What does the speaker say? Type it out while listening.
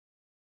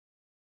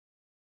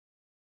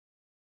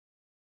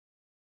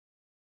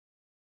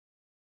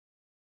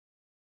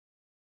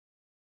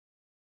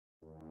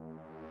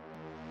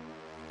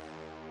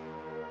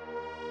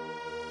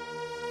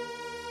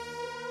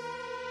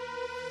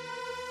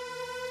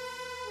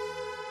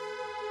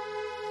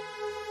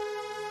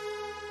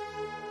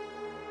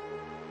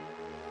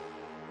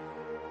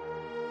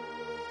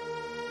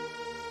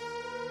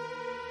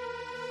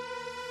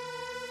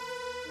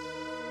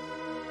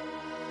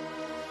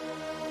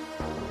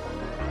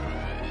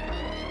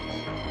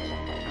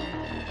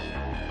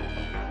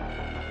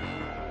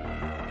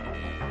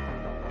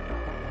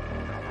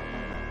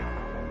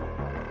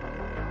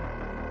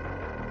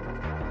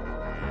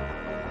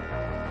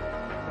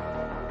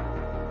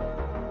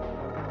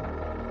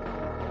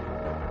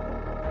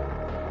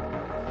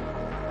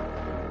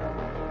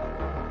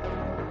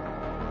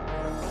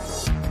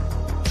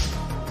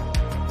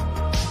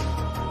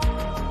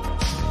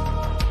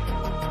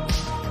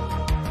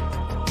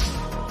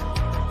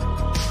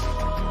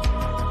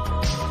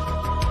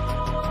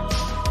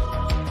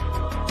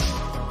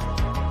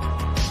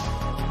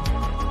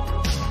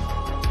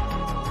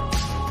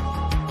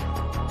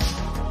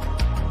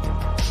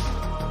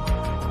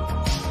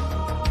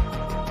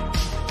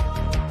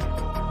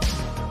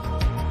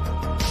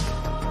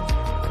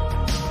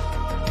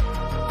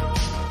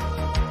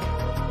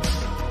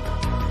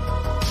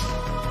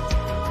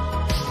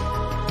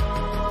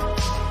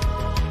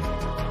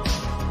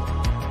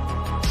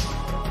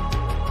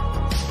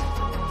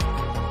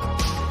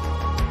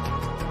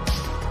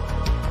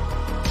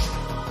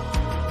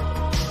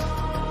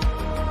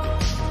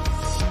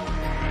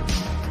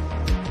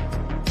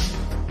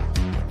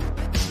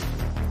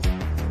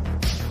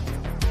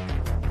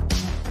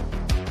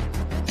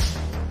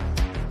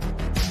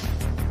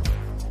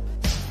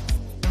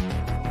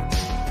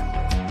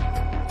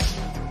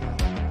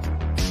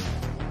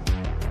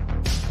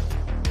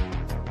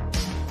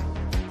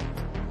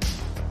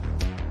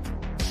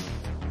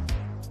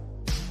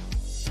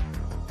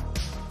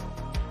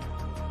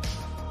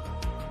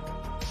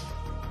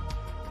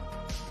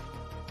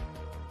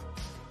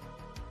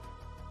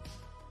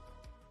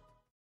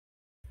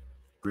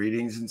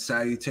Greetings and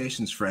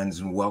salutations, friends,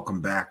 and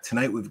welcome back.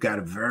 Tonight, we've got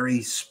a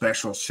very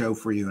special show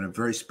for you and a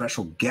very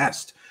special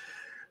guest.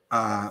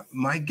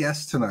 My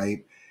guest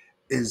tonight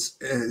is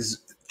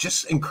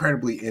just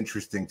incredibly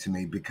interesting to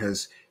me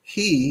because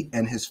he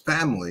and his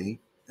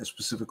family,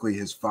 specifically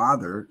his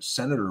father,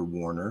 Senator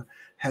Warner,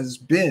 has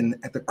been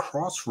at the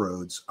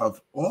crossroads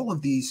of all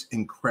of these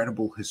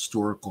incredible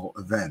historical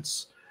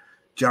events.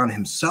 John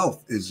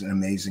himself is an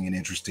amazing and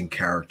interesting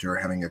character,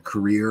 having a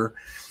career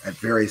at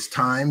various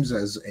times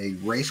as a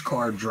race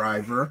car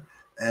driver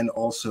and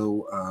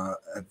also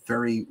a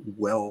very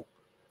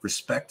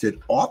well-respected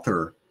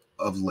author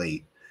of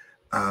late.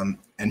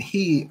 And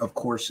he, of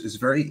course, is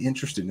very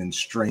interested in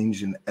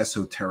strange and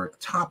esoteric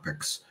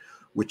topics,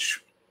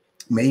 which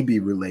may be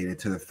related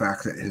to the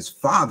fact that his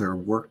father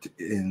worked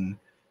in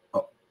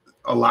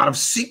a lot of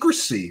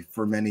secrecy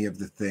for many of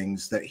the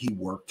things that he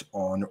worked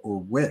on or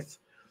with.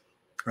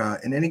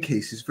 In any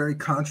case, he's a very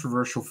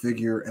controversial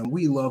figure, and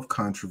we love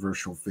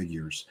controversial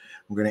figures.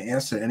 We're going to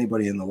ask that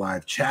anybody in the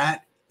live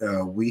chat.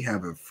 We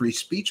have a free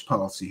speech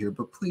policy here,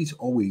 but please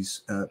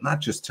always,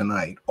 not just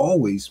tonight,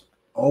 always,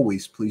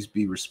 please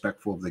be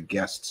respectful of the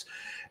guests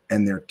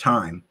and their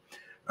time.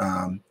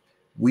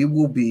 We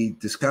will be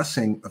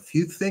discussing a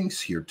few things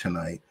here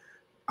tonight.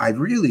 I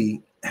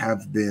really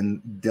have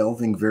been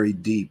delving very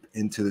deep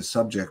into the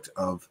subject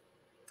of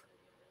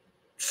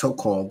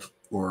so-called,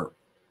 or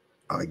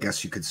I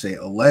guess you could say,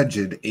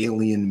 alleged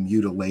alien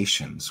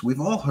mutilations. We've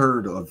all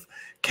heard of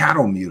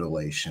cattle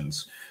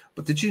mutilations,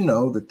 but did you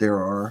know that there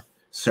are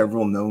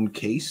several known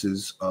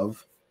cases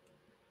of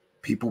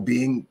people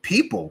being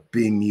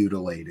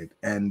mutilated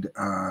and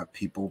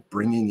people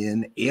bringing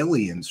in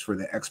aliens for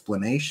the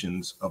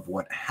explanations of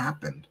what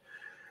happened?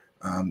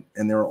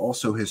 And there are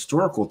also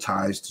historical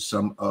ties to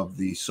some of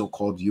the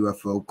so-called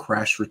UFO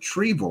crash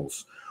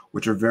retrievals,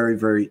 which are very,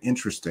 very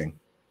interesting.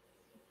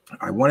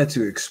 I wanted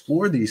to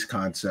explore these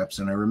concepts,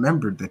 and I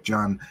remembered that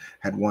John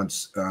had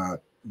once,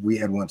 we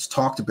had once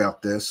talked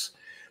about this.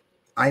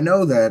 I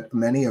know that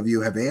many of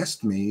you have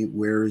asked me,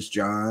 where is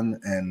John?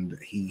 And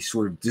he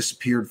sort of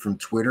disappeared from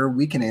Twitter.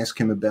 We can ask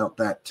him about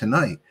that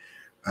tonight.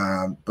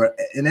 But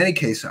in any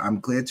case,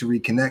 I'm glad to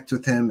reconnect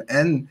with him.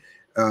 And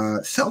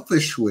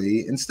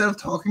selfishly, instead of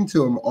talking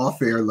to him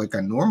off air like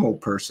a normal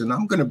person,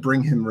 I'm going to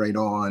bring him right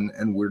on,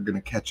 and we're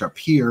going to catch up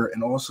here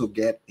and also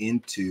get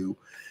into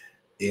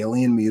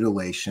alien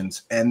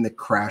mutilations and the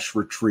crash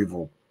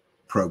retrieval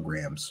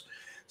programs.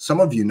 Some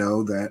of you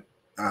know that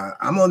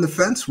I'm on the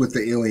fence with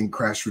the alien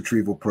crash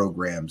retrieval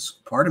programs.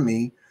 Part of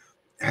me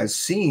has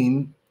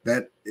seen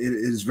that it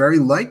is very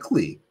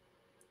likely,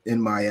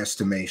 in my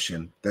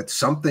estimation, that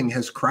something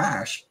has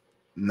crashed,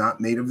 not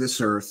made of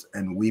this earth,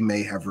 and we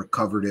may have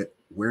recovered it.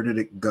 Where did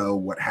it go?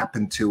 What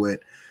happened to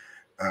it?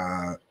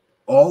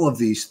 All of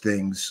these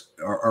things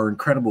are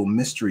incredible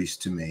mysteries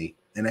to me,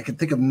 and I can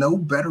think of no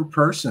better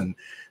person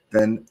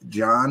than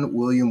John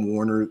William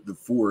Warner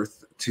IV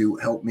to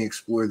help me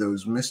explore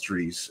those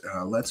mysteries.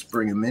 Let's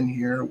bring him in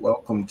here.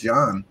 Welcome,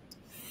 John.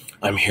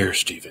 I'm here,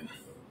 Stephen.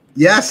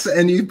 Yes,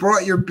 and you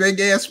brought your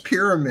big-ass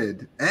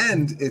pyramid,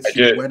 and it's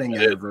your wedding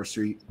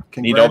anniversary.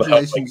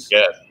 Congratulations.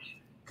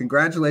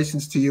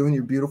 Congratulations to you and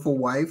your beautiful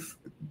wife.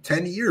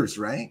 10 years,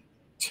 right?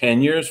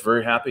 10 years,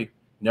 very happy.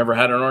 Never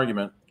had an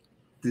argument.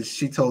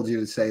 She told you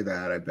to say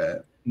that, I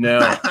bet. No.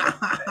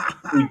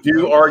 We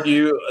do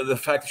argue the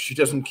fact that she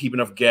doesn't keep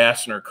enough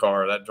gas in her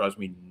car. That drives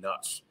me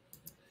nuts.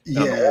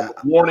 Yeah.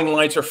 Warning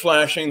lights are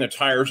flashing. The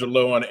tires are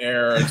low on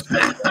air. I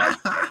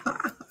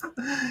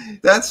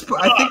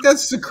think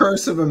that's the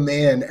curse of a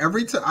man.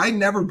 Every time, I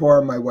never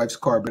borrow my wife's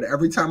car, but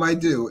every time I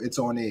do, it's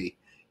on E,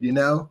 you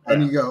know?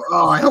 And you go,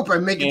 oh, I hope I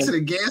make it to the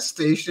gas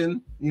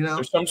station, you know?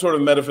 There's some sort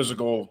of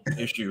metaphysical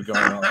issue going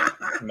on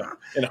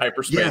in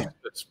hyperspace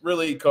that's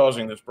really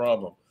causing this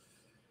problem.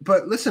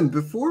 But listen,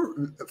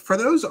 for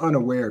those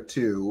unaware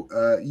too,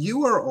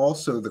 you are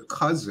also the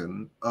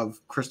cousin of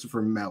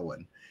Christopher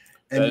Mellon.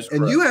 And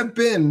you have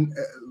been,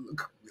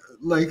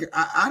 like,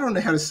 I don't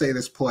know how to say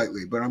this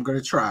politely, but I'm going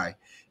to try.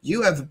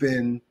 You have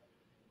been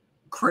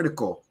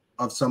critical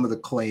of some of the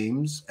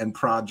claims and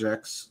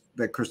projects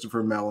that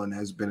Christopher Mellon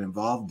has been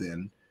involved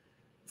in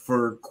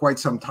for quite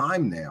some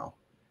time now.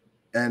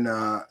 And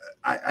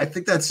I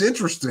think that's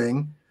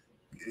interesting,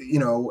 you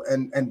know,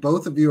 and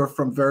both of you are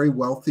from very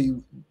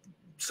wealthy,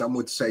 some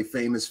would say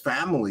famous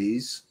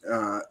families,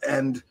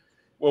 and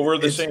well, we're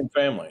the same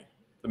family,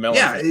 the Mellon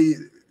family.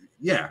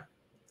 Yeah.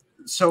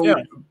 So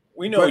yeah,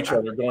 we know each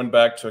other going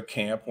back to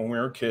camp when we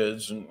were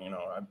kids, and you know,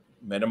 I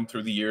met him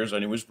through the years. I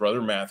knew his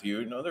brother Matthew.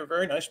 You know, they're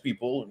very nice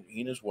people, and he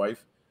and his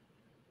wife,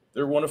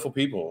 they're wonderful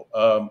people.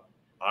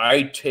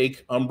 I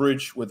take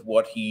umbrage with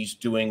what he's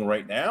doing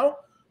right now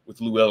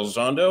with Lou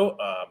Elizondo.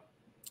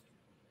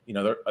 You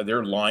know,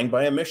 they're lying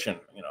by omission.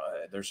 You know,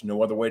 there's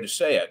no other way to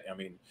say it. I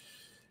mean,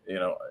 you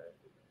know.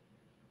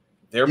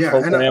 Their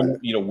program,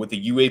 you know, with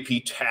the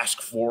UAP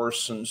task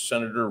force and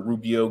Senator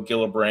Rubio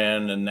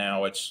Gillibrand, and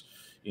now it's,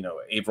 you know,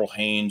 Avril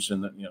Haines,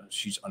 and you know,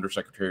 she's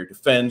Undersecretary of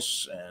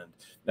Defense, and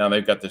now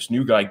they've got this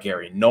new guy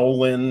Gary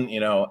Nolan, you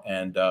know,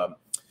 and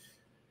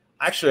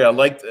Actually, I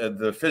like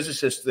the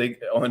physicist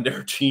on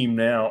their team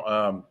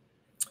now.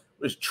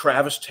 Was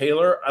Travis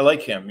Taylor? I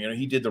like him. You know,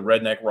 he did the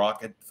redneck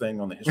rocket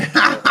thing on the History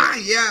Channel.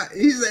 Yeah,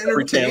 he's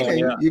entertaining. Channel,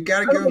 yeah. You got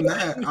to give him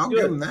that. I'll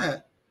give him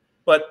that.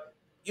 But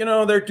you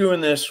know, they're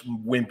doing this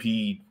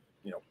wimpy,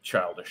 you know,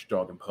 childish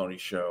dog and pony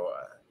show.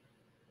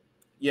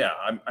 Yeah,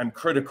 I'm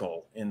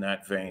critical in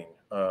that vein.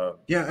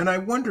 Yeah, and I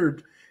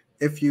wondered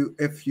if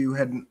you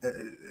had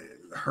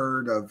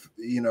heard of,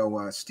 you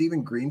know,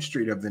 Stephen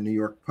Greenstreet of the New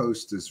York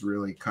Post is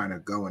really kind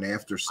of going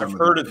after some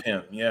of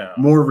him, yeah,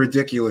 more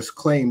ridiculous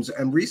claims.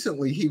 And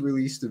recently he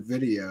released a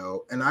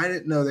video, and I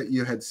didn't know that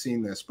you had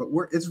seen this, but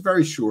it's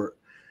very short.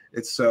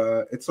 It's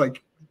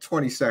like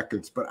 20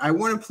 seconds, but I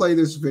want to play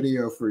this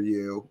video for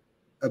you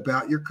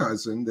about your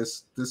cousin.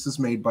 This is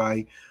made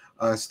by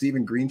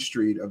Stephen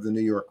Greenstreet of the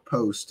New York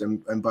Post.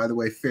 And by the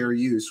way, fair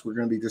use, we're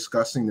going to be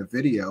discussing the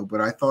video,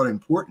 but I thought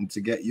important to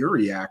get your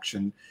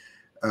reaction.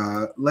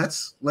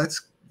 Let's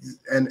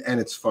and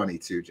it's funny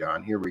too,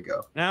 John. Here we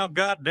go. Now,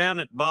 goddamn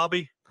it,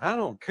 Bobby. I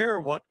don't care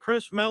what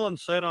Chris Mellon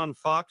said on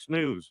Fox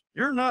News.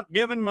 You're not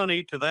giving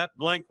money to that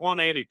blank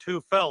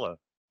 182 fella.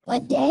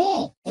 But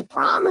Dad, they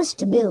promised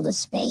to build a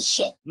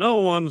spaceship. No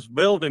one's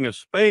building a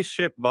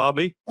spaceship,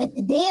 Bobby. But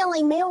the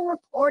Daily Mail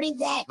reported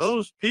that.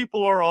 Those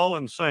people are all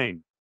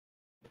insane.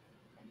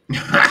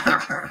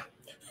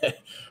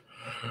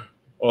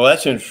 Well,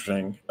 that's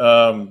interesting.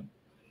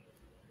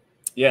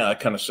 Yeah, that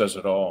kind of says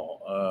it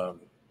all.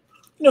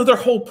 You know, their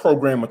whole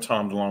program with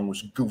Tom DeLonge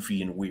was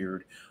goofy and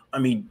weird. I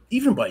mean,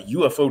 even by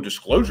UFO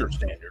disclosure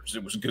standards,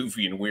 it was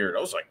goofy and weird. I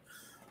was like,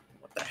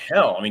 what the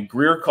hell? I mean,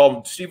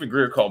 Stephen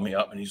Greer called me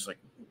up and he's like,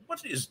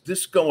 what is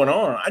this going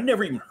on? I'd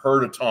never even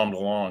heard of Tom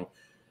DeLonge.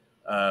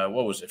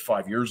 What was it,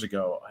 5 years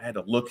ago? I had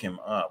to look him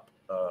up.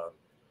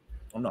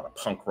 I'm not a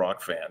punk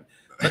rock fan.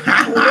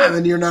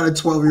 And you're not a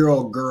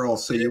 12-year-old girl,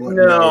 so you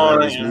wouldn't know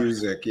about his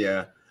music.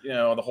 Yeah. You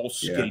know, the whole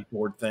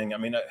skateboard thing. I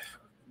mean,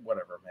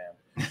 whatever,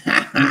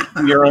 man.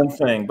 Do your own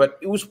thing. But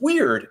it was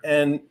weird.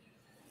 And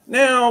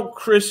now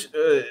Chris,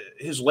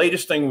 his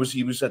latest thing was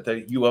he was at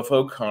the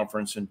UFO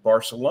conference in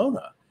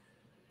Barcelona.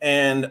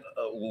 And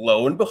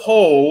lo and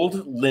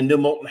behold, Linda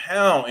Moulton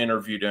Howe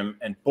interviewed him.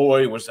 And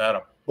boy, was that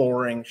a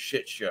boring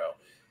shit show.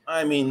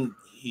 I mean,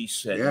 he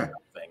said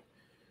nothing.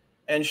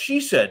 And she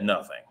said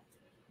nothing.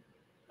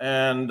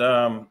 And,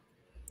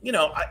 you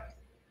know,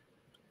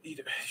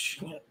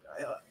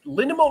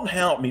 Linda Moulton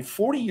Howe, I mean,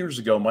 40 years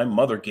ago, my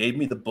mother gave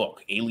me the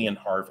book, Alien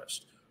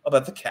Harvest,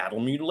 about the cattle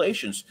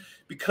mutilations,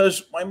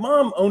 because my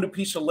mom owned a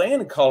piece of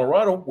land in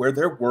Colorado where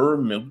there were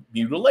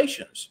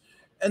mutilations.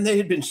 And they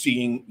had been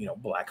seeing, you know,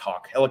 Black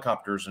Hawk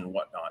helicopters and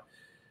whatnot.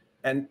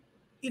 And,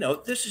 you know,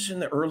 this is in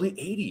the early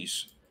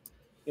 80s,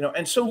 you know,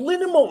 and so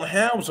Linda Moulton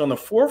Howe was on the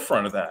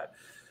forefront of that.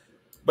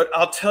 But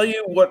I'll tell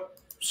you what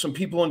some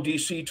people in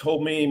D.C.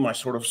 told me, my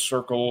sort of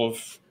circle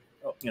of,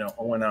 you know,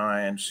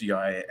 ONI and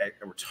CIA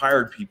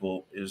retired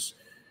people, is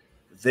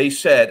they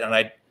said, and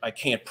I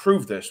can't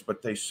prove this,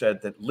 but they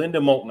said that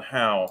Linda Moulton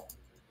Howe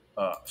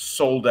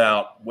sold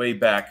out way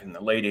back in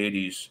the late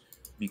 80s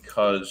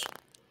because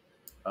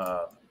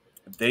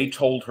they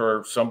told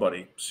her,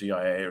 somebody,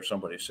 CIA or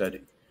somebody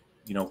said,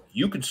 you know,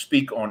 you can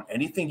speak on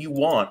anything you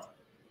want,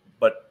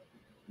 but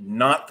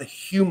not the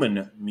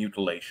human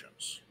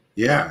mutilations.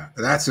 Yeah,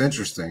 that's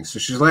interesting. So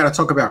she's allowed to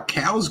talk about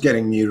cows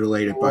getting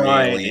mutilated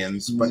by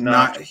aliens, but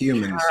not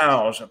humans.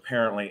 Cows,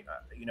 apparently,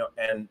 you know,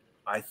 and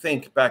I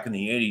think back in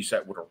the 80s,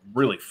 that would have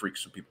really freaked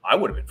some people. I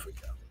would have been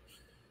freaked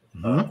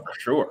out, for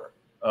sure.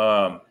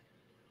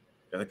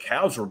 The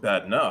cows were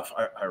bad enough.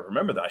 I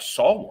remember that I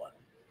saw one,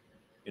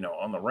 you know,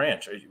 on the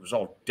ranch. It was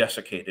all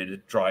desiccated.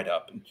 It dried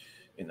up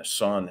in the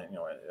sun, you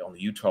know, on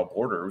the Utah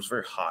border. It was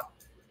very hot.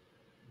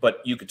 But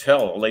you could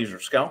tell a laser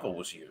scalpel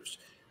was used.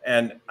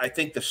 And I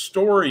think the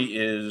story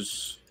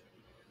is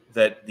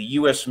that the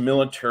U.S.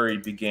 military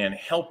began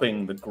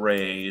helping the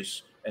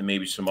Greys and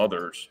maybe some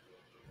others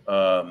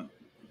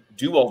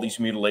do all these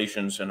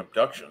mutilations and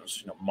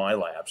abductions, you know,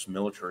 MILABs,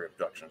 military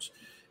abductions.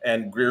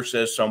 And Greer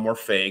says some were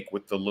fake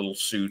with the little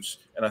suits.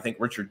 And I think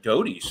Richard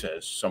Doty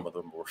says some of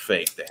them were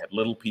fake. They had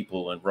little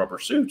people in rubber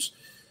suits,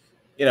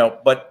 you know,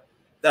 but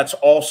that's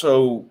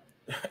also,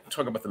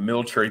 talk about the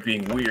military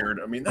being weird.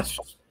 I mean, that's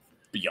just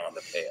beyond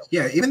the pale.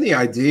 Yeah, even the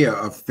idea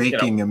of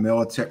faking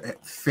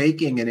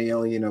faking an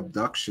alien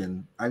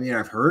abduction. I mean,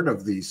 I've heard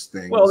of these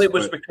things. Well, it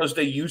was because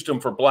they used them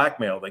for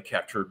blackmail. They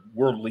captured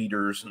world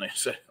leaders and they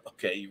said,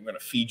 okay, we're going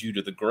to feed you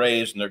to the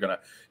Greys and they're going to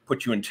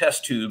put you in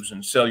test tubes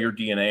and sell your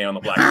DNA on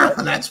the black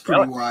market. That's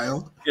pretty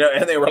wild. You know,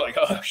 and they were like,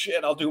 oh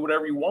shit, I'll do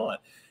whatever you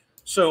want.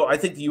 So I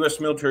think the U.S.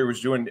 military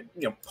was doing,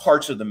 you know,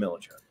 parts of the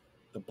military,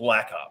 the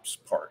black ops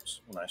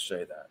parts, when I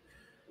say that.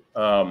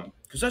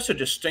 Because that's a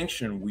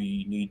distinction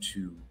we need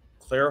to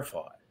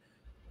clarify.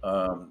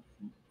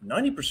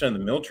 90% of the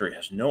military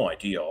has no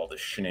idea all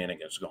this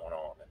shenanigans going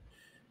on. And,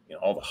 you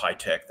know, all the high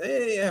tech,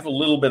 they have a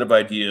little bit of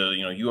idea.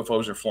 You know,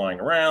 UFOs are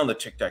flying around, the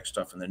Tic Tac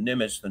stuff, and the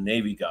Nimitz, the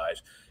Navy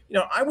guys. You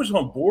know, I was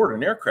on board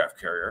an aircraft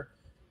carrier,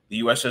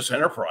 the USS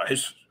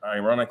Enterprise,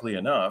 ironically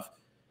enough,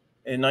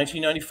 in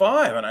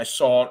 1995, and I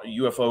saw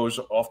UFOs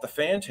off the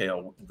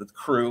fantail with the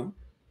crew,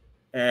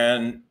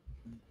 and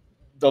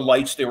the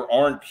lights, they were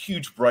orange,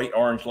 huge, bright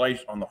orange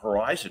lights on the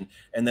horizon,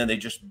 and then they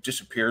just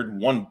disappeared,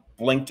 and one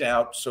blinked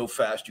out so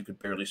fast you could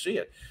barely see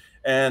it.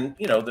 And,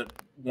 you know,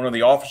 one of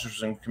the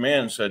officers in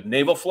command said,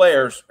 "Naval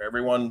flares,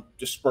 everyone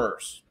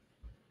disperse."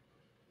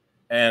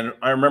 And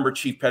I remember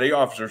Chief Petty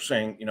Officer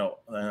saying, you know,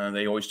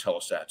 they always tell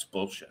us that. It's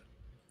bullshit.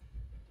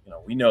 You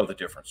know, we know the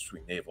difference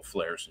between naval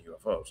flares and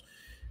UFOs.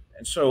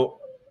 And so,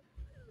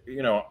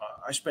 you know,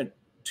 I spent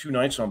 2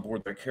 nights on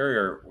board the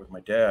carrier with my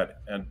dad,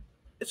 and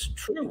it's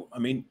true. I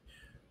mean,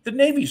 the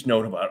Navy's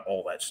known about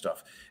all that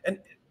stuff. And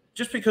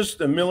just because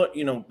the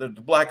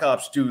Black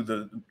Ops do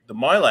the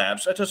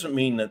MILABs, that doesn't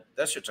mean that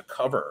that's just a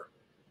cover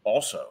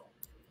also.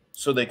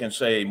 So they can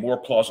say more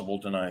plausible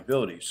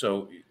deniability.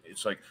 So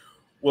it's like,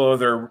 well,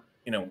 they're,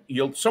 you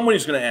know,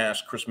 somebody's going to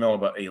ask Chris Mellon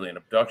about alien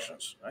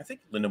abductions. I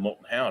think Linda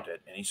Moulton Howe did.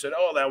 And he said,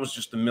 oh, that was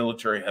just the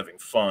military having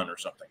fun or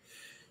something.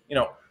 You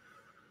know,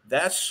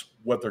 that's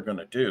what they're going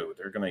to do.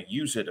 They're going to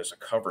use it as a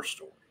cover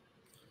story,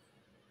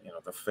 you know,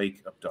 the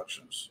fake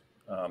abductions.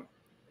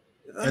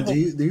 And do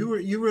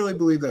you really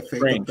believe that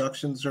fake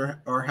abductions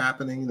are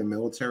happening? The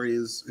military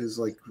is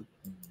like,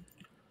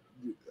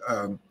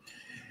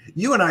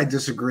 you and I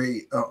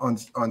disagree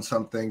on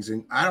some things,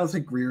 and I don't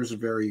think Greer's a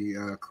very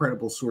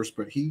credible source,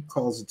 but he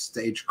calls it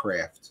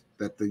stagecraft.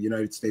 That the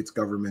United States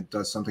government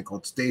does something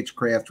called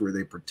stagecraft, where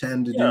they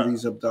pretend to do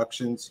these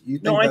abductions. You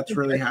think that's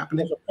really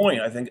happening? That's a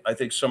point. I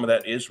think some of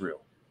that is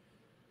real.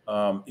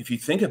 If you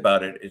think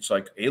about it, it's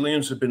like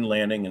aliens have been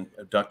landing and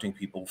abducting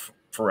people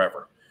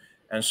forever.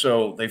 And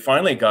so they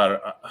finally got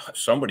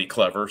somebody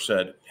clever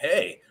said,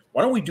 hey,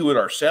 why don't we do it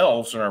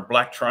ourselves in our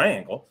black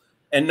triangle,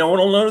 and no one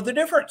will know the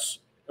difference,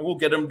 and we'll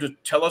get them to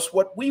tell us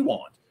what we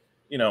want,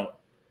 you know.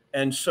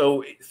 And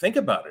so think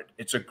about it.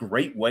 It's a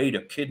great way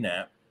to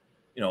kidnap,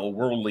 you know, a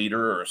world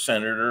leader or a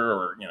senator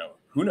or, you know,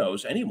 who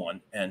knows,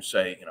 anyone, and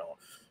say, you know,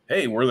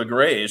 hey, we're the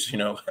Greys, you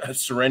know,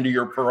 surrender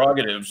your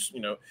prerogatives, you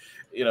know.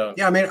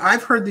 Yeah, I mean,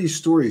 I've heard these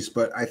stories,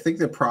 but I think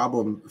the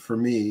problem for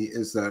me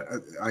is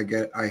that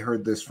I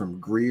heard this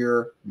from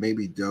Greer,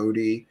 maybe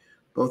Doty,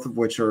 both of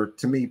which are,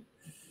 to me,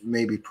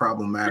 maybe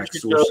problematic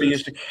sources. Doty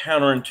is the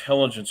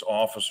counterintelligence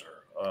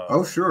officer.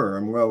 Oh, sure,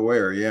 I'm well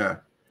aware. Yeah,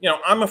 you know,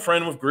 I'm a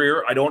friend with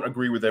Greer. I don't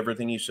agree with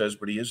everything he says,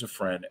 but he is a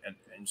friend,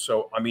 and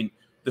so I mean,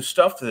 the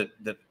stuff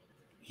that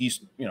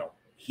he's, you know,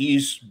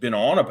 he's been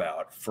on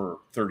about for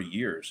 30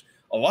 years,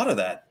 a lot of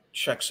that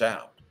checks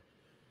out.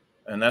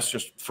 And that's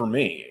just for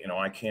me, you know,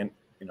 I can't,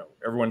 you know,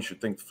 everyone should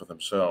think for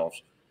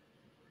themselves,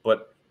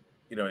 but,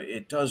 you know,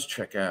 it does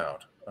check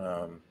out.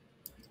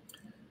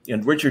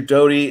 And Richard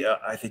Doty,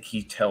 I think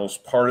he tells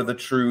part of the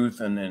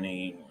truth, and then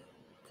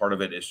part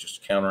of it is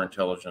just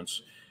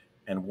counterintelligence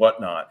and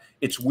whatnot.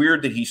 It's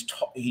weird that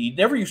he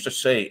never used to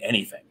say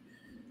anything,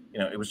 you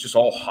know, it was just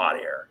all hot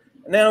air.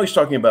 And now he's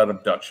talking about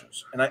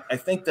abductions. And I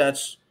think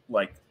that's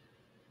like,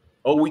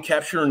 oh, we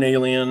captured an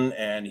alien,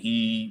 and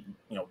he,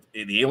 you know,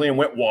 the alien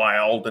went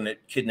wild and it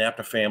kidnapped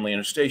a family in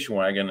a station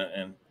wagon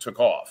and took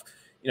off.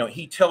 You know,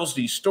 he tells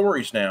these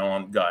stories now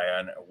on Gaia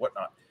and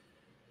whatnot.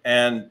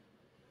 And,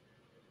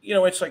 you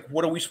know, it's like,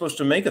 what are we supposed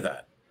to make of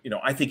that? You know,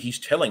 I think he's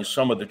telling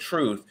some of the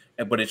truth,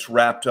 but it's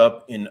wrapped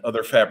up in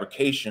other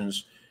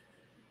fabrications.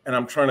 And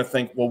I'm trying to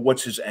think, well,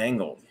 what's his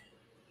angle?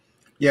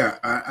 Yeah,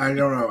 I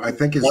don't know. I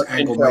think his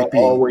angle might be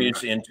always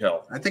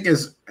intel. I think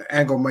his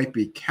angle might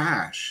be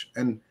cash.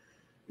 And,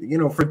 you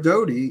know, for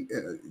Doty,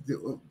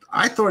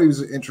 I thought he was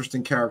an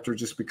interesting character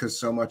just because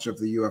so much of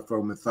the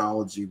UFO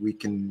mythology we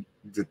can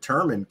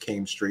determine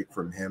came straight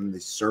from him. The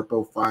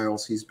Serpo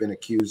files, he's been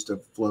accused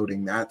of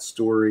floating that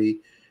story.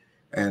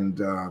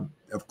 And,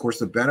 of course,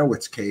 the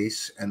Benowitz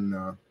case. And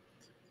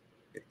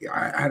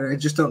I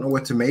just don't know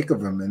what to make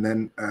of him. And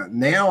then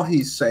now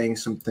he's saying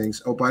some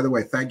things. Oh, by the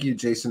way, thank you,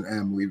 Jason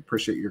M. We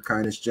appreciate your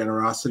kindness,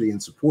 generosity,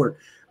 and support.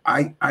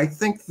 I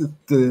think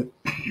that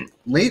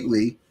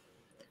lately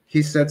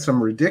he said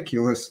some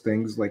ridiculous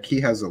things, like he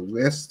has a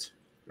list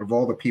of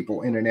all the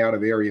people in and out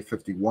of Area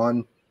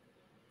 51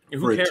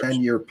 for a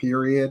 10-year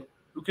period.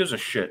 Who gives a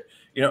shit?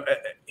 You know,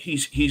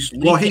 he's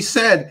well, he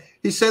said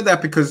that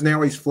because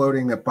now he's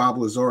floating that Bob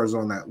Lazar is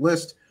on that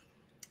list.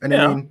 And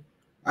yeah. I mean,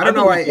 I don't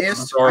know. I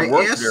asked Area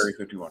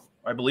 51.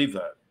 I believe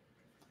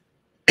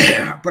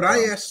that. But I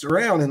asked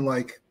around, and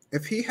like,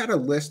 if he had a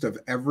list of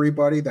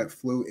everybody that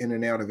flew in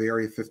and out of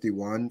Area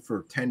 51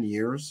 for 10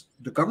 years,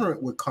 the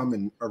government would come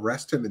and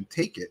arrest him and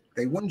take it.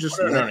 They wouldn't just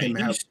let him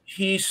have.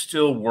 He's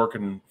still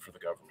working for the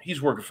government.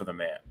 He's working for the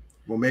man.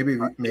 Well, maybe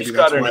that's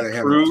why they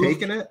haven't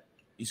taken it.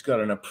 He's got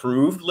an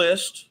approved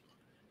list,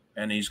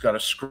 and he's got a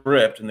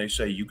script, and they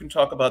say, you can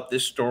talk about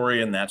this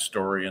story and that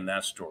story and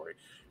that story.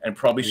 And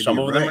probably some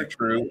of them are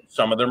true,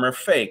 some of them are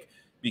fake,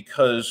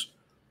 because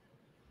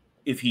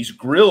if he's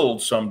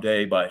grilled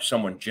someday by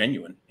someone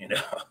genuine, you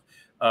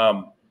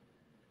know,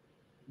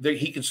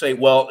 he can say,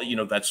 well, you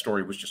know, that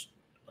story was just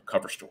a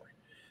cover story.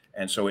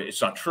 And so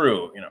it's not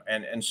true, you know,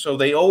 and so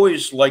they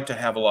always like to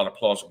have a lot of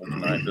plausible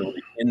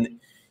deniability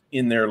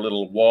in their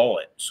little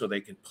wallet so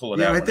they can pull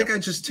it out. Yeah, I think I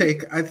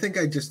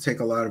just take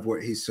a lot of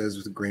what he says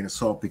with a grain of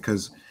salt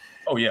because,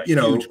 oh yeah, you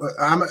know,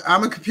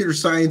 I'm a computer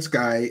science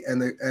guy,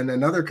 and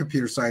another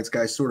computer science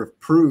guy sort of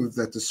proved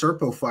that the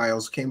Serpo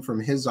files came from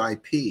his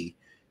IP,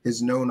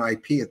 his known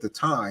IP at the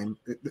time.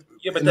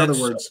 Yeah, but in other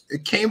words,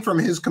 it came from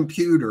his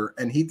computer,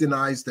 and he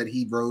denies that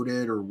he wrote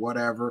it or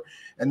whatever.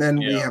 And then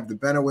we have the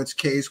Benowitz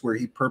case where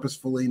he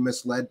purposefully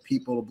misled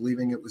people to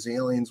believing it was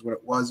aliens when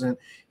it wasn't.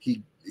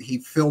 He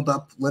filled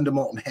up Linda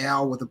Moulton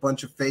Howe with a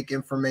bunch of fake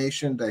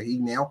information that he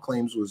now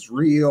claims was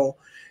real.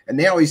 And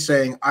now he's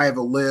saying, I have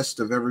a list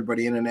of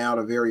everybody in and out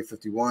of Area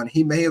 51.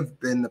 He may have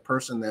been the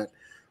person that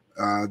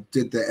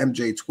did the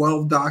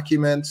MJ-12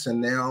 documents, and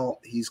now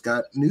he's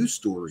got news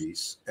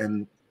stories.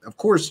 And of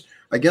course,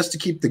 I guess to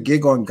keep the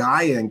gig on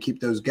Gaia and keep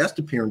those guest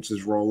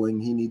appearances rolling,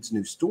 he needs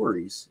new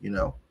stories, you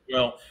know?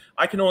 Well,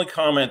 I can only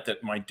comment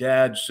that my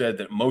dad said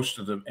that most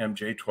of the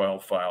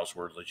MJ-12 files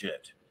were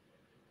legit.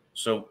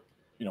 So,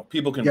 you know,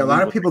 people can. Yeah, a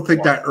lot of people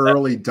think that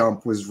early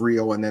dump was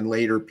real, and then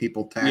later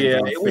people tagged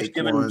on it was fake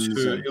given ones.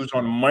 it was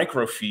on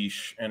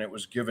microfiche, and it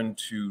was given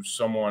to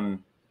someone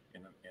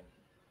in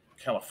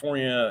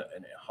California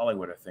and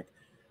Hollywood, I think,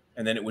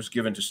 and then it was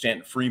given to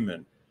Stanton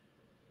Friedman.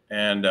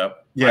 And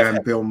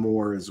and Bill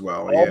Moore as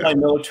well. All my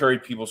military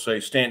people say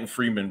Stanton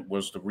Friedman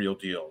was the real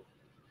deal.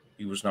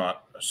 He was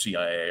not a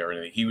CIA or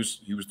anything. He was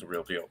the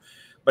real deal.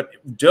 But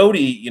Doty,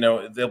 you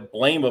know, they'll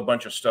blame a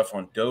bunch of stuff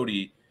on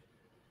Doty.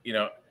 You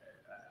know,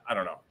 I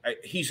don't know.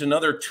 He's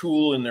another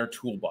tool in their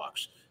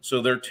toolbox.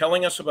 So they're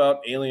telling us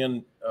about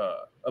alien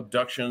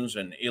abductions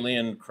and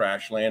alien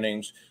crash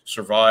landings,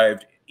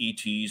 survived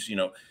ETs, you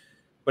know.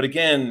 But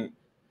again,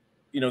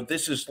 you know,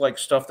 this is like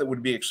stuff that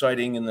would be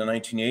exciting in the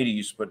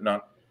 1980s, but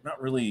not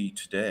really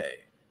today.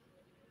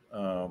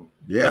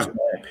 That's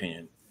my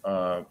opinion.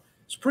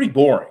 It's pretty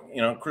boring.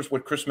 You know,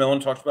 what Chris Mellon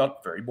talks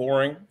about, very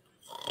boring.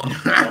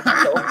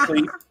 I fell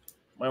asleep.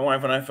 My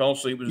wife and I fell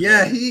asleep.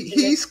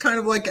 He's kind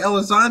of like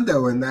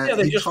Elizondo in that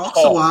he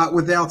talks a lot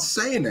without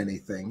saying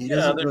anything. He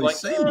doesn't really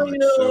say much. You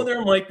know,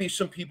 there might be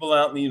some people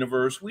out in the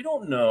universe. We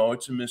don't know.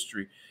 It's a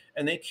mystery.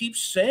 And they keep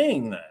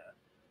saying that.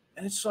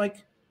 And it's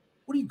like,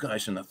 what are you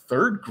guys in the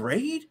 3rd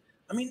grade?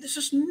 I mean, this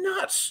is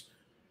nuts.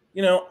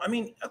 You know, I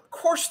mean, of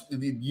course,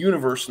 the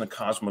universe and the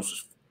cosmos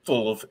is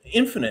full of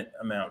infinite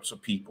amounts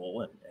of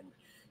people and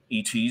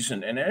ETs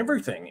and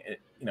everything.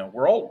 You know,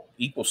 we're all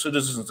equal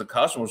citizens of the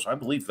cosmos. I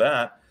believe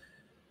that.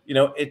 You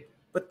know,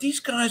 but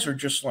these guys are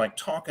just like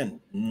talking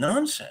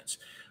nonsense.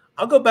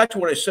 I'll go back to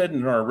what I said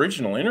in our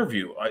original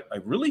interview. I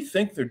really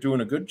think they're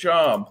doing a good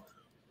job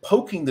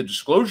poking the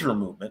disclosure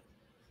movement,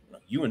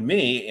 you and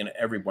me and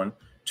everyone,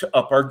 to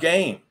up our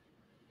game,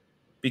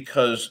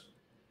 because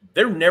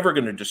they're never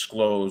going to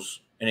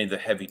disclose any of the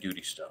heavy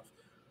duty stuff.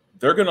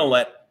 They're going to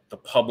let the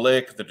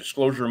public, the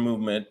disclosure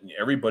movement, and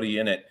everybody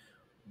in it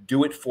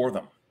do it for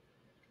them.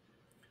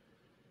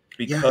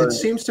 Because it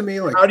seems to me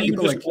like, how do you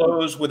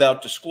disclose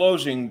without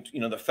disclosing,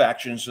 you know, the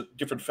factions,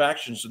 different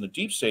factions in the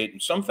deep state?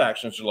 And some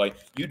factions are like,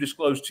 you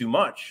disclose too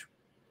much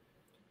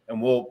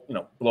and we'll, you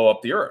know, blow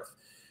up the earth.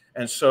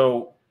 And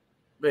so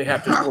they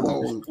have to sort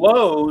of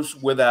disclose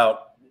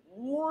without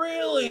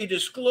really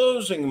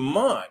disclosing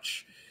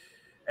much.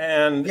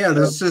 And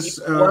there's this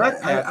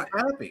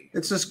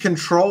it's this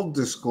controlled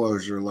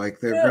disclosure,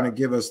 like they're going to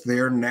give us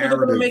their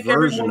narrative version make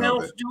everyone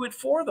else do it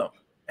for them.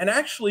 And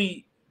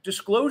actually,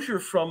 disclosure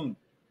from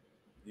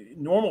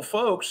normal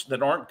folks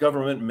that aren't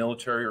government,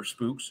 military, or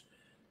spooks,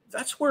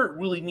 that's where it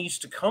really needs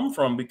to come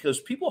from, because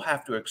people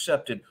have to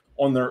accept it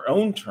on their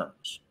own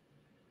terms.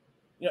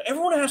 You know,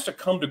 everyone has to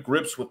come to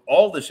grips with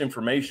all this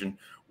information,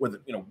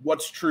 with, you know,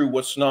 what's true,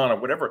 what's not, or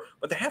whatever,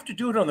 but they have to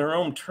do it on their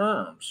own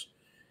terms.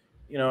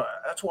 You know,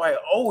 that's why I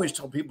always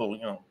tell people,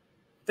 you know,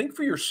 think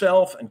for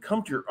yourself and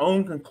come to your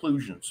own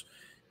conclusions,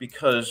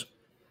 because,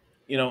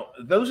 you know,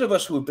 those of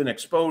us who have been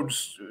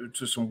exposed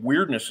to some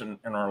weirdness in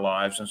our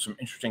lives and some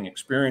interesting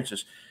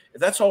experiences, if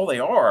that's all they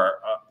are.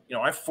 You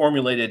know, I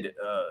formulated,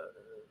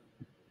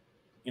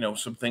 you know,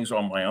 some things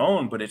on my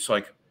own, but it's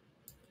like,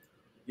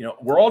 you know,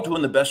 we're all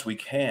doing the best we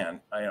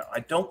can. I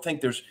don't think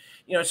there's,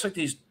 you know, it's like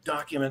these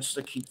documents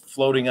that keep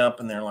floating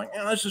up and they're like,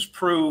 oh, this is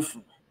proof.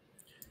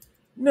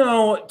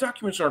 No,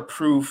 documents aren't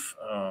proof.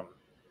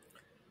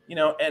 You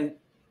know, and,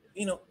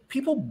 you know,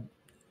 people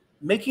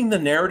making the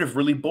narrative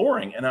really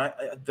boring. And I've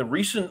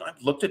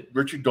looked at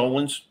Richard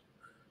Dolan's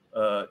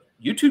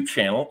YouTube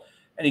channel,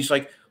 and he's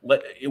like,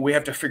 we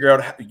have to figure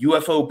out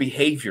UFO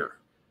behavior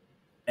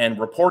and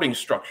reporting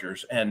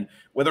structures and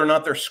whether or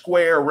not they're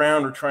square,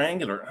 round, or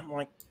triangular. And I'm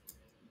like,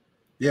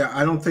 yeah,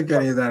 I don't think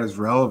any of that is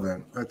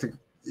relevant. I think,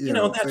 you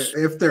know,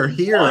 if they're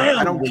here,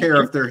 I don't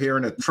care if they're here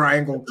in a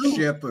triangle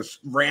ship, a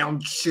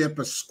round ship,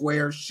 a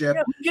square ship.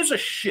 Yeah, who gives a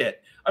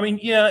shit? I mean,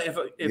 if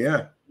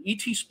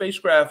ET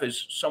spacecraft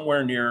is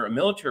somewhere near a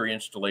military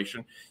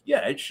installation,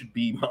 yeah, it should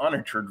be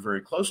monitored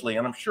very closely,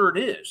 and I'm sure it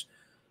is.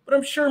 But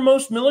I'm sure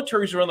most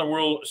militaries around the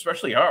world,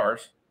 especially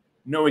ours,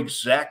 know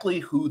exactly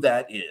who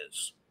that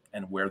is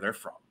and where they're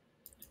from.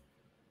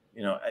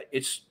 You know,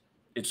 it's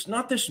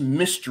not this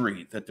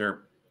mystery that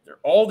they're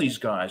all these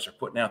guys are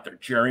putting out there,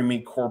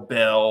 Jeremy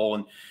Corbell,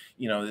 and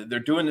you know, they're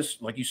doing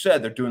this, like you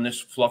said, they're doing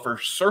this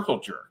fluffer circle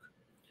jerk.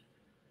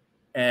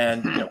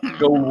 And you know,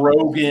 Joe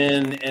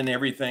Rogan and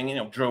everything. You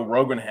know, Joe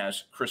Rogan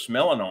has Chris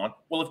Mellon on.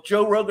 Well, if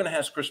Joe Rogan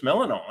has Chris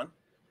Mellon on,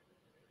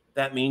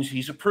 that means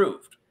he's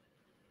approved.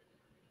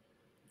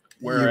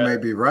 Whereas, you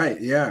may be right.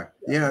 Yeah.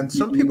 Yeah. And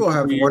some people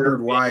have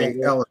wondered why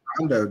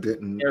Elizondo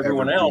didn't.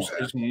 Everyone else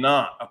is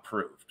not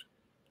approved.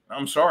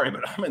 I'm sorry,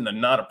 but I'm in the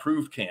not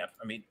approved camp.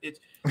 I mean, they're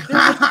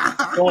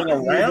just going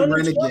around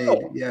in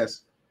circles.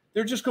 Yes.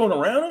 They're just going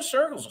around in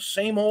circles, the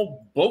same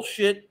old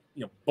bullshit,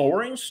 you know,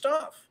 boring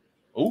stuff.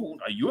 Oh,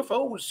 a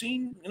UFO was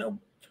seen, you know,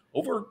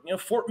 over, you know,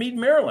 Fort Meade,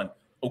 Maryland.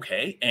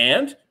 Okay.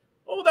 And,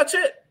 oh, that's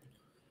it.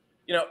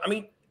 You know, I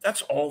mean,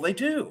 that's all they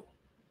do.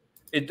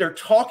 They're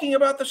talking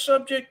about the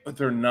subject, but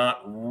they're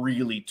not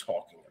really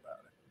talking about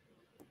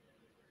it.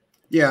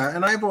 Yeah.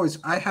 And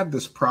I have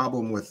this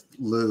problem with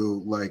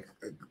Lou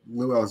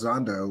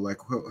Elizondo, like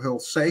he'll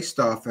say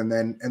stuff and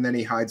then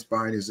he hides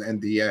behind his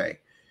NDA,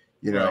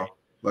 you know. Right.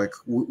 Like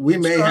we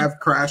may have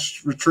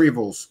crash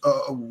retrievals.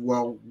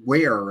 Well,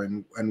 where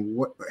and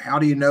what? How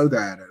do you know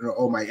that?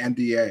 Oh, my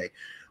NDA.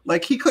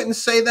 Like he couldn't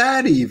say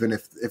that even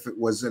if it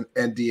was an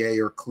NDA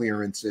or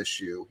clearance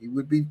issue. He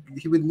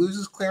would lose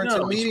his clearance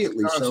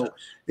immediately. So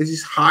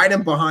he's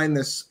hiding behind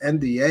this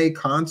NDA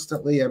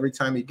constantly every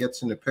time he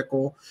gets in a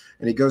pickle,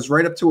 and he goes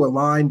right up to a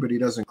line, but he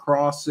doesn't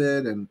cross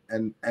it. And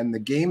the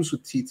games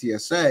with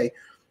TTSA.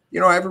 You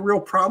know, I have a real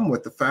problem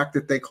with the fact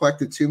that they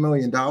collected $2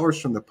 million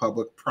from the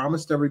public,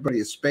 promised everybody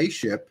a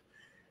spaceship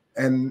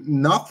and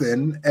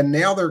nothing, and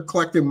now they're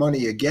collecting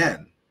money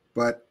again.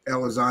 But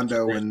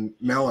Elizondo and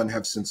Mellon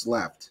have since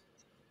left.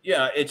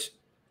 Yeah, it's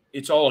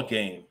all a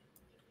game.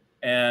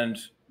 And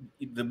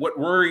what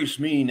worries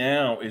me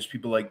now is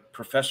people like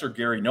Professor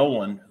Gary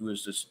Nolan, who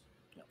is this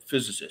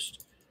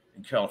physicist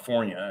in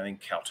California, I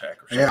think Caltech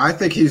or something. Yeah, I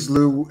think he's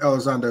Lou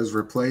Elizondo's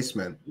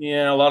replacement.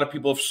 Yeah, a lot of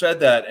people have said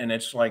that, and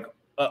it's like,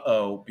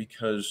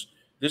 because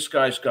this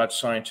guy's got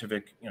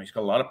scientific, you know, he's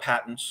got a lot of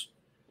patents.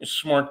 He's a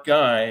smart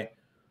guy,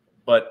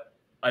 but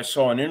I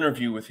saw an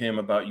interview with him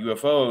about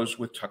UFOs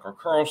with Tucker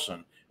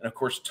Carlson. And of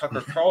course, Tucker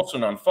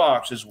Carlson on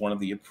Fox is one of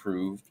the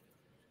approved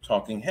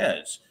talking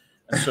heads.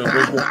 And so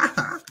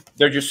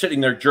they're just sitting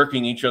there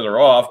jerking each other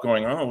off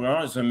going, oh,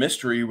 well, it's a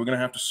mystery. We're going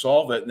to have to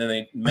solve it. And then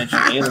they mention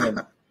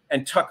alien,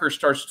 and Tucker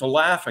starts to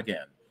laugh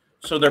again.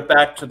 So they're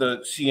back to the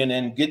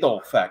CNN giggle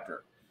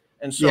factor.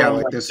 And so yeah,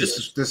 like this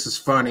is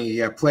funny.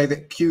 Yeah,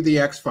 cue the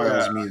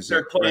X-Files music.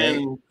 They're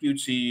playing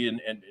cutesy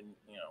and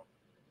you know,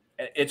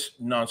 it's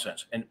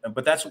nonsense.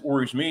 But that's what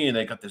worries me. And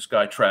they got this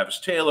guy Travis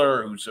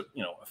Taylor, who's a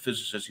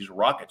physicist. He's a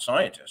rocket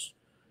scientist.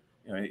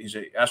 You know, he's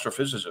an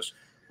astrophysicist.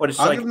 But it's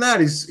other than that,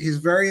 he's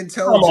very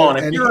intelligent. Come on,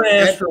 if you're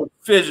an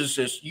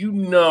astrophysicist, you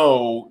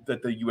know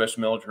that the U.S.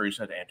 military's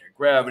had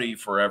anti-gravity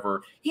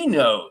forever. He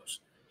knows.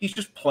 He's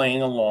just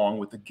playing along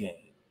with the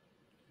game.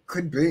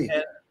 Could be.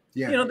 And,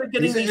 yeah, you know,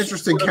 he's an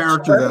interesting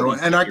character, though,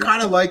 and I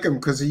kind of like him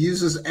because he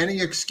uses any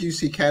excuse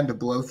he can to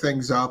blow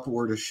things up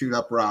or to shoot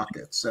up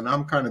rockets, and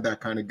I'm kind of that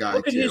kind of guy.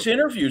 Look at his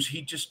interviews;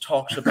 he just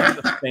talks about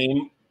the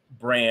same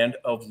brand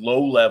of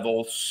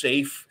low-level,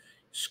 safe,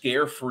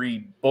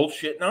 scare-free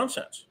bullshit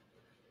nonsense.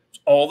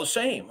 It's all the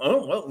same.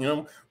 Oh well, you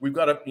know, we've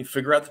got to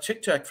figure out the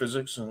tic-tac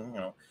physics, and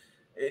you know,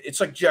 it's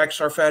like Jack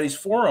Sarfati's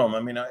forum. I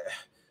mean,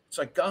 it's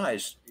like,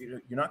 guys,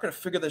 you're not going to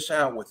figure this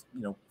out with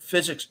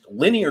physics,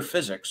 linear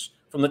physics.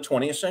 From the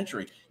 20th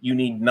century. You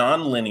need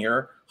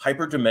nonlinear,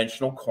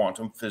 hyperdimensional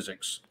quantum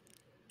physics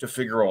to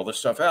figure all this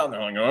stuff out. And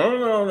they're like,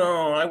 oh,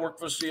 no, I work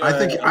for CIA.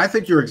 I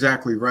think you're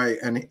exactly right.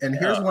 And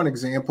here's one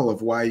example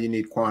of why you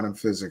need quantum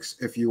physics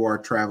if you are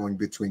traveling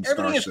between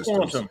star systems. Everything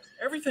is quantum.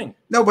 Everything.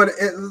 No, but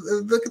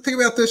think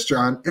about this,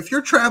 John. If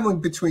you're traveling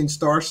between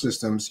star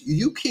systems,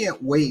 you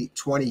can't wait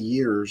 20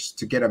 years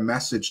to get a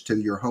message to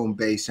your home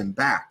base and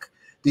back.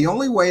 The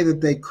only way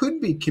that they could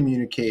be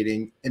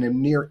communicating in a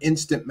near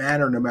instant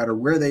manner, no matter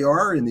where they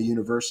are in the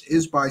universe,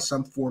 is by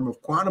some form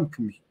of quantum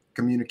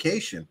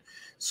communication.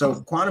 So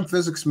quantum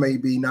physics may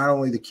be not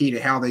only the key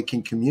to how they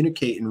can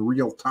communicate in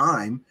real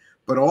time,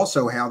 but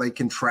also how they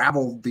can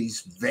travel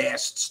these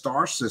vast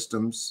star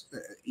systems,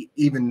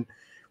 even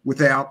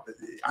without.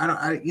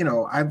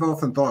 I've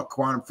often thought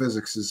quantum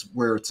physics is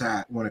where it's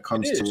at when it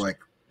comes to like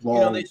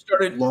long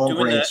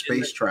range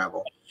space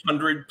travel.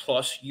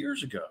 100+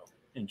 years ago.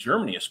 In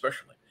Germany,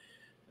 especially,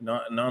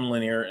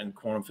 nonlinear and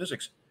quantum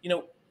physics,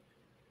 you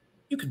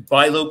could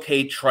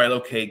bilocate,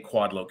 trilocate,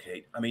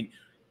 quadlocate. I mean,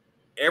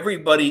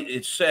 everybody,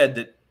 it's said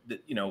that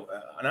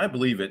and I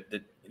believe it,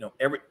 that,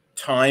 every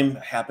time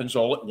happens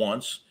all at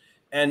once,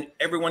 and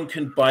everyone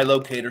can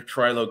bilocate or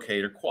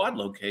trilocate or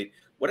quadlocate,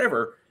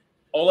 whatever,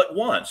 all at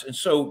once. And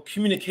so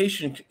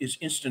communication is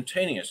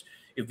instantaneous.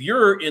 If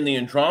you're in the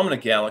Andromeda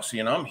galaxy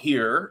and I'm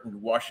here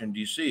in Washington,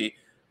 D.C.,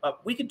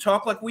 we can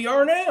talk like we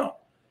are now.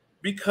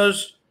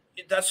 Because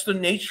that's the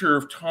nature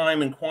of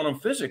time and quantum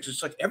physics.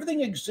 It's like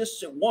everything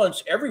exists at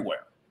once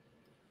everywhere.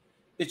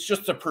 It's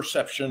just a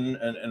perception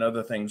and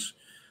other things.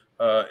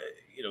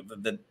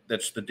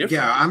 that's the difference.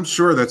 Yeah, I'm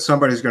sure that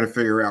somebody's going to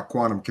figure out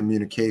quantum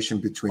communication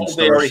between They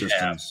star already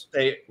systems.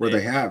 have.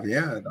 They have,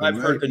 yeah. I've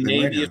heard the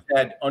Navy has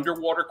had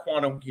underwater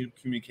quantum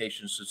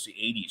communication since the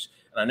 80s.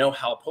 And I know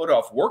Hal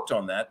Puthoff worked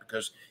on that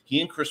because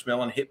he and Chris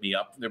Mellon hit me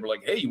up. They were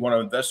like, hey, you want to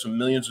invest some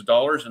millions of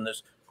dollars in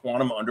this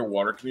quantum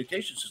underwater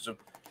communication system?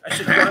 I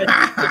said, guys,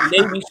 the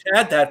Navy's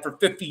had that for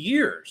 50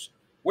 years.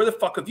 Where the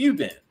fuck have you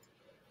been? And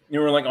they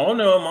were like, oh,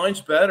 no,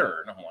 mine's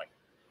better. And I'm like,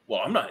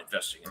 well, I'm not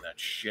investing in that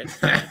shit.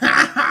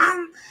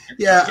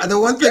 Yeah, the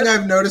one thing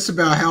I've noticed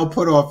about Hal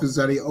Puthoff is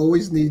that he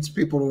always needs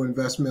people to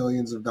invest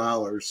millions of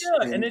dollars.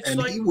 Yeah, and it's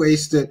like,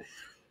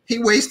 he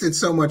wasted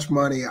so much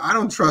money. I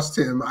don't trust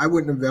him. I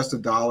wouldn't invest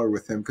 $1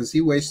 with him because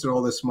he wasted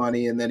all this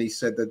money. And then he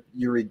said that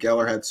Uri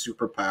Geller had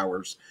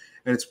superpowers.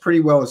 And it's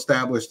pretty well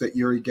established that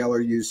Uri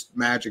Geller used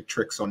magic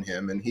tricks on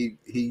him, and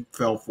he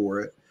fell for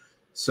it.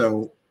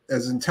 So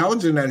as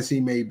intelligent as he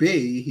may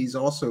be, he's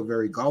also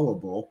very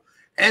gullible.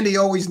 And he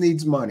always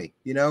needs money.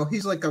 You know,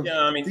 he's like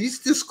these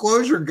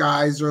disclosure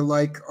guys are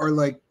like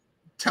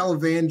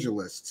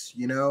televangelists,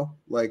 you know,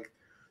 like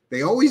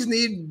they always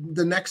need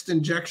the next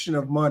injection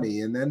of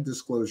money and then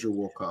disclosure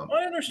will come.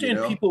 I understand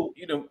people,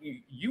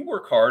 you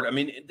work hard. I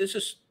mean, this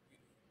is,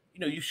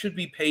 you should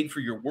be paid for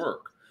your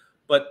work,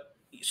 but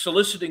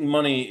soliciting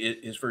money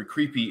is very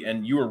creepy.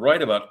 And you were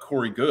right about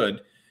Corey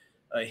Good.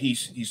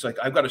 He's like,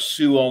 I've got to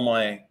sue all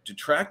my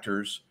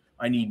detractors.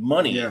 I need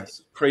money. Yes.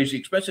 It's crazy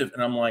expensive.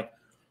 And I'm like,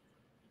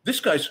 this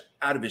guy's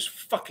out of his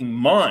fucking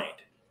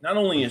mind. Not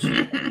only is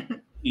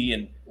he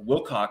and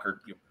Wilcock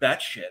are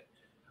batshit,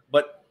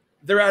 but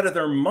they're out of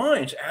their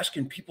minds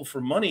asking people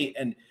for money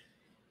and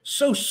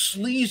so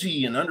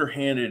sleazy and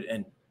underhanded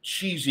and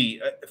cheesy.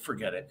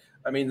 Forget it.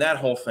 I mean, that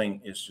whole thing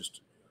is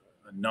just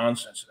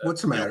nonsense.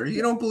 What's the matter?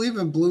 You don't believe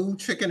in blue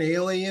chicken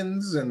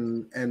aliens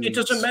and it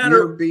doesn't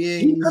matter.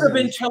 He could have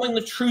been telling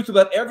the truth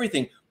about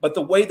everything, but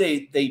the way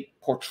they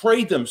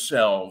portrayed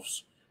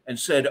themselves and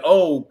said,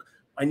 oh,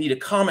 I need a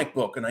comic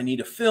book and I need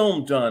a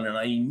film done and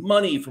I need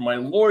money for my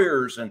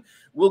lawyers and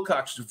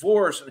Wilcock's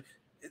divorce. And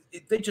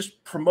they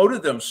just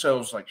promoted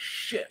themselves like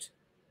shit.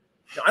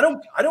 I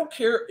don't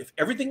care if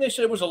everything they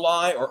said was a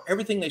lie or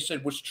everything they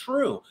said was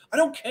true. I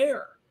don't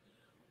care.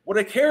 What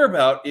I care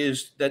about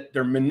is that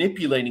they're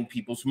manipulating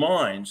people's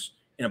minds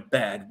in a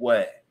bad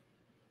way.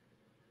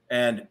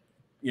 And,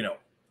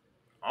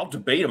 I'll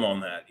debate them on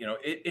that.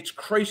 It's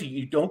crazy.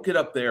 You don't get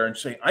up there and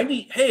say,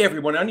 hey,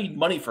 everyone, I need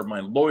money for my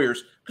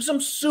lawyers because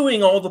I'm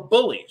suing all the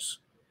bullies.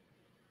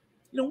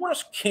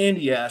 What a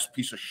candy ass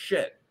piece of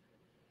shit.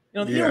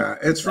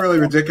 It's really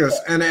ridiculous.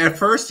 And at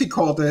first he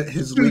called it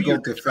his legal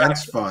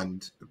defense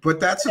fund, but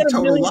that's a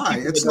total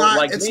lie. It's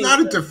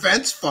not a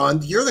defense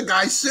fund. You're the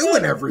guy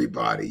suing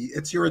everybody.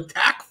 It's your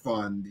attack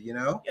fund,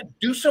 Yeah,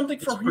 do something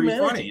for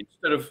humanity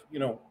instead of,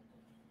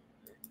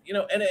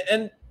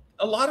 and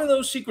a lot of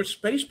those secret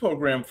space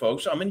program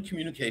folks, I'm in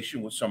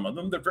communication with some of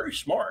them. They're very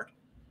smart.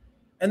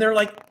 And they're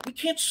like, we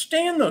can't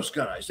stand those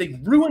guys. They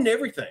ruined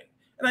everything.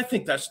 And I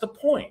think that's the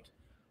point.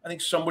 I think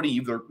somebody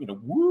either,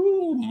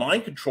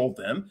 mind controlled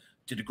them,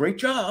 did a great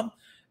job,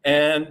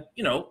 and,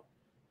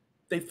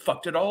 they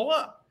fucked it all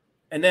up.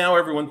 And now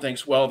everyone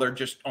thinks, well, they're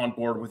just on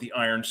board with the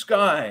Iron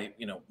Sky,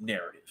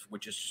 narrative,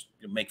 which is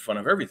make fun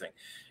of everything.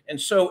 And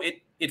so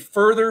it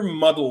further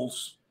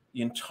muddles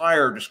the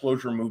entire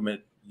disclosure movement,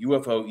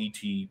 UFO,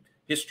 ET,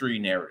 history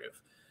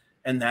narrative.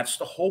 And that's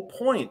the whole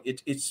point.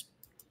 It's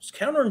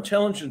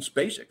counterintelligence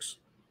basics.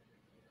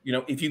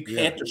 If you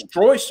can't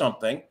destroy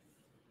something,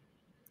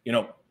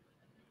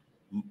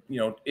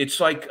 it's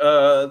like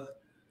a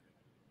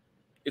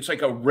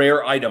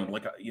rare item.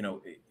 Like,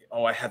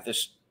 I have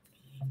this,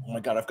 oh my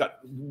God, I've got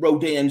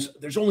Rodin's.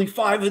 There's only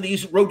 5 of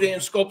these Rodin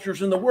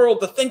sculptures in the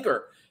world, the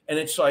Thinker. And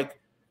it's like,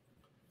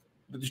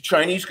 the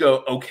Chinese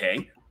go,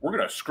 okay, we're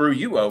going to screw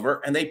you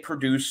over. And they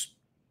produce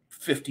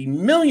 50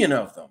 million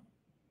of them.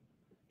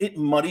 It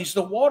muddies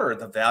the water.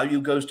 The value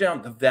goes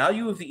down. The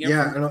value of the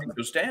information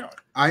goes down.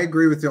 I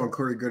agree with you on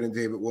Corey Good and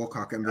David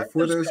Wilcock. And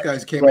before those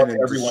guys came in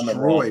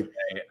and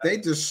they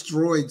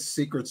destroyed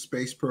secret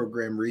space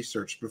program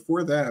research.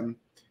 Before them,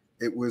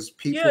 it was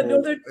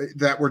people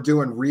that were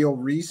doing real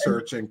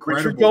research and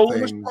credible Richard Dolan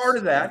things. Was part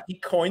of that. He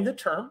coined the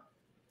term.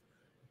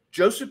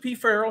 Joseph P.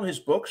 Farrell, his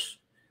books,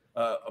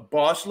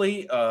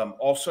 Bosley,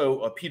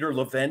 also Peter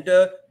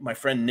Levenda, my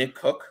friend Nick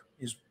Cook,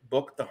 his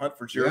book, The Hunt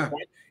for Zero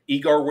Point.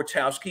 Igor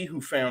Witowski,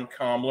 who found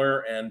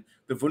Kammler and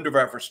the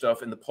Wunderwaffe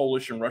stuff in the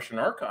Polish and Russian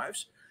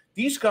archives.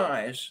 These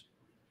guys,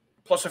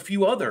 plus a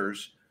few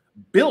others,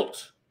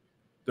 built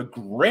the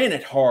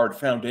granite hard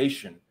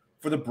foundation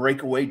for the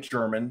breakaway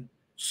German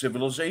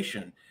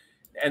civilization.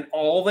 And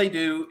all they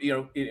do,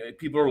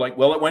 people are like,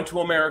 well, it went to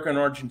America and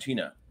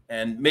Argentina,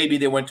 and maybe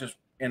they went to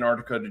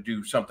Antarctica to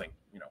do something,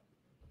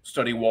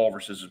 study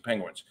walruses and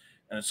penguins.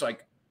 And it's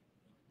like,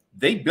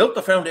 they built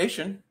the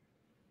foundation.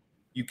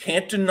 You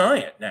can't deny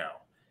it now.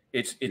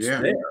 It's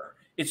there.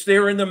 It's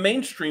there in the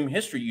mainstream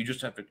history. You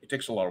just have to, it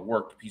takes a lot of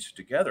work to piece it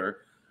together.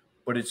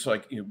 But it's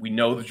like, we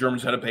know the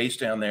Germans had a base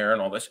down there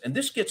and all this. And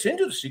this gets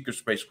into the secret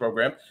space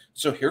program.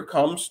 So here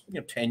comes,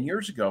 10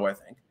 years ago, I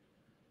think,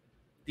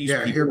 these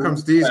Yeah, people here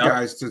comes these found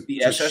guys to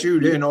SSP.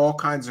 shoot in all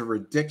kinds of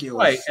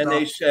ridiculous Right. stuff. And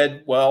they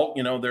said, well,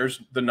 you know,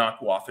 there's the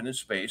knock-off in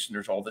space and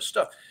there's all this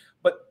stuff.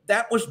 But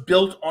that was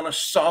built on a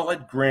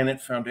solid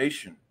granite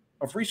foundation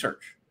of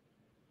research,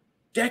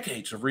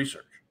 decades of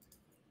research.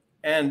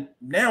 And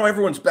now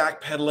everyone's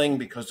backpedaling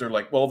because they're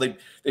like, well,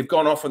 they've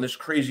gone off on this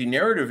crazy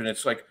narrative. And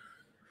it's like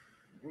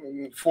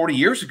 40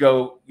 years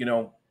ago, you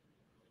know,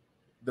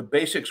 the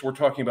basics we're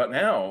talking about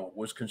now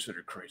was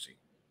considered crazy,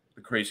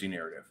 the crazy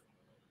narrative.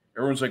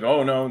 Everyone's like,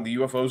 oh, no, the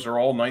UFOs are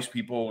all nice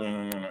people.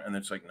 And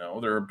it's like,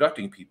 no, they're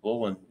abducting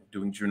people and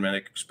doing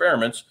genetic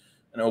experiments.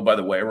 And, oh, by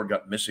the way, we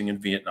got missing in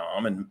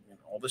Vietnam and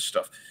all this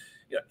stuff.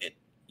 You know,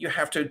 you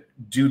have to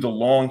do the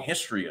long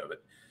history of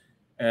it.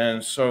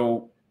 And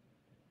so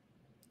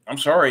I'm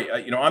sorry,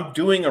 you know, I'm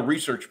doing a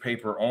research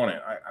paper on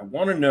it. I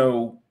want to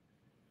know,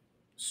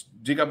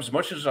 dig up as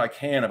much as I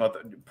can about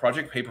the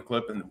Project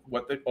Paperclip and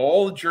what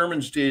all the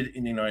Germans did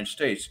in the United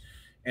States.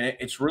 And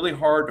it's really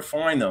hard to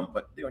find them,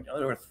 but you know,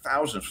 there were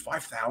thousands,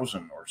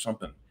 5,000 or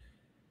something.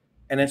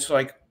 And it's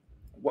like,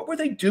 what were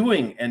they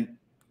doing? And,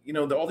 you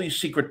know, all these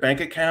secret bank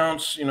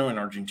accounts, you know, in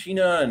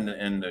Argentina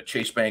and the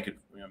Chase Bank in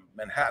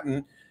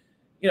Manhattan,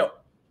 you know,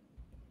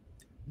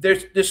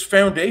 there's this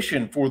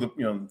foundation for the,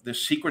 you know, the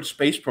secret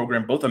space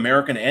program, both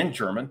American and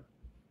German.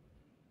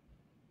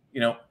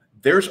 You know,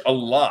 there's a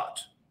lot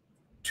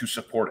to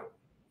support it.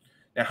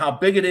 Now, how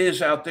big it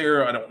is out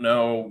there, I don't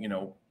know. You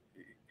know,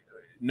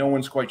 no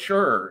one's quite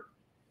sure,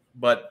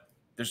 but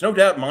there's no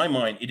doubt in my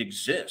mind it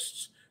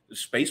exists. The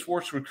Space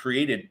Force were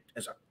created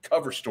as a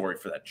cover story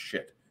for that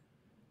shit.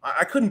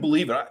 I couldn't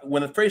believe it.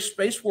 When the phrase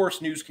Space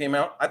Force news came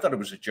out, I thought it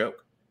was a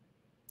joke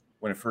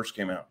when it first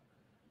came out.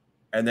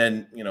 And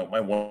then, you know, my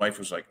wife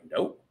was like,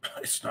 no,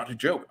 it's not a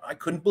joke. I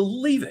couldn't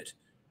believe it.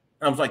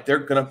 And I was like,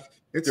 they're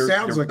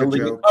sounds like a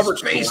joke.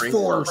 Space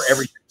Force. For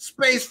everything.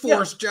 Space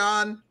Force, yeah.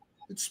 John.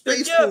 It's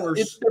Space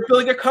Force. They're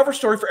building a cover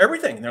story for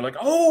everything. And they're like,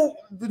 oh,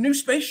 the new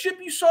spaceship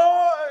you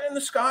saw in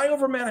the sky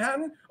over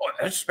Manhattan? Oh,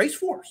 that's Space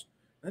Force.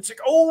 And it's like,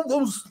 oh,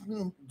 those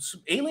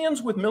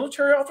aliens with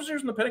military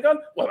officers in the Pentagon?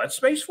 Well, that's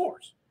Space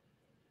Force.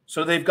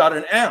 So they've got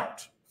an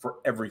out for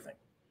everything.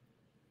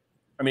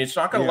 I mean, it's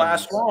not going to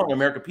last long.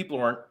 American people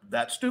aren't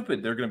that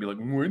stupid. They're going to be like,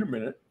 wait a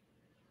minute.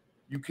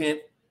 You can't.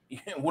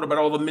 What about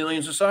all the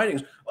millions of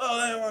sightings?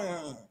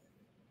 Well,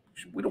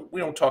 we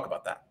don't talk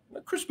about that.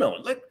 Chris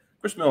Mellon, let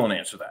Chris Mellon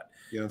answer that.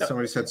 Yeah, now,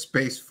 somebody said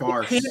space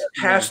farce. You can't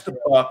pass the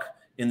buck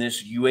in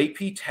this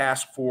UAP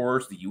task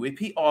force, the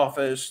UAP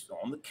office,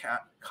 on the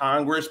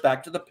Congress,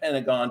 back to the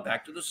Pentagon,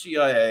 back to the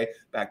CIA,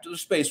 back to the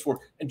Space Force,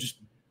 and just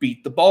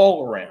beat the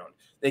ball around.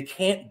 They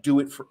can't do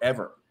it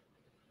forever.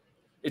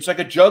 It's like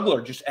a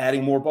juggler just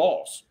adding more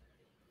balls.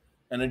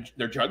 And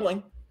they're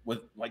juggling with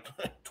like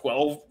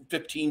 12,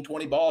 15,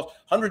 20 balls,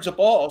 hundreds of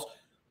balls.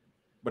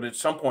 But at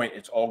some point,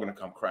 it's all going to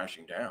come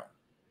crashing down.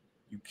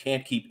 You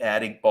can't keep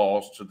adding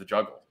balls to the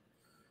juggle.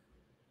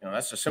 You know,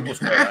 that's the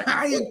simplest way.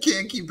 You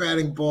can't keep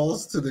adding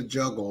balls to the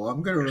juggle.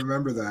 I'm going to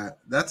remember that.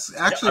 That's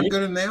actually a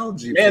good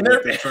analogy for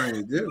what they're trying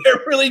to do.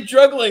 They're really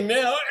juggling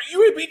now.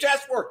 UAP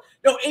task force.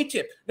 No,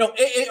 ATIP. No,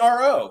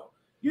 AARO.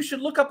 You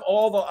should look up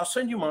all the, I'll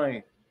send you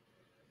my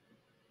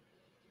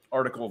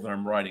article that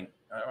I'm writing.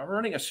 I'm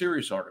writing a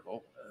serious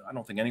article. I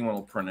don't think anyone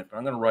will print it, but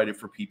I'm going to write it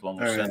for people. I'm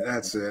going to send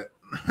that's it.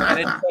 And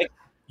it's like,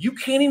 you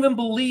can't even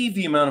believe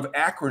the amount of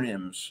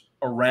acronyms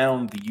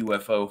around the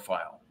UFO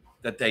file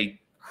that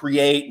they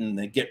create and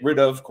they get rid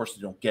of. Of course,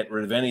 they don't get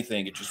rid of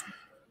anything. It just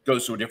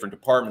goes to a different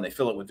department. They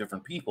fill it with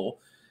different people.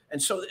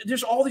 And so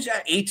there's all these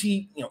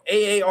AARO,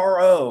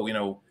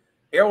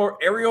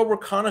 Aerial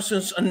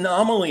Reconnaissance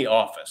Anomaly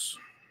Office.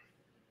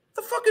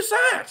 What the fuck is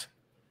that?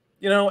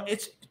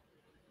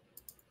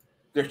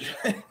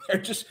 They're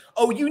just,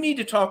 oh, you need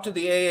to talk to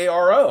the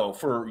AARO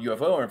for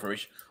UFO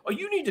information. Oh,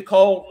 you need to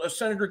call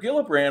Senator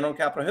Gillibrand on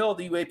Capitol Hill,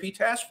 the UAP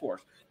task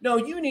force. No,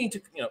 you need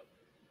to,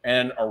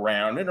 and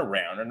around and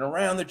around and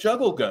around the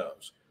juggle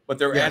goes. But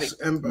they're adding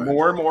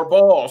more and more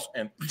balls.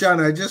 And John,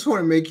 I just want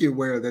to make you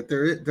aware that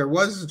there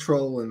was a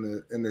troll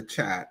in the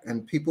chat,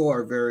 and people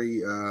are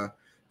very.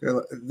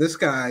 This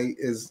guy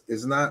is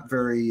not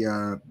very.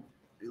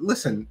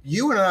 Listen,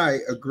 you and I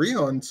agree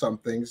on some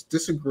things,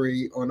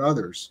 disagree on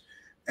others.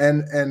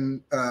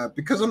 And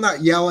because I'm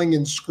not yelling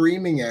and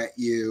screaming at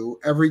you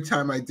every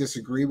time I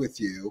disagree with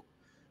you,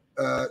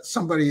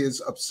 somebody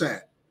is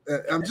upset.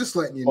 I'm just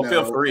letting you know.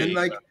 Feel free.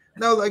 And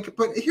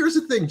but here's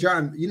the thing,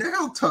 John. You know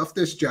how tough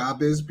this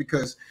job is?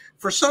 Because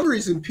for some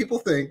reason, people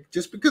think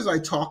just because I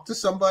talk to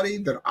somebody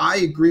that I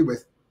agree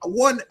with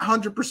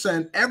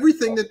 100%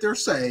 everything that they're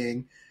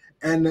saying,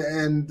 and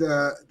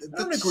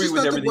that's just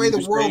not the way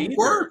the world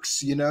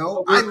works.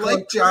 I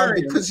like John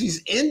because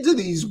he's into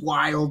these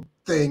wild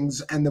things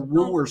and the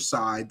wooer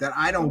side that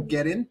I don't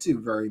get into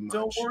very much.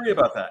 Don't worry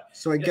about that.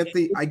 So I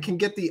can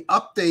get the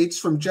updates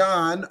from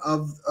John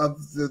of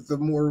the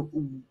more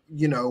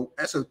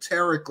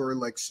esoteric or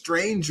like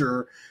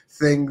stranger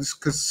things,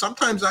 because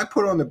sometimes I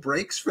put on the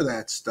brakes for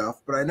that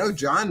stuff. But I know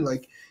John,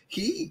 like,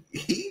 he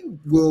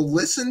will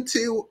listen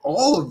to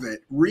all of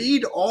it,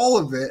 read all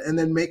of it, and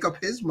then make up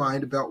his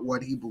mind about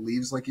what he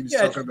believes, like he was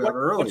talking about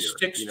earlier. What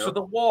sticks to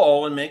the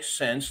wall and makes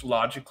sense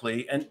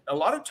logically. And a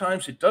lot of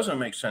times it doesn't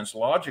make sense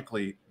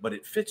logically, but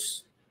it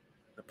fits.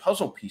 The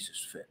puzzle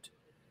pieces fit.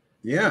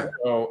 Yeah.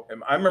 So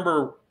I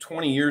remember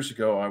 20 years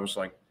ago, I was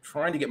like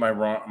trying to get my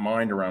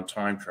mind around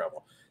time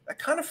travel. That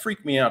kind of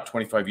freaked me out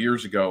 25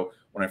 years ago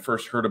when I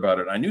first heard about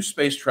it. I knew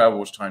space travel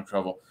was time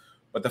travel,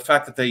 but the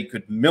fact that they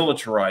could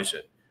militarize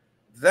it,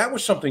 that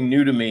was something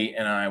new to me.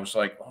 And I was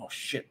like, oh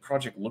shit,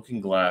 Project Looking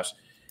Glass.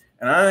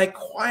 And I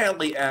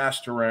quietly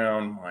asked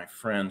around my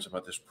friends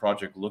about this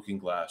Project Looking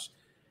Glass.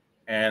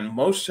 And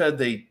most said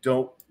they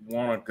don't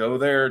want to go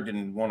there,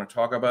 didn't want to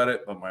talk about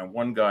it. But my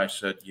one guy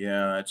said,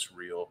 yeah, it's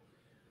real.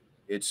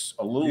 It's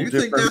a little different.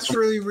 You think that's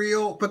really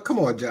real? But come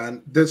on,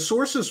 John. The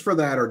sources for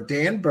that are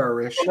Dan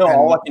Burrish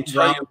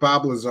and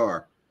Bob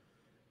Lazar.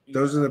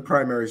 Those are the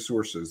primary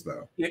sources,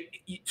 though.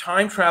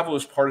 Time travel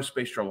is part of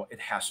space travel. It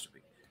has to be.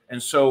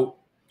 And so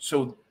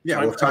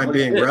yeah, with time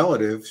being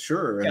relative,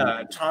 sure.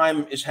 Yeah,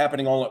 time is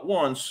happening all at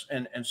once,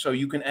 and so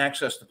you can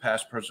access the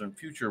past, present, and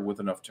future with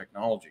enough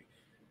technology.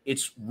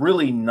 It's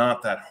really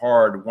not that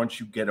hard once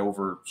you get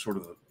over sort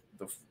of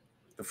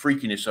the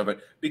freakiness of it,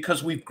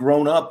 because we've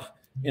grown up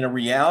in a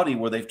reality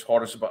where they've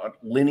taught us about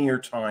linear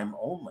time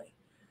only.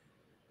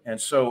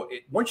 And so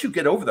once you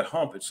get over the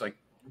hump, it's like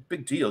a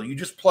big deal. You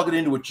just plug it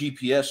into a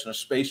GPS in a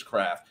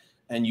spacecraft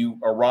and you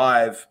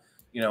arrive,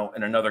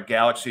 in another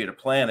galaxy at a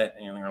planet,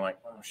 and you're like,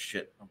 oh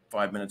shit, I'm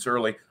 5 minutes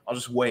early. I'll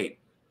just wait.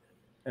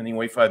 And then you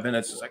wait 5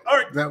 minutes. It's like, all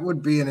right. That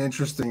would be an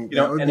interesting,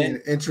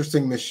 an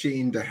interesting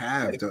machine to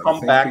have. To come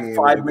back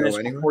 5 minutes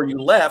before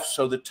you left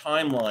so the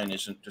timeline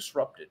isn't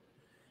disrupted.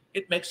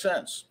 It makes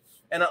sense.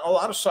 And a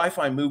lot of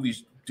sci-fi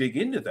movies dig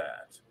into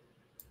that.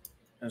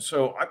 And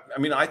so,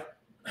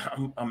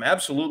 I'm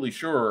absolutely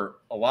sure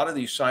a lot of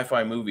these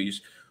sci-fi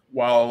movies,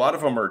 while a lot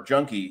of them are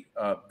junky,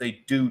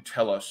 they do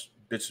tell us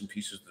bits and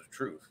pieces of the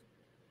truth.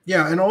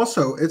 Yeah, and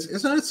also,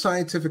 isn't it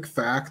scientific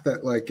fact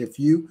that like if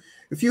you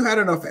had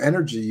enough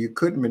energy, you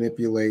could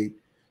manipulate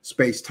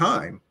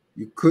space-time.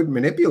 You could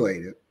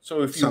manipulate it.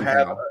 So if you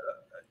have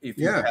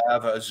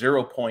a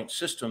 0-point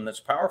system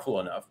that's powerful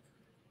enough,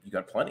 you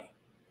got plenty.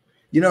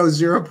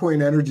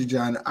 0-point energy,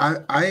 John.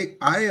 I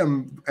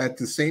am at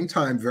the same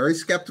time very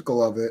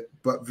skeptical of it,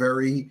 but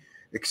very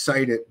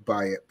excited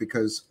by it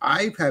because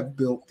I have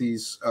built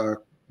these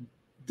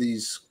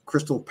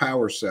crystal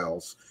power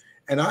cells.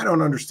 And I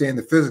don't understand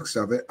the physics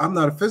of it. I'm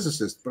not a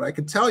physicist, but I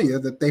can tell you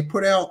that they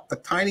put out a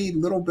tiny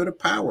little bit of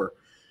power.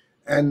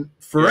 And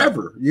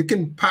forever, you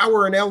can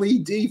power an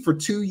LED for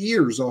 2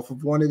 years off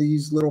of one of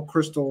these little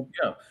crystal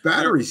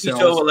battery cells.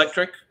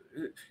 Piezoelectric.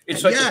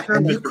 It's like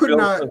and you could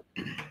not.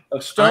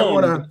 A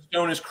stone.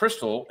 Stone is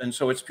crystal, and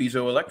so it's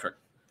piezoelectric.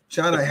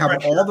 John, I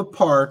have all the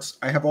parts.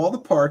 I have all the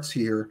parts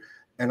here,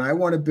 and I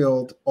want to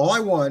build. All I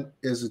want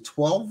is a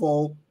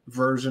 12-volt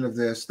version of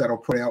this that'll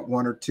put out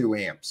 1 or 2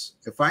 amps.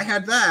 If I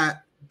had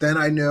that, then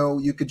I know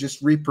you could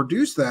just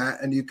reproduce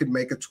that and you could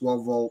make a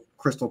 12-volt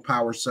crystal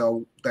power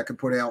cell that could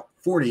put out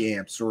 40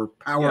 amps or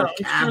power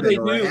a cabin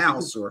or a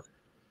house. Or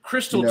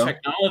crystal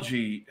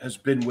technology has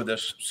been with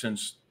us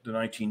since the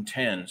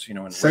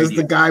 1910s, says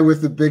radio. The guy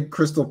with the big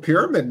crystal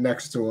pyramid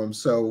next to him.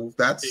 So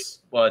that's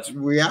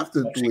we have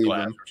to believe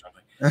him. Or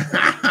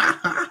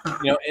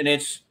something. And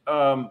it's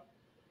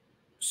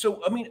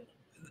so I mean,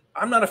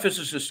 I'm not a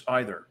physicist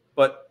either,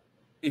 but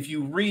if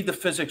you read the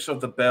physics of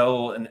the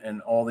bell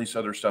and all these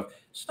other stuff,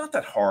 it's not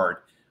that hard.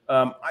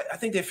 I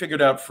think they figured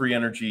out free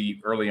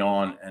energy early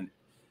on, and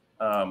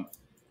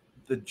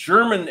the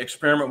German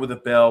experiment with the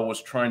bell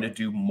was trying to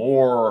do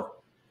more.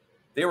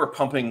 They were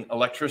pumping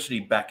electricity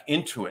back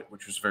into it,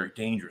 which was very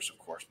dangerous, of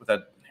course, but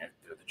they're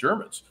the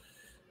Germans.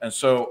 And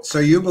so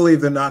you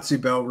believe the Nazi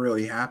bell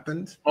really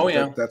happened? Oh,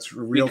 yeah. That's a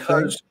real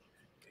thing?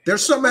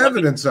 There's some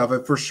evidence of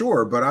it for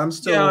sure, but I'm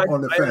still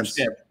on the fence.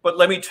 Understand. But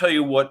let me tell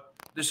you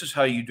this is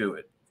how you do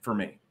it for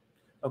me.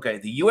 Okay,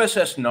 the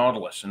USS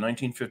Nautilus in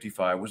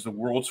 1955 was the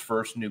world's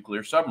first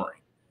nuclear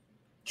submarine.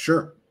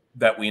 Sure.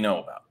 That we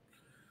know about.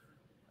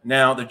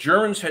 Now, the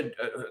Germans had,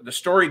 the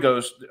story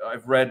goes,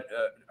 I've read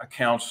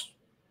accounts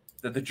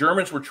that the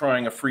Germans were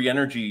trying a free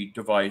energy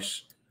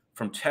device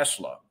from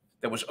Tesla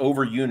that was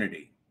over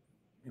Unity.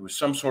 It was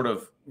some sort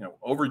of,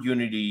 over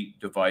Unity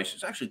device.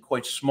 It's actually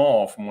quite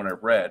small from what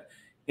I've read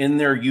in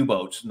their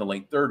U-boats in the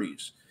late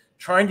 30s,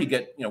 trying to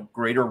get,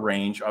 greater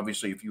range.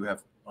 Obviously, if you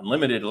have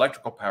unlimited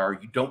electrical power,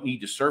 you don't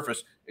need to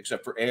surface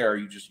except for air.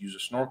 You just use a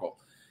snorkel.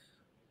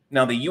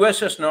 Now, the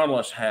USS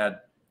Nautilus had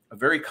a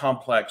very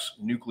complex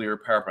nuclear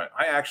power plant.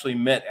 I actually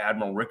met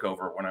Admiral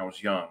Rickover when I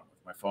was young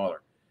with my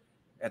father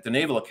at the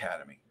Naval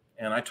Academy.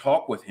 And I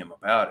talked with him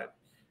about it.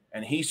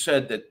 And he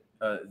said that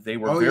they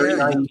were very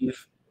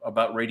naive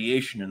about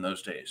radiation in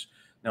those days.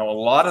 Now, a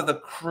lot of the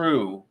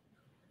crew,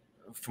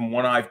 from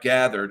what I've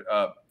gathered,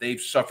 they've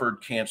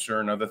suffered cancer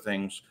and other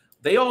things.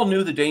 They all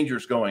knew the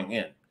dangers going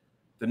in.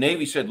 The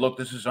Navy said, look,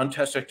 this is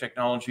untested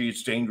technology.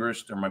 It's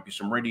dangerous. There might be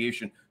some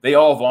radiation. They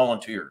all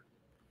volunteered.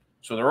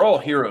 So they're all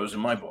heroes in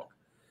my book.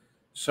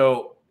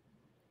 So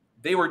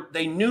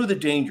they knew the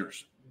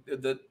dangers.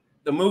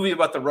 The movie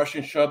about the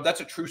Russian shove,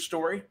 that's a true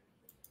story,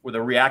 where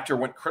the reactor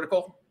went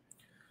critical.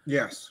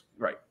 Yes.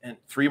 Right. And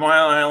 3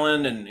 Mile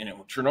Island and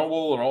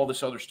Chernobyl and all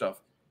this other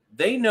stuff.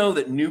 They know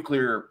that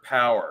nuclear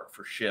power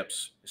for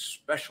ships,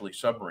 especially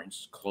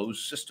submarines,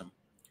 closed system,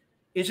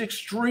 is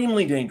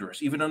extremely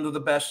dangerous, even under the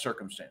best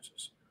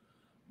circumstances.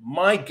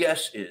 My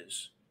guess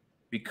is,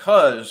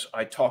 because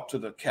I talked to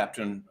the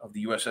captain of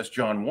the USS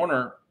John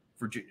Warner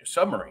Virginia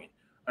submarine,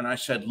 and I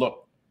said,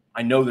 look,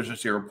 I know there's a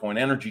 0-point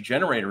energy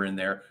generator in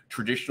there.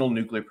 Traditional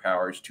nuclear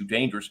power is too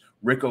dangerous.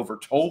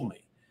 Rickover told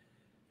me.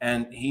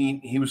 And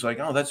he was like,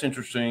 oh, that's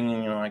interesting.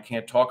 You know, I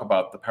can't talk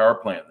about the power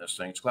plant in this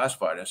thing. It's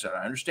classified. I said,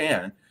 I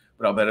understand,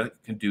 but I'll bet it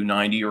can do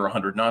 90 or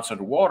 100 knots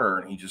underwater.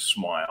 And he just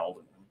smiled.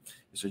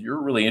 He said, you're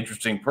a really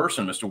interesting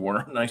person, Mr.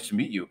 Warner. Nice to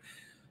meet you.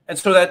 And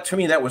so that, to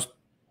me, that's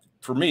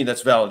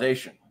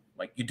validation.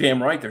 Like, you're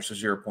damn right there's a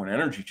 0-point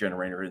energy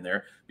generator in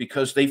there,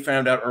 because they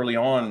found out early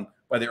on,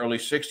 by the early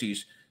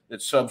 60s,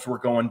 that subs were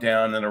going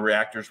down and the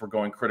reactors were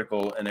going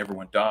critical and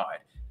everyone died.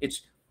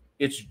 It's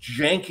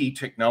janky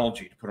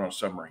technology to put on a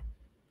submarine.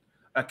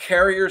 A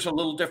carrier is a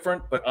little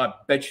different, but I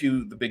bet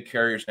you the big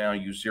carriers now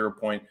use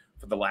 0-point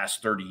for the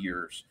last 30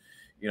 years,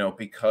 you know,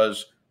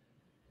 because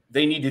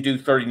they need to do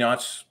 30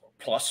 knots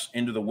plus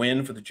into the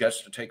wind for the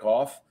jets to take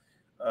off.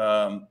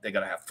 They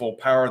got to have full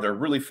power. They're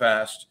really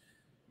fast.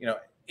 You know,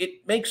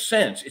 it makes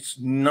sense. It's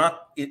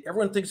not,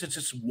 everyone thinks it's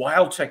this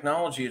wild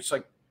technology. It's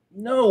like,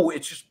 no,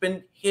 it's just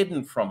been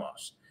hidden from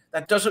us.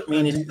 That doesn't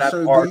mean it's that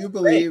so hard. Do you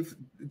believe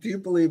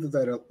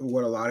that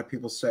what a lot of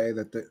people say,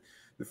 that the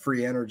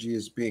free energy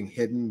is being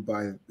hidden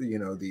by, you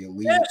know, the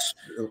elite, yes,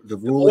 the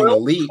ruling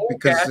elite,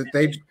 because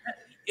they.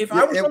 If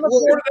I was on the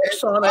board of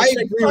Exxon, I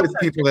agree with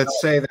people that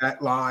say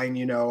that line,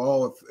 you know,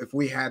 oh, if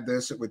we had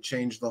this, it would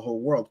change the whole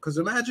world. Because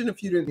imagine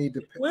if you didn't need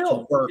to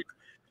work.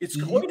 It's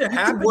going to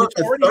happen. You work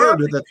a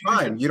third of the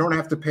time. You don't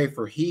have to pay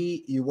for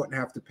heat. You wouldn't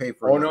have to pay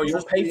for. Oh no,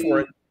 you'll pay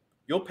for it.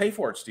 You'll pay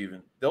for it,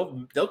 Stephen.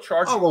 They'll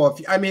charge. Oh well,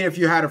 if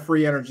you had a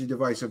free energy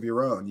device of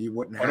your own, you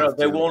wouldn't have. No,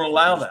 they won't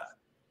allow that.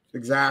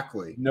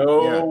 Exactly.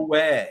 No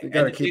way. You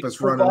got to keep us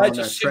running on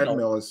that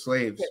treadmill as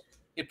slaves.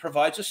 It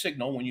provides a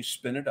signal when you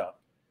spin it up,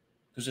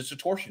 because it's a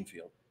torsion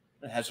field.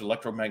 It has an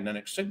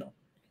electromagnetic signal,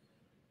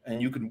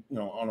 and you can, you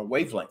know, on a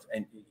wavelength,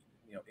 and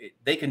you know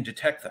they can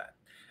detect that.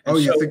 And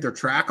you think they're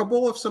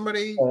trackable if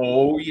somebody?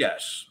 Oh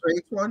yes.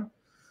 Creates one.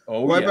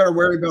 Oh, well, I better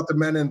worry about the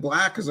men in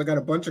black, because I got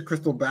a bunch of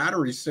crystal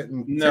batteries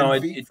sitting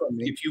 10 feet from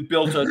me. If you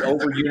built an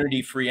over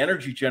unity free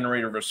energy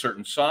generator of a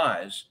certain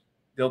size,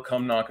 they'll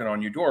come knocking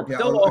on your door. Yeah,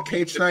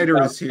 Kate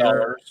Schneider is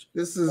here.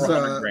 This is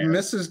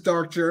Mrs.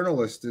 Dark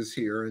Journalist is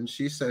here, and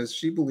she says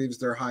she believes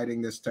they're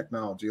hiding this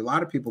technology. A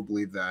lot of people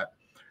believe that.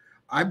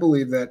 I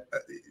believe that,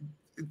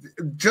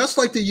 just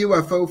like the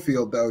UFO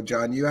field, though,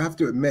 John, you have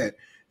to admit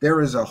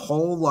there is a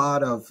whole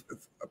lot of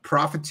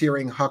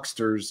profiteering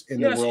hucksters in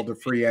the world of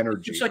free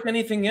energy. It's like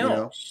anything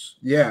else.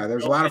 You know? Yeah,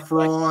 there's a lot of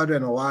fraud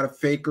and a lot of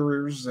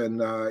fakers, and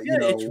you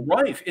know, it's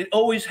rife. It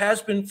always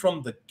has been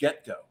from the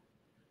get-go,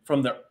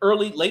 from the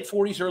late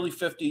 40s, early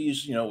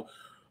 50s. You know,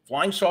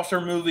 flying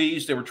saucer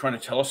movies. They were trying to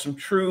tell us some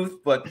truth,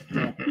 but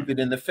keep it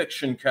in the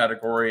fiction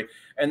category.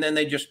 And then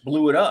they just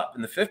blew it up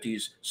in the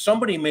 50s.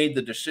 Somebody made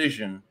the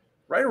decision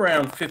right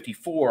around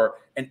 54,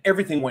 and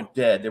everything went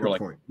dead. They were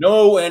like,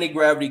 no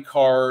anti-gravity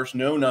cars,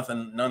 no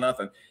nothing, no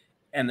nothing.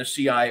 And the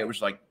CIA was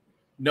like,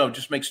 no,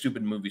 just make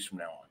stupid movies from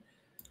now on.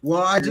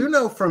 Well, I do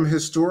know from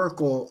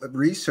historical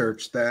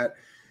research that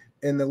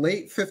in the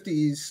late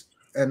 50s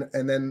and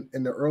then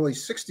in the early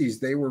 60s,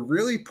 they were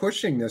really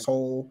pushing this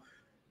whole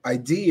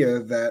idea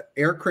that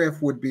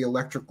aircraft would be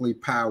electrically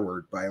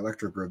powered by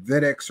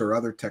electrogravitics or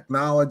other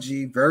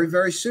technology. Very,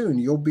 very soon,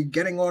 you'll be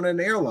getting on an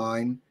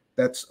airline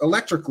that's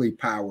electrically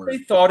powered. They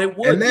thought it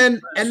would. And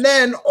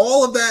then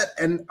all of that,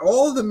 and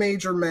all of the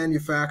major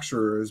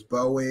manufacturers,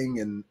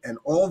 Boeing and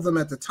all of them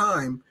at the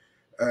time,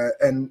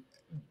 and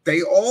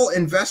they all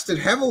invested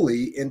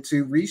heavily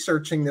into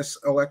researching this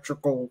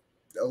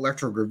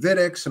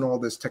electrogravitics and all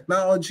this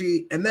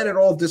technology, and then it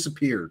all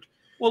disappeared.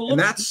 Well, look, and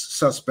that's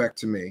suspect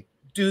to me.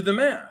 Do the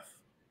math.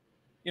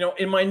 You know,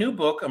 in my new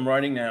book I'm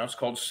writing now, it's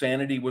called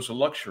Sanity Was a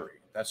Luxury.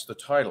 That's the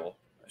title.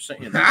 I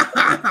sent you that.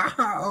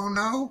 Oh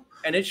no.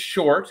 And it's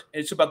short.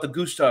 It's about the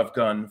Gustav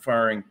gun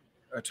firing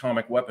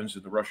atomic weapons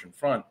at the Russian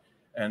front,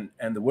 and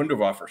the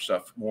Wunderwaffe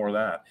stuff, more of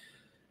that.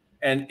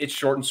 And it's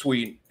short and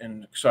sweet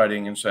and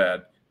exciting and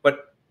sad.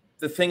 But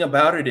the thing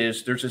about it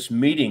is there's this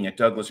meeting at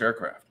Douglas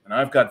Aircraft, and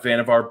I've got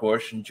Vannevar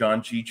Bush and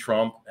John G.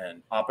 Trump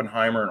and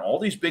Oppenheimer and all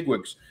these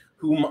bigwigs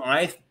whom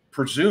I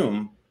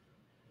presume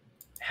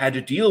had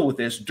to deal with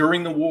this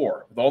during the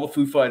war. With all the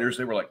Foo Fighters,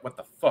 they were like, what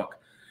the fuck?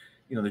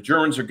 You know, the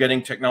Germans are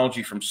getting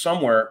technology from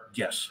somewhere.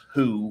 Guess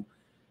who?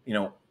 You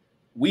know,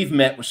 we've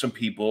met with some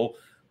people.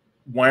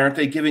 Why aren't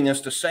they giving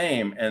us the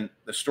same? And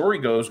the story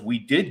goes, we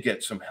did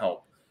get some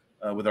help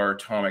with our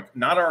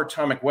not our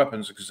atomic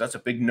weapons, because that's a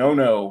big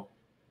no-no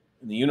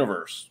in the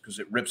universe, because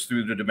it rips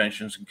through the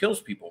dimensions and kills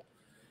people,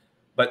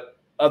 but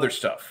other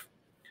stuff.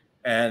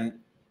 And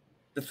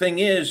the thing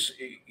is,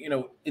 you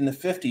know, in the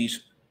 50s,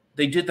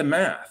 they did the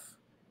math.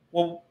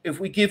 Well, if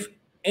we give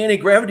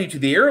anti-gravity to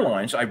the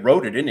airlines, I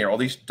wrote it in there. All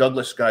these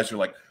Douglas guys are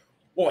like,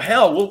 well,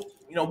 hell,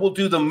 we'll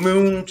do the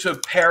moon to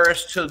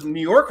Paris to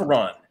New York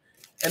run.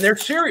 And they're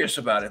serious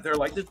about it. They're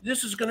like,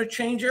 this is going to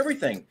change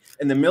everything.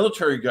 And the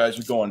military guys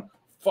are going,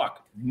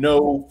 fuck,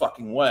 no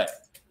fucking way.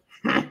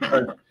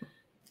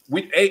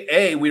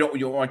 We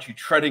don't want you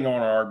treading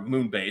on our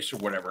moon base or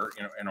whatever,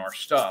 and our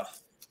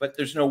stuff. But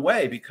there's no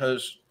way,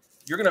 because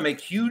you're going to make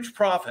huge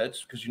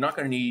profits, because you're not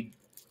going to need,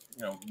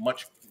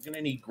 much. You're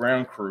going to need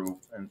ground crew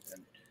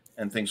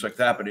and things like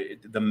that. But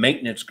the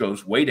maintenance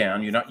goes way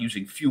down. You're not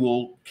using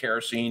fuel,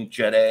 kerosene,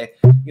 Jet A,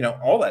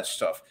 all that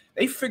stuff.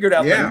 They figured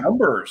out the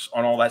numbers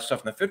on all that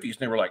stuff in the 50s, and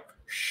they were like,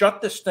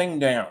 shut this thing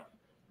down.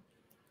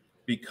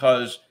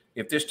 Because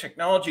if this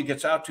technology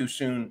gets out too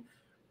soon,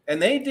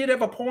 and they did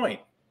have a point.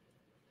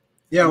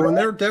 Yeah, well,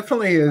 there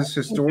definitely is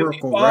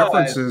historical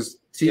references.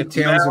 T.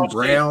 Townsend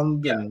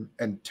Brown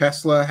and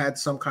Tesla had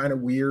some kind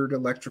of weird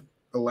electric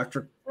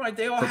right.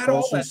 They all had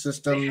propulsion all that.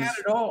 systems. They had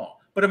it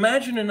all. But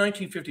imagine in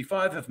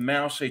 1955 if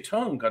Mao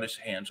Zedong got his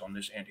hands on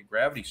this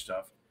anti-gravity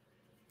stuff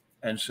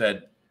and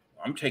said,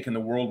 I'm taking the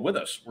world with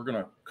us. We're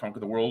going to conquer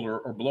the world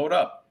or blow it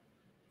up.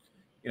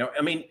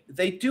 I mean,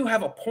 they do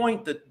have a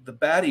point that the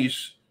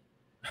baddies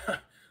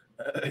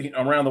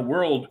around the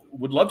world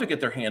would love to get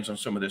their hands on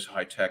some of this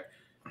high tech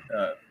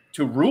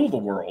to rule the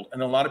world.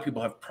 And a lot of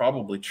people have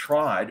probably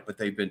tried, but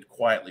they've been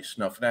quietly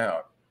snuffed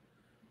out.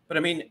 But I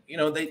mean,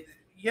 they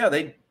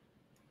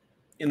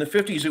in the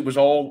 50s, it was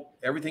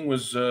everything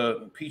was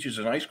peaches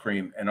and ice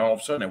cream, and all of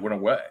a sudden it went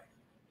away.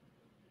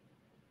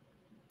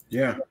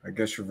 Yeah, I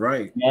guess you're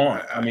right.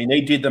 I mean,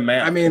 they did the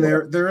math. I mean,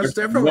 there is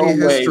definitely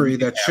history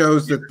that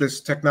shows that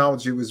this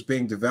technology was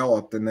being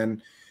developed, and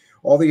then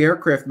all the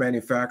aircraft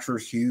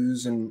manufacturers,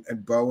 Hughes and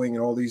Boeing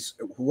and all these,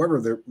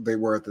 whoever they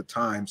were at the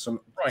time,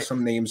 some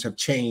names have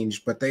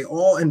changed, but they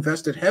all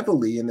invested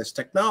heavily in this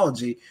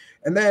technology,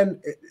 and then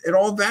it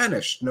all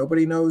vanished.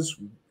 Nobody knows.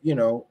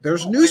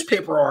 There's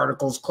newspaper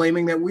articles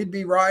claiming that we'd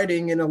be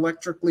riding in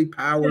electrically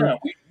powered.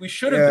 Yeah, we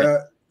should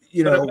have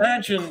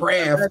been.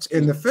 Craft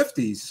in the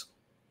 50s.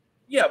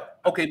 Yeah.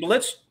 Okay.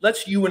 But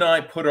let's you and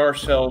I put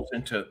ourselves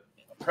into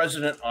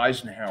President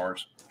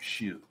Eisenhower's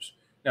shoes.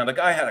 Now, the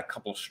guy had a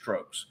couple of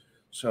strokes,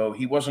 so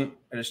he wasn't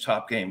at his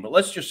top game. But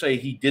let's just say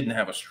he didn't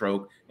have a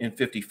stroke in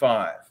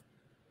 55.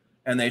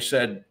 And they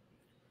said,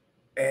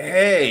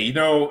 hey,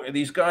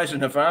 these guys in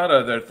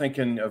Nevada, they're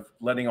thinking of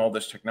letting all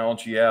this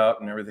technology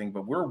out and everything,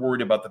 but we're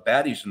worried about the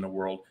baddies in the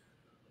world.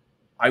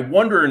 I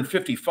wonder in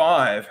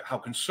 55 how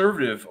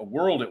conservative a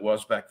world it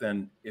was back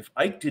then if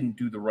Ike didn't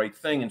do the right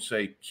thing and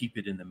say, keep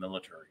it in the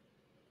military,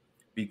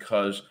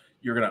 because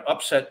you're going to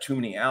upset too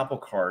many apple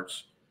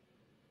carts.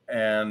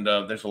 And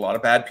there's a lot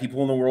of bad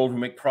people in the world who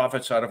make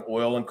profits out of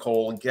oil and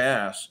coal and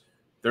gas.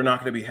 They're not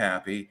going to be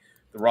happy.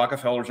 The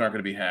Rockefellers aren't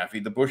going to be happy.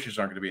 The Bushes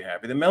aren't going to be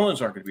happy. The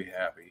Mellons aren't going to be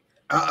happy.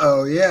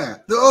 Yeah.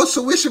 Oh,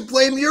 so we should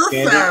blame your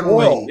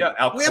family.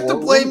 Yeah, we have to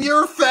blame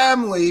your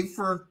family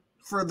for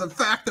the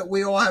fact that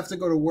we all have to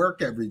go to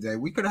work every day.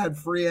 We could have had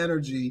free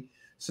energy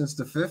since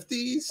the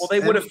 50s. Well, they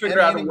would have figured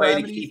out a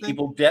way to keep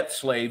people debt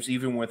slaves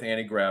even with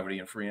anti-gravity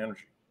and free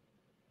energy.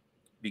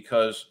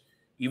 Because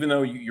even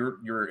though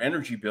your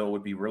energy bill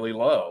would be really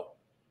low,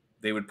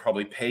 they would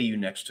probably pay you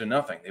next to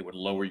nothing. They would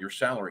lower your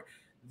salary.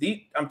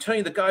 I'm telling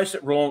you, the guys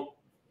that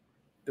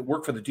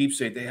work for the deep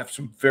state, they have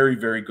some very,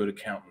 very good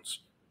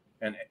accountants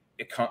and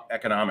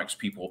economics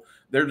people.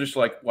 They're just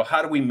like, well,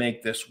 how do we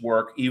make this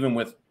work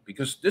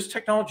because this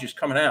technology is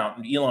coming out,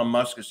 and Elon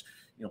Musk is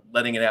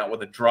letting it out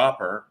with a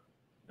dropper.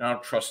 And I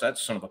don't trust that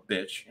son of a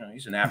bitch.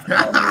 He's an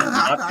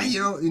African.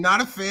 You're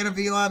not a fan of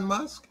Elon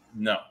Musk?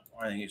 No,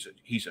 I think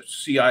he's a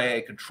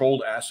CIA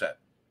controlled asset,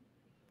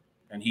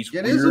 and he's.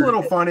 It is a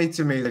little funny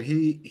to me that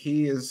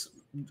he is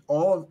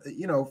all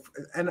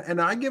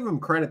and I give him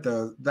credit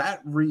though.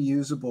 That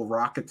reusable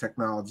rocket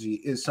technology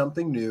is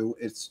something new.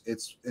 It's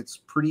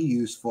pretty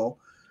useful.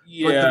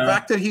 Yeah. But the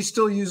fact that he's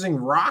still using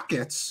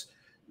rockets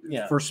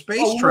for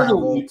space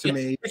travel to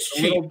me is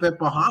a little bit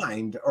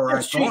behind, or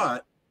I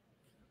thought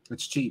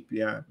it's cheap.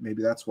 Yeah,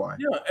 maybe that's why.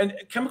 Yeah, and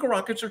chemical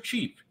rockets are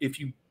cheap if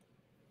you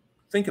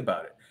think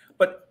about it.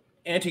 But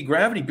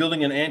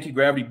building an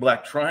anti-gravity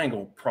black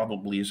triangle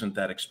probably isn't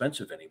that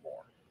expensive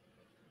anymore.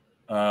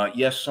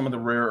 Yes, some of the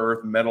rare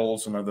earth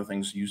metals and other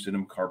things used in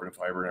them, carbon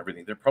fiber and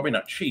everything, they're probably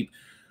not cheap,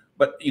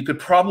 but you could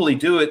probably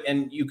do it.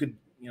 And you could,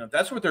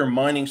 that's what they're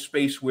mining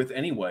space with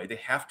anyway. They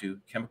have to.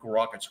 Chemical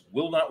rockets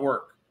will not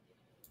work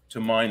to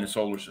mine the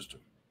solar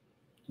system.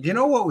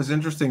 What was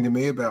interesting to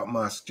me about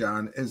Musk,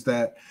 John, is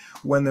that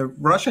when the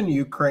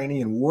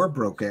Russian-Ukrainian war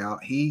broke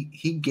out,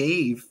 he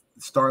gave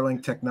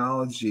Starlink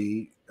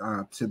technology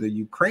to the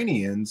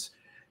Ukrainians.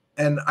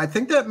 And I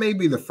think that may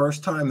be the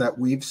first time that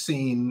we've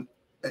seen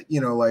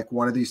like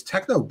one of these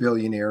techno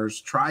billionaires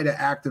try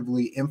to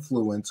actively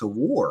influence a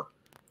war.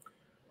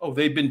 Oh,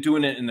 they've been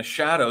doing it in the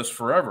shadows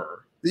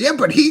forever. Yeah,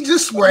 but he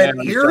just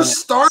went,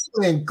 here's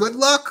Starlink. Good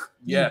luck,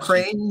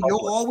 Ukraine.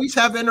 You'll always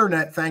have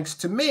internet thanks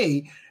to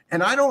me.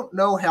 And I don't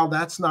know how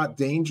that's not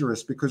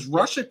dangerous, because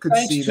Russia could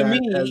see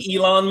that as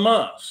Elon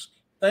Musk.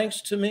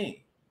 Thanks to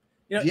me.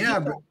 You know, yeah,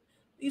 but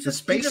he's the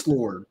Space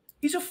Lord.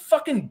 He's a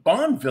fucking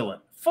Bond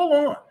villain, full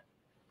on.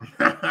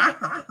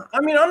 I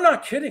mean, I'm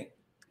not kidding.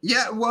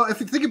 Yeah, well,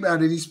 if you think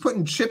about it, he's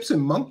putting chips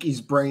in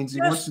monkeys' brains. He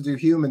wants to do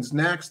humans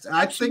next.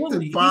 I think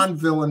the Bond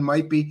villain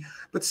might be.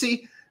 But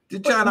see,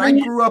 John, I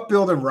grew up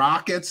building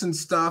rockets and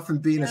stuff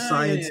and being a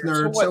science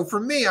nerd. So for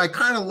me, I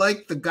kind of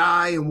like the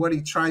guy and what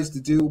he tries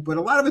to do, but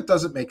a lot of it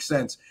doesn't make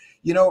sense.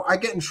 You know, I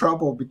get in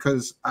trouble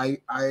because I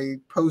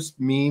post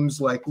memes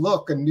like,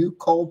 look, a new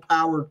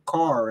coal-powered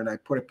car, and I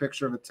put a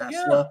picture of a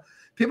Tesla. Yeah.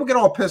 People get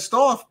all pissed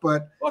off,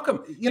 but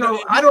you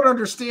know, I don't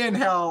understand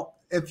how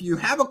if you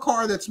have a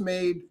car that's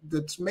made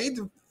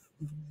to,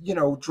 you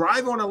know,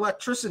 drive on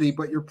electricity,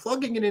 but you're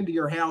plugging it into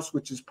your house,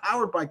 which is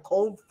powered by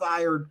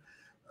coal-fired,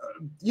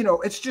 you know,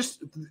 it's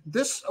just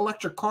this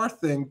electric car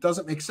thing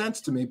doesn't make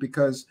sense to me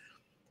because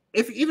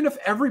even if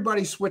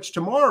everybody switched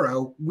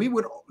tomorrow, we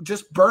would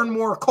just burn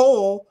more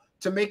coal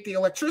to make the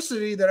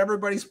electricity that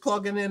everybody's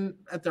plugging in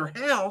at their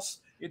house.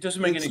 It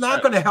doesn't make any sense. It's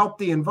not going to help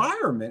the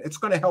environment. It's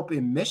going to help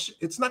emission.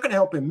 It's not going to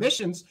help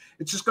emissions.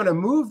 It's just going to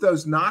move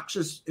those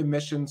noxious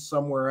emissions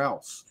somewhere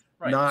else.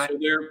 Right. Not, so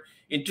they're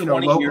in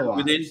 20 years,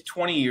 within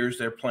 20 years,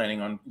 they're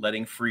planning on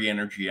letting free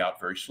energy out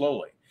very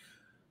slowly.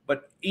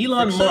 But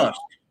Elon Musk,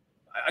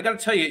 I got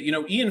to tell you, you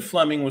know, Ian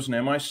Fleming was an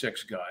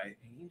MI6 guy.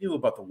 He knew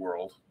about the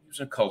world. He was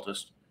an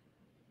occultist.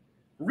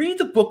 Read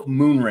the book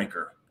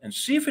Moonraker and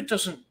see if it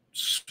doesn't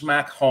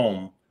smack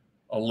home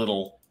a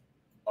little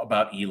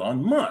about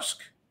Elon Musk.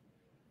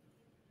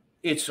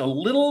 It's a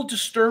little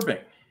disturbing.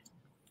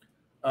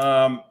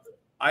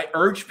 I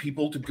urge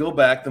people to go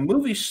back. The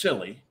movie's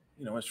silly.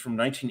 You know, it's from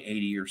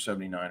 1980 or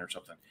 79 or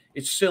something.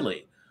 It's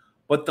silly.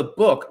 But the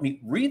book, I mean,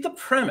 read the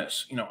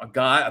premise. You know,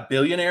 a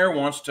billionaire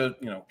wants to,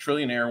 you know,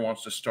 trillionaire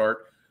wants to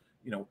start,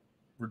 you know,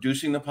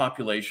 reducing the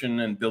population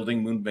and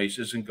building moon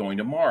bases and going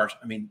to Mars.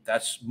 I mean,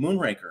 that's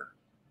Moonraker.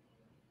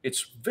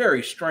 It's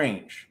very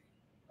strange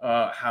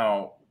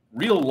how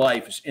real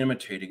life is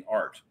imitating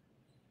art.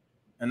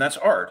 And that's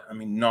art. I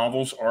mean,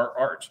 novels are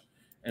art.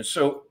 And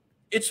so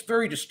it's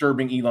very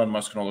disturbing, Elon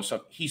Musk and all this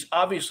stuff. He's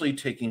obviously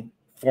taking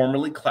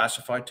formerly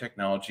classified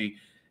technology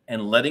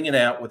and letting it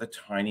out with a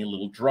tiny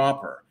little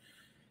dropper.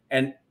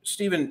 And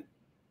Stephen,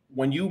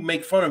 when you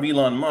make fun of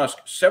Elon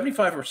Musk,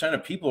 75%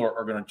 of people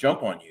are going to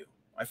jump on you.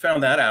 I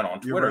found that out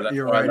on Twitter.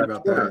 You're right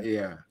about that.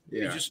 Yeah.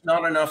 There's just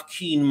not enough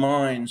keen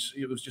minds.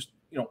 It was just,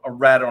 you know, a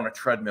rat on a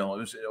treadmill. It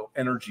was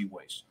energy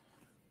waste.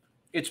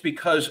 It's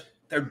because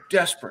they're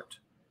desperate.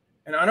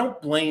 And I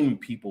don't blame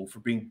people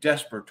for being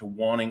desperate to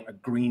wanting a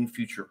green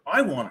future.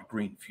 I want a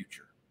green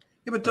future.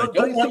 Yeah, but don't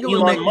you think it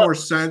would make more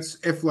sense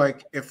if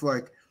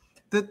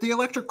the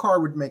electric car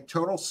would make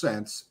total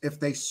sense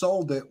if they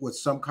sold it with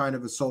some kind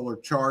of a solar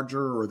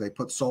charger or they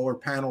put solar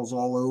panels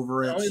all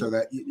over it so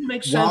that it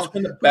makes sense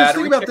when the think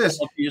battery about this.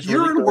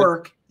 You're in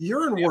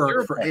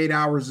work for 8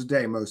 hours a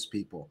day, most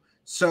people.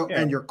 So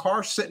and your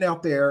car's sitting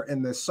out there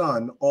in the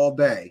sun all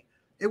day.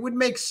 It would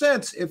make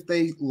sense if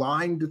they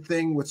lined the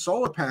thing with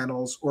solar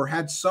panels or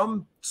had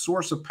some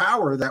source of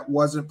power that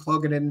wasn't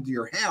plugging into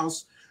your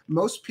house.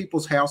 Most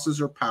people's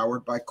houses are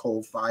powered by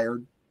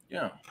coal-fired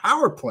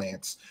power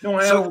plants. No,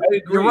 I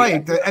agree. You're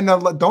right. And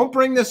don't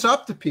bring this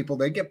up to people.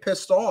 They get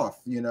pissed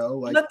off, you know.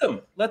 Like,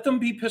 let them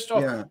be pissed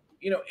off. Yeah.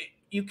 You know,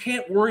 you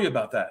can't worry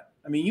about that.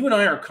 I mean, you and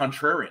I are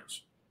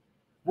contrarians.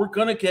 We're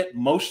going to get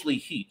mostly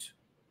heat.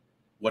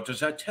 What does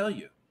that tell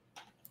you?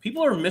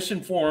 People are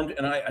misinformed,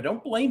 and I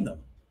don't blame them.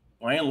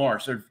 By and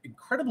large, they're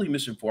incredibly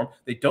misinformed.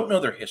 They don't know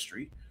their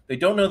history. They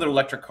don't know that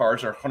electric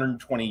cars are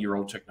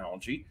 120-year-old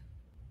technology.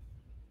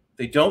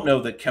 They don't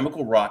know that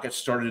chemical rockets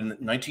started in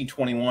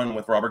 1921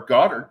 with Robert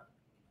Goddard.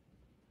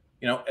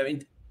 You know, I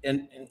mean,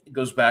 and it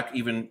goes back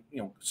even,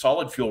 you know,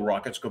 solid fuel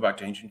rockets go back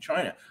to ancient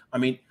China. I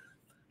mean,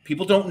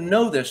 people don't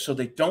know this, so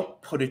they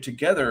don't put it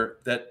together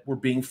that we're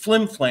being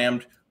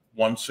flim-flammed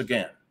once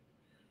again.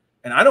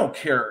 And I don't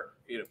care.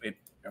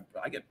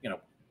 I get, you know,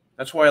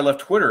 that's why I left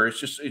Twitter.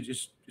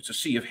 It's a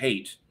sea of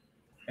hate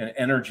and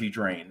energy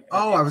drain.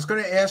 Oh, I was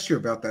going to ask you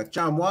about that,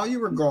 John. While you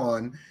were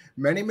gone,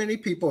 many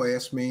people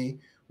asked me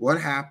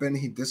what happened.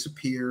 He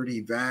disappeared.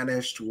 He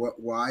vanished.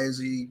 Why is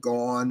he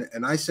gone?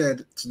 And I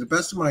said, to the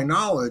best of my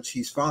knowledge,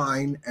 he's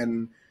fine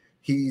and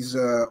he's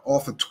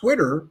off of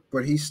Twitter,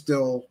 but he's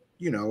still,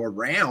 you know,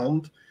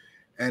 around.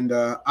 And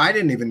I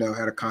didn't even know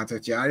how to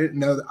contact you. I didn't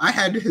know that I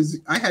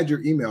had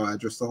your email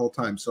address the whole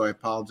time, so I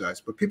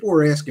apologize. But people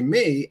were asking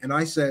me, and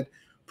I said,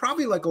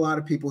 probably like a lot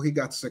of people, he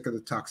got sick of the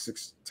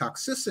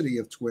toxicity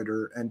of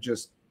Twitter and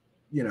just,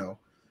 you know,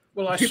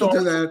 people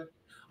do that.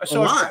 I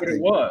saw what it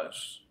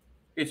was.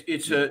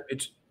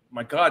 It's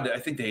my God, I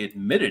think they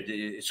admitted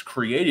it's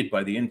created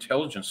by the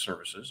intelligence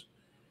services.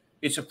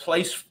 It's a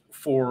place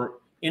for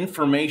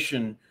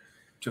information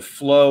to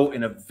flow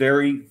in a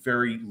very,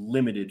 very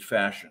limited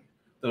fashion.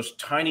 Those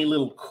tiny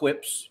little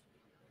quips.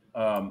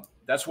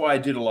 That's why I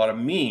did a lot of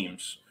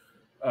memes.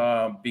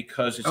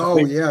 Because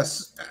it's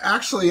yes,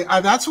 actually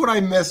that's what I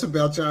miss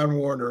about John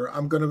Warner.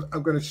 I'm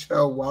gonna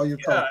show while you're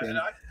talking.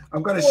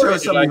 I'm gonna show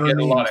some of your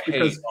memes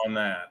because on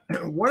that.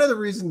 One of the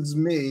reasons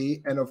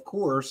me, and of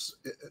course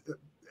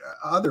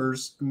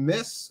others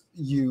miss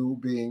you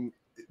being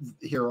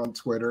here on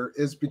Twitter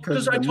is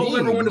because I told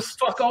everyone to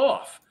fuck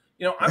off.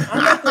 You know, I'm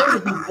not here to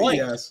be liked.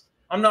 Yes.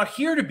 I'm not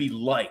here to be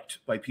liked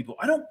by people.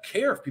 I don't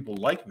care if people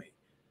like me.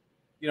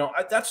 You know,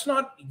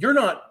 you're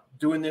not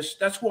doing this.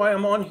 That's why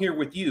I'm on here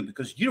with you,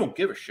 because you don't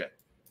give a shit.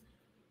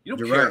 You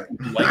don't care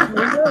if you like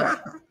me or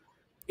not.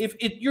 If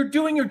you're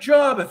doing your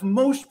job, if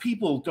most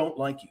people don't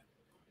like you,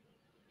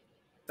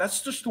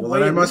 that's just the way.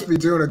 Then I must be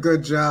doing a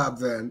good job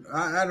then.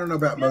 I don't know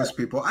about most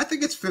people. I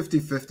think it's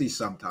 50-50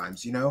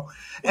 sometimes, you know?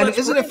 And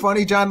isn't it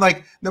funny, John?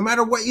 Like, no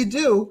matter what you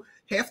do,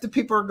 half the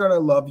people are going to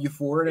love you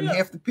for it, and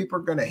half the people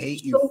are going to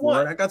hate you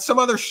for it. I got some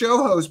other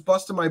show host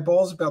busting my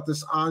balls about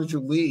this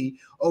Anjali.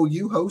 Oh,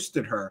 you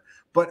hosted her.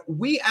 But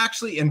we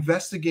actually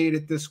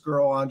investigated this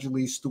girl,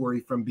 Anjali's story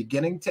from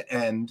beginning to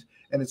end,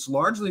 and it's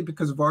largely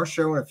because of our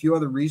show and a few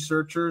other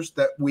researchers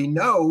that we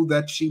know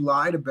that she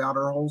lied about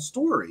her whole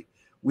story.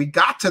 We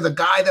got to the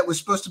guy that was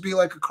supposed to be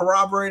like a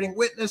corroborating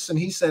witness, and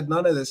he said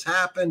none of this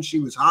happened. She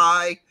was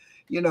high,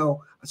 you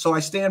know. So I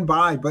stand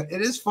by. But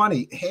it is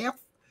funny.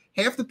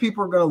 Half the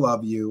people are going to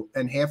love you,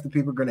 and half the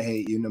people are going to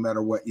hate you, no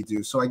matter what you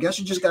do. So I guess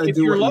you just got to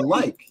do what you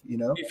like, you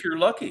know. If you're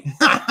lucky.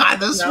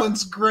 This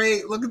one's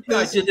great. Look at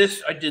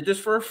this. I did this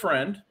for a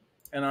friend,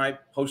 and I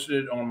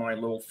posted it on my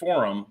little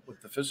forum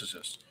with the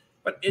physicists.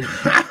 But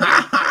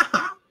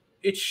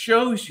it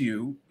shows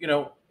you, you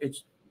know,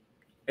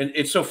 and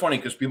it's so funny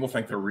because people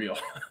think they're real,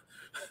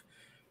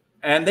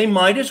 and they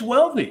might as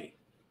well be.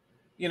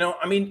 You know,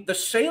 I mean, the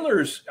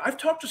sailors. I've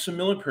talked to some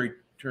military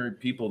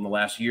people in the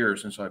last year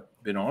since I've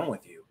been on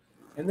with you.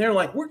 And they're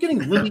like, we're getting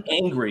really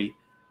angry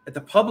at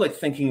the public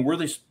thinking we're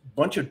this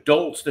bunch of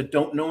dolts that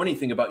don't know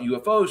anything about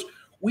UFOs.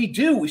 We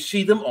do. We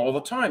see them all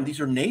the time. These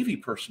are Navy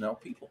personnel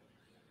people.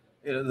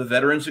 You know, the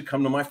veterans that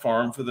come to my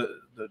farm for the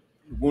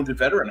wounded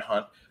veteran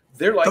hunt,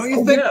 they're like, oh,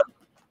 yeah,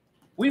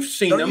 we've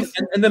seen them.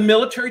 And the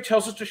military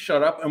tells us to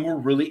shut up, and we're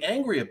really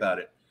angry about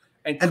it.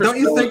 And don't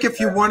you think if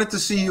you wanted to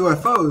see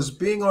UFOs,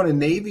 being on a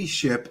Navy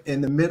ship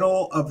in the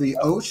middle of the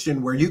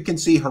ocean where you can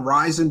see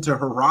horizon to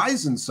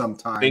horizon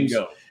sometimes,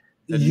 bingo,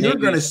 you're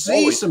going to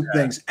see some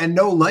things, and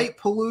no light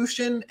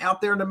pollution out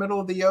there in the middle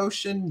of the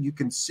ocean. You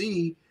can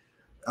see,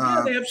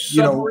 they have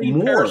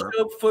submarine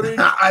periscope footage.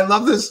 I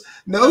love this.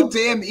 No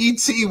damn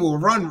ET will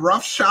run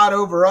roughshod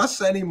over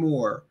us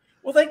anymore.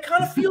 Well, they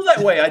kind of feel that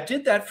way. I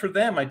did that for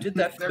them. I did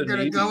that for the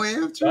Navy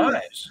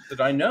guys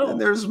that I know.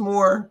 And there's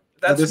more.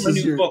 That's my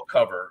new book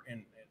cover,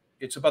 and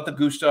it's about the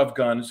Gustav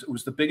guns. It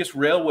was the biggest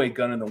railway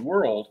gun in the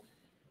world,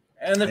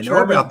 and I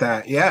know about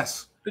that.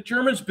 Yes, the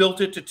Germans built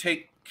it to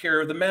take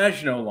care of the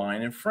Maginot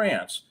Line in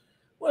France.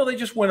 Well, they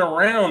just went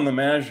around the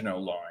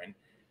Maginot Line,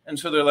 and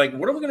so they're like,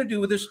 "What are we going to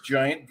do with this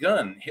giant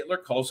gun?" Hitler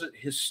calls it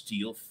his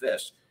steel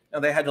fist.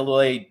 Now they had to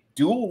lay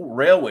dual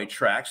railway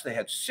tracks. They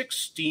had 6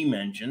 steam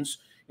engines.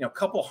 You know, a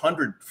couple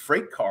hundred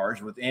freight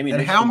cars with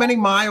ammunition. And how many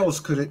miles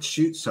could it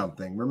shoot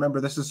something?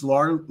 Remember, this is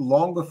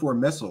long before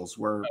missiles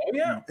were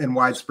in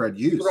widespread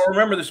use. But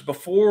remember, this is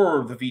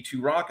before the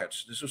V-2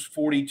 rockets. This was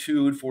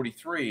 42 and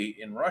 43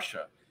 in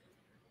Russia.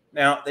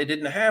 Now,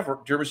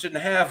 Germans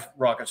didn't have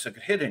rockets that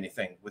could hit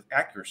anything with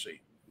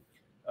accuracy,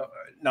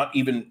 not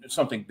even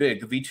something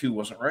big. The V-2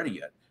 wasn't ready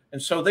yet. And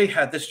so they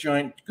had this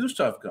giant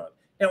Gustav gun.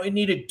 Now, it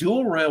needed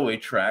dual railway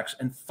tracks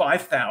and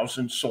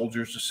 5,000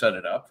 soldiers to set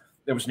it up.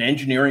 There was an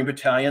engineering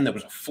battalion. There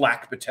was a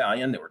flak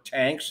battalion. There were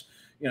tanks.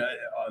 You know,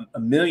 a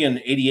million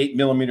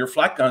 88mm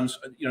flak guns.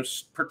 You know,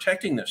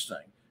 protecting this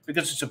thing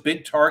because it's a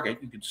big target.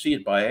 You could see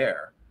it by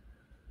air.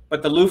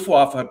 But the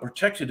Luftwaffe had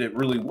protected it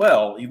really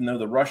well, even though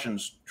the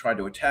Russians tried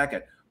to attack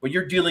it. But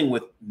you're dealing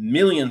with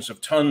millions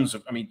of tons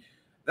of. I mean,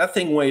 that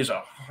thing weighs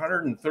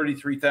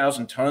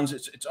 133,000 tons.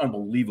 It's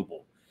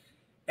unbelievable,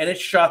 and it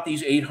shot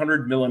these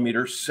 800mm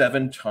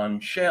 7-ton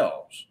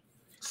shells.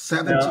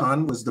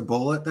 7-ton was the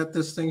bullet that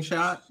this thing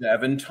shot?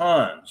 7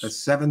 tons. A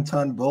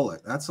 7-ton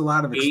bullet. That's a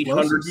lot of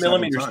explosives.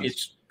 800mm.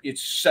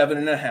 It's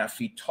 7.5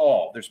 feet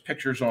tall. There's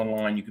pictures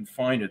online. You can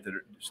find it.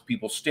 There's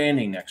people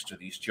standing next to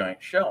these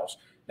giant shells.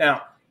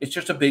 Now, it's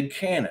just a big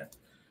cannon.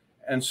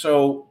 And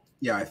so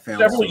I found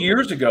several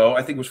years ago,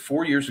 I think it was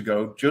 4 years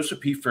ago,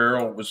 Joseph P.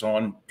 Farrell was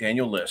on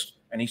Daniel List,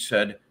 and he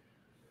said,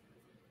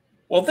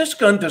 well, this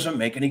gun doesn't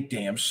make any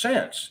damn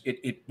sense.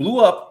 It blew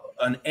up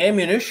an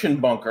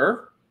ammunition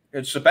bunker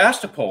at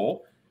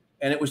Sebastopol,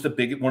 and it was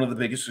one of the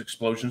biggest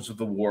explosions of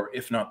the war,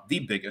 if not the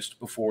biggest,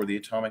 before the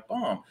atomic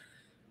bomb.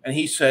 And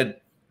he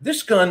said,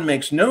 this gun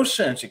makes no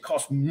sense. It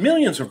cost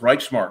millions of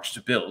Reichsmarks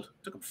to build.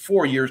 It took them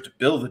 4 years to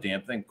build the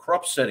damn thing.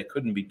 Krupp said it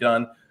couldn't be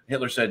done.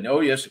 Hitler said, oh,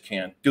 yes, it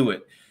can. Do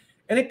it.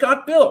 And it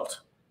got built.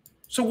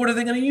 So what are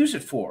they going to use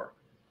it for?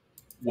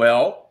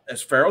 Well,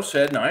 as Farrell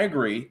said, and I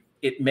agree,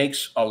 it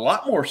makes a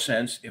lot more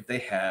sense if they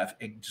have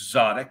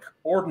exotic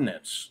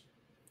ordnance.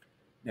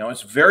 Now,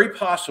 it's very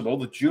possible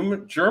the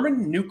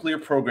German nuclear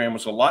program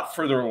was a lot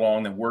further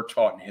along than we're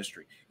taught in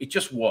history. It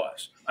just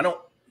was.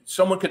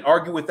 Someone could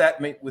argue with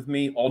that with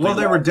me all day long.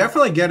 They were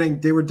definitely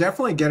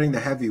getting the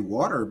heavy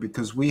water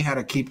because we had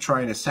to keep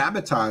trying to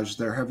sabotage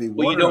their heavy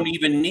water. Well, you don't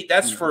even need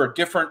that's for a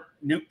different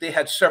nuke. They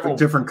had several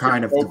different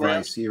kind of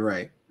device. You're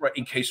right. right,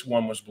 in case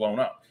one was blown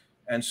up.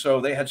 And so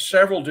they had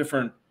several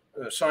different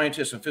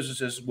scientists and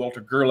physicists,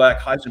 Walter Gerlach,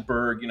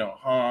 Heisenberg,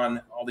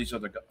 Hahn, all these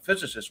other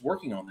physicists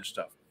working on this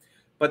stuff.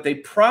 But they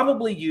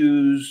probably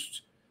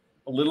used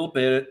a little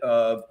bit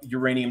of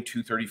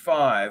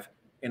uranium-235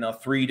 in a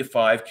 3 to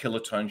 5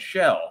 kiloton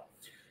shell,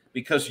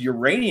 because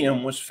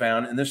uranium was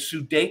found in the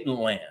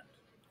Sudetenland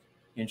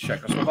in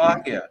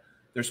Czechoslovakia.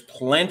 There's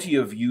plenty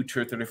of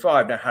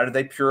U-235. Now, how did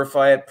they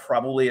purify it?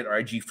 Probably at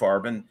IG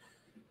Farben. And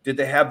did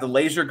they have the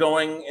laser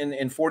going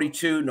in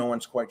 42? No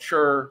one's quite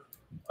sure.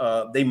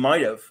 They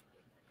might have.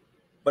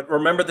 But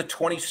remember the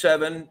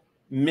 27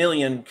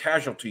 million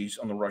casualties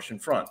on the Russian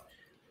front.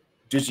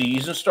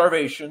 Disease and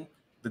starvation,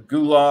 the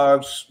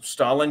gulags,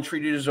 Stalin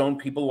treated his own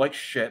people like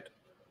shit.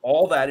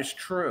 All that is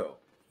true.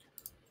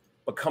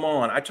 But come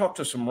on, I talked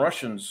to some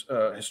Russians,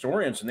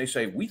 historians, and they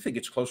say, we think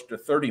it's closer to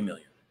 30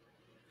 million.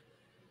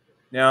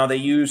 Now, they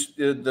used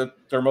the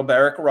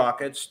thermobaric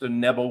rockets, the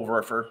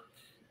Nebelwerfer,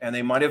 and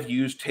they might have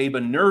used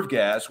Taba nerve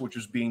gas, which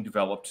was being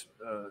developed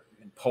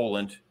in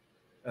Poland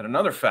at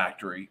another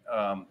factory.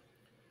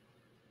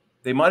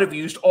 They might have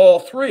used all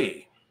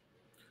three.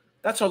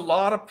 That's a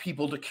lot of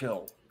people to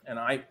kill. And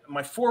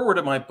my foreword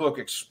of my book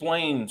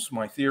explains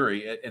my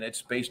theory, and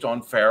it's based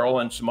on Farrell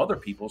and some other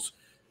people's.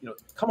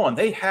 Come on,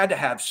 they had to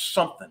have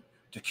something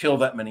to kill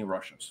that many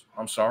Russians.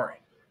 I'm sorry.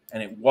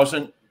 And it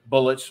wasn't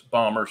bullets,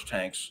 bombers,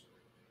 tanks.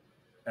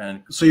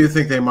 And so you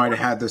think they might have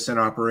had this in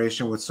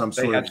operation with some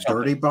sort of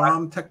dirty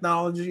bomb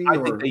technology? I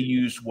think they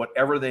used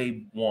whatever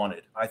they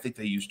wanted. I think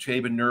they used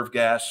Taba nerve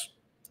gas,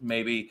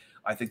 maybe.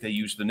 I think they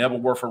used the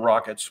Nebelwerfer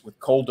rockets with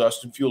coal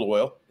dust and fuel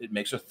oil. It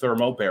makes a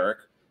thermobaric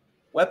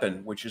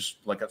weapon, which is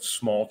like a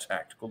small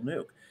tactical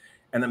nuke.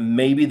 And then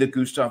maybe the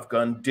Gustav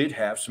gun did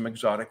have some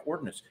exotic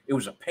ordnance. It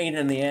was a pain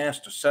in the ass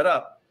to set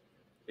up.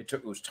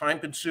 It was time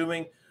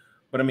consuming.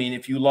 But I mean,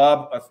 if you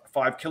lob a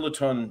 5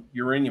 kiloton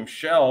uranium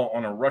shell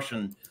on a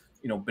Russian,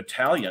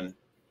 battalion,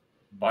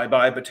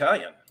 bye-bye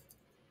battalion.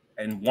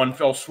 And one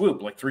fell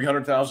swoop, like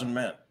 300,000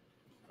 men,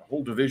 a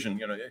whole division,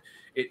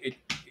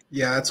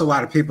 yeah, that's a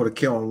lot of people to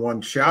kill in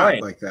one shot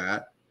like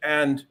that.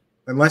 And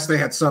unless they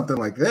had something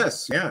like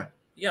this, yeah.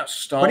 Yeah,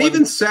 Stalin, but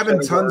even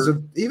 7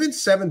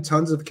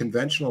 tons of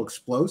conventional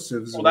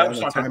explosives around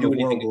the time of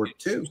World War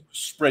II.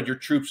 Spread your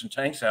troops and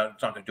tanks out.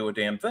 It's not going to do a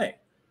damn thing.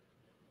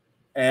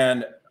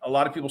 And a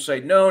lot of people say,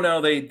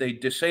 no, they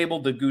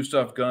disabled the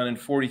Gustav gun in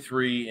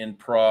 43 in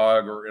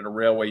Prague or in a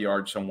railway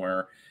yard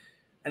somewhere.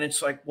 And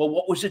it's like, well,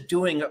 what was it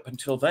doing up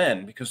until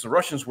then? Because the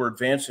Russians were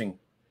advancing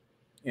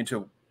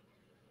into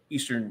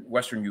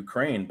western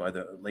Ukraine by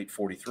the late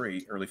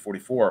 43, early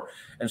 44.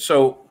 And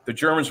so the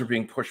Germans were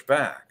being pushed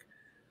back.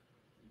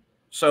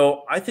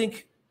 So I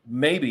think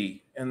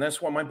maybe, and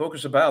that's what my book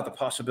is about, the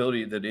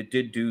possibility that it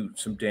did do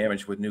some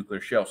damage with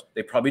nuclear shells.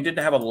 They probably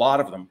didn't have a lot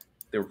of them.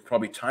 They were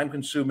probably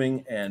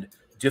time-consuming and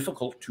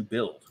difficult to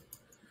build.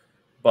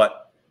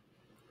 But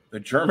the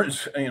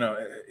Germans,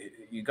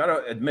 you got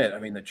to admit, I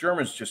mean, the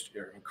Germans just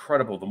are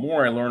incredible. The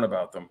more I learn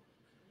about them.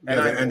 And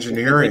the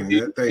engineering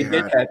they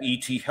did have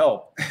ET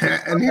help.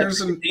 And here's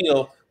the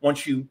deal.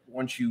 Once you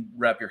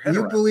wrap your head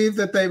around. You believe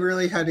that they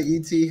really had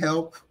ET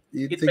help?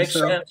 It makes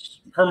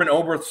sense. Herman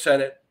Oberth said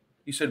it.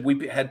 He said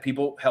we had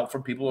help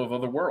from people of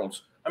other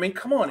worlds. I mean,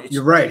 come on.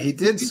 You're right. He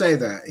did say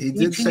that. He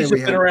did say we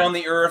have been around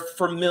the Earth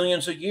for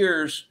millions of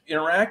years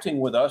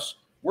interacting with us.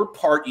 We're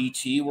part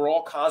ET. We're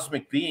all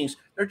cosmic beings.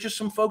 They're just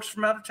some folks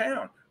from out of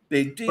town.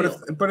 Big deal.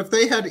 But if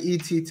they had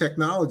ET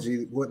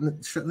technology,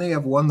 shouldn't they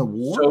have won the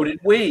war? So did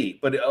we,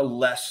 but a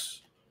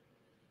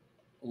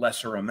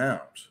lesser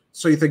amount.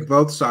 So you think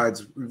both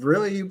sides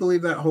really? You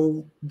believe that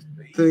whole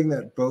thing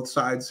that both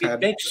sides had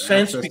makes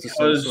sense access because to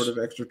some sort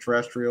of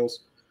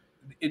extraterrestrials?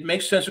 It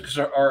makes sense because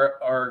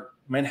our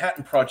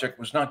Manhattan Project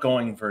was not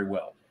going very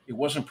well. It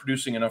wasn't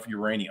producing enough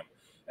uranium.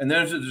 And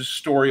there's a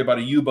story about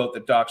a U-boat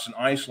that docks in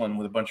Iceland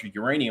with a bunch of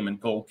uranium and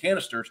gold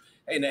canisters.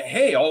 And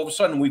hey, all of a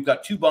sudden we've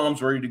got 2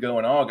 bombs ready to go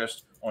in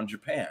August on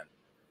Japan.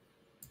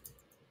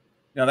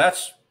 Now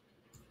that's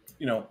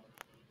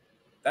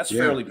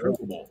fairly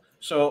provable.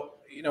 So,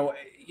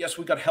 yes,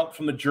 we got help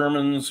from the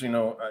Germans,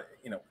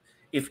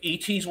 if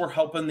ETs were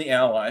helping the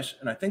Allies,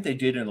 and I think they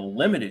did in a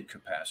limited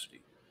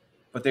capacity,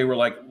 but they were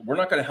like, we're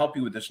not going to help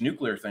you with this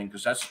nuclear thing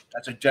because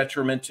that's a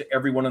detriment to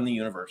everyone in the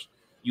universe.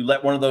 You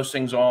let one of those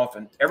things off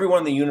and everyone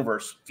in the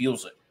universe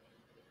feels it.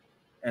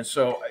 And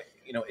so,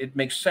 it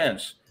makes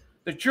sense.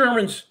 The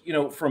Germans,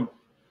 from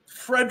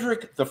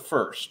Frederick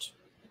I,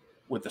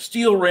 with the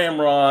steel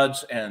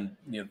ramrods and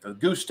the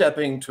goose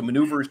stepping to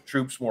maneuver his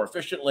troops more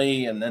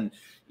efficiently, and then,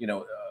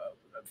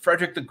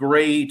 Frederick the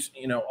Great,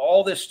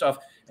 all this stuff,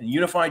 and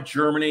unified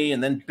Germany,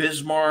 and then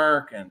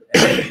Bismarck, and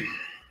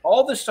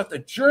all this stuff. The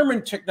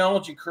German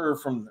technology curve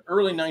from the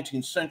early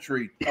 19th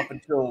century up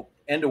until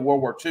end of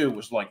World War II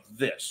was like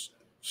this.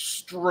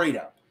 Straight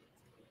up.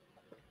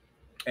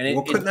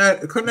 And couldn't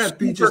that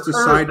be just a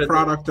side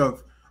product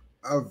of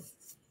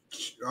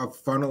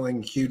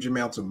funneling huge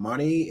amounts of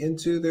money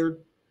into their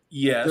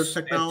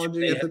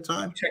technology at the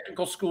time?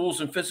 Technical schools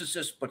and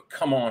physicists, but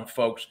come on,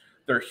 folks.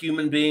 They're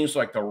human beings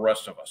like the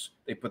rest of us.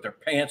 They put their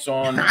pants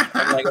on one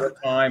leg at a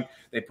time.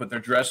 They put their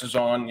dresses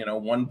on, you know,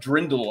 one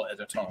drindle at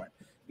a time.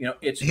 You know,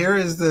 it's here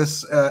is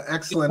this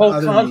excellent whole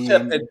other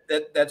concept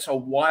meme. That's a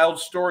wild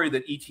story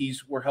that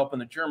ETs were helping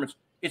the Germans.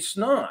 It's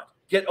not.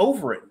 Get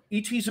over it.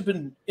 ETs have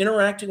been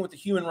interacting with the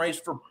human race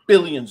for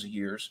billions of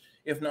years,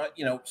 if not,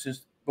 you know,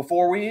 since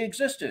before we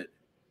existed.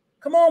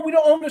 Come on, we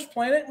don't own this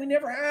planet. We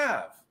never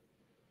have.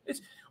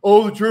 It's,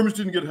 oh, the Germans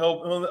didn't get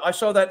help. Oh, I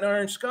saw that in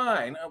Iron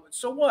Sky. No,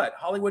 so what?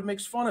 Hollywood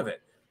makes fun of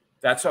it.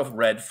 That's a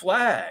red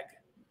flag.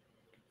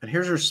 And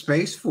here's your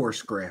Space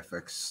Force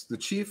graphics. The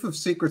Chief of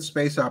Secret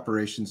Space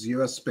Operations,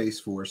 U.S. Space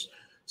Force,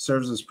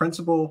 serves as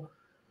principal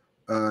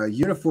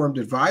uniformed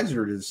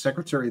advisor to the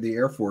Secretary of the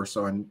Air Force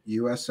on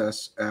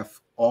USSF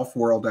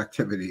off-world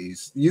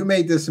activities. You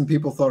made this and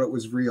people thought it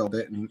was real,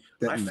 didn't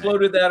I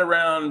floated that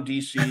around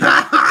D.C.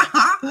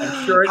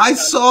 I'm sure I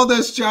saw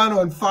this, John,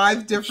 on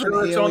 5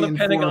 different it's on the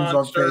Pentagon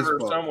on server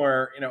Facebook.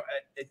 somewhere. You know,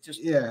 it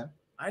just, yeah.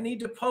 I need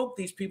to poke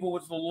these people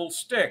with a little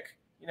stick.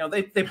 You know,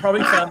 they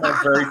probably found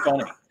that very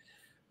funny.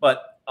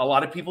 But a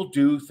lot of people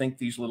do think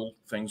these little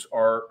things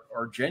are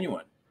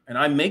genuine. And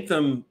I make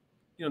them,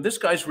 you know, this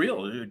guy's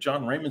real.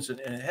 John Raymond's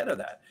ahead of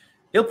that.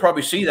 He'll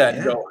probably see that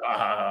and go, you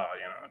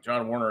know,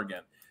 John Warner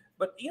again.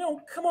 But, you know,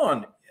 come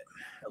on.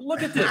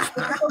 Look at this.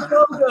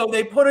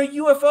 They put a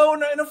UFO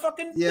in a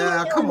fucking...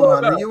 Yeah, come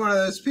on. Are you one of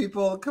those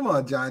people? Come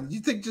on, John. You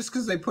think just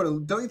because they put a...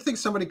 Don't you think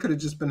somebody could have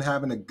just been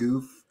having a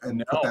goof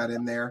and put that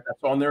in there?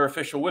 That's on their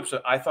official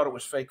website. I thought it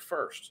was fake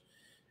first.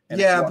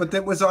 Yeah, but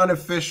that was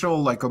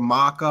unofficial, like a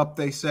mock-up,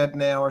 they said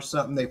now, or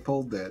something. They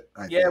pulled it.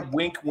 I think.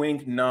 Wink,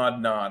 wink,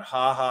 nod, nod.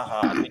 Ha, ha,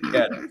 ha. We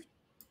get it.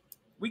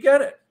 We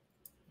get it.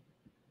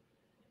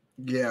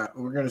 Yeah,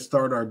 we're going to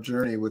start our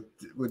journey with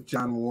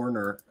John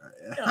Warner.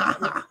 Yeah, I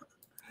mean,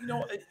 you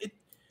know,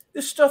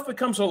 this stuff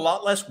becomes a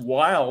lot less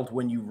wild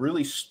when you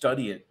really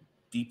study it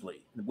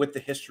deeply with the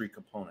history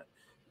component.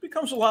 It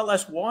becomes a lot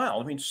less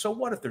wild. I mean, so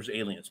what if there's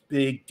aliens?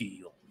 Big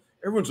deal.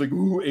 Everyone's like,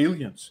 ooh,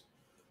 aliens.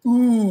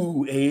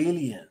 Ooh,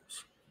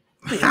 aliens.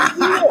 Big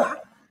deal.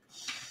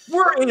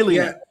 We're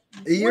aliens.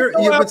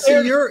 Yeah, but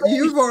see,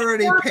 you've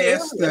already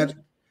passed that.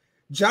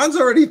 John's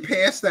already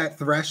past that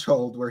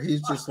threshold where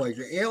he's just like,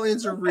 the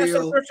aliens are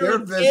real. They're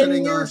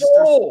visiting us.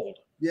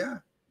 Yeah.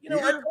 You know,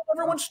 I told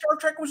everyone Star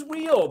Trek was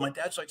real. My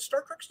dad's like,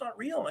 Star Trek's not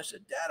real. And I said,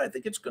 Dad, I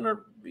think it's going to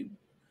be.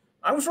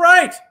 I was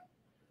right.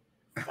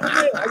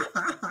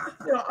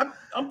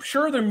 I'm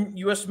sure the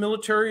U.S.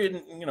 military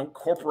and, you know,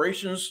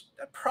 corporations,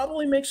 that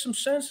probably makes some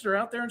sense. They're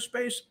out there in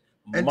space.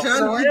 And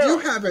John, you do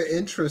have an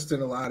interest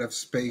in a lot of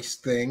space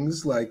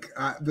things, like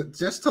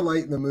just to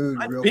lighten the mood.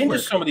 I've been to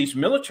some of these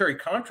military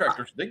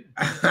contractors.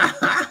 I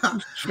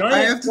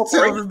have to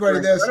tell everybody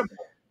this.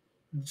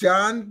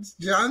 John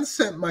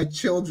sent my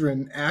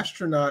children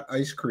astronaut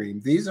ice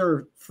cream. These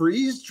are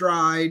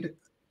freeze-dried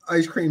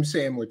ice cream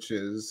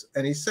sandwiches,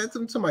 and he sent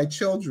them to my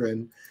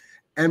children.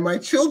 And my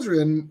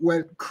children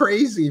went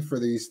crazy for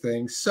these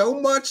things, so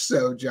much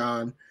so,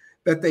 John,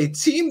 that they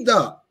teamed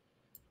up.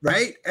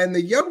 Right. And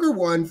the younger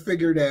one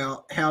figured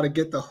out how to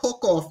get the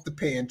hook off the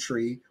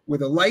pantry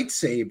with a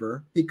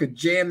lightsaber. He could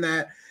jam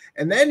that.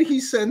 And then he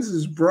sends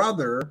his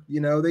brother,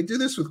 you know, they do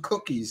this with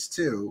cookies,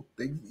 too.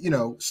 They, you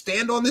know,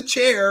 stand on the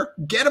chair,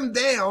 get them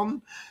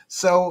down.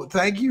 So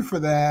thank you for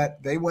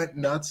that. They went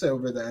nuts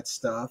over that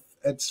stuff.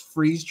 It's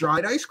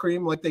freeze-dried ice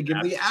cream like they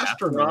give the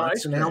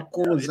astronauts. And how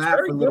cool is that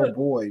for little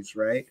boys,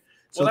 right?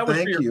 So that was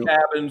thank for your you.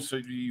 cabin so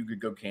you could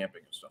go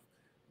camping and stuff.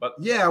 But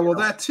yeah, well,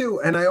 that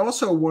too, and I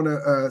also want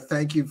to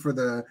thank you for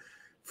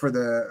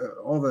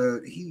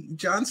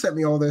John sent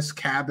me all this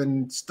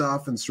cabin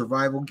stuff and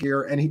survival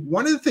gear, and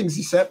one of the things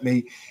he sent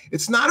me,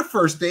 it's not a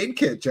first aid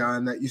kit,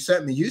 John, that you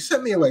sent me. You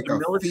sent me like a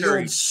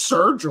field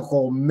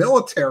surgical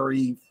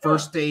military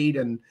first aid,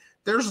 and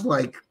there's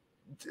like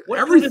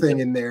everything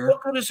in there.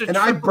 And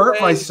I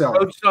burnt myself.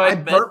 I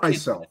burnt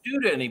myself. Do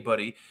to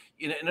anybody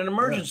in an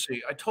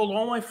emergency. Yeah. I told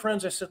all my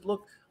friends, I said,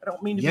 look, I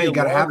don't mean to be you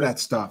got to have that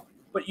stuff.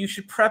 But you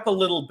should prep a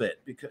little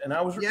bit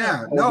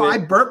I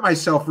burnt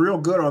myself real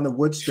good on the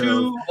wood stove.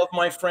 2 of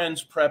my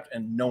friends prepped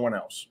and no one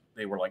else.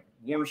 They were like,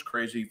 Warner's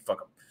crazy, fuck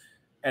them.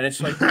 And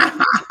it's like,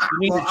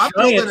 I'm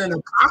building an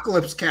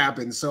apocalypse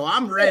cabin, so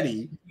I'm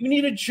ready. You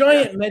need a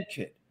giant med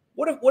kit.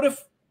 What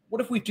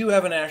if we do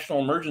have a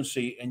national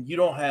emergency and you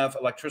don't have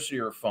electricity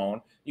or a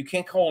phone? You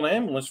can't call an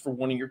ambulance for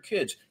one of your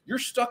kids. You're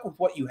stuck with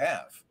what you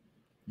have.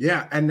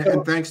 Yeah, and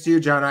thanks to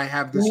you, John, I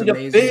have this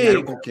amazing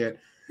medical kit.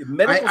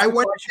 I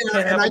went in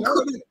and I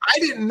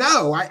didn't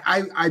know.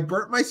 I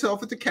burnt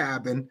myself at the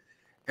cabin,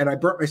 and I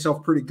burnt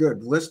myself pretty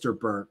good. Blister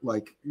burnt,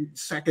 like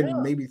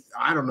second, maybe,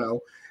 I don't know.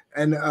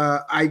 And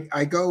I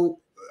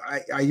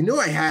knew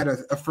I had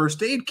a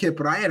first aid kit,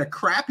 but I had a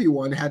crappy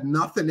one, had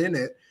nothing in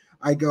it.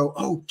 I go,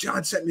 oh,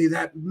 John sent me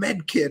that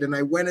med kit, and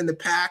I went in the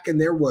pack, and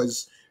there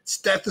was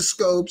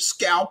stethoscopes,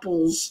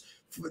 scalpels,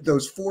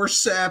 those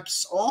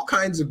forceps, all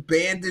kinds of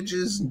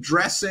bandages and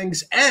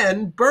dressings,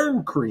 and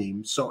burn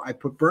cream. So I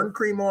put burn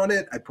cream on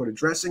it. I put a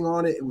dressing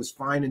on it. It was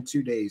fine in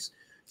 2 days.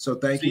 So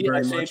thank you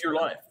very much. I saved your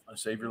life. I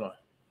saved your life.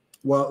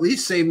 Well, at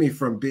least save me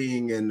from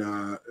being in,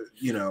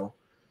 you know,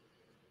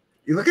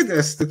 you look at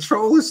this, the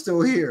troll is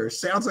still here.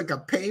 Sounds like a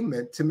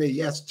payment to me.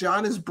 Yes,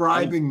 John is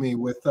bribing me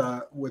with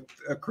a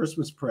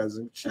Christmas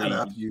present. Shut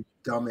up, you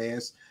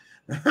dumbass.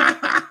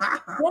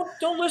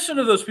 Don't listen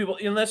to those people.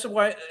 You know, that's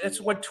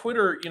what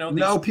Twitter, you know.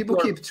 No, people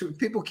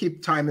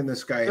keep timing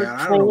this guy out.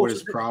 I don't know what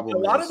his problem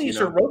is. A lot of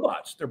these are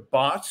robots. They're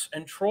bots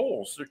and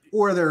trolls.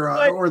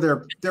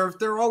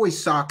 They're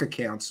always sock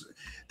accounts.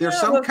 There's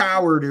some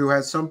coward who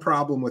has some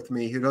problem with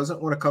me who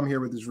doesn't want to come here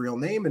with his real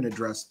name and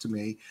address to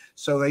me,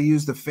 so they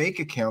use the fake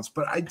accounts.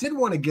 But I did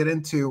want to get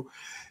into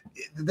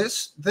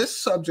this. This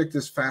subject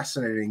is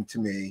fascinating to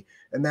me,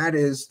 and that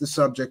is the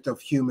subject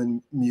of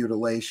human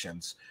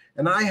mutilations.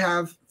 And I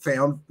have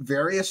found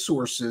various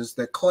sources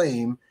that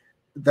claim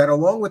that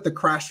along with the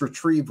crash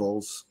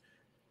retrievals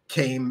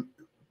came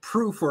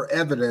proof or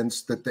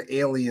evidence that the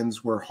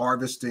aliens were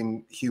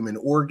harvesting human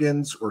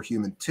organs or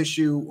human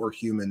tissue or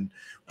human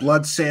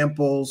blood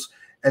samples.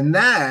 And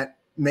that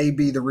may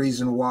be the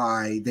reason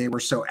why they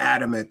were so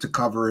adamant to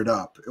cover it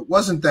up. It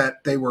wasn't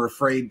that they were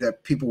afraid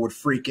that people would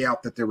freak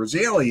out that there was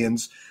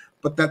aliens,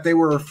 but that they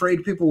were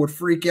afraid people would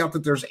freak out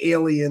that there's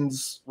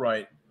aliens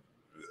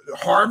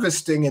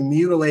harvesting and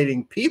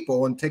mutilating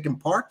people and taking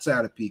parts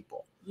out of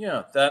people.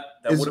 Yeah,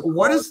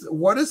 what is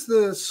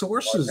the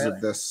sources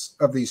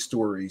of these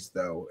stories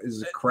though?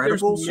 Is it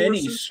credible? There's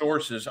many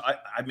sources.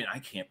 I mean, I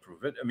can't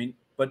prove it. I mean,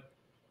 but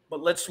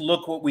let's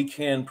look what we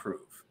can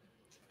prove.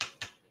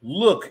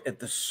 Look at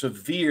the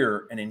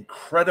severe and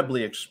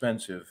incredibly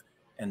expensive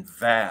and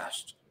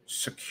vast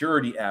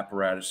security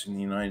apparatus in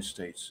the United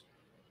States.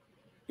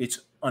 It's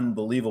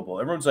unbelievable.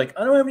 Everyone's like,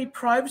 I don't have any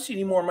privacy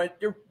anymore.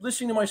 They're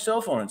listening to my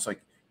cell phone. It's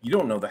like, you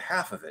don't know the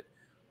half of it.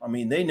 I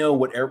mean, they know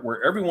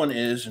where everyone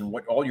is and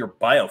what all your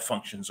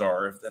biofunctions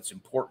are, if that's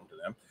important to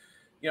them.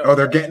 You know,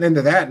 they're getting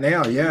into that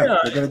now. Yeah,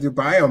 they're going to do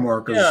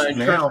biomarkers. Yeah,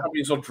 insurance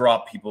companies will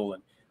drop people,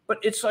 but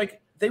it's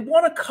like they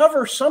want to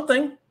cover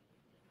something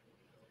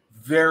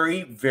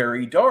very,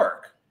 very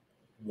dark.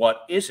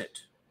 What is it?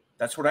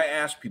 That's what I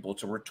ask people.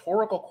 It's a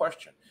rhetorical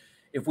question.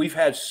 If we've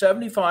had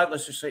 75,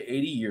 let's just say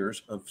 80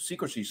 years of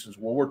secrecy since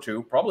World War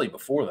II, probably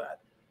before that.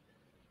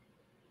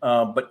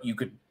 But you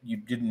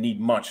didn't need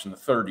much in the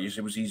 30s.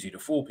 It was easy to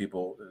fool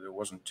people. There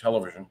wasn't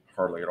television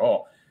hardly at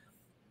all.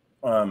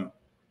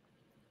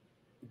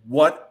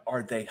 What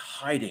are they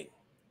hiding?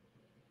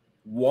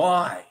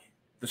 Why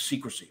the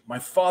secrecy? My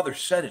father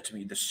said it to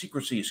me. The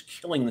secrecy is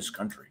killing this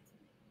country.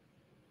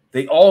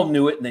 They all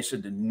knew it, and they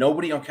said that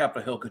nobody on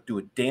Capitol Hill could do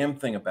a damn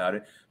thing about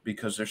it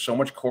because there's so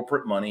much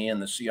corporate money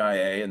and the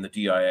CIA and the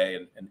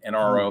DIA and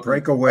NRO.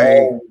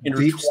 Breakaway,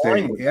 deep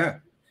state, yeah.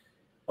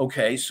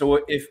 Okay,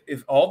 so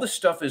if all this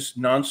stuff is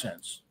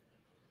nonsense,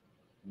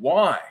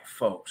 why,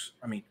 folks?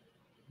 I mean,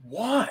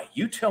 why?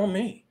 You tell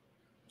me.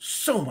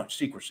 So much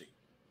secrecy.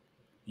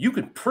 You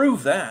could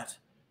prove that.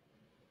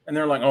 And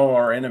they're like, oh,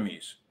 our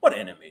enemies. What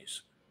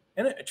enemies?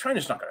 And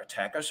China's not going to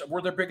attack us.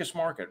 We're their biggest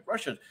market.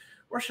 Russia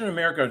and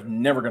America is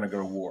never going to go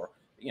to war.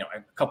 You know,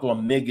 a couple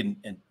of MiG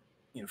and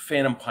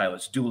Phantom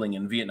pilots dueling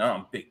in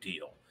Vietnam, big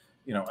deal.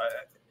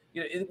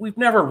 We've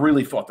never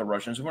really fought the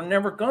Russians, and we're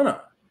never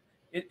gonna.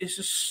 It's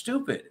just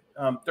stupid.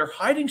 They're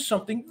hiding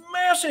something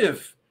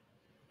massive.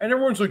 And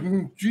everyone's like,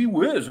 gee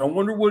whiz, I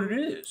wonder what it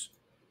is.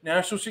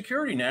 National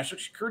security,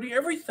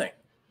 everything.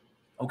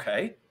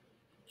 Okay,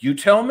 you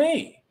tell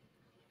me.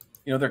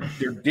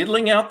 They're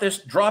diddling out this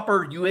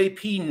dropper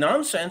UAP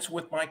nonsense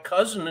with my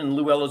cousin and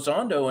Lou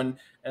Elizondo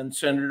and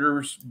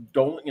Senators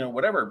Dolan,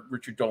 whatever,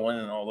 Richard Dolan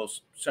and all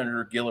those,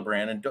 Senator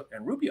Gillibrand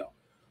and Rubio.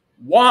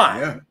 Why?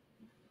 Yeah.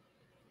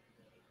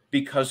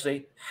 Because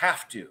they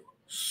have to.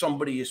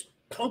 Somebody is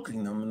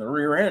poking them in the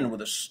rear end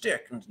with a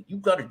stick, and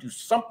you've got to do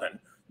something,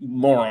 you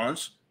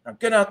morons. Now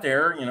get out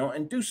there,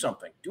 and do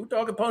something. Do a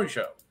dog and pony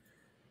show.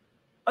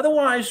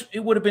 Otherwise,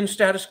 it would have been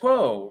status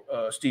quo,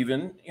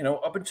 Stephen.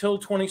 Up until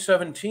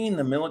 2017,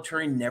 the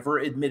military never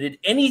admitted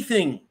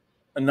anything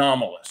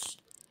anomalous.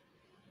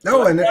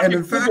 No, and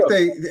in fact,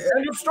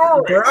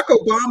 Barack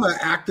Obama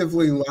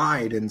actively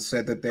lied and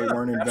said that they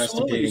weren't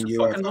investigating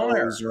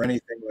UFOs or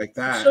anything like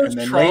that. And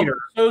then Trump, later,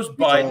 so's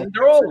Biden.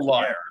 They're all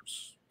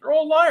liars. They're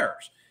all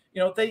liars.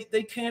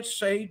 They can't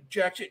say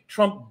Jack.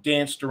 Trump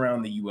danced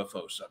around the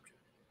UFO subject.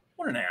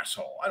 What an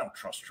asshole. I don't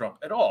trust Trump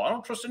at all. I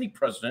don't trust any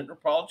president or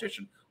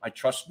politician. I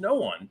trust no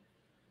one.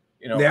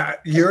 Yeah,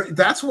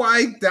 that's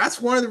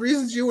one of the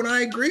reasons you and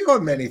I agree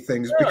on many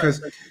things,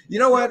 because you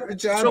know what,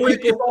 John, so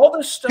if all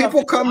this stuff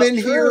people come in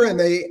here and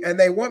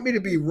they want me to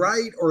be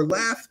right or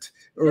left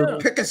or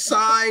pick a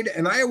side,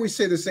 and I always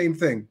say the same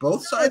thing.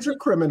 Both sides are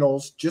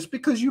criminals. Just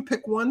because you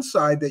pick one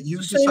side that you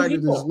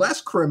decided is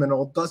less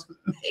criminal doesn't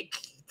make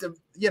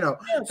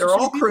they're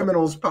all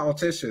criminals,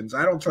 politicians.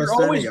 I don't trust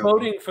any of them. You're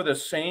always voting for the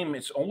same.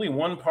 It's only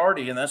one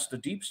party, and that's the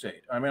deep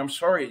state. I mean, I'm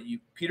sorry.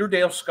 Peter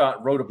Dale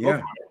Scott wrote a book on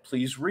it.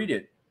 Please read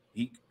it.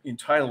 He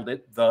entitled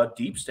it The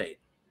Deep State.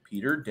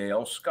 Peter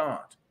Dale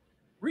Scott.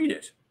 Read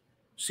it.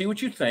 See what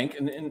you think,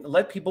 and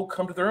let people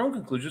come to their own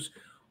conclusions.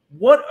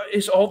 What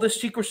is all this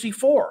secrecy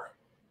for?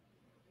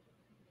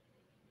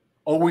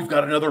 oh, we've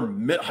got another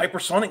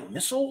hypersonic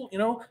missile, you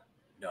know.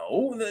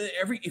 No,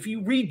 if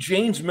you read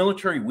Jane's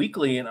Military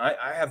Weekly, and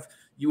I have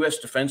U.S.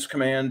 Defense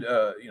Command,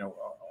 you know,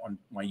 on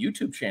my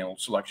YouTube channel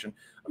selection.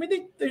 I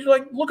mean, they're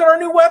like, look at our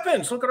new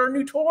weapons, look at our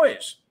new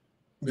toys.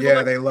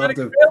 Yeah, they love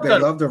to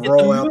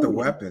roll out the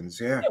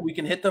weapons. Yeah, we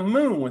can hit the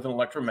moon with an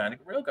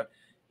electromagnetic railgun.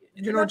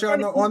 You know,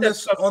 John, on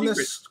this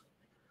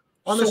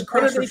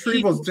crash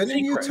retrievals, didn't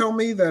you tell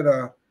me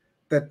that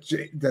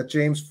that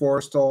James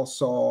Forrestal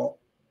saw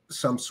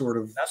some sort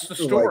of, that's the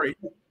story,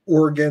 like,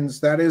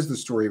 organs? That is the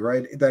story,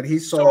 right? That he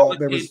saw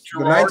there was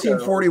the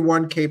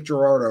 1941 Cape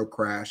Girardeau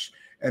crash,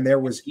 and there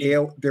was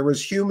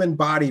human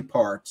body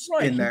parts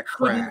in that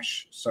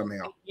crash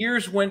somehow.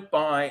 Years went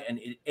by, and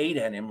it ate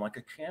at him like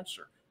a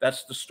cancer.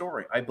 That's the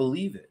story. I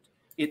believe it.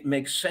 It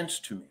makes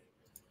sense to me.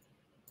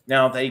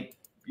 Now, you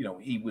know,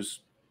 he was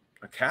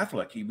a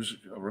Catholic. He was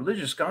a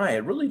religious guy.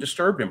 It really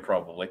disturbed him,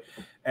 probably.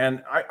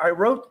 And I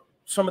wrote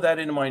some of that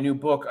into my new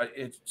book.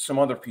 Some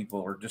other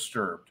people are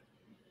disturbed.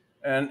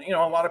 And, you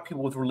know, a lot of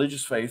people with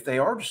religious faith, they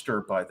are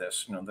disturbed by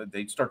this. You know,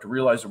 they start to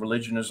realize that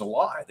religion is a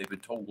lie. They've been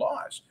told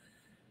lies.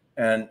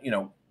 And, you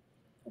know,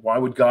 why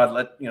would God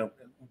let, you know,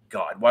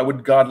 why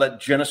would God let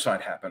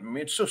genocide happen? I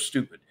mean, it's so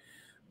stupid.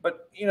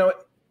 But, you know,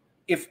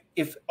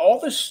 if all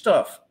this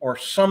stuff, or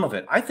some of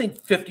it, I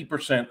think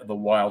 50% of the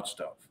wild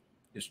stuff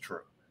is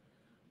true.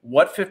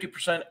 What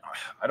 50%?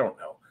 I don't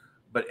know.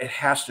 But it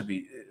has to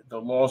be the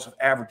laws of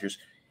averages.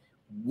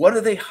 What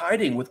are they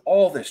hiding with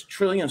all this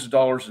trillions of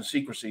dollars in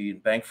secrecy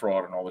and bank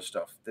fraud and all this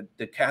stuff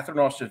that Catherine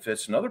Austin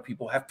Fitts and other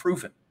people have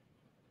proven?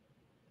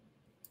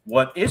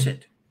 What is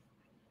it?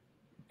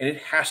 And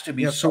it has to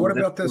be so what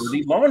about this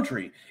dirty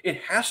laundry. It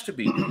has to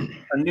be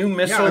a new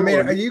missile. Yeah,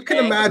 I mean, you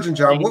can imagine,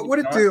 John, what would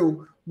it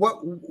do?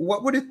 What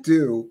would it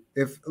do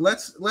if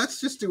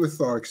let's just do a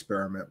thought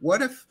experiment.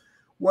 What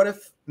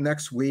if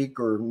next week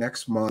or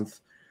next month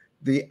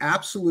the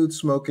absolute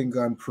smoking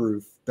gun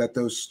proof that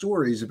those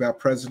stories about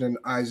President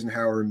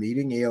Eisenhower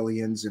meeting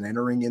aliens and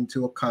entering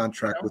into a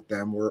contract with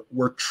them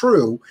were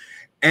true,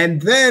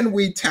 and then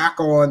we tack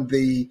on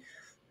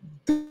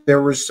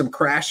there was some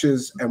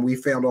crashes and we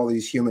found all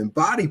these human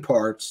body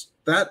parts?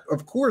 That,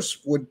 of course,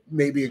 would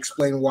maybe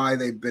explain why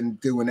they've been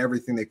doing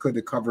everything they could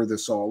to cover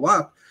this all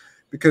up.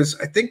 Because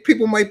I think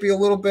people might be a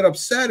little bit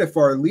upset if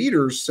our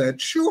leaders said,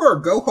 sure,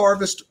 go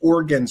harvest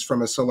organs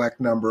from a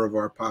select number of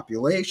our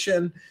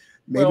population.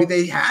 Maybe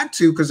they had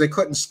to because they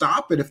couldn't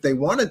stop it if they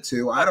wanted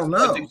to. I don't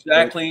know. That's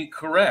exactly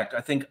correct. I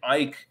think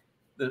Ike,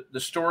 the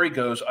story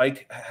goes,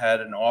 Ike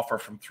had an offer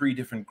from 3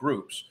 different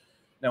groups.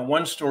 Now,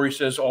 one story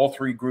says all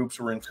 3 groups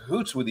were in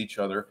cahoots with each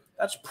other.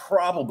 That's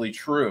probably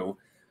true.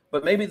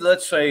 But maybe,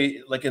 let's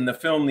say, like in the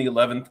film The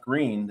 11th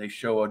Green, they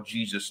show a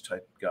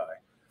Jesus-type guy.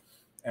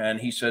 And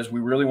he says, we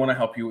really want to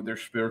help you with their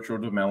spiritual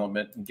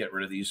development and get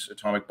rid of these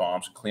atomic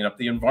bombs and clean up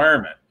the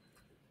environment.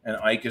 And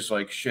Ike is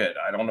like, shit,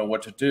 I don't know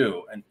what to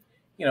do. And,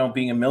 you know,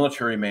 being a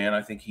military man,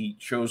 I think he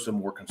chose the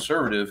more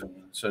conservative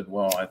and said,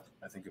 well,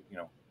 I think, you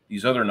know,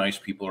 these other nice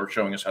people are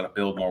showing us how to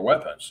build more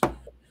weapons.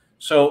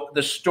 So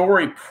the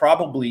story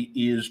probably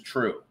is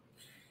true.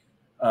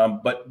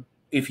 But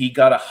if he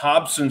got a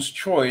Hobson's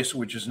choice,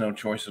 which is no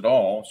choice at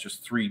all, it's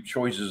just 3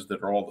 choices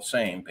that are all the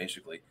same,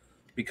 basically,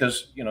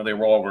 because, you know, they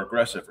were all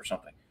regressive or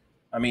something.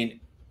 I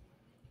mean,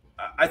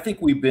 I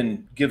think we've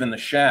been given the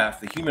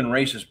shaft. The human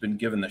race has been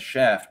given the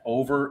shaft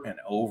over and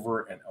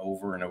over and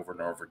over and over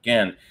and over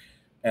again.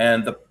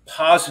 And the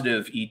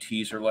positive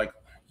ETs are like,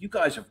 you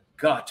guys have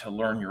got to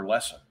learn your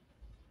lesson.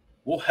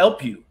 We'll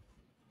help you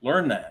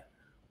learn that,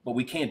 but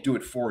we can't do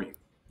it for you.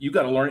 You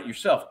got to learn it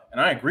yourself. And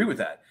I agree with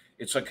that.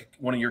 It's like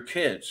one of your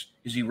kids.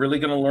 Is he really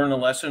going to learn a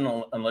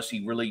lesson unless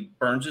he really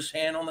burns his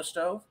hand on the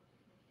stove?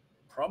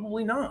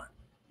 Probably not.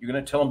 You're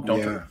going to tell him,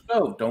 don't touch the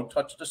stove. Don't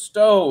touch the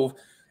stove.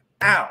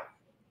 Ow.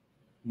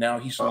 Now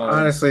he's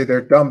honestly,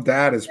 their dumb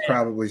dad is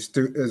probably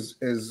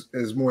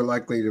is more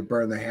likely to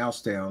burn the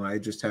house down. I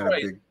just had a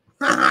big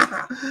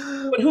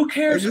but who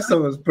cares? I just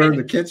almost burned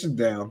the kitchen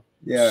down.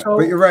 Yeah, so,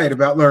 but you're right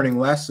about learning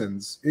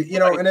lessons. You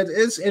know, and it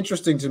is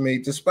interesting to me,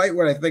 despite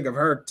what I think of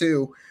her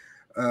too.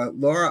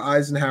 Laura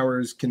Eisenhower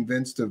is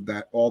convinced of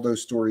that. All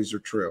those stories are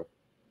true,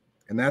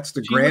 and that's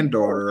the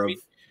granddaughter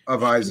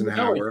of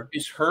Eisenhower.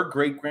 Is her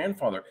great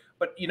grandfather.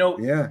 But you know,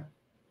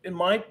 and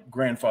my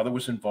grandfather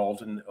was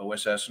involved in the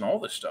OSS and all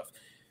this stuff,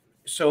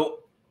 so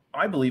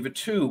I believe it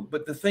too.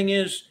 But the thing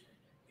is,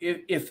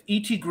 if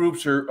ET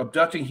groups are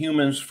abducting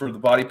humans for the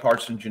body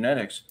parts and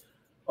genetics,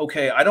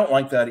 okay, I don't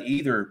like that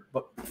either.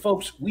 But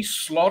folks, we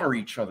slaughter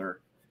each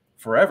other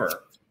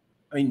forever.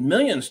 I mean,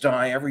 millions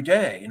die every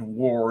day in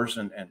wars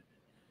and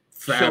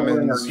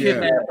children are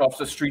kidnapped off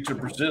the streets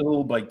of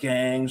Brazil by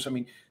gangs. I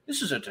mean,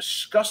 this is a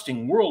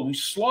disgusting world. We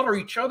slaughter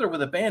each other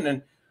with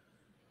abandon.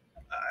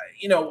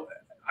 You know,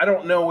 I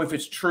don't know if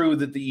it's true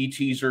that the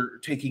ETs are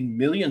taking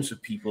millions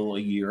of people a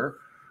year,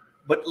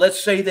 but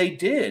let's say they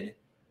did.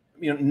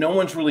 You know, no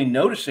one's really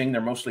noticing.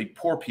 They're mostly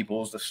poor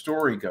people, as the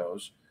story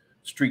goes,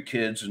 street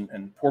kids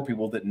and poor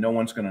people that no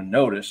one's going to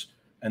notice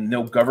and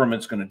no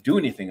government's going to do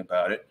anything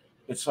about it.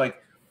 It's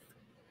like,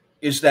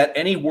 Is that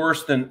any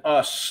worse than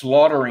us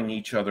slaughtering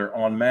each other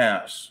en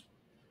masse?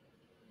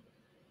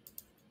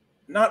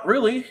 Not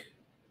really.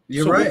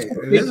 You're So right. what's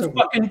the It big isn't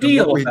fucking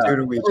deal what we about do it?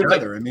 to each Everyone's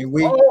like, other. I mean,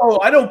 we. oh,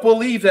 I don't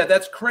believe that.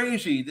 That's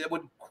crazy. That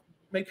would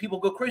make people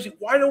go crazy.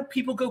 Why don't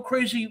people go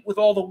crazy with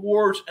all the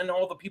wars and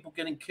all the people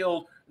getting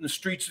killed in the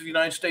streets of the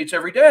United States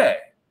every day?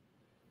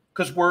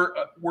 Because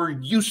we're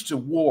used to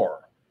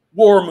war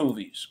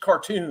movies,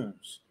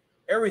 cartoons.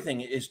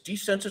 Everything is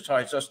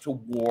desensitized us to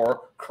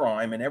war,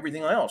 crime, and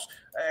everything else.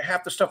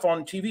 Half the stuff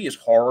on TV is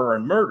horror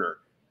and murder.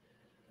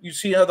 You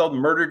see how the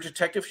murder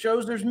detective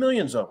shows? There's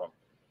millions of them.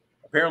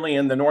 Apparently,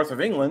 in the north of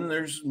England,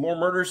 there's more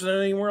murders than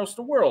anywhere else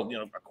in the world.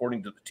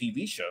 According to the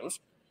TV shows.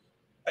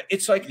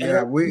 It's like,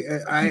 yeah,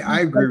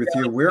 I agree with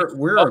you.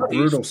 We're a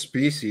brutal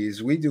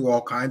species. We do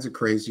all kinds of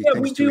crazy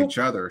things to each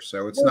other.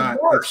 So it's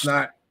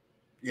not.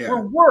 Yeah,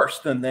 we're worse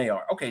than they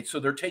are. Okay, so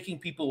they're taking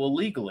people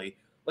illegally.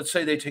 Let's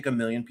say they take 1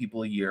 million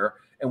people a year,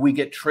 and we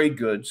get trade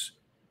goods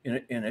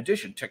in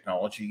addition,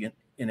 technology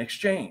in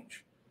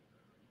exchange.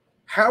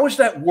 How is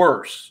that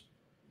worse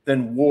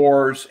than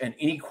wars and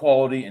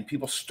inequality and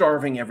people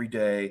starving every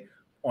day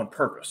on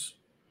purpose?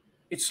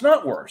 It's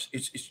not worse.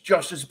 It's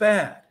just as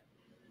bad.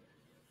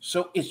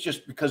 So it's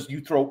just because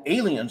you throw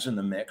aliens in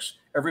the mix,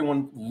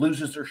 everyone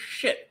loses their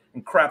shit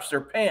and craps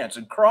their pants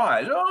and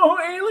cries, oh,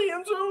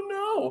 aliens, oh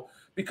no,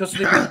 because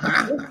they've been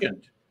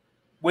conditioned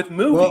with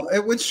movies. Well,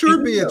 it would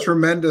sure be a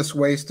tremendous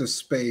waste of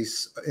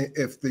space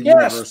if the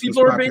universe was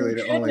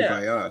populated only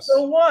by us.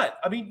 So what?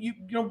 I mean, you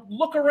know,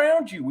 look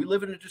around you. We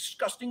live in a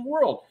disgusting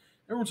world.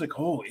 Everyone's like,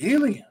 oh,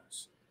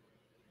 aliens.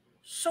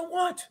 So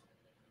what?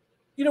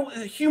 You know,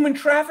 human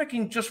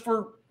trafficking just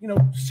for, you know,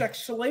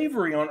 sex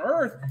slavery on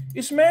Earth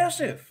is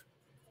massive.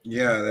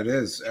 Yeah, that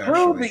is.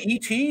 Screw the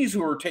ETs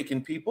who are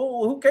taking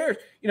people. Who cares?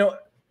 You know,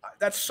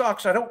 that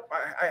sucks. I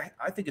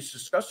think it's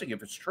disgusting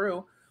if it's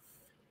true.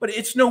 But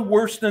it's no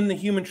worse than the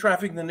human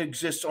trafficking that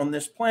exists on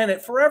this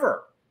planet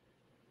forever.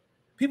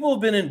 People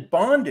have been in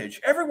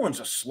bondage. Everyone's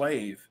a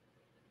slave.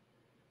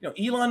 You know,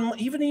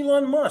 even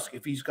Elon Musk,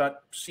 if he's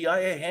got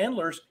CIA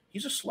handlers,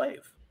 he's a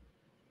slave.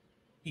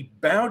 He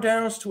bow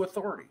downs to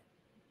authority,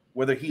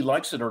 whether he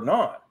likes it or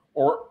not,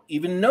 or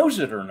even knows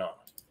it or not.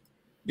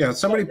 Yeah,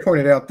 somebody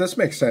pointed out, this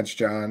makes sense,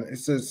 John. It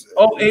says,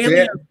 oh,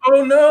 aliens.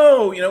 Oh,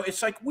 no. You know,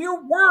 it's like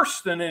we're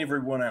worse than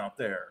everyone out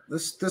there.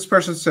 This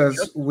person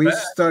says, we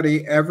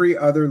study every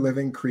other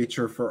living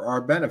creature for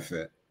our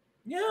benefit.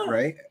 Yeah.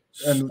 Right?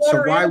 And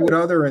so why would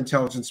other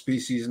intelligent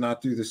species not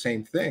do the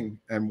same thing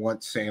and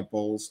want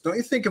samples? Don't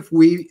you think if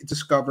we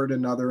discovered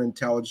another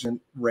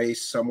intelligent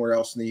race somewhere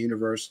else in the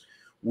universe,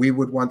 we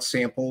would want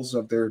samples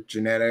of their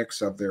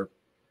genetics, of their,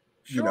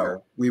 you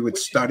know, we would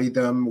study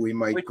them. We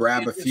might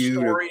grab a few.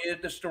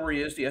 The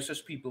story is the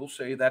SS people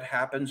say that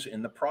happens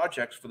in the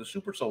projects for the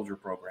super soldier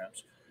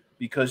programs,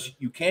 because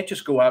you can't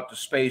just go out to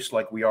space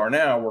like we are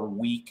now. We're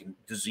weak and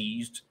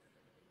diseased.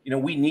 You know,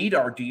 we need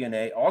our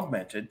DNA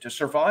augmented to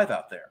survive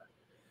out there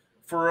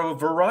for a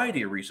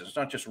variety of reasons,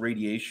 not just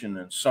radiation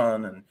and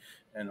sun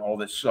and all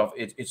this stuff.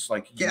 It's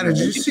like, yeah, did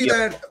you see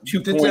that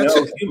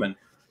 2.0 human?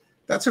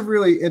 That's a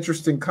really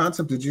interesting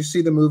concept. Did you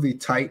see the movie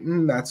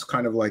Titan? That's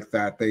kind of like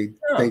that. They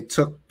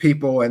took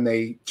people and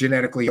they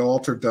genetically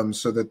altered them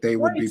so that they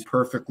would be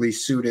perfectly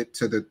suited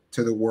to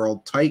the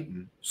world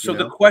Titan. So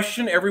the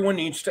question everyone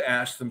needs to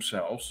ask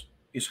themselves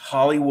is,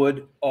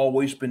 Hollywood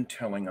always been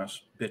telling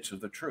us bits of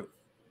the truth?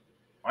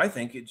 I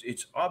think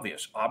it's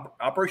obvious.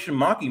 Operation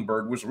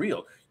Mockingbird was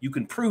real. You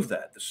can prove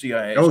that. The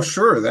CIA. Oh,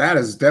 sure. That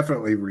is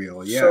definitely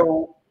real. Yeah.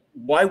 So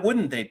why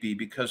wouldn't they be?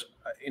 Because,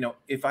 you know,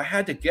 if I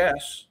had to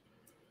guess,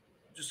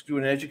 just do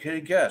an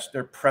educated guess,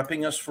 they're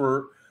prepping us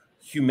for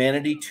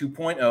humanity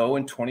 2.0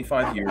 in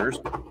 25 years.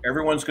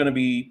 Everyone's going to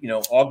be, you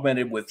know,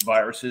 augmented with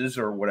viruses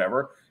or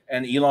whatever.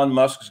 And Elon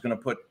Musk is going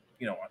to put,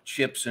 you know,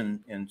 chips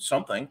in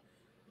something.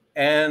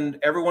 And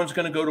everyone's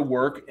going to go to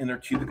work in their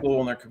cubicle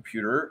on their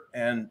computer.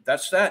 And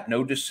that's that.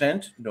 No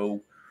dissent,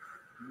 no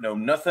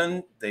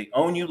nothing. They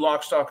own you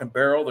lock, stock, and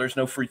barrel. There's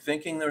no free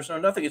thinking. There's no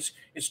nothing.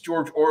 It's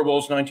George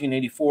Orwell's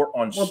 1984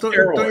 on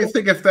steroids. Don't you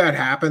think if that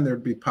happened,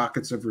 there'd be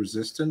pockets of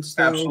resistance,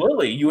 though?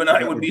 Absolutely. You and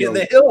I would be in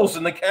the hills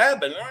in the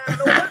cabin.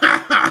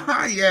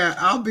 Yeah,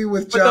 I'll be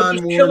with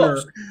John Warner.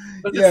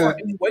 They'll just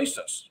fucking waste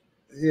us.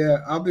 Yeah,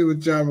 I'll be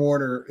with John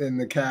Warner in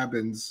the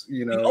cabins,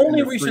 you know. The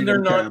only reason they're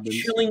not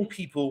killing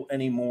people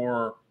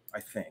anymore, I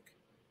think,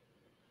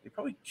 they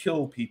probably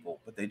kill people,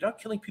 but they're not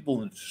killing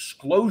people in the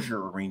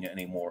disclosure arena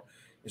anymore,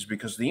 is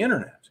because the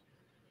internet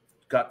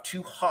got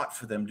too hot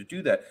for them to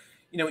do that.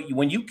 You know,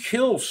 when you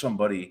kill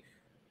somebody,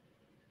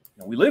 you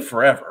know, we live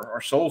forever.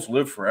 Our souls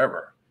live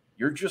forever.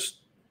 You're just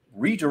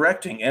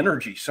redirecting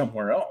energy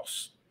somewhere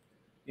else.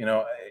 You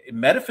know,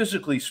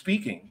 metaphysically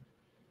speaking,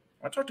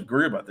 I talked to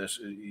Greer about this.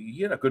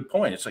 He had a good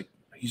point. It's like,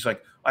 he's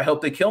like, I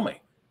hope they kill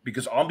me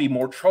because I'll be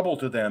more trouble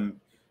to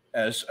them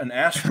as an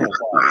astral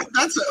body.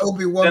 That's an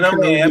Obi-Wan. And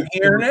I am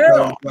here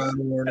now.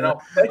 And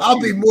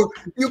I'll be more.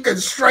 You can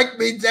strike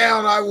me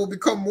down. I will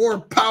become more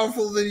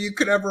powerful than you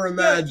could ever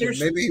imagine.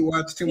 Maybe he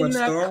watched too much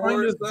Star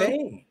Wars.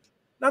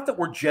 Not that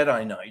we're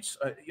Jedi Knights,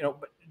 you know,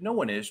 but no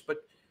one is. But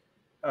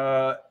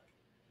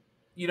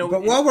You know,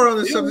 but while we're on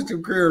the subject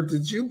of Greer,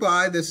 did you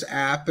buy this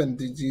app, and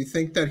did you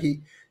think that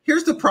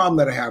here's the problem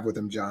that I have with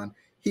him, John.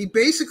 He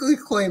basically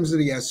claims that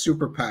he has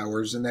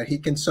superpowers and that he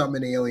can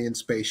summon alien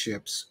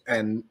spaceships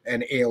and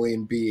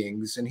alien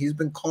beings, and he's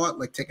been caught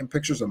like taking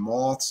pictures of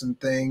moths and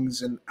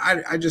things, and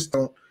I just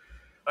don't.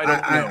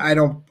 I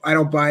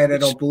don't buy it. I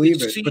don't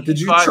believe it. But did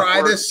you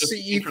try this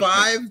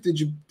CE5?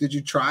 Did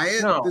you try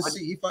it? No, the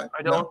CE5?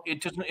 I don't. No?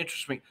 It doesn't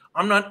interest me.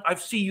 I'm not. I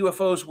see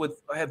UFOs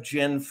with. I have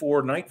Gen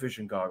 4 night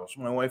vision goggles.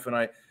 My wife and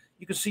I.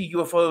 You can see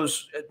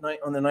UFOs at night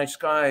on the night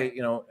sky.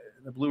 You know,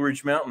 in the Blue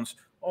Ridge Mountains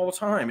all the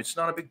time. It's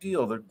not a big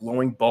deal. They're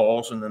glowing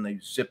balls, and then they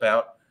zip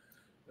out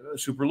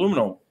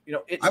superluminal. You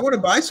know, I want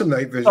to buy some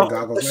night vision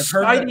goggles. The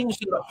sightings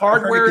and the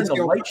hardware and the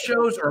light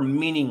shows are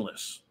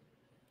meaningless.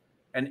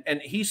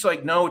 And he's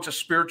like, no, it's a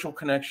spiritual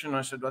connection.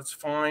 I said, that's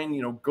fine.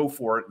 You know, go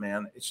for it,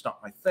 man. It's not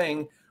my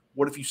thing.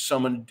 What if you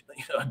summoned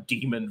a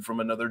demon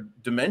from another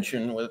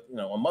dimension with, you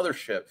know, a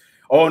mothership?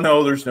 Oh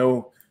no, there's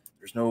no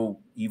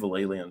evil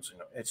aliens. You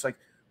know, it's like,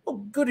 well,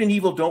 good and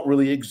evil don't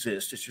really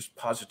exist. It's just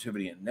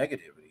positivity and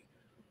negativity.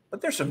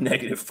 But there's some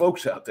negative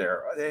folks out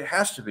there. It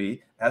has to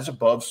be as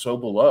above, so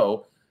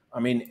below. I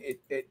mean,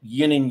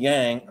 yin and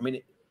yang. I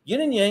mean,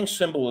 yin and yang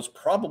symbol is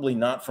probably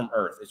not from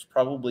Earth. It's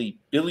probably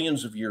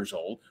billions of years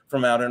old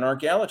from out in our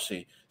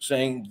galaxy,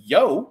 saying,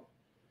 yo,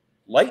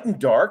 light and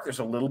dark. There's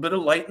a little bit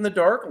of light in the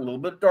dark, a little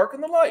bit of dark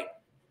in the light.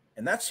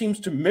 And that seems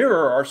to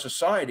mirror our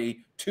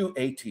society to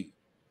a T.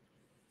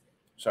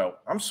 So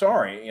I'm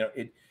sorry. You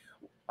know,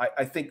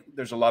 I think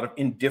there's a lot of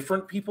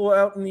indifferent people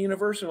out in the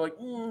universe. They're like,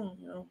 you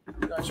know,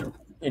 you guys are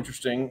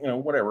interesting, you know,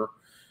 whatever.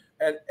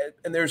 And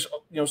there's,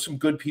 you know, some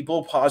good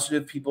people,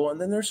 positive people, and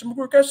then there's some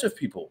regressive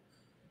people.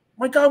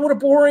 My God, what a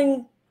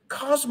boring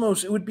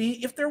cosmos it would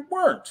be if there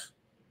weren't.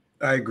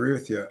 I agree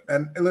with you.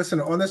 And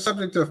listen, on the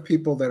subject of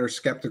people that are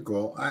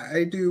skeptical,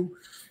 I do,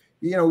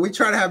 you know, we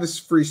try to have this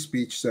free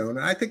speech zone,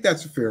 and I think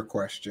that's a fair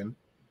question.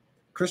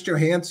 Chris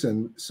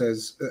Johansson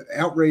says,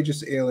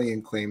 outrageous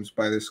alien claims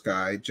by this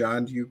guy.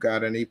 John, do you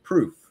got any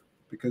proof?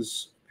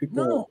 Because people...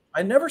 No,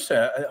 I never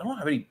said, I don't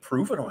have any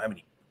proof. I don't have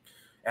any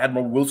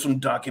Admiral Wilson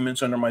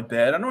documents under my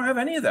bed. I don't have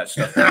any of that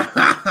stuff.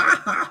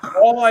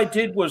 All I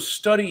did was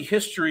study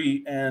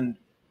history and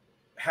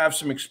have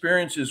some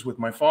experiences with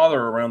my father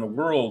around the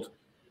world,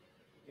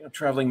 you know,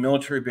 traveling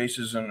military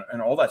bases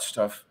and all that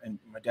stuff. And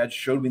my dad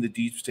showed me the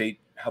deep state,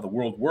 how the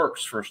world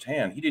works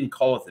firsthand. He didn't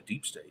call it the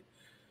deep state.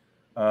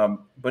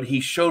 But he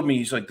showed me,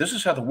 he's like, this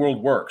is how the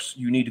world works.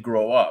 You need to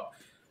grow up.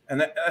 And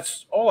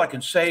that's all I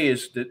can say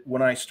is that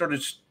when I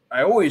started,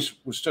 I always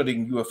was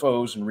studying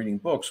UFOs and reading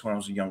books when I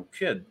was a young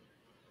kid,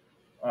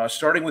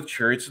 starting with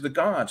Chariots of the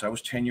Gods. I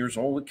was 10 years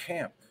old at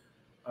camp.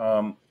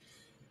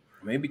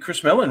 Maybe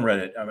Chris Mellon read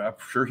it. I'm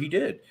sure he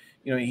did.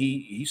 You know,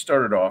 he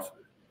started off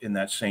in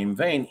that same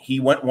vein. He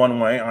went one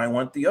way, I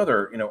went the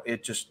other. You know,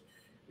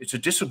 it's a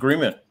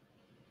disagreement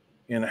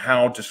in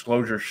how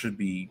disclosure should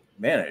be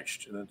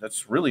managed.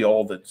 That's really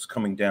all that's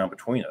coming down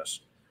between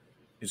us,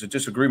 is a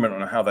disagreement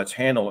on how that's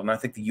handled. And I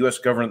think the U.S.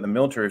 government and the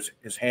military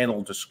has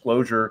handled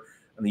disclosure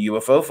and the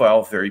UFO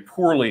file very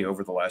poorly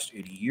over the last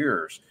 80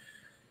 years.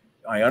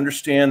 I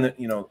understand that,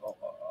 you know,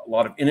 a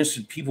lot of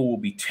innocent people will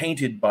be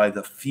tainted by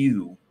the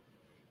few,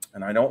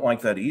 and I don't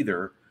like that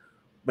either,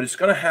 but it's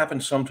going to happen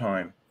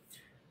sometime.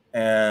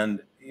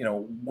 And, you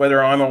know,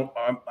 whether I'm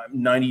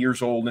 90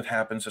 years old and it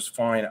happens, that's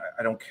fine.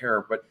 I don't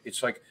care. But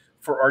it's like,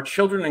 for our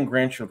children and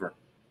grandchildren,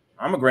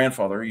 I'm a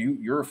grandfather,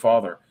 you're a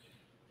father.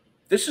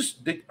 This is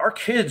our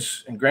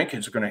kids and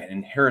grandkids are going to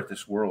inherit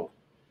this world.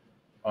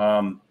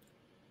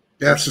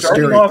 That's a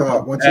scary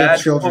thought. Once you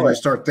have children, you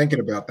start thinking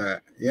about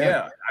that.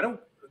 Yeah, I don't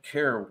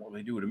care what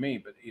they do to me,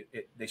 but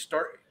they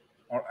start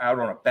out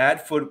on a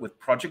bad foot with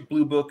Project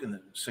Blue Book in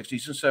the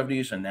 60s and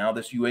 70s, and now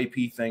this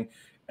UAP thing,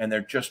 and they're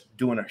just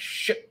doing a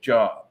shit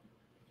job.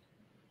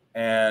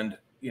 And,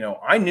 you know,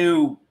 I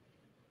knew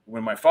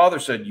when my father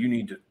said, you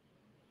need to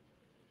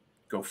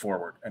go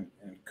forward and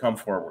come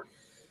forward.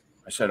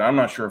 I said, I'm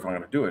not sure if I'm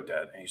going to do it,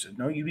 Dad. And he said,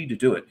 no, you need to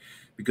do it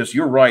because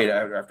you're right.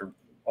 After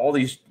all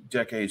these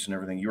decades and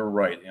everything, you're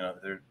right. You know,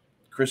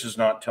 Chris is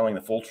not telling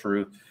the full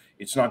truth.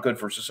 It's not good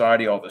for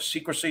society. All the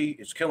secrecy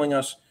is killing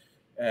us.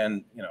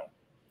 And, you know,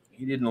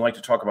 he didn't like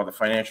to talk about the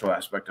financial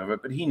aspect of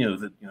it, but he knew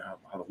that, you know,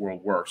 how the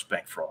world works,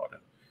 bank fraud,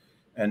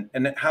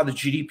 and how the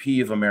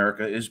GDP of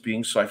America is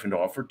being siphoned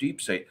off for deep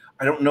state.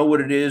 I don't know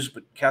what it is,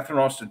 but Catherine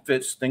Austin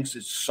Fitts thinks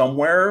it's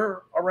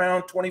somewhere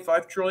around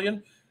 25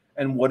 trillion.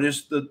 And what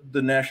is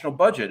the national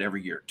budget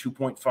every year?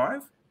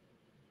 2.5?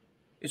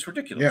 It's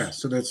ridiculous. Yeah,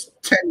 so that's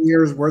 10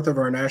 years worth of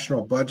our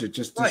national budget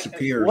just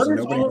disappears. What and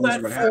is nobody all knows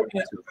that what for? happened to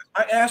it.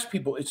 I ask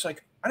people, it's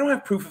like, I don't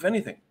have proof of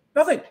anything.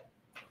 Nothing.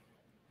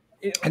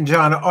 And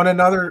John, on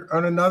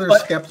another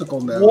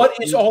skeptical note, what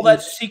is all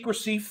that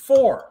secrecy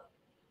for?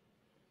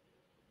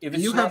 If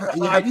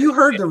have you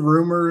heard the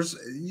rumors?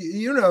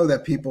 You know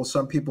that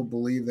some people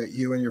believe that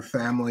you and your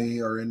family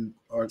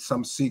are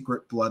some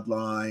secret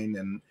bloodline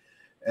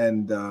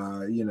and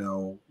you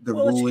know, the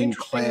ruling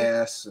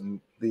class and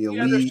the elite.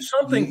 Yeah, there's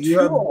something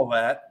to all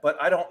that, but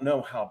I don't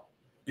know how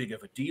big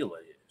of a deal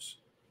it is.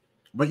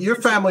 But your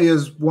family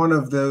is one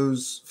of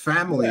those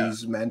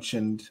families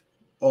mentioned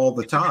all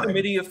the time. A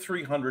committee of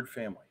 300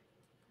 family.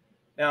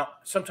 Now,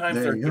 sometimes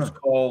There they're you just go.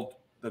 called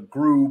the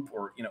group,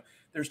 or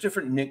there's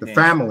different nicknames.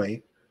 The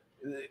family,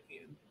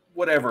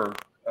 whatever.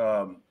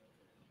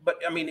 But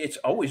I mean, it's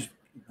always,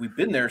 we've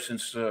been there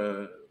since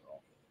the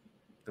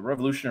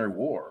Revolutionary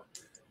War,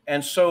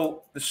 and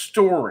so the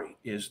story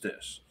is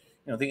this: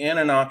 the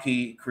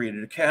Anunnaki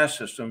created a caste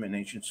system in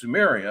ancient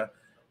Sumeria.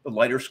 The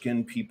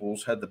lighter-skinned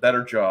peoples had the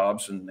better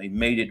jobs, and they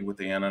mated with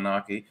the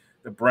Anunnaki.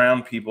 The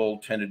brown people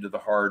tended to the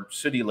hard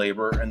city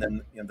labor, and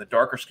then the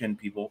darker-skinned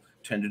people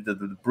tended to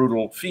the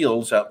brutal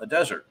fields out in the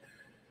desert.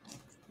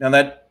 Now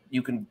that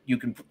you can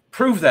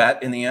prove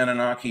that in the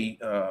Anunnaki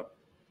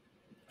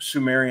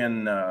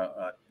Sumerian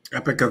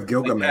Epic of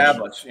Gilgamesh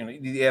tablets,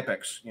 the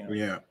epics,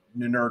 yeah,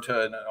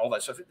 Ninurta and all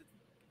that stuff,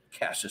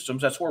 caste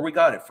systems. That's where we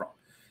got it from.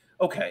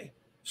 Okay,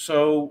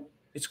 so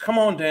it's come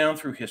on down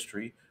through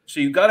history. So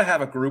you've got to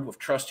have a group of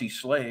trusty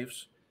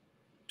slaves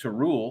to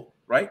rule,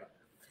 right?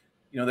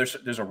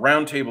 There's a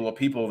round table of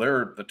people.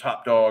 They're the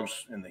top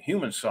dogs in the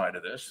human side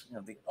of this.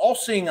 The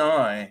all-seeing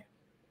eye,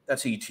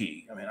 that's ET.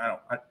 I mean,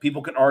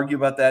 people can argue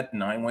about that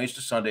 9 ways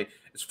to Sunday.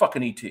 It's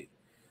fucking ET.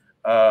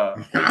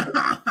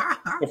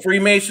 The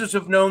Freemasons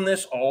have known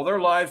this all their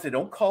lives. They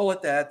don't call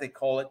it that. They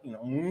call it,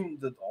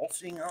 the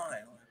all-seeing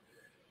eye.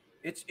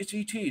 It's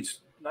ET.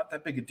 It's not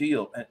that big a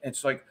deal. And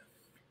it's like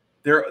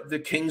they're the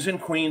kings and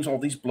queens, all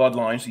these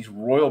bloodlines, these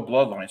royal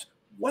bloodlines.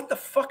 What the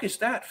fuck is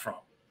that from?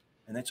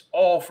 And it's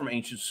all from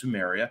ancient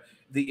Sumeria.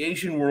 The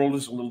Asian world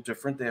is a little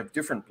different. They have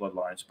different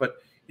bloodlines. But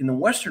in the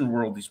Western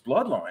world, these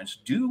bloodlines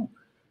do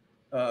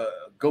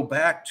go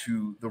back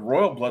to the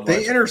royal bloodlines.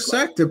 They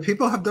intersect.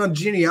 People have done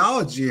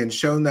genealogy and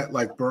shown that,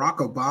 like, Barack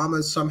Obama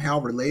is somehow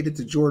related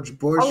to George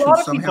Bush,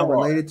 who's somehow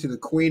related to the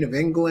Queen of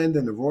England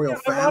and the royal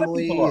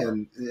family.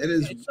 And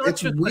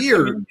it's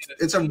weird.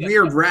 It's a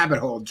weird rabbit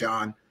hole,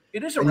 John.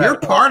 It is a rabbit hole. You're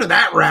part of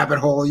that rabbit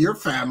hole, your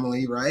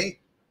family, right?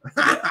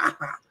 Yeah.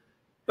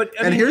 But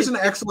and here's an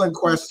excellent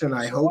question.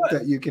 I hope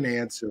that you can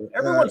answer.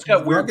 Everyone's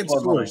got weird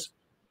bloodlines.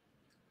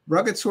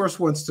 Rugged Source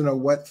wants to know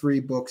what 3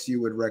 books you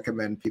would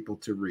recommend people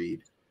to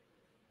read.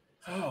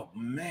 Oh,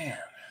 man.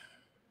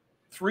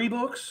 3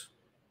 books?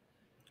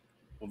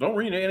 Well, don't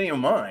read any of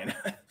mine.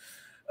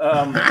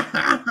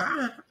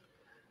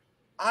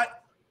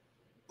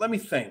 Let me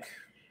think.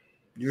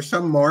 You're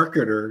some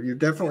marketer. You're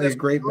definitely a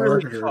great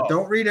marketer. Tough.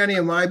 Don't read any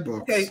of my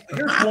books. Okay,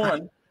 here's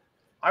one.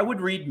 I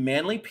would read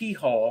Manly P.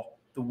 Hall,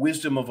 The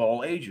Wisdom of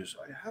All Ages.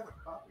 I have a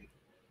copy.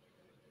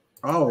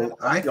 Oh,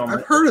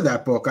 I've heard of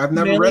that book. I've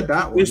never read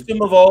that one.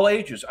 Wisdom of All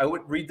Ages. I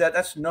would read that.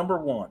 That's number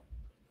 1.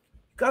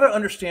 You've got to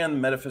understand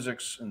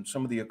metaphysics and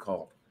some of the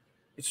occult.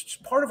 It's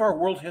just part of our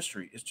world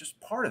history. It's just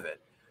part of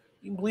it.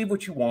 You can believe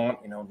what you want,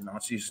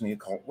 Nazis and the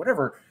occult,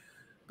 whatever.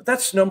 But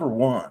that's number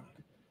 1.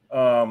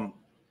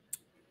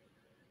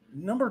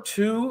 Number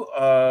 2,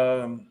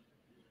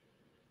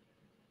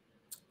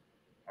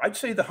 I'd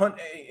say The Hunt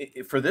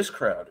for this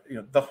crowd.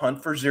 The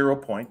Hunt for Zero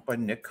Point by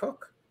Nick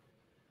Cook.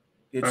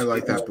 I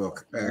like that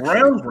book.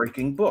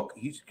 Groundbreaking book.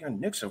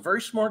 Nick's a very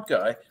smart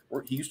guy.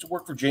 He used to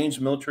work for Jane's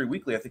Military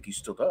Weekly. I think he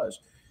still does.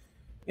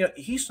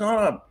 He's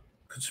not a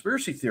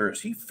conspiracy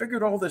theorist. He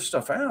figured all this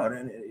stuff out,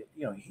 and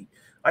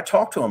I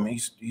talked to him.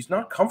 He's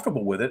not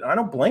comfortable with it. I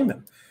don't blame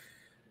him.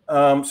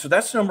 So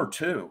that's number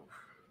 2.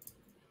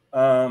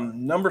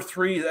 Number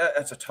 3,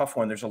 that's a tough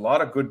one. There's a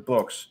lot of good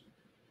books.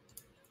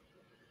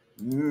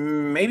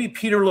 Maybe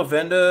Peter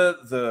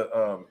Levenda,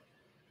 the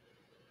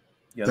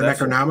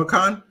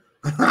Necronomicon.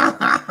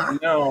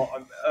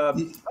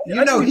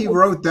 No, he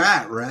wrote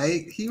that,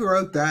 right? He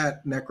wrote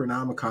that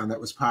Necronomicon that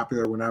was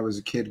popular when I was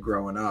a kid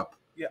growing up.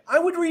 Yeah, I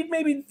would read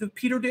maybe the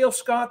Peter Dale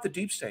Scott, The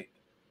Deep State.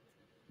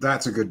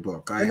 That's a good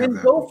book. And then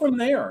go from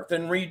there.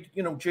 Then read,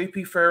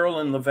 J.P. Farrell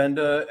and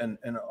Levenda and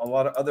a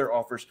lot of other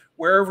authors,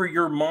 wherever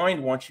your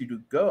mind wants you to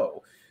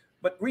go.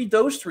 But read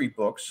those 3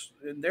 books.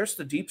 And there's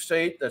The Deep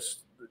State.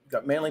 That's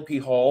got Manly P.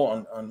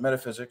 Hall on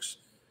metaphysics,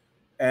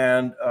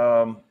 and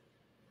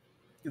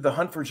The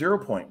Hunt for Zero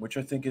Point, which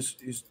I think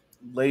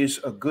lays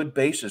a good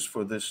basis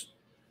for this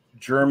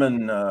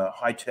German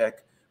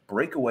high-tech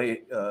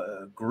breakaway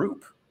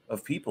group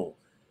of people.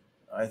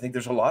 I think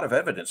there's a lot of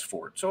evidence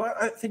for it. So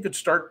I think it'd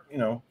start,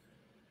 The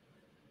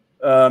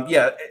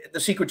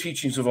Secret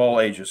Teachings of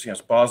All Ages. Yes,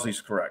 Bosley's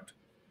correct.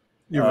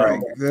 You're right.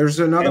 There's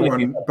another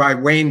one by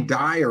Wayne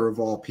Dyer, of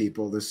all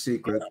people, The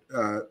Secret,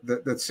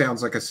 that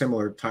sounds like a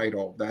similar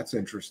title. That's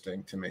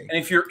interesting to me. And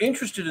if you're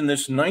interested in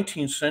this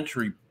 19th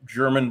century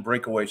German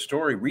breakaway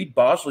story, read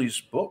Bosley's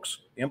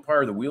books,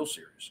 Empire of the Wheel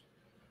series.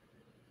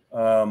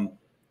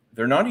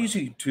 They're not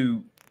easy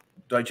to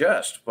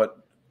digest, but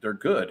they're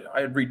good.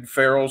 I'd read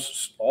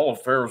all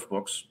of Farrell's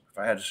books, if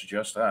I had to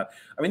suggest that.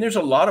 I mean, there's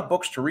a lot of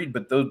books to read,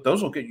 but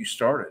those will get you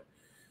started.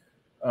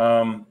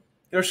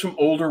 There's some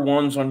older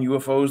ones on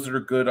UFOs that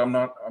are good. I'm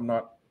not,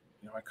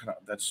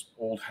 that's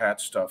old hat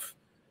stuff.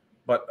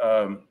 But,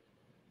 and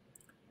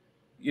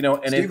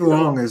Steve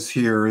Long is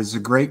here, is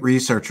a great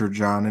researcher,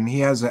 John, and he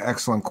has an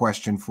excellent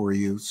question for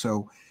you.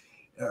 So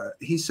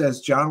he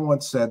says, John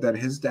once said that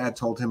his dad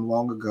told him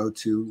long ago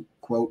to,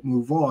 quote,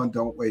 move on,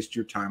 don't waste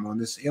your time on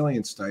this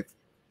alien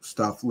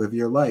stuff, live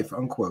your life,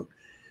 unquote.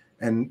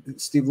 And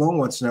Steve Long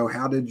wants to know,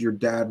 how did your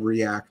dad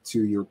react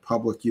to your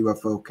public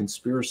UFO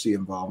conspiracy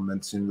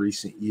involvements in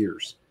recent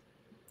years?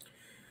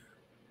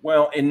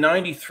 Well, in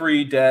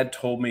 '93, Dad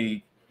told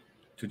me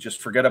to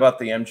just forget about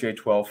the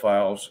MJ-12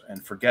 files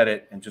and forget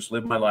it and just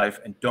live my life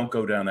and don't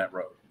go down that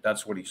road.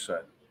 That's what he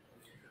said.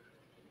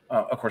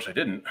 Of course, I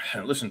didn't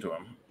listen to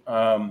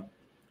him.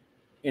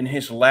 In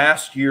his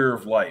last year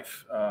of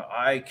life,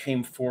 I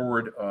came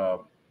forward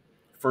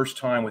first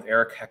time with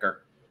Eric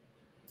Hecker,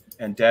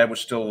 and Dad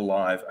was still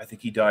alive. I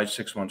think he died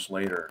 6 months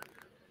later,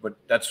 but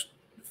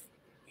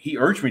he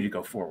urged me to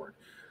go forward.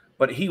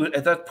 But he was,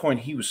 at that point,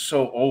 he was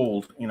so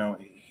old, you know,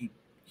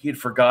 he had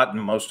forgotten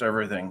most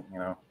everything, you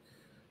know.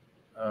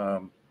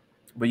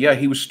 But yeah,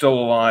 he was still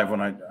alive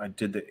when I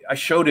did I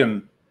showed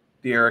him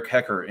the Eric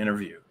Hecker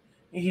interview.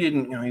 He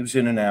didn't, you know, he was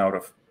in and out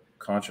of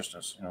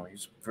consciousness. You know,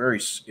 he's very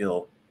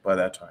ill by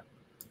that time.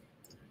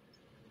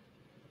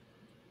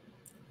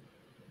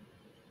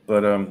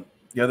 But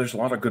yeah, there's a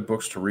lot of good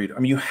books to read. I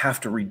mean, you have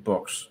to read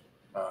books.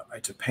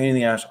 It's a pain in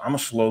the ass. I'm a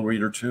slow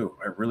reader too.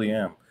 I really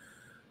am.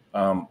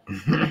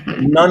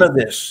 None of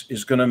this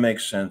is going to make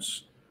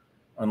sense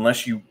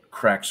unless you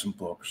crack some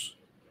books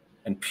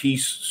and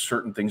piece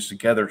certain things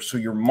together. So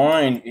your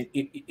mind,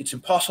 it's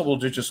impossible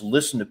to just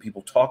listen to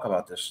people talk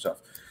about this stuff.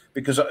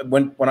 Because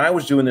when I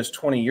was doing this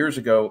 20 years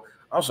ago,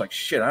 I was like,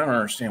 shit, I don't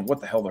understand what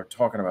the hell they're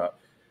talking about,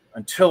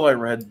 until I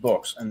read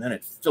books, and then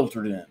it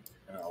filtered in.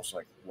 And I was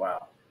like,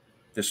 wow,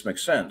 this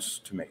makes sense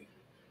to me.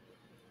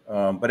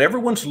 But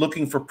everyone's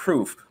looking for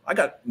proof. I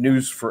got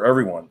news for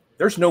everyone.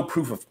 There's no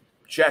proof of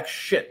jack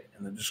shit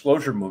in the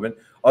disclosure movement,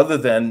 other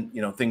than,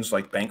 you know, things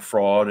like bank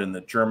fraud and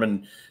the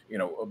German, you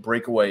know,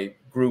 breakaway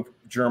group,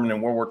 German in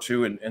World War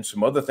II, and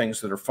some other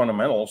things that are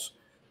fundamentals.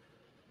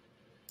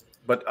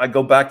 But I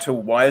go back to,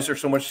 why is there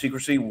so much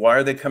secrecy? Why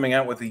are they coming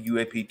out with the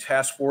UAP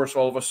task force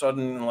all of a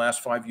sudden in the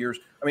last 5 years?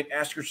 I mean,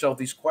 ask yourself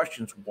these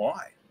questions.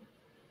 Why?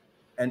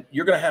 And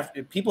you're going to have,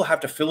 people have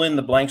to fill in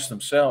the blanks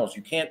themselves.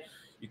 You can't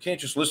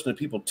just listen to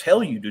people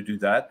tell you to do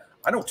that.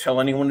 I don't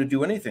tell anyone to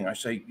do anything. I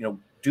say, you know,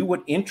 do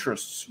what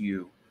interests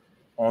you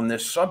on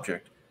this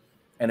subject.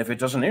 And if it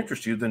doesn't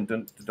interest you, then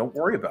don't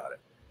worry about it.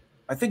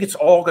 I think it's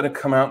all going to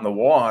come out in the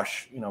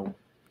wash, you know,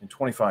 in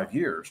 25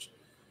 years.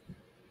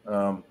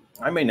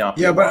 I may not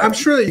be. Yeah, but I'm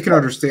sure that you can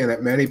understand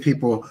that many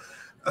people,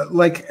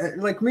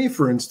 like me,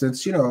 for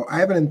instance, you know, I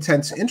have an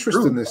intense interest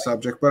in this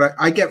subject, but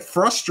I get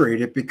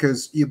frustrated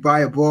because you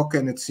buy a book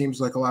and it seems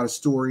like a lot of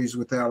stories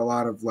without a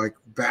lot of like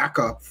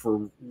backup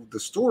for the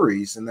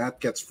stories, and that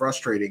gets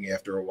frustrating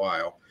after a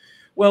while.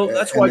 Well,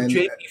 that's why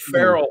J.P.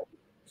 Farrell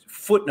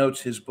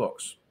footnotes his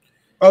books.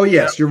 Oh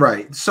yes, you're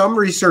right. Some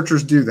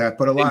researchers do that,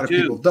 but a lot of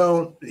people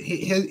don't.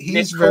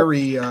 He's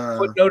very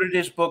footnoted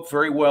his book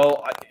very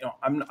well.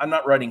 I'm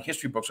not writing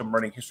history books. I'm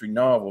writing history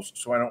novels,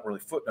 so I don't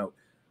really footnote.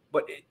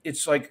 But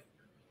it's like,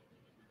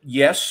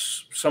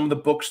 yes, some of the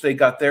books they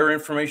got their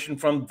information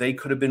from, they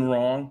could have been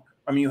wrong.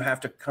 I mean, you have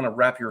to kind of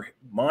wrap your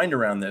mind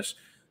around this.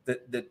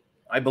 That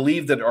I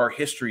believe that our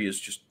history is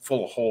just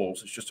full of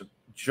holes. It's just a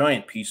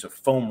giant piece of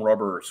foam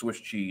rubber or Swiss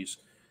cheese.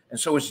 And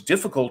so it's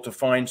difficult to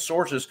find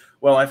sources.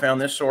 Well, I found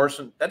this source,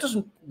 and that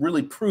doesn't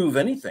really prove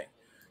anything.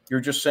 You're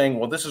just saying,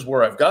 well, this is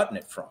where I've gotten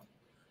it from.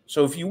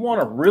 So if you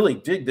want to really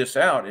dig this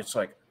out, it's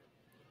like,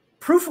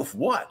 proof of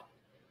what?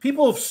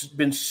 People have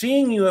been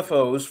seeing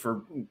UFOs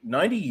for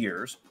 90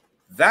 years.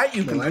 That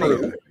you can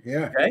prove.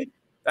 Yeah. Okay.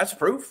 That's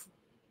proof.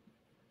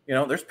 You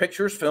know, there's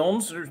pictures,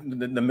 films, there's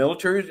the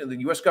military,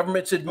 the U.S.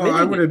 government's admitting. Oh,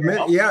 I would admit,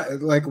 yeah,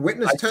 like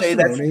witness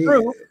testimony.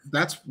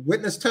 That's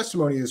witness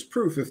testimony is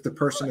proof if the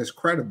person is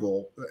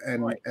credible,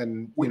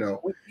 and you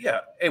know, yeah.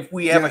 If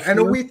we have,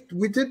 and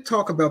we did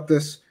talk about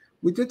this.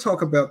 We did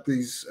talk about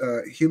these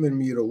human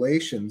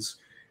mutilations,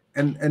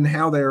 and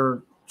how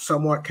they're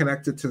somewhat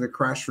connected to the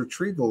crash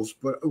retrievals.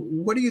 But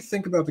what do you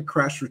think about the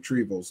crash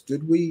retrievals?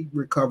 Did we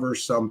recover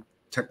some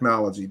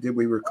technology? Did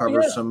we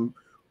recover some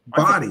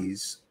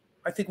bodies?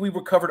 I think we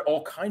recovered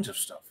all kinds of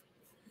stuff.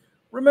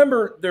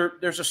 Remember,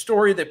 there's a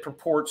story that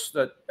purports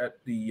that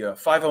at the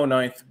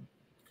 509th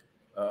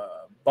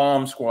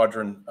Bomb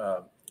Squadron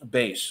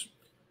base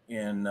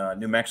in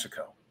New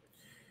Mexico.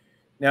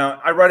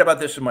 Now, I write about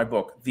this in my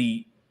book.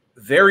 The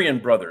Varian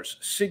brothers,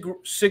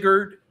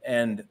 Sigurd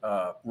and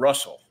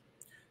Russell,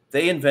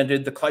 they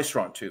invented the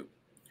Klystron tube.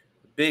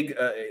 Big,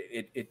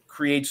 it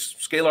creates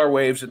scalar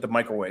waves at the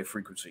microwave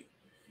frequency.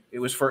 It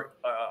was for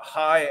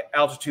high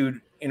altitude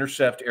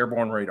intercept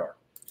airborne radar.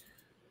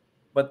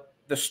 But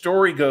the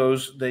story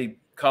goes, they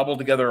cobbled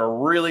together a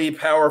really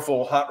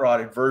powerful hot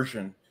rodded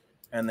version,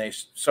 and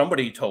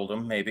somebody told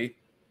them, maybe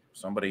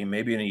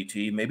an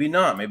ET, maybe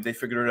not, maybe they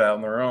figured it out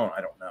on their own, I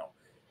don't know.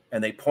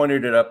 And they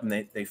pointed it up, and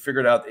they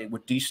figured out it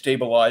would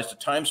destabilize the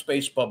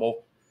time-space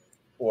bubble,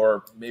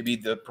 or maybe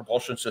the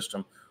propulsion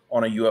system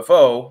on a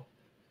UFO,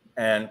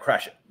 and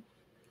crash it.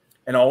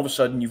 And all of a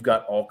sudden, you've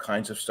got all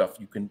kinds of stuff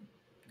you can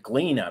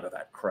glean out of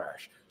that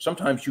crash.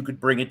 Sometimes you could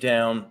bring it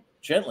down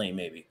gently,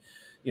 maybe.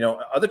 You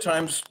know, other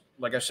times,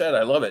 like I said,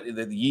 I love it.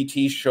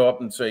 The ETs show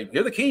up and say,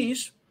 "Here are the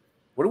keys."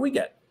 What do we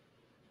get?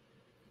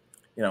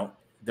 You know,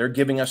 they're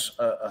giving us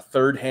a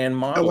third-hand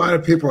model. A lot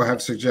of people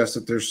have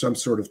suggested there's some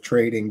sort of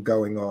trading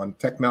going on,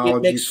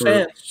 technology It makes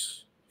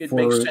sense. It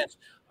makes sense.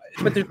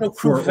 But there's no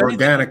proof for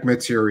organic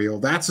material.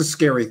 That's a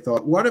scary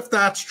thought. What if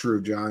that's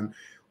true, John?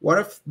 What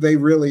if they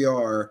really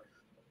are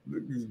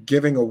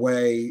giving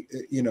away,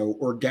 you know,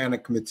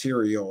 organic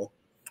material?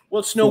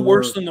 Well, it's no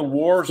worse than the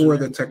wars for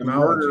the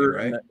technology, the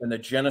right? And the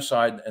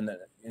genocide and the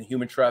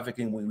human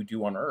trafficking we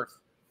do on Earth.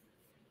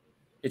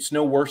 It's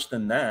no worse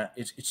than that.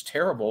 It's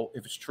terrible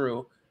if it's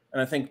true,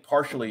 and I think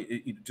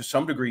partially, to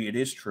some degree, it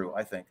is true.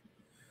 I think,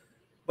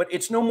 but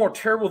it's no more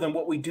terrible than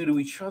what we do to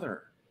each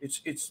other.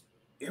 It's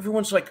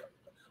everyone's like,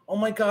 oh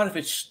my God, if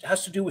it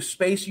has to do with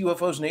space,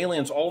 UFOs, and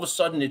aliens, all of a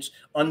sudden it's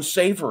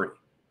unsavory.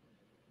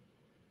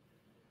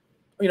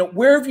 You know,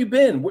 where have you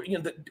been? You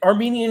know, the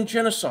Armenian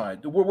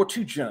genocide, the World War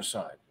II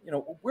genocide. You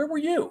know, where were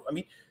you? I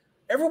mean,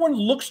 everyone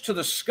looks to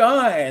the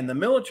sky and the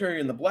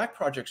military and the black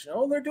projects.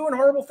 Oh, they're doing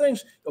horrible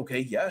things. Okay,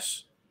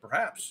 yes,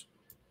 perhaps.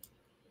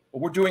 But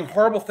we're doing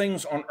horrible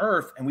things on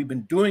Earth, and we've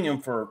been doing them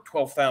for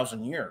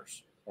 12,000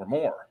 years or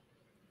more.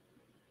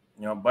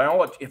 You know, by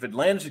all, if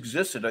Atlantis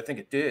existed, I think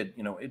it did.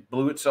 You know, it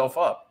blew itself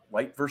up.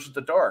 Light versus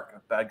the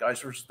dark, bad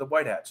guys versus the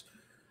white hats.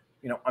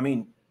 You know, I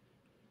mean,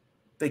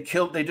 they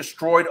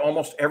destroyed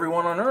almost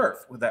everyone on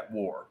Earth with that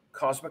war,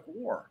 cosmic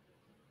war.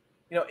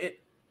 You know,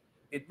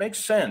 it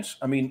makes sense.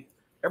 I mean,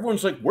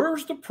 everyone's like,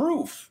 where's the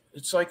proof?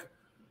 It's like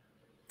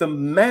the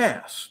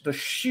mass, the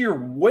sheer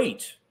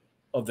weight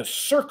of the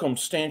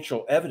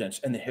circumstantial evidence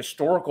and the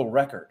historical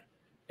record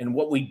and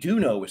what we do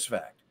know is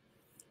fact.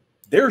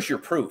 There's your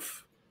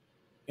proof,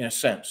 in a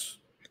sense.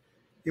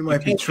 You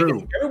might be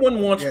true.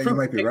 Everyone wants proof. You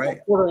might be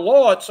right. Court of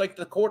law, it's like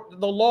the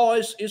law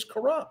is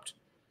corrupt.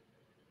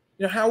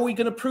 You know, how are we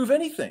going to prove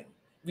anything?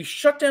 If you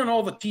shut down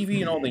all the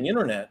TV and all the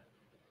internet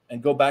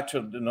and go back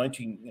to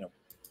the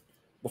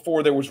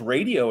before there was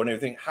radio and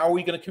everything, how are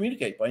we going to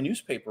communicate? By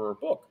newspaper or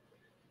book,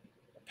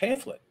 a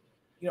pamphlet?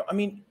 You know, I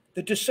mean,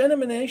 the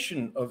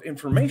dissemination of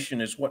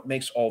information is what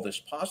makes all this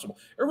possible.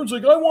 Everyone's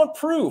like, I want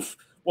proof.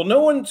 Well,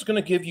 no one's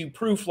going to give you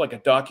proof like a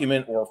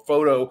document or a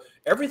photo.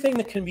 Everything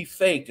that can be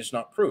faked is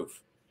not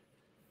proof.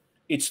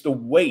 It's the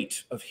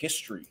weight of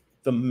history,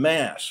 the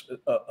mass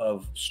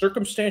of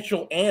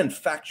circumstantial and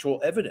factual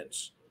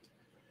evidence.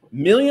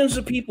 Millions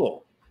of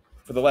people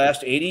for the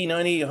last 80,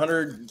 90,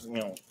 100, you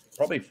know,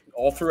 probably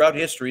all throughout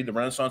history, the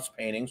Renaissance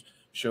paintings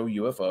show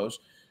UFOs.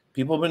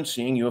 People have been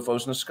seeing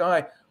UFOs in the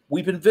sky.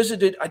 We've been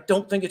visited. I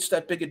don't think it's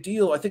that big a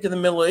deal. I think in the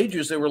Middle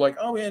Ages, they were like,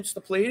 oh, yeah, it's the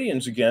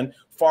Pleiadians again.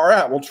 Far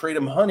out. We'll trade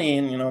them honey,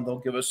 and, you know, they'll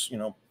give us, you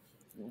know,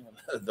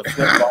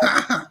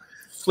 the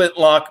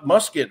flintlock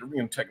musket,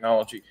 you know,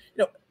 technology.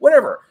 You know,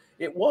 whatever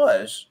it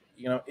was,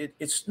 you know,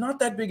 it's not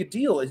that big a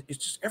deal. It's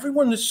just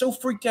everyone is so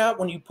freaked out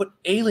when you put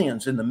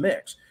aliens in the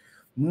mix.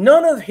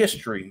 None of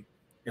history,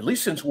 at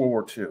least since World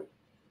War II,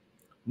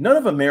 none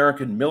of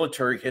American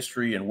military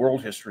history and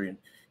world history and,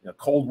 you know,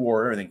 Cold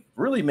War and everything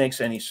really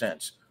makes any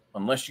sense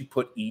unless you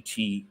put ET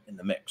in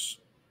the mix.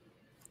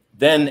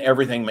 Then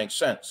everything makes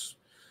sense.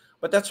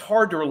 But that's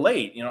hard to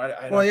relate. You know,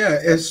 well,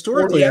 yeah,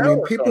 historically, I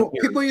mean,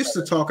 people used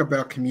to talk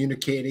about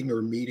communicating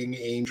or meeting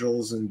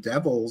angels and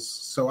devils.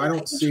 So I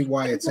don't see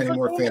why it's any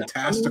more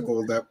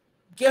fantastical that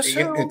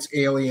it's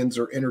aliens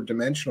or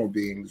interdimensional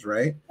beings,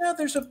 right? Yeah,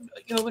 there's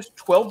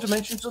 12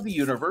 dimensions of the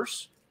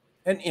universe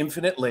and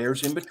infinite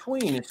layers in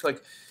between. It's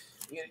like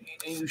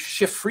you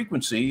shift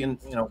frequency, and,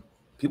 you know,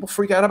 people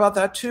freak out about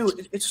that too.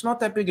 It's not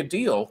that big a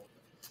deal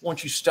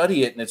once you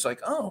study it, and it's like,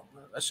 oh,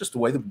 that's just the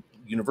way the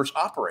universe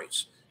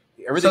operates.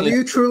 Everything. So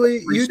you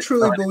truly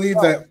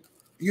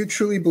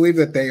believe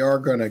that they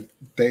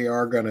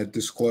are gonna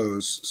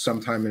disclose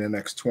sometime in the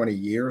next 20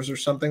 years or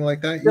something like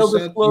that?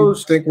 You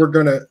think we're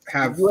gonna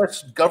have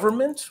U.S.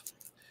 government?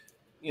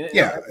 You know,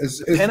 yeah, is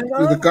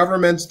the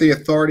governments, the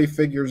authority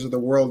figures of the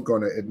world,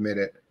 going to admit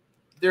it?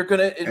 They're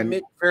going to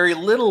admit very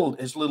little,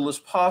 as little as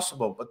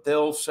possible, but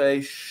they'll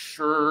say,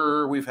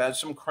 sure, we've had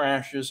some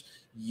crashes.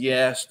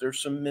 Yes,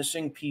 there's some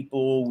missing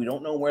people. We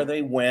don't know where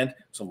they went.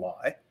 It's a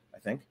lie, I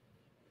think.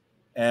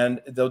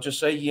 And they'll just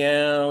say,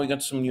 yeah, we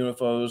got some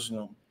UFOs. You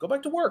know, go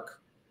back to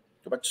work.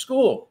 Go back to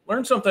school.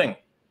 Learn something.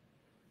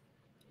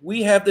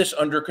 We have this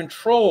under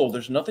control.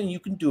 There's nothing you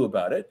can do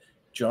about it.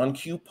 John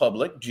Q.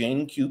 Public,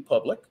 Jane Q.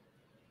 Public,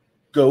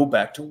 go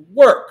back to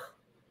work.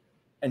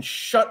 And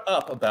shut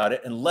up about it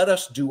and let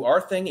us do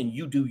our thing and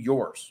you do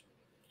yours.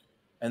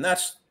 And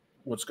that's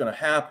what's going to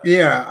happen.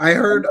 Yeah, I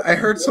heard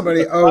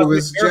somebody, it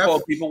was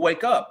Jeff. People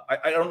wake up.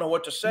 I don't know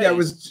what to say. Yeah, it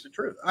was the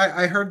truth.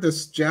 I heard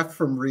this Jeff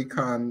from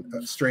Recon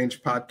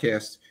Strange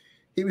podcast.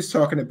 He was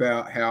talking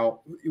about how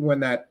when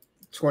that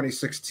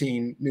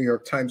 2016 New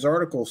York Times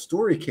article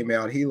story came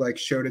out, he like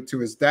showed it to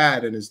his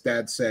dad, and his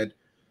dad said,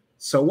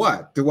 so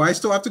what? Do I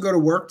still have to go to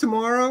work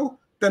tomorrow?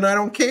 Then I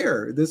don't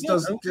care. This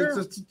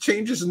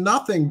changes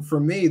nothing for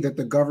me that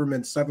the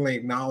government suddenly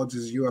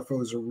acknowledges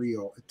UFOs are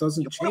real. It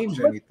doesn't change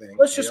anything.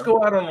 Let's just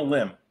go out on a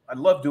limb. I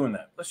love doing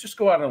that. Let's just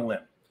go out on a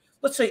limb.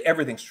 Let's say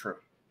everything's true.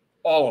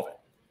 All of it.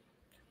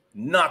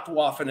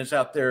 Nachtwaffen is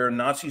out there,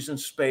 Nazis in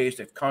space.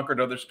 They've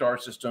conquered other star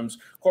systems.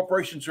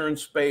 Corporations are in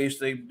space.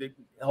 They're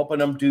helping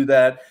them do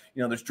that.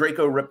 You know, there's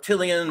Draco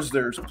reptilians,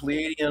 there's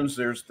Pleiadians,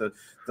 there's the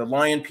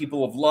lion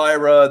people of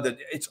Lyra. That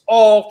it's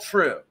all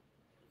true.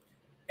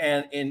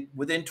 And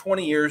within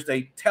 20 years,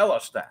 they tell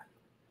us that.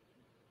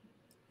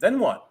 Then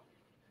what?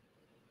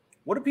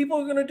 What are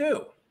people going to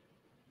do?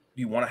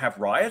 Do you want to have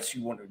riots?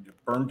 You want to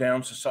burn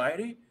down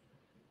society?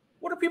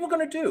 What are people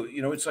going to do?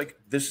 You know, it's like,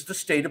 this is the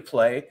state of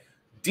play.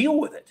 Deal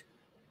with it.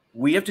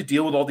 We have to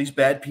deal with all these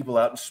bad people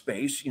out in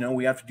space. You know,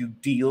 we have to do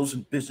deals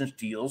and business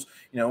deals.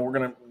 You know, we're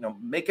going to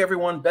make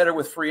everyone better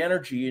with free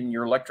energy in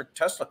your electric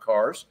Tesla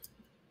cars.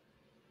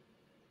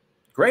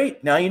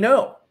 Great. Now you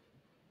know.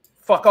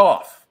 Fuck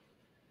off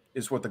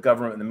is what the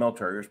government and the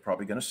military is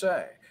probably going to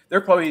say. They're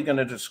probably going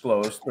to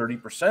disclose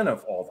 30%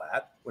 of all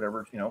that,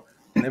 whatever, you know,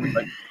 and they'll be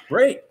like,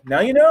 great. Now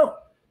you know.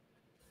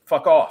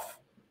 Fuck off.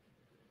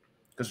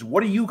 Because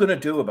what are you going to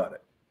do about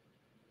it?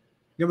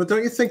 Yeah, but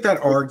don't you think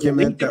that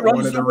argument that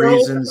one of the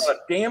reasons, there's not a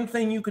damn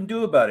thing you can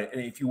do about it,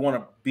 and if you want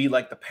to be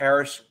like the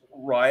Paris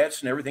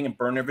riots and everything and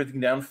burn everything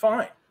down,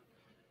 fine,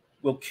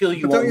 we'll kill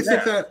you. But don't you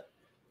think that?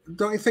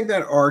 Don't you think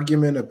that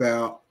argument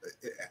about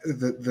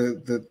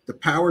the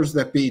powers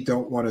that be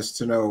don't want us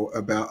to know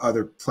about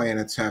other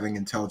planets having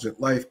intelligent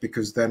life,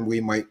 because then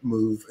we might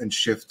move and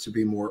shift to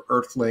be more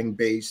Earthling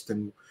based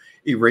and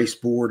erase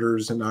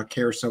borders and not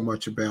care so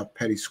much about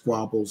petty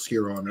squabbles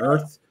here on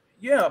Earth?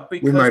 Yeah,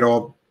 because we might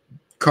all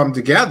come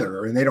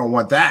together, and they don't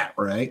want that,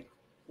 right?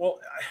 Well,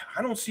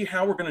 I don't see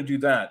how we're going to do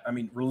that. I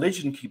mean,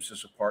 religion keeps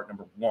us apart,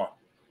 number one.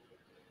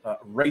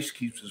 Race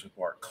keeps us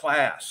apart.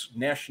 Class,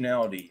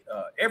 nationality,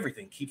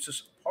 everything keeps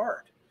us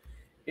apart.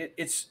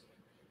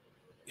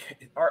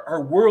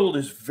 Our world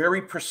is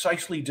very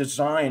precisely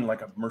designed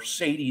like a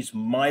Mercedes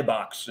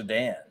Maybach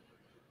sedan.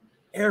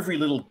 Every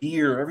little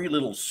gear, every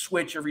little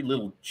switch, every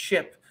little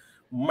chip,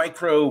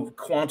 micro,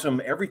 quantum,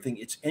 everything,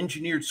 it's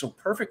engineered so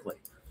perfectly.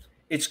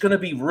 It's going to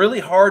be really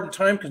hard and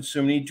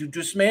time-consuming to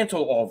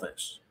dismantle all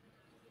this.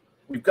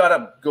 We've got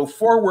to go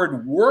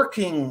forward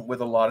working with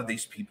a lot of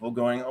these people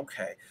going,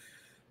 okay,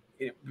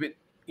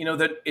 you know,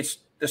 that it's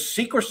the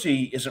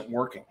secrecy isn't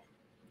working,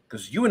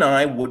 because you and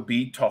I would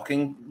be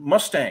talking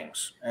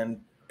Mustangs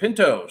and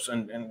Pintos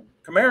and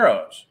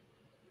Camaros.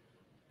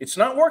 It's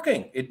not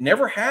working. It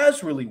never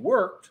has really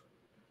worked.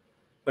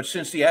 But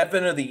since the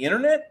advent of the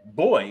internet,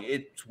 boy,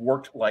 it's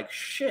worked like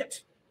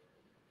shit.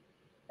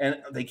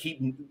 And they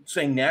keep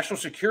saying national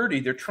security.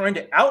 They're trying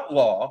to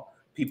outlaw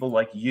people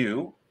like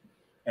you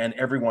and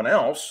everyone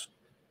else,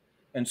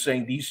 and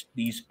saying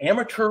these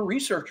amateur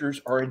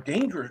researchers are a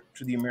danger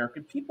to the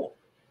American people.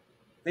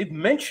 They've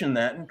mentioned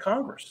that in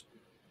Congress.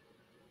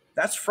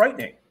 That's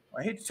frightening.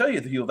 I hate to tell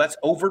you, that's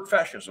overt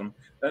fascism.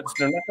 They're not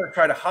going to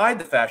try to hide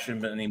the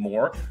fascism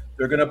anymore.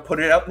 They're going to put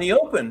it out in the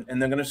open, and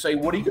they're going to say,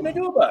 what are you going to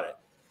do about it?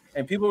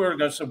 And people are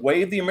going to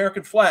wave the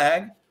American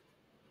flag,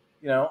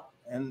 you know,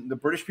 and the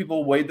British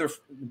people wave their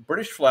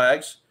British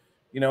flags,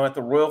 you know, at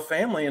the royal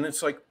family. And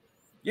it's like,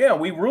 yeah,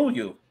 we rule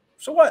you.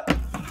 So what?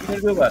 What are you going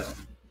to do about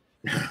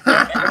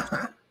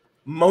it?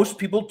 Most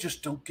people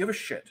just don't give a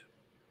shit.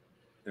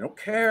 They don't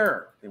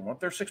care. They want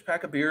their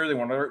 6-pack of beer. They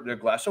want their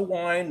glass of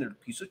wine, their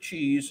piece of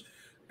cheese,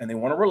 and they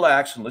want to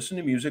relax and listen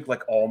to music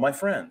like all my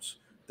friends.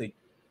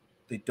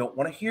 They don't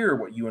want to hear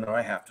what you and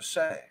I have to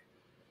say.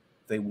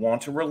 They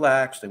want to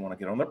relax. They want to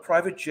get on their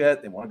private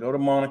jet. They want to go to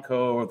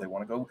Monaco, or they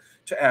want to go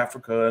to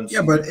Africa. And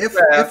yeah, but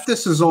if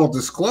this is all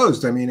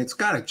disclosed, I mean, it's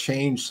got to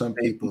change some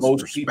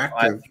people's perspective.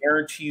 I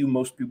guarantee you,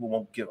 most people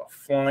won't give a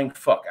flying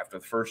fuck after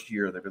the first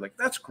year. They'll be like,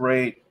 "That's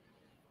great,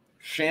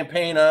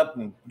 champagne up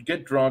and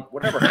get drunk,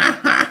 whatever."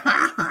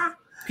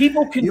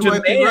 People can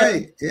demand.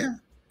 Right. Yeah.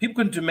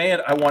 People can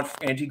demand. I want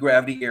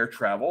anti-gravity air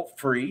travel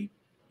free.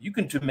 You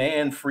can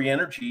demand free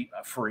energy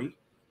free.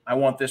 I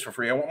want this for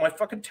free. I want my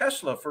fucking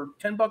Tesla for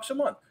 $10 a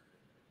month.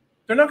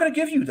 They're not going to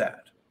give you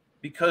that,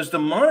 because the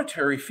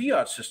monetary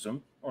fiat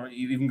system, or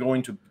even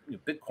going to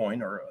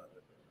Bitcoin or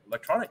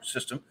electronic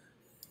system,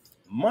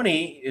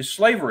 money is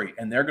slavery,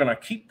 and they're going to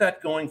keep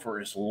that going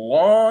for as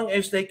long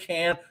as they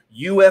can.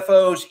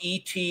 UFOs,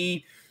 ET,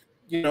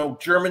 you know,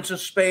 Germans in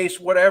space,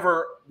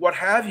 whatever, what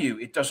have you.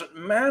 It doesn't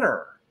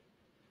matter,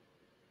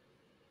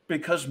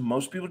 because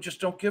most people just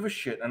don't give a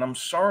shit. And I'm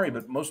sorry,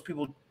 but most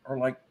people are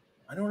like,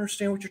 I don't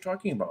understand what you're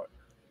talking about.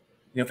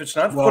 You know, if it's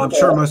not well, football, I'm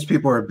sure most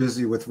people are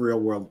busy with real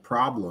world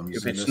problems.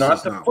 If it's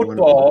not the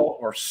football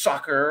or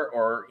soccer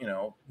or, you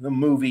know, the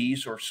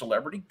movies or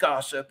celebrity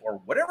gossip or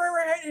whatever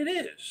it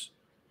is,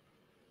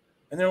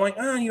 and they're like,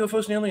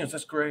 UFOs and aliens,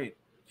 that's great.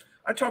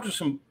 I talked to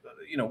some,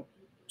 you know,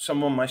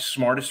 some of my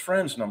smartest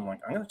friends, and I'm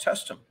like, I'm going to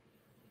test them.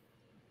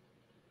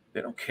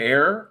 They don't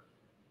care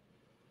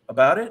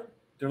about it.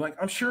 They're like,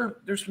 I'm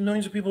sure there's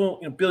millions of people,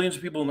 you know, billions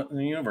of people in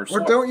the universe. Or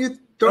don't you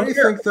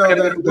think though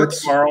that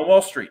that's tomorrow on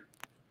Wall Street?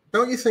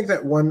 Don't you think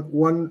that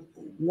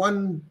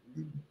one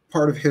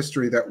part of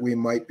history that we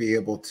might be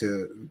able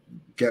to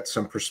get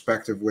some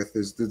perspective with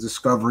is the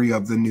discovery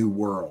of the New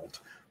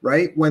World,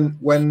 right? When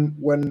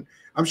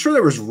I'm sure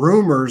there was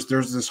rumors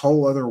there's this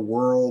whole other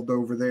world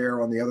over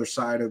there on the other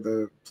side of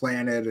the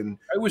planet, and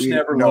I was we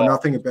never know lost.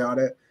 nothing about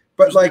it.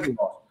 But like,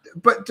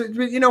 but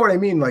you know what I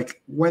mean?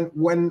 Like when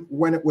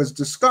it was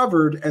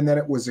discovered and then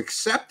it was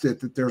accepted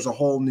that there's a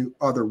whole new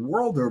other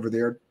world over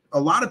there, a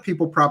lot of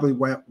people probably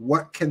went,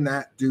 what can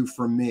that do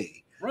for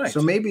me? Right.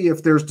 So maybe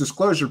if there's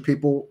disclosure,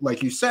 people,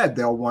 like you said,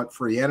 they'll want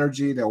free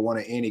energy, they'll want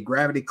an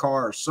anti-gravity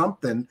car or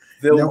something.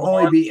 They'll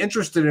only be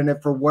interested in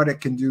it for what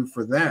it can do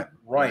for them.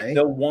 Right.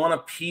 They'll want a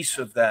piece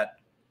of that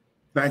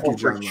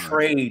corporate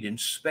trade in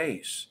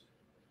space.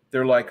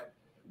 They're like,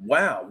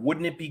 wow,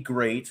 wouldn't it be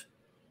great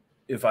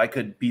if I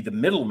could be the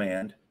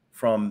middleman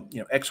from, you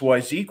know,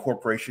 XYZ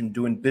Corporation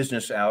doing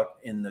business out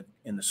in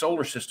the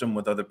solar system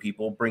with other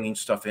people, bringing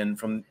stuff in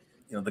from,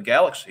 you know, the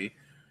galaxy,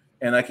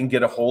 and I can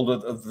get a hold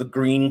of the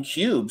green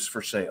cubes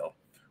for sale.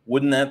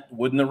 Wouldn't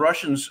the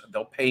Russians,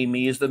 they'll pay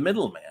me as the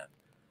middleman.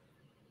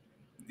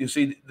 You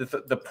see,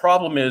 the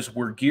problem is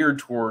we're geared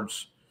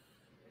towards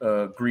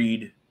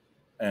greed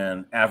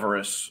and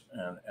avarice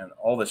and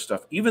all this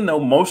stuff, even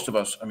though most of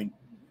us, I mean,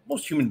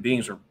 most human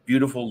beings are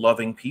beautiful,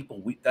 loving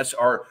people. That's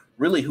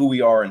really who we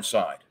are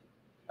inside.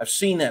 I've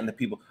seen that in the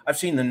people. I've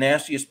seen the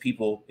nastiest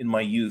people in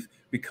my youth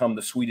become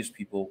the sweetest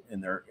people in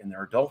their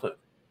adulthood.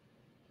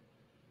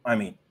 I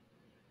mean,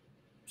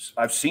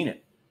 I've seen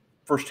it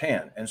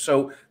firsthand. And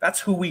so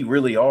that's who we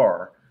really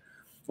are.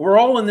 We're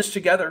all in this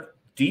together.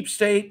 Deep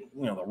state,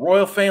 you know, the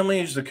royal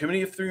families, the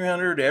committee of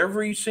 300,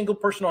 every single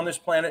person on this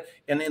planet,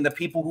 and the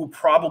people who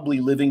probably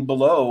living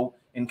below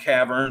in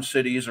cavern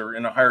cities or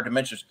in a higher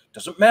dimensions.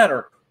 Doesn't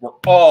matter. We're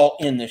all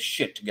in this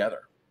shit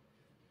together.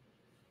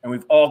 And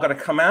we've all got to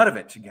come out of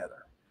it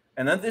together.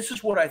 And then this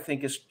is what I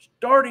think is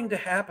starting to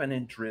happen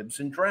in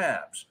dribs and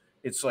drabs.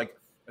 It's like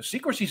the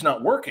secrecy's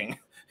not working.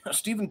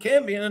 Stephen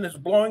Cambion is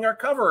blowing our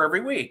cover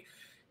every week.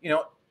 You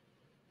know,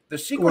 the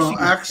secrecy. Well,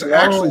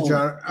 actually,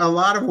 John, a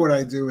lot of what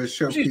I do is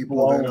show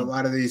people that a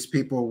lot of these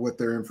people with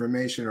their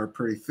information are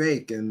pretty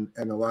fake, and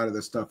a lot of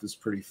the stuff is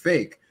pretty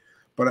fake.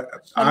 But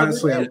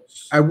honestly,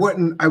 I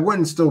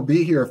wouldn't still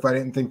be here if I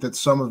didn't think that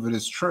some of it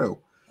is true.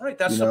 Right,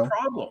 that's the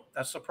problem.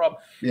 That's the problem.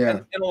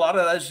 Yeah, and a lot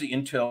of that is the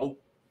intel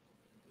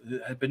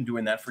have been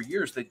doing that for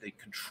years. They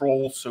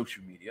control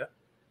social media.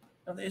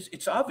 And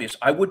it's obvious.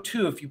 I would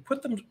too if you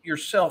put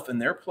yourself in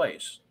their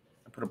place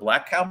and put a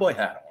black cowboy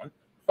hat on.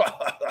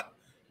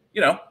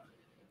 You know,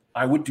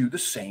 I would do the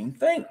same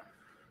thing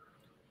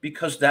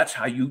because that's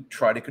how you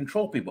try to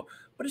control people.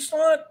 But it's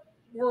not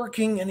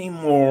working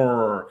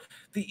anymore.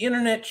 The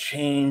internet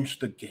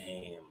changed the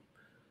game.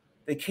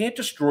 They can't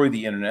destroy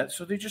the internet,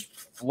 so they just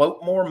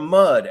float more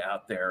mud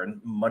out there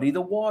and muddy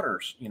the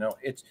waters. You know,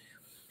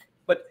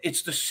 but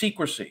it's the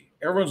secrecy.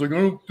 Everyone's like,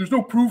 oh, there's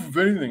no proof of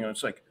anything. And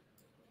it's like,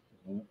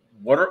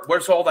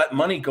 where's all that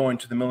money going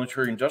to the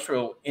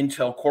military-industrial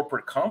intel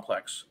corporate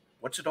complex?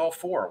 What's it all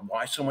for?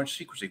 Why so much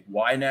secrecy?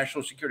 Why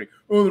national security?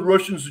 Oh, the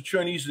Russians, the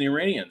Chinese, and the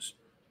Iranians.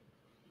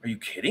 Are you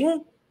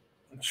kidding?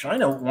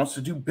 China wants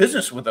to do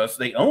business with us.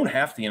 They own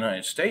half the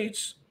United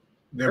States.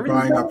 They're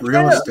buying up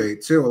real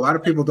estate, too. A lot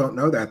of people don't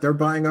know that. They're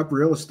buying up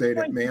real estate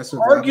at massive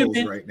levels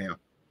right now.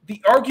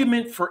 The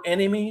argument for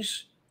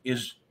enemies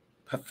is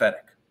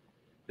pathetic.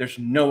 There's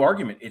no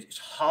argument. It's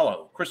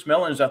hollow. Chris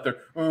Mellon is out there,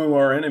 oh,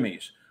 our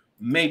enemies.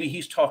 Maybe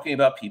he's talking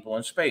about people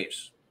in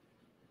space.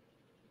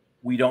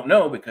 We don't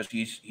know because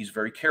he's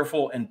very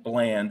careful and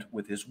bland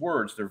with his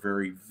words. They're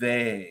very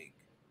vague.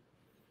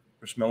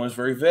 Chris Mellon is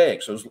very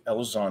vague. So is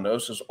Elizondo.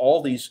 So is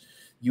all these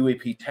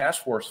UAP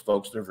task force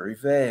folks. They're very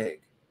vague.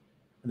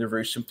 And they're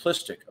very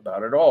simplistic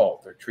about it all.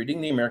 They're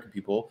treating the American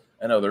people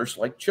and others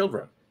like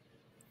children.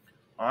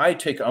 I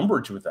take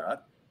umbrage with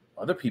that.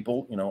 Other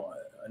people, you know,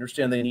 I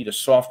understand they need a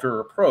softer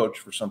approach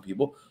for some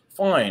people.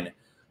 Fine.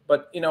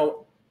 But, you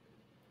know,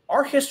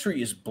 our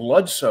history is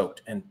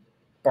blood-soaked and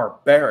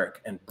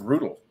barbaric and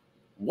brutal.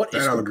 What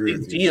is the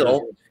big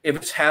deal if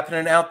it's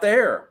happening out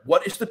there?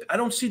 I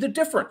don't see the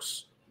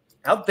difference.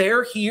 Out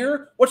there,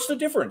 here, what's the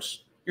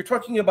difference? You're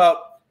talking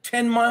about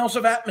 10 miles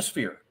of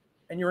atmosphere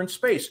and you're in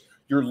space.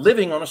 You're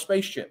living on a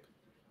spaceship.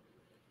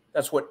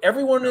 That's what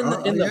everyone in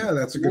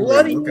the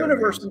bloody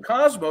universe and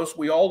cosmos,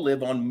 we all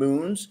live on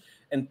moons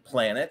and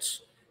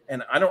planets.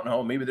 And I don't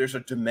know, maybe there's a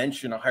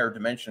dimension, a higher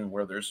dimension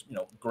where there's, you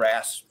know,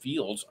 grass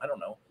fields. I don't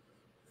know.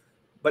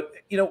 But,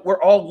 you know,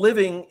 we're all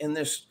living in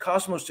this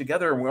cosmos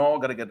together and we all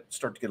got to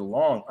start to get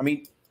along. I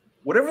mean,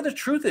 whatever the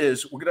truth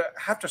is, we're going to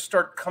have to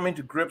start coming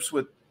to grips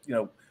with, you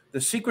know, the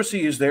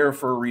secrecy is there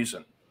for a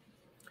reason.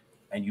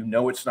 And you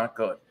know it's not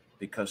good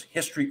because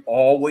history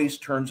always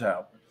turns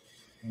out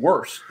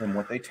worse than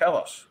what they tell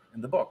us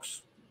in the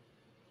books.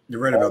 You're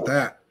right about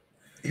that.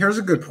 Here's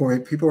a good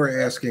point. People are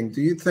asking,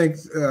 do you think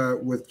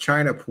with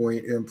China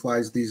point, it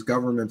implies these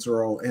governments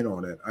are all in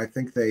on it? I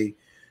think they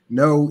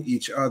know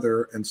each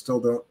other and still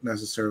don't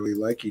necessarily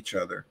like each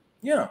other.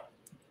 Yeah.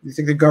 You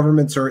think the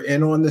governments are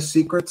in on the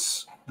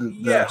secrets?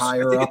 The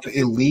higher up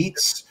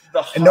elites?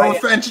 And no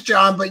offense,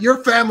 John, but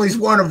your family's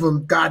one of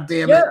them,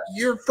 goddammit. Yeah.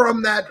 You're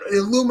from that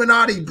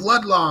Illuminati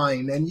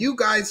bloodline, and you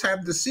guys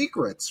have the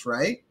secrets,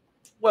 right?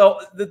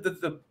 Well,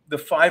 the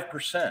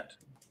 5%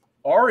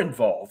 are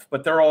involved,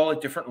 but they're all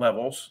at different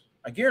levels.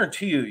 I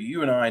guarantee you,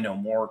 you and I know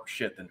more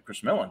shit than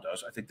Chris Mellon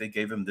does. I think they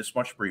gave him this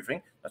much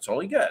briefing. That's all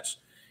he gets.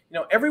 You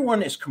know,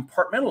 everyone is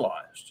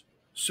compartmentalized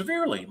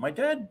severely. My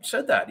dad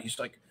said that. He's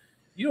like,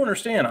 you don't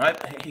understand.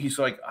 He's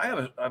like, I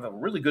have a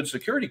really good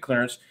security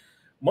clearance.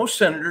 Most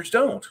senators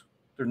don't.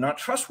 They're not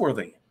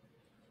trustworthy.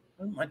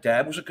 My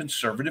dad was a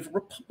conservative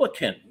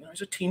Republican. You know,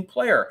 he's a team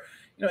player.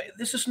 You know,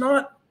 this is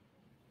not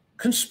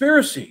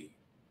conspiracy.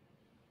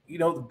 You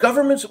know, the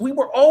governments, we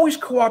were always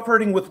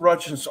cooperating with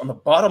Russians on the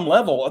bottom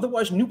level.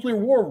 Otherwise, nuclear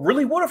war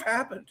really would have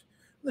happened.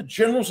 The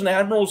generals and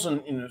admirals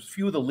and a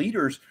few of the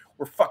leaders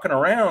were fucking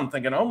around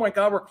thinking, oh my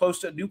God, we're close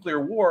to a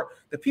nuclear war.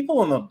 The people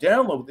on the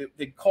down low,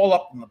 they'd call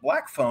up on the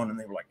black phone and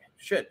they were like,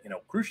 shit, you know,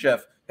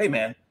 Khrushchev, hey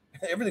man,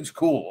 everything's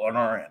cool on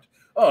our end.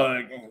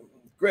 Oh,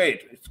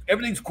 great.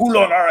 Everything's cool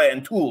on our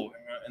end too.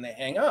 And they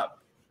hang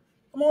up.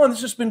 Come on,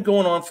 this has been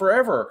going on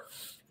forever.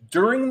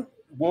 During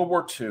World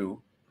War II,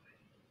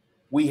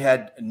 we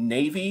had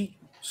Navy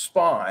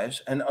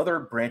spies and other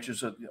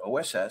branches of the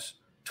OSS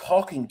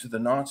talking to the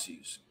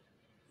Nazis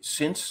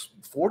since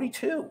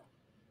 42.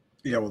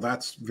 Yeah, well,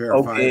 that's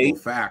verifiable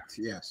fact,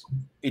 yes.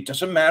 It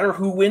doesn't matter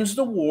who wins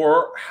the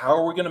war. How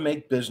are we going to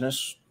make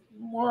business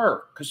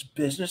work? Because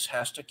business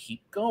has to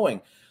keep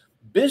going.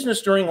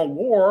 Business during a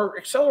war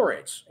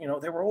accelerates. You know,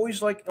 they were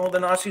always like, oh,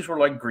 the Nazis were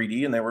like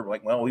greedy, and they were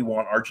like, well, we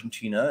want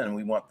Argentina and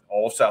we want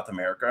all of South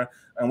America.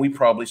 And we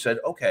probably said,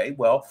 okay,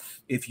 well,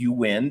 if you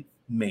win,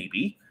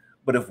 maybe,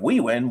 but if we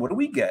win, what do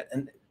we get?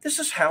 And this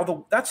is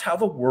how that's how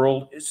the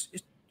world is.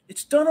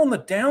 It's done on the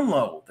down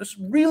low. This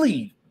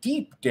really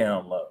deep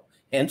down low,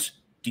 hence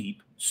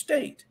deep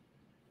state.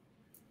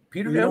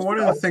 Peter, you know, one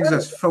of the things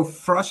that's so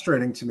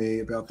frustrating to me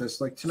about this,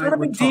 like tonight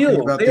we're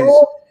talking about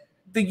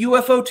the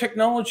UFO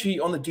technology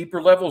on the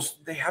deeper levels.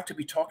 They have to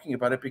be talking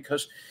about it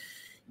because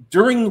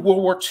during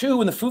World War II,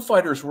 when the Foo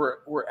Fighters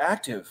were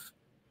active,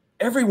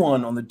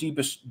 everyone on the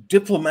deepest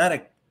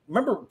diplomatic.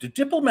 Remember, the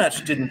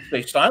diplomats didn't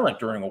stay silent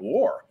during a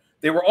war.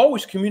 They were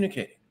always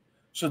communicating.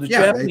 So the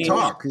Japanese, they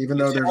talk, even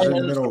though they're in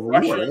the middle of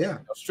a war. Yeah,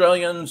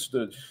 Australians,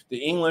 the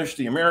English,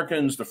 the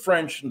Americans, the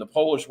French, and the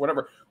Polish,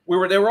 whatever.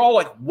 They were all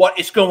like, "What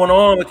is going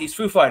on with these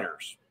Foo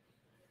Fighters?"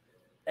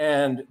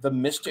 And the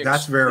mystics.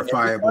 That's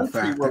verifiable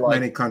fact that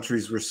many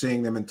countries were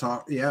seeing them and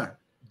talk. Yeah,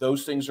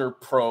 those things are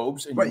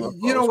probes. And but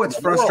you know what's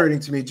frustrating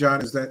to me,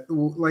 John, is that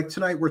like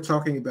tonight we're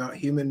talking about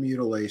human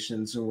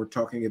mutilations and we're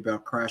talking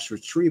about crash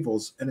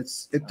retrievals, and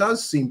it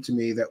does seem to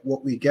me that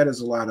what we get is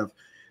a lot of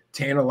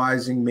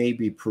tantalizing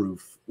maybe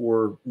proof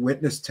or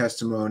witness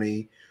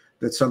testimony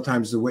that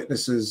sometimes the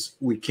witnesses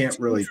we can't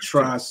really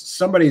trust.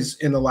 Somebody's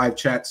in the live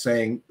chat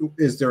saying,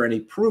 is there any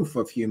proof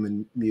of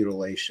human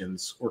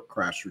mutilations or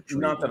crash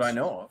retrievals? Not that I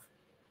know of.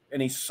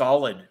 Any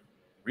solid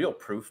real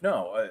proof?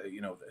 No.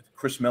 You know,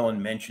 Chris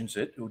Mellon mentions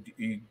it. Do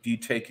you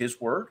take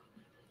his word?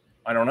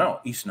 I don't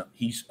know. He's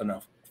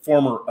a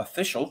former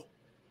official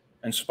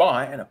and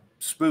spy and a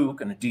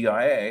spook and a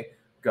DIA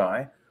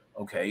guy.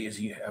 Okay, does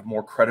he have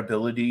more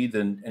credibility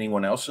than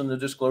anyone else in the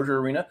disclosure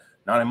arena?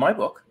 Not in my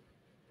book.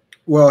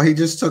 Well, he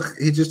just took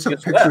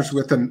pictures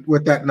with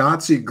that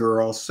Nazi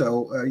girl.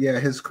 So yeah,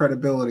 his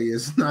credibility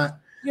is not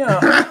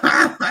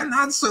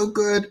not so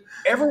good.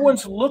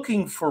 Everyone's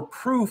looking for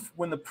proof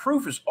when the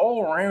proof is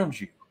all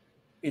around you.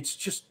 It's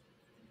just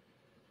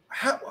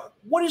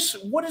what is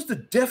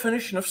the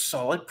definition of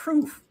solid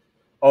proof?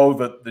 Oh,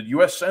 the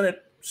U.S.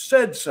 Senate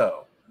said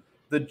so.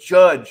 The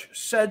judge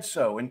said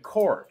so in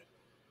court.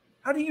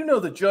 How do you know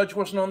the judge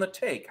wasn't on the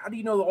take? How do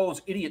you know that all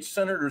those idiot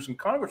senators and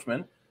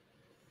congressmen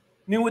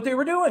knew what they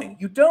were doing?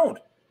 You don't.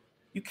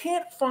 You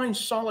can't find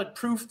solid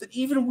proof that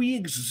even we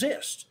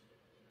exist.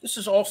 This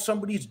is all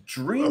somebody's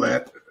dream.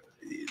 Well,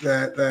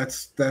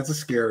 that's a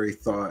scary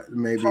thought.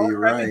 Maybe you're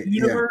right.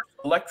 Universe,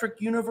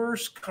 electric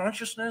universe,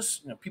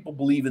 consciousness. You know, people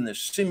believe in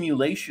this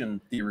simulation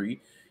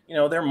theory. You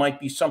know, there might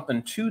be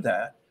something to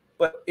that,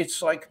 but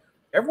it's like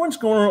everyone's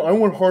going, I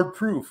want hard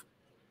proof.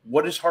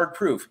 What is hard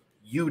proof?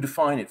 You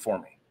define it for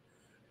me.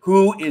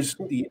 Who is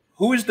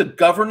the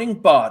governing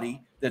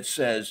body that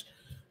says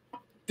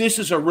this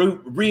is a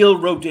real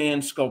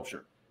Rodin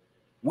sculpture?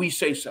 We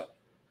say so.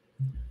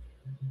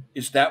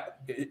 Is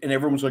that, and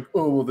everyone's like,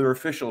 oh, well, they're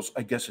officials.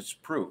 I guess it's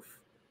proof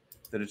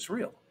that it's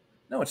real.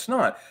 No, it's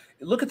not.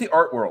 Look at the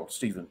art world,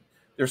 Stephen.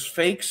 There's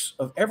fakes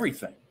of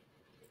everything.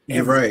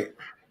 You're right.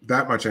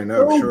 That much I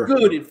know. So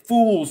good it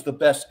fools the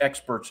best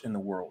experts in the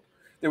world.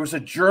 There was a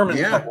German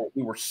couple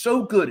who were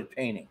so good at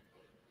painting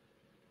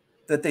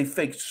that they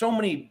faked so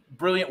many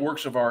brilliant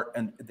works of art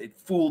and they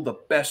fooled the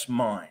best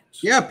minds.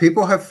 Yeah,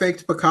 people have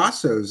faked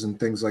Picassos and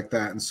things like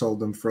that and sold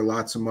them for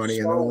lots of money,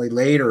 and only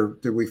later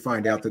did we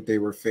find out that they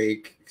were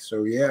fake.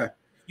 So yeah,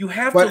 you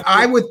have. But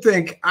I would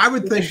think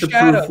the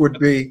proof would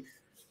be.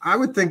 I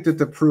would think that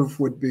the proof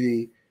would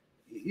be.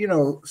 You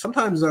know,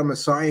 sometimes I'm a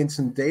science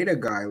and data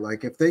guy.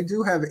 Like if they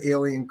do have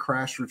alien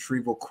crash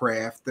retrieval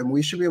craft, then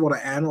we should be able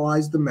to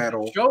analyze the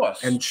metal, show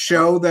us, and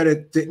show that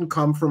it didn't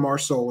come from our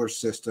solar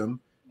system.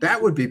 That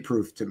would be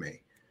proof to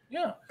me.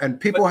 Yeah. And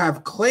people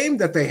have claimed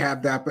that they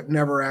have that, but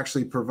never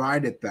actually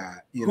provided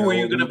that. Who are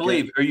you going to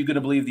believe? Are you going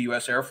to believe the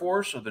U.S. Air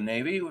Force or the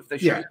Navy if they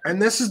show you?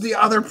 And this is the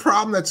other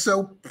problem that's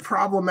so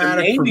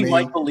problematic the for Navy me.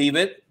 might believe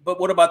it, but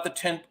what about the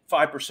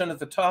 5% at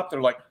the top?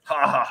 They're like, ha,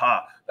 ha,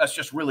 ha. That's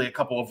just really a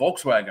couple of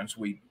Volkswagens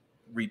we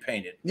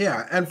repainted.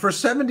 Yeah, and for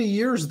 70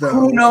 years, though.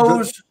 Who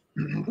knows?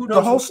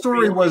 The whole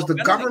story was the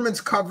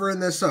government's covering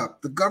this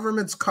up. The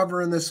government's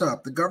covering this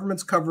up. The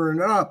government's covering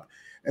it up.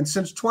 And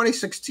since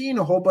 2016,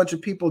 a whole bunch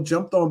of people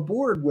jumped on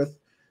board with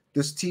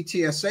this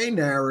TTSA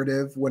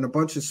narrative when a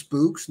bunch of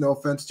spooks, no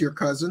offense to your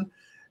cousin,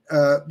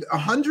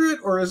 100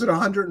 or is it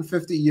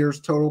 150 years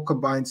total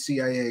combined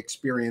CIA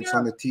experience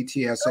on the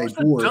TTSA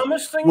board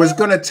was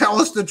going to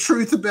tell us the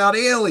truth about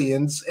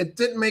aliens. It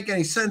didn't make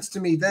any sense to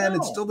me then.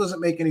 It still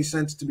doesn't make any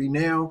sense to me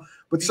now.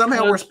 But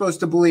somehow we're supposed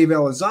to believe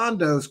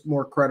Elizondo's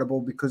more credible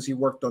because he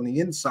worked on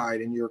the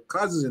inside, and your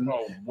cousin,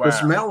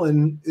 Chris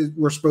Mellon,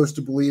 we're supposed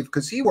to believe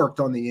because he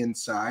worked on the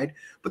inside.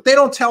 But they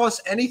don't tell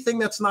us anything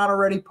that's not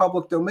already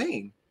public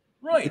domain.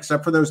 Right.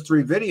 Except for those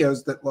 3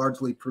 videos that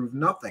largely prove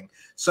nothing.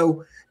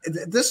 So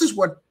this is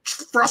what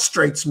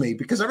frustrates me,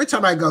 because every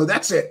time I go,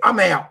 that's it, I'm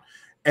out.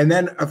 And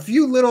then a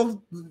few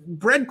little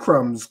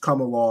breadcrumbs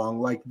come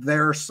along, like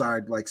their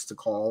side likes to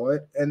call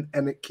it, and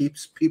it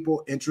keeps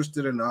people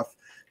interested enough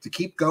to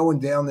keep going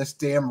down this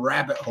damn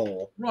rabbit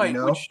hole. Right, you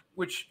know?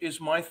 which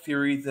is my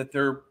theory, that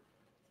they're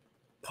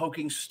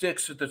poking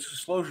sticks at the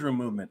disclosure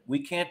movement. We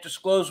can't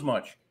disclose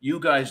much. You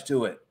guys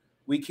do it.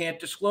 We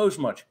can't disclose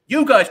much.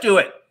 You guys do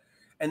it.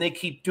 And they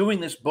keep doing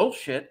this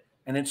bullshit,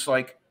 and it's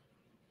like,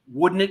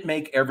 wouldn't it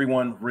make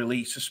everyone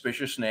really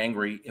suspicious and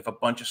angry if a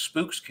bunch of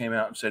spooks came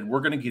out and said,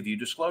 we're going to give you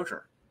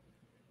disclosure?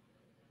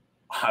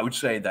 I would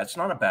say that's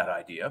not a bad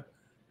idea.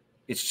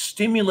 It's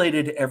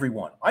stimulated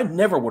everyone. I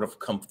never would have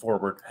come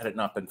forward had it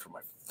not been for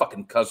my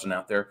fucking cousin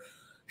out there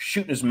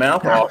shooting his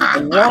mouth off.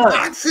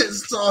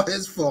 It's all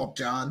his fault,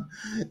 John.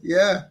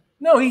 Yeah.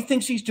 No, he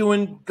thinks he's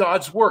doing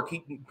God's work.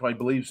 He probably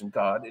believes in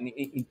God, and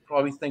he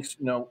probably thinks,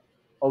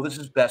 oh, this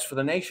is best for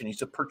the nation.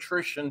 He's a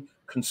patrician,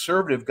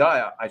 conservative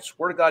guy. I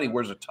swear to God, he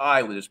wears a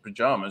tie with his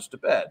pajamas to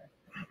bed.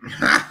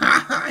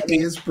 He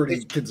is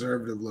pretty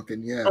conservative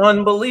looking, yeah.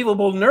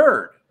 Unbelievable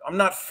nerd. I'm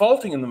not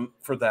faulting him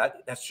for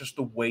that. That's just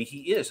the way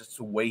he is. It's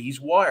the way he's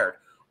wired.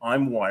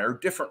 I'm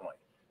wired differently.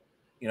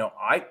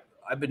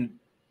 I've been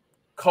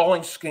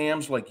calling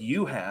scams like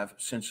you have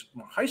since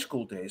my high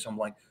school days. I'm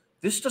like,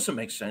 this doesn't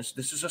make sense.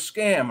 This is a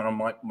scam. And I'm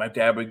like, my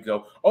dad would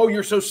go, oh,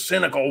 you're so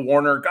cynical,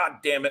 Warner. God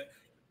damn it.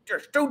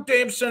 You're so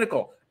damn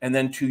cynical. And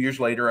then 2 years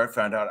later, I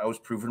found out I was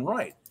proven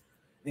right.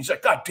 And he's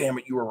like, God damn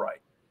it, you were right.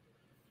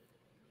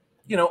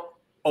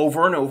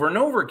 Over and over and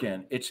over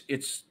again.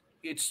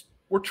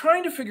 We're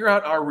trying to figure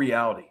out our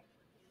reality.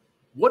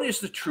 What is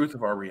the truth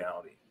of our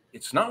reality?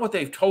 It's not what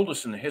they've told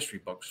us in the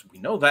history books. We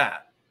know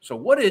that. So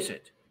what is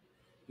it?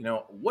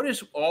 What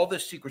is all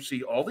this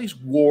secrecy, all these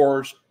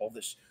wars, all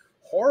this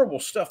horrible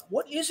stuff?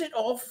 What is it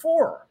all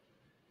for?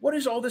 What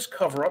is all this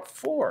cover up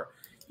for?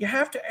 You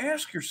have to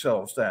ask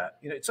yourselves that.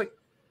 It's like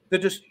the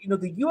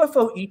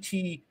UFO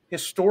ET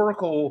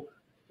historical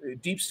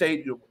deep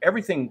state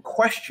everything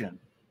question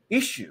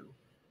issue.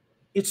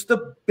 It's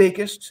the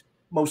biggest,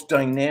 most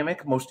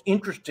dynamic, most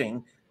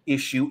interesting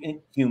issue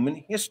in human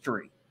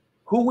history.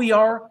 Who we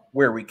are,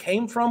 where we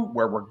came from,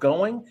 where we're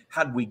going,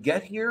 how did we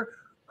get here,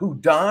 who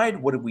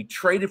died, what have we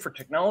traded for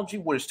technology,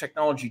 what is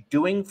technology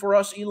doing for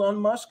us, Elon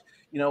Musk?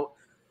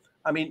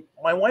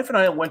 My wife and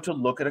I went to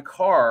look at a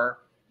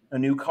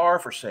new car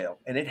for sale,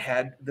 and it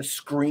had the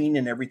screen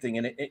and everything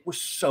in it. It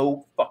was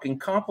so fucking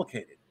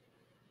complicated.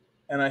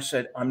 And I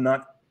said, we're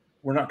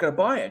not going to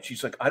buy it.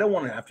 She's like, I don't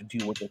want to have to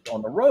deal with it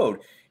on the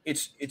road.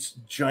 It's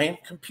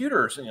giant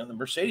computers, and the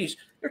Mercedes,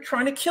 they're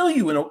trying to kill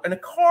you in a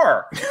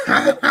car.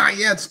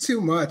 Yeah, it's too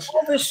much.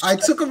 I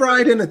took a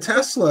ride in a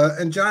Tesla,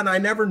 and John, I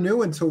never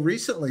knew until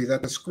recently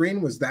that the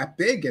screen was that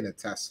big in a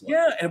Tesla.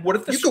 Yeah, and what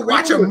if you could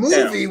watch a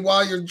movie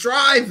while you're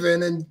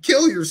driving and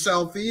kill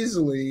yourself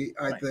easily?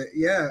 I think,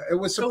 yeah, it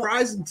was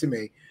surprising to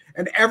me.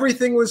 And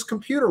everything was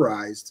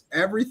computerized.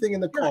 Everything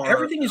in the car.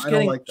 Everything is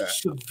getting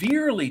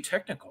severely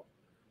technical.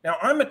 Now,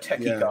 I'm a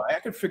techie guy. I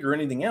can figure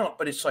anything out,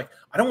 but it's like,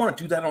 I don't want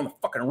to do that on the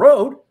fucking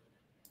road.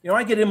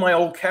 I get in my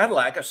old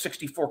Cadillac, a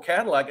 64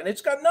 Cadillac, and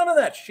it's got none of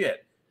that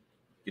shit.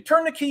 You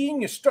turn the key and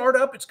you start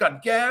up, it's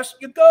got gas,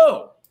 you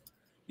go.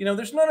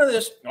 There's none of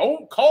this,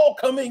 call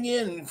coming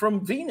in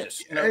from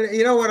Venus.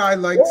 You know what I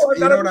liked?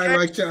 I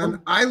liked,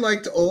 John? I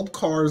liked old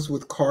cars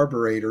with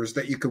carburetors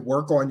that you could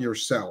work on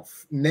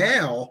yourself.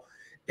 Now,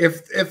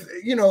 if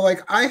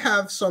like I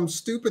have some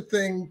stupid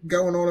thing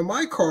going on in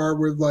my car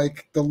with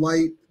like the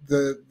light,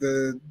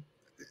 they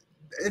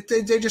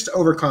just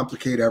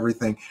overcomplicate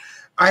everything.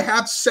 I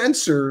have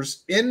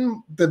sensors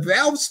in the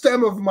valve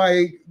stem of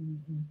my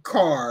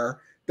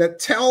car that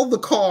tell the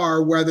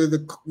car whether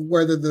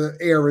the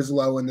air is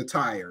low in the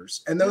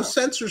tires, and those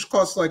sensors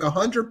cost like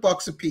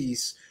 $100 a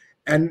piece,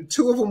 and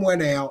 2 of them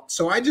went out.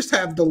 So I just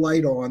have the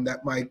light on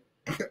that my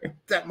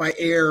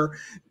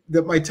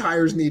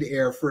tires need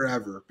air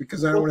forever,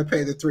 because I don't want to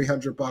pay the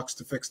 $300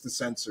 to fix the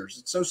sensors.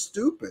 It's so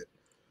stupid.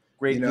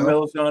 Great, You Lou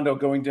know? Elizondo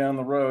going down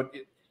the road.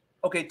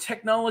 Okay,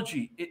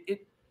 technology.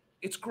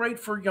 It's great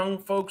for young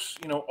folks.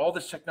 You know, all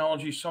this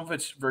technology. Some of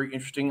it's very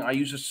interesting. I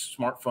use a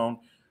smartphone.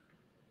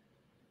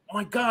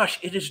 My gosh,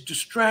 it is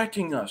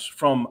distracting us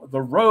from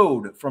the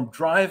road, from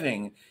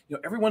driving. You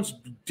know, everyone's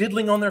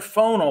diddling on their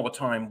phone all the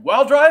time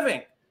while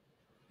driving.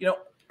 You know,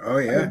 Oh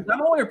I yeah. mean, not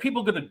only are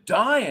people going to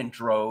die in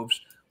droves,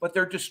 but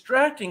they're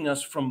distracting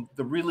us from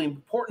the really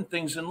important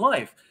things in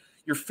life.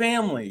 Your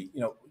family,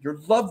 you know, your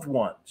loved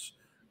ones,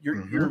 your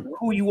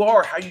who you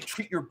are, how you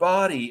treat your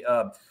body,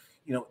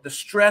 you know, the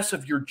stress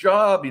of your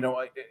job. You know,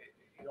 I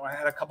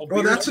had a couple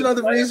Well, beers. that's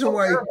another reason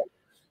why.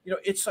 You know,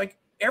 it's like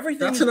everything.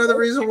 That's is another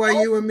reason why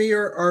you and me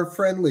are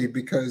friendly,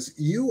 because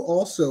you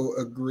also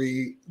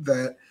agree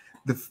that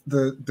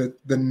the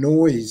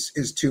noise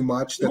is too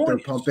much that they're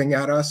pumping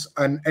at us,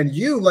 and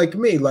you, like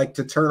me, like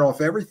to turn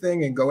off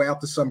everything and go out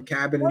to some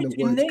cabin in the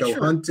woods, go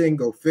hunting,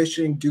 go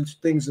fishing, do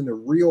things in the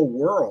real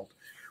world.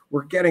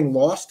 We're getting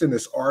lost in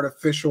this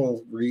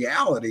artificial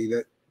reality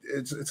that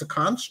it's a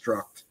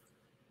construct.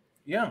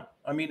 Yeah,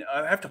 I mean,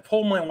 I have to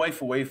pull my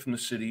wife away from the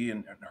city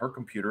and her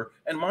computer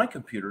and my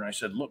computer, and I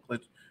said, look, we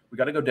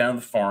got to go down to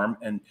the farm,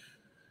 and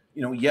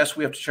you know, yes,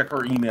 we have to check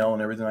our email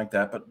and everything like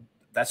that, but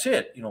that's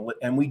it, you know,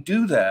 and we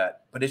do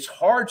that. But it's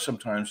hard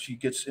sometimes. She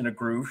gets in a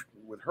groove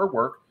with her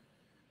work,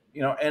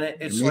 you know, and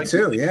it's me like,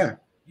 too,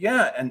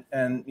 yeah,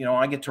 and you know,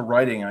 I get to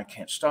writing, and I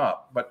can't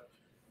stop, but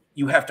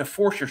you have to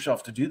force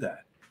yourself to do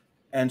that,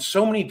 and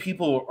so many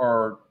people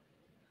are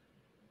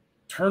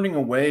turning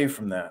away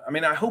from that. I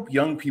mean, I hope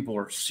young people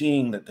are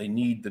seeing that they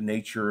need the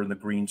nature and the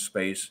green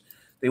space.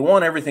 They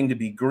want everything to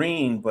be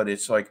green, but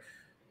it's like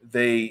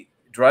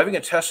driving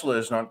a Tesla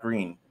is not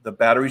green. The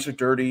batteries are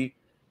dirty.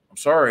 I'm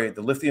sorry,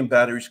 the lithium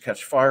batteries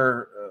catch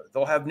fire.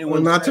 They'll have new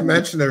ones. Not to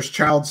mention there's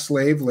child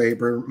slave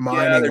labor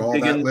mining all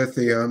that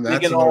lithium.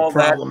 That's a little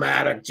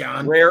problematic,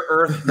 John. Rare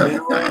earth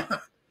mineral.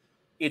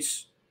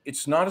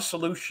 It's not a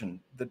solution.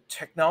 The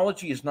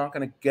technology is not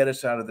going to get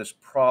us out of this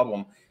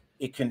problem.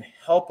 It can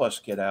help us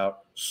get out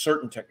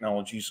certain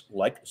technologies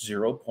like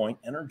 0-point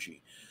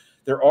energy.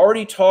 They're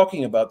already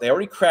talking about, they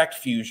already cracked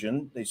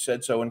fusion. They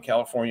said so in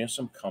California,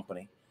 some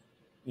company.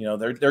 You know,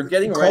 they're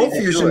getting cold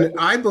fusion.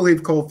 I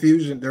believe cold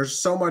fusion, there's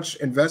so much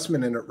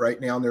investment in it right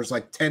now, and there's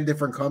like 10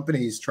 different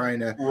companies trying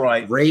to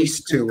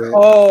race to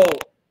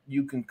it.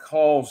 You can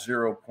call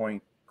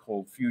 0-point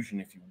cold fusion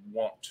if you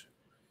want.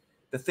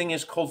 The thing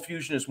is, cold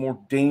fusion is more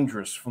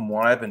dangerous from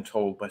what I've been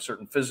told by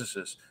certain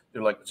physicists.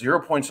 They're like, 0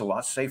 point's a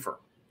lot safer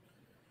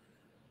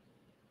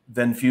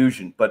than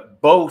fusion,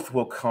 but both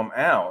will come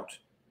out.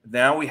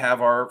 Now we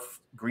have our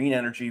green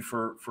energy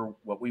for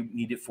what we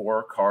need it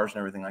for, cars and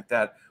everything like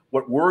that.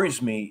 What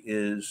worries me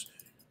is,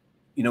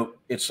 you know,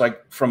 it's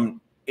like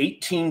from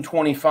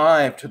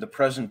 1825 to the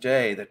present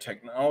day, the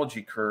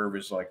technology curve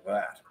is like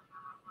that.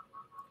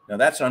 Now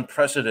that's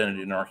unprecedented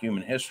in our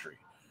human history.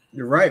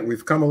 You're right.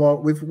 We've come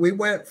along. We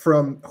went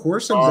from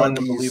horse and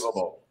buggies.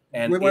 Unbelievable.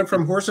 And we went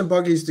from horse and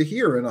buggies to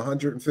here in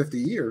 150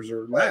 years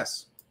or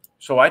less.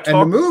 So I talked,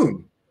 and the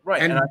moon.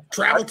 Right. And I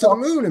traveled to the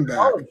moon and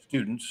back.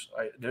 Students,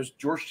 there's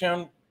George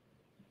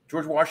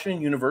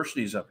Washington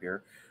University is up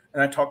here.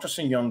 And I talked to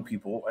some young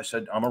people. I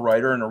said, I'm a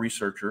writer and a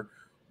researcher.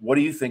 What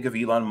do you think of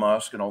Elon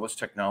Musk and all this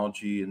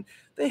technology? And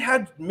they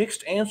had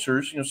mixed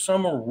answers. You know,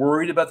 some are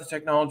worried about the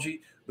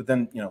technology, but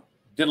then, you know,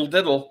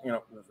 diddle, you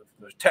know,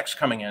 there's text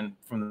coming in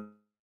from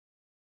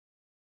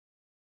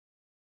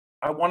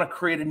I want to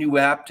create a new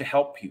app to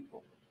help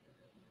people.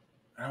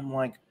 And I'm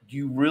like, do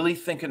you really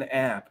think an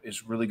app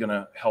is really going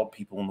to help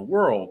people in the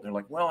world? They're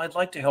like, well, I'd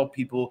like to help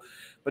people,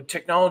 but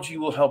technology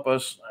will help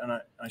us. And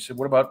I said,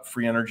 what about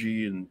free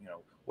energy? And, you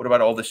know, what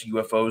about all this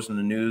UFOs in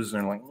the news?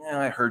 And they're like, yeah,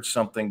 I heard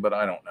something, but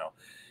I don't know.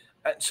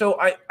 And so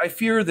I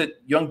fear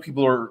that young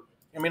people are,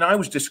 I mean, I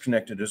was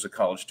disconnected as a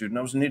college student.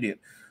 I was an idiot.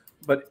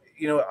 But,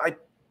 you know,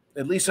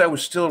 at least I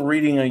was still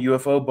reading a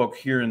UFO book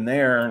here and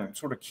there and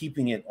sort of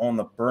keeping it on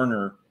the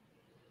burner.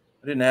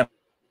 I didn't have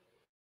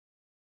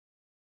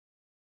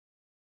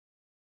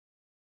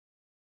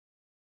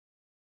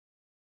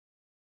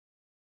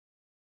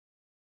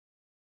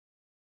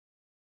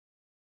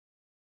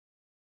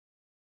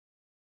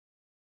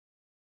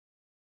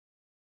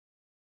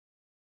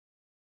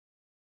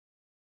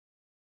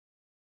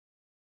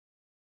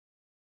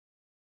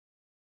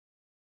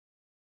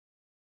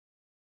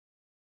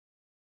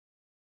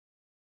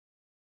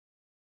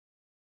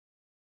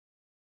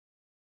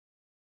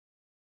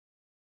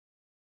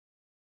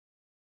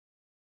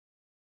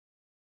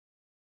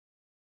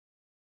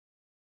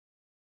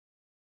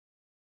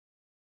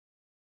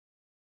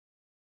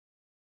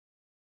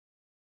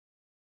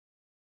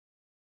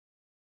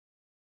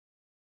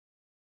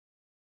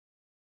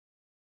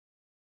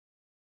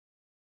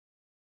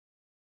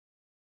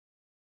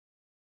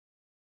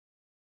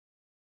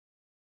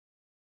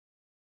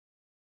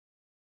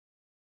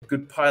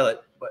good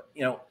pilot, but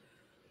you know,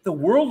 the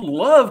world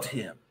loved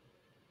him.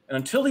 And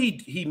until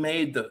he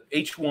made the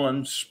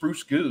H-1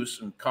 Spruce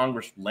Goose and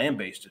Congress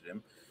lambasted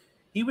him,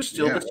 he was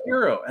still the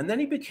hero. And then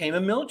he became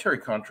a military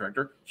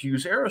contractor,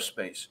 Hughes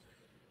Aerospace.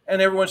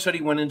 And everyone said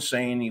he went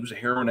insane. He was a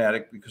heroin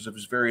addict because of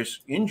his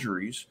various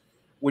injuries,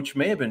 which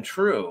may have been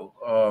true.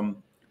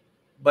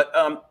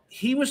 But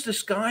he was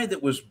this guy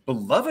that was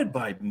beloved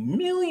by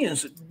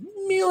millions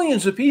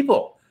of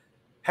people.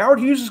 Howard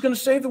Hughes is going to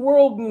save the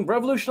world and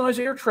revolutionize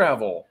air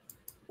travel.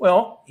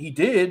 Well, he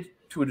did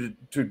to a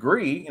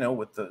degree,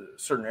 with the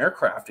certain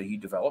aircraft that he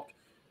developed.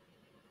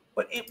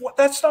 But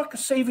that's not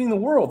saving the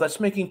world. That's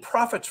making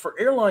profits for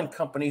airline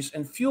companies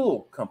and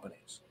fuel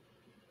companies,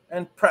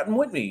 and Pratt and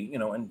Whitney,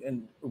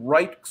 and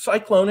Wright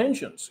Cyclone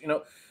engines.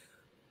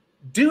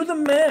 Do the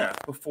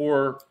math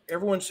before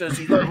everyone says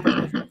he's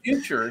the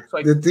future. It's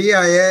like the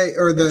DIA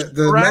or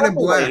the Men in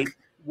Black.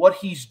 What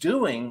he's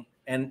doing,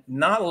 and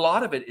not a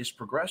lot of it is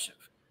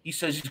progressive. He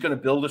says he's going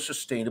to build a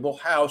sustainable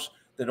house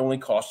that only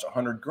costs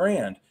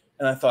 $100,000.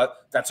 And I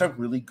thought, that's a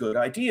really good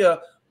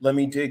idea. Let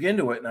me dig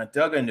into it. And I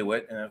dug into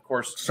it. And of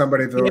course,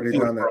 somebody's already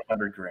done that. For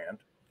 $100,000.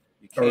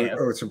 You can't.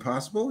 Oh, it's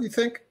impossible, you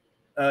think?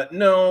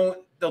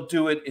 No, they'll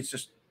do it. It's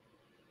just,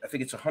 I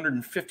think it's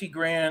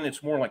 $150,000.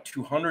 It's more like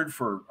 200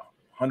 for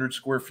 100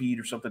 square feet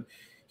or something.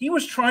 He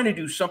was trying to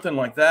do something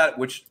like that,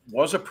 which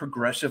was a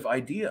progressive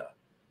idea.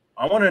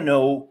 I want to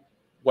know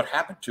what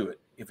happened to it,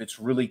 if it's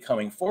really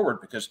coming forward,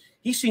 because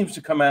he seems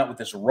to come out with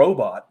this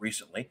robot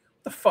recently.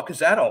 What the fuck is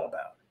that all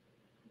about?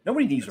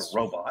 Nobody needs a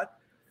robot.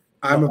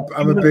 I'm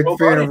a big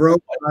fan of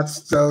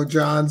robots, so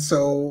John.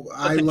 So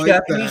I like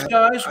that. Japanese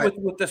guys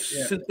with the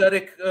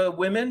synthetic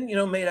women,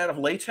 made out of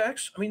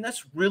latex. I mean,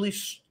 that's really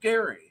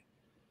scary.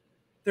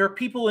 There are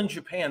people in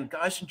Japan,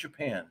 guys in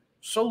Japan,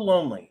 so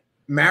lonely.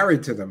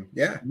 Married to them,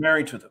 yeah.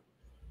 Married to them.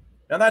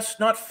 Now that's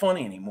not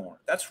funny anymore.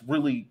 That's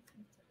really,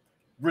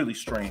 really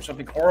strange.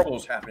 Something horrible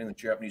is happening to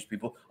Japanese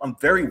people. I'm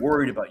very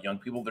worried about young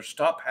people. They're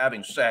stopped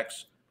having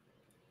sex.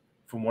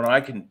 From what I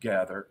can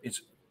gather,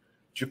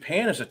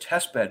 Japan is a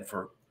test bed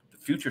for the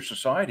future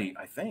society,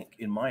 I think,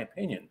 in my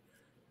opinion.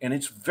 And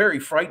it's very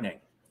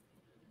frightening.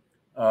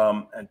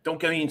 And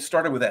don't get me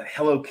started with that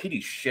Hello Kitty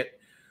shit.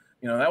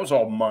 That was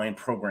all mind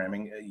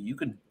programming. You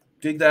can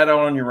dig that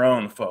out on your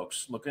own,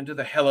 folks. Look into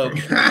the Hello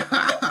Kitty.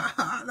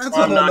 That's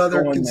a whole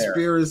other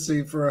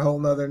conspiracy for a whole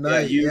nother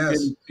night. Yeah, you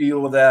can deal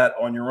with that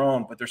on your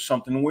own, but there's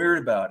something weird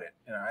about it.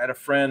 And I had a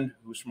friend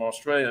who was from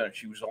Australia, and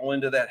she was all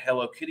into that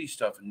Hello Kitty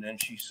stuff. And then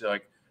she's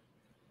like,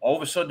 all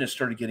of a sudden it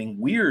started getting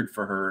weird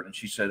for her. And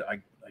she said,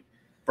 I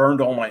burned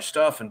all my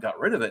stuff and got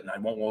rid of it, and I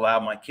won't allow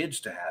my kids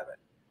to have it.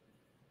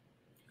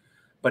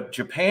 But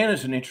Japan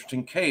is an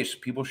interesting case.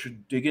 People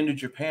should dig into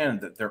Japan.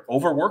 That they're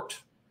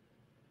overworked.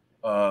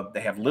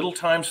 They have little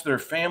time for their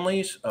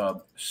families.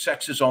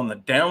 Sex is on the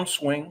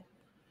downswing.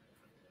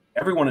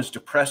 Everyone is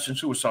depressed and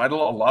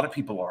suicidal. A lot of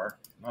people are.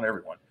 Not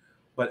everyone.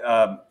 But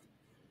I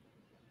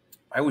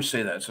always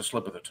say that. It's a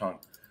slip of the tongue.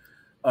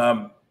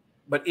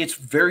 But it's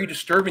very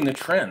disturbing, the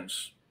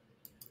trends.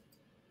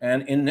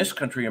 And in this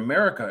country,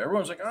 America,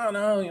 everyone's like, oh,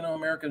 no,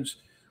 Americans.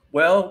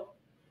 Well,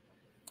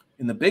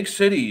 in the big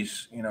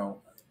cities, a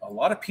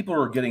lot of people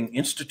are getting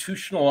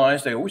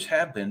institutionalized. They always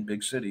have been,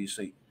 big cities.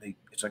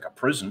 It's like a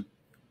prison.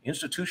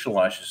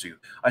 Institutionalizes you.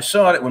 I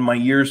saw it in my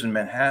years in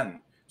Manhattan.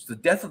 It's the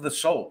death of the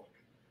soul.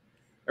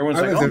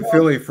 Everyone's I lived in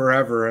Philly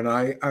forever, and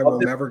I will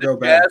never go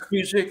back. Jazz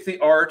music, the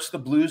arts, the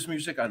blues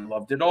music, I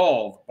loved it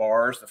all. The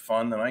bars, the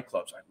fun, the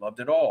nightclubs, I loved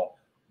it all.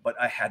 But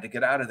I had to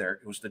get out of there.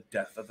 It was the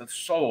death of the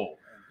soul.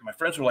 My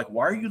friends were like,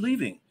 why are you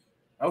leaving?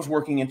 I was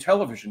working in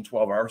television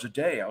 12 hours a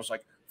day. I was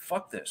like,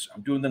 fuck this.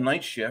 I'm doing the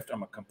night shift.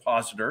 I'm a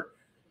compositor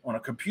on a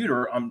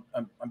computer. I'm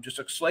just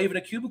a slave in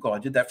a cubicle. I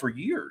did that for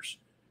years.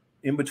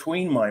 In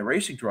between my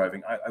racing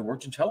driving, I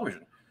worked in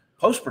television,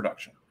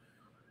 post-production.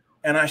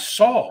 And I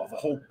saw the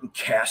whole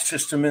caste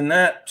system in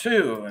that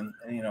too. And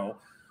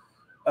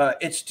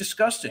it's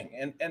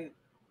disgusting. And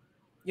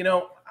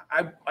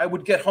I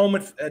would get home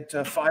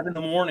at 5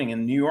 a.m.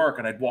 in New York,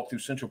 and I'd walk through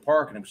Central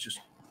Park, and it was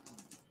just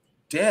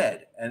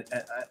dead. And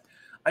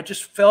I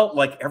just felt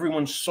like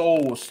everyone's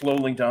soul was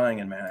slowly dying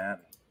in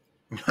Manhattan.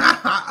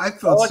 I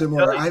felt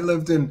similar. I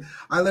lived in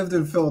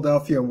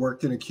Philadelphia and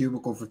worked in a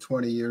cubicle for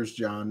 20 years,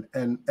 John.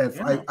 And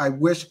I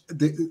wish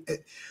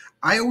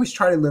I always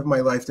try to live my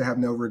life to have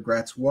no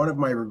regrets. One of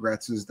my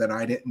regrets is that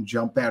I didn't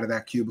jump out of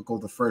that cubicle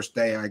the first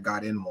day I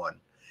got in one.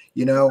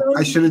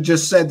 I should have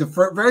just said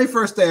very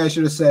first day, I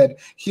should have said,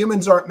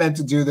 humans aren't meant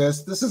to do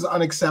this. This is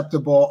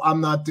unacceptable. I'm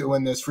not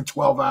doing this for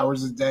 12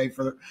 hours a day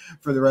for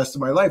the rest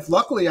of my life.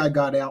 Luckily, I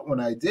got out when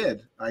I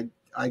did.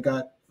 I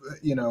got,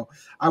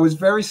 I was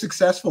very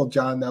successful,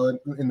 John, though,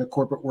 in the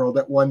corporate world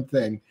at one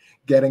thing,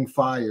 getting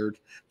fired,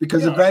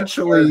 because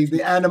eventually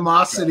the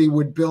animosity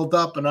would build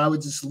up and I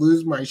would just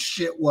lose my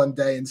shit one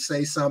day and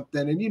say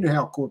something. And you know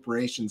how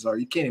corporations are.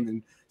 You can't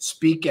even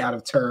speak out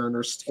of turn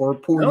or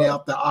point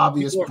out the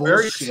obvious bullshit.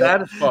 Very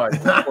satisfied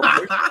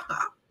with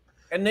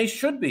and they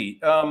should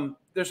be.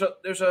 There's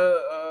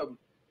a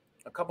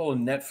couple of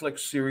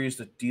Netflix series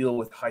that deal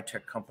with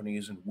high-tech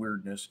companies and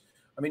weirdness.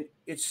 I mean,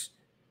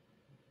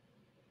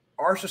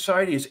 our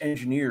society is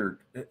engineered.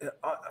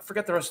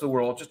 Forget the rest of the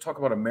world. Just talk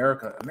about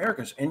America.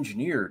 America is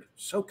engineered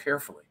so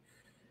carefully.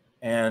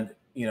 And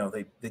you know,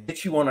 they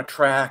get you on a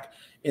track.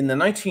 In the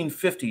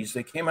 1950s,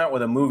 they came out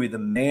with a movie, The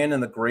Man in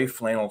the Gray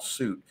Flannel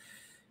Suit.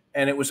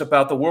 And it was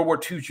about the World War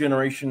II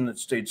generation that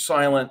stayed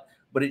silent,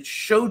 but it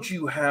showed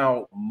you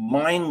how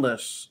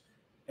mindless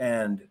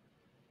and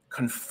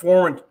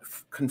conform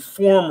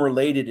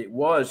related it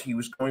was. He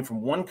was going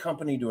from one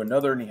company to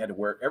another, and he had to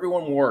wear,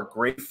 everyone wore a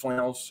gray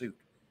flannel suit.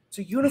 It's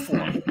a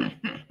uniform.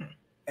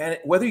 And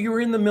whether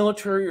you're in the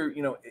military or,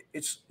 you know,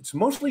 it's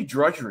mostly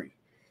drudgery.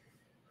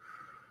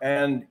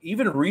 And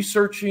even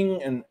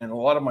researching and a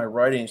lot of my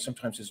writing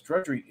sometimes is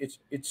drudgery.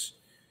 It's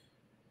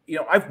you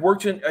know, I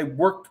worked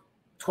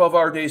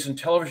 12-hour days in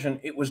television.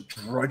 It was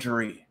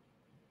drudgery.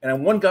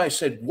 And one guy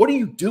said, "What are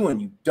you doing,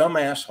 you dumb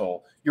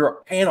asshole? You're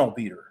a panel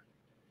beater.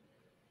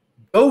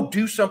 Go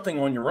do something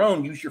on your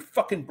own. Use your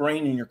fucking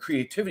brain and your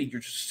creativity.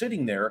 You're just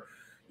sitting there."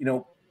 You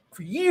know,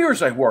 for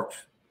years I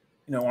worked,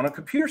 you know, on a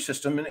computer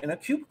system in a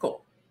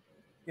cubicle.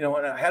 You know,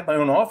 and I had my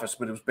own office,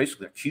 but it was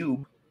basically a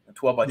cube, a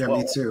 12 by 12. Yeah,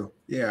 me too.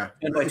 Yeah.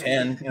 10 by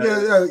 10. You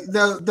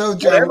know, though,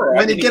 John,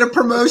 when you get a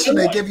promotion,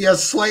 they give you a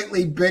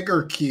slightly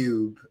bigger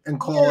cube and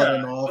call it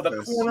an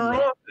office. The corner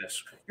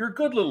office. You're a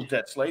good little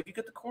debt slave. You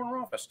get the corner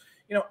office.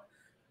 You know,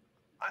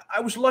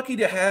 I was lucky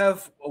to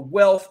have a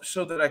wealth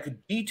so that I could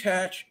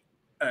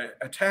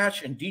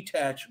attach and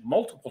detach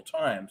multiple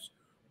times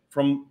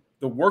from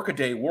the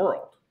workaday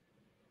world.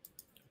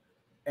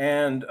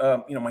 And,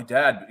 you know, my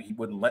dad, he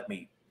wouldn't let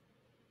me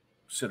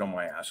sit on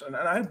my ass, and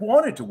I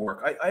wanted to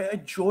work. I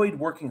enjoyed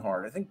working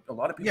hard. I think a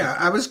lot of people. Yeah,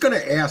 I was going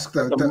to ask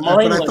though, but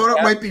I thought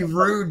it might be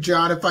rude,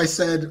 John, if I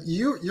said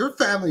your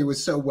family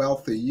was so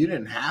wealthy, you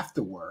didn't have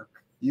to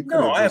work. You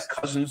could. No, I have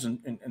cousins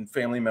and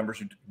family members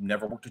who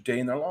never worked a day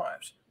in their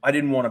lives. I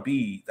didn't want to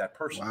be that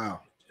person.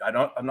 Wow.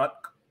 I'm not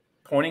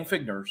pointing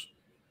fingers,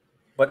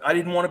 but I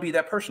didn't want to be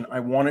that person.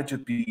 I wanted to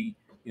be,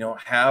 you know,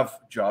 have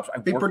jobs.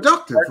 Be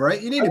productive, right?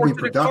 You need to be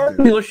productive. I worked at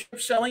a car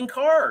dealership selling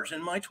cars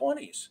in my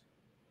 20s.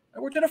 I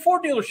worked at a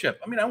Ford dealership.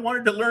 I mean, I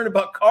wanted to learn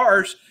about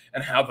cars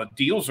and how the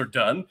deals are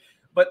done,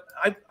 but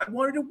I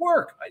wanted to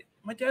work.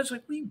 My dad's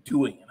like, "What are you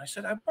doing?" And I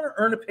said, "I want to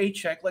earn a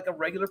paycheck like a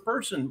regular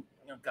person."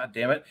 You know, God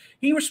damn it.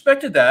 He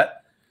respected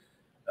that.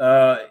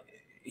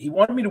 He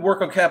wanted me to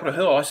work on Capitol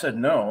Hill. I said,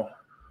 "No,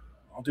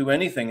 I'll do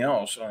anything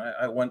else."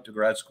 I went to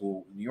grad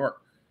school in New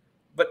York.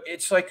 But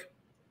it's like,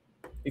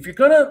 if you're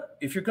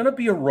gonna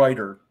be a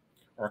writer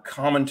or a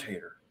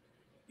commentator,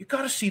 you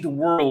got to see the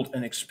world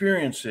and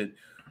experience it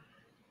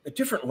at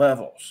different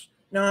levels.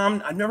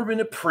 Now, I've never been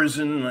to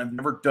prison. I've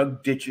never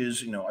dug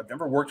ditches. You know, I've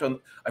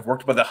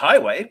worked by the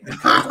highway.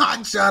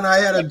 John, I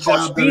had a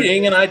job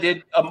speeding, and I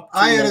did.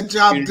 I had a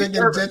job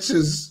digging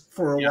ditches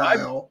for a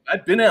while.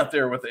 I've been out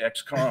there with the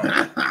ex-con.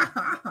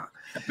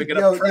 You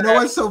know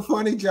what's so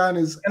funny, John,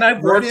 is and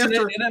I've worked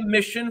in a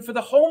mission for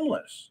the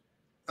homeless.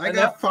 I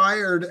got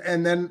fired,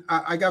 and then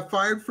I got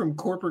fired from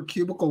corporate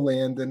cubicle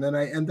land, and then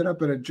I ended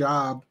up at a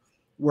job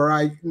where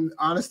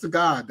honest to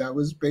God, that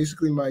was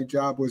basically my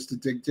job, was to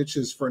dig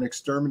ditches for an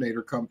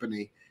exterminator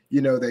company.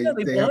 You know, they have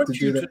to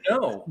do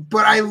that.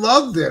 But I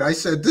loved it. I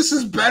said, this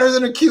is better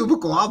than a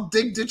cubicle. I'll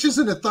dig ditches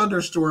in a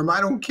thunderstorm.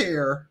 I don't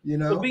care. You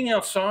know, well, being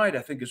outside,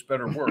 I think, is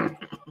better work.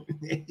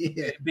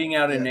 Yeah. Being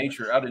out in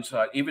nature, out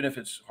inside, even if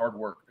it's hard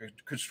work,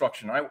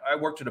 construction. I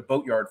worked at a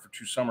boatyard for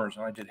 2 summers,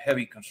 and I did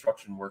heavy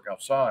construction work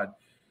outside.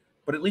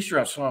 But at least you're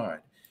outside.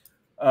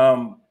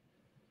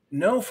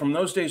 No, from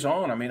those days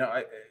on, I mean,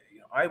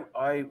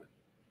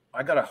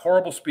 I got a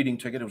horrible speeding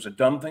ticket. It was a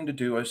dumb thing to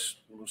do. I was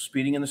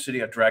speeding in the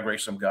city. I drag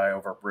raced some guy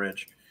over a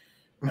bridge,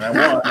 and I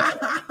won.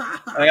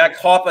 I got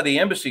caught by the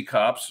embassy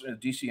cops,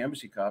 DC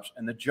embassy cops,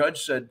 and the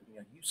judge said,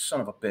 "You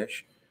son of a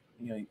bitch,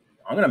 you know,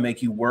 I'm going to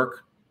make you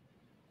work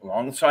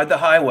alongside the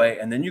highway,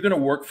 and then you're going to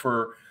work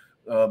for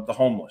the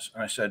homeless."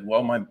 And I said,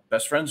 "Well, my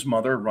best friend's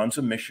mother runs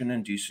a mission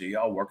in DC.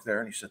 I'll work there."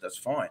 And he said, "That's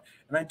fine."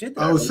 And I did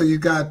that. Oh, so you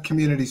got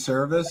community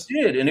service?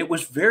 I did, and it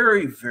was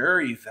very,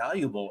 very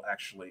valuable,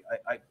 actually.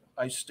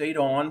 I stayed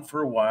on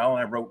for a while, and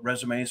I wrote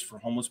resumes for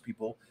homeless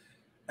people,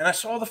 and I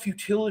saw the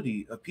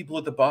futility of people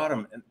at the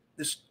bottom. And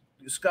this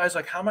guy's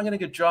like, "How am I going to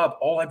get a job?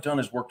 All I've done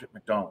is worked at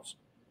McDonald's."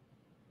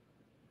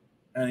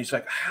 And he's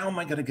like, "How am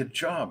I going to get a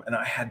job?" And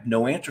I had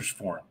no answers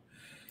for him.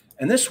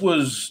 And this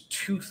was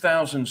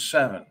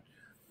 2007.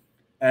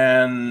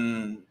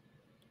 And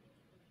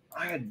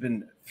I had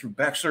been through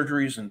back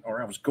surgeries,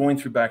 or I was going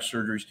through back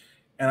surgeries.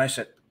 And I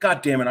said,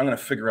 "God damn it, I'm going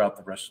to figure out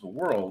the rest of the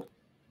world.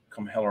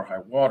 Come hell or high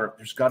water.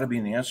 There's got to be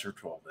an answer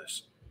to all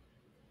this."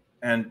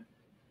 And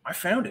I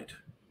found it.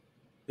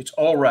 It's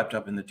all wrapped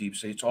up in the deep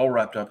state. It's all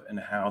wrapped up in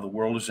how the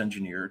world is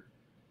engineered,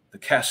 the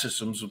caste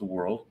systems of the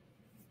world,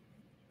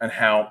 and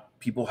how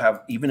people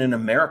have, even in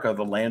America,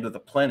 the land of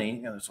the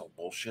plenty. And it's all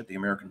bullshit. The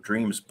American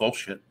dream is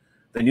bullshit.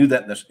 They knew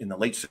that in the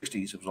late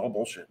 60s. It was all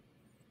bullshit.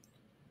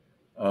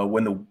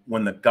 When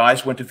the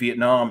guys went to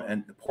Vietnam,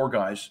 and the poor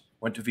guys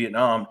went to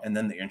Vietnam, and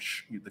then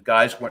the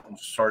guys went and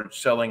started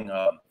selling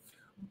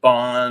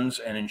bonds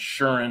and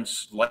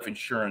insurance, life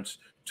insurance,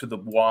 to the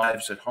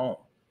wives at home.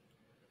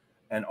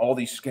 and all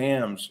these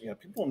scams. You know,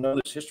 people know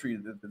this history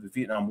of the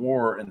Vietnam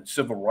War and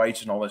civil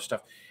rights and all that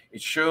stuff.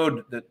 It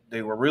showed that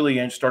they were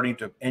really starting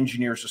to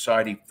engineer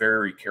society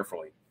very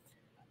carefully.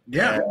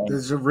 Yeah,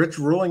 there's a rich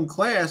ruling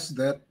class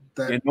that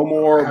no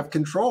more have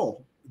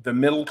control. The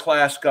middle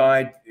class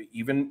guy,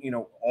 even, you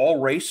know, all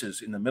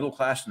races in the middle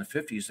class in the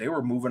 50s, they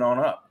were moving on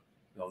up.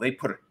 You know, they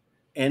put an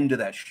end to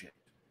that shit.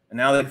 And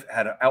now they've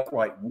had an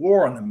outright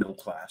war on the middle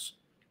class.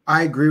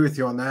 I agree with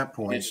you on that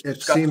point.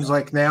 It seems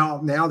like now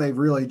they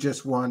really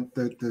just want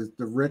the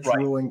rich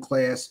ruling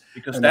class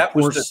because and the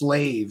poor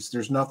slaves.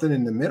 There's nothing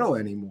in the middle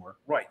anymore.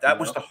 Right. That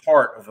was the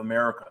heart of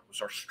America,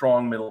 was our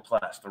strong middle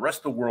class. The rest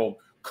of the world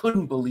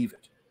couldn't believe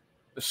it.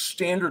 The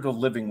standard of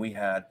living we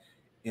had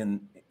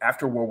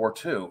after World War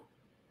II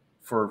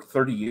for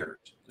 30 years,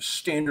 the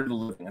standard of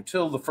living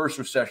until the first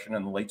recession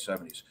in the late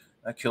 70s,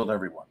 that killed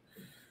everyone.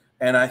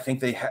 And I think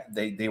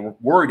they were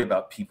worried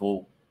about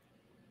people,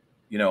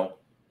 you know,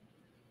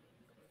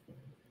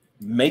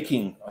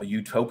 making a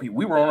utopia.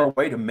 We were on our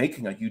way to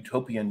making a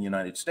utopian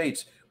United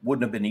States.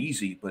 Wouldn't have been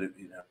easy, but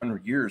in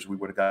 100 years we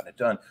would have gotten it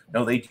done.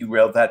 No, they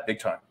derailed that big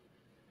time.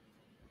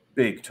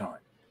 Big time.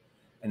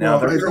 And now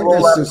they're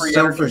going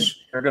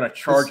to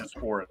charge us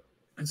for it.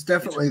 It's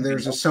definitely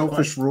there's a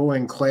selfish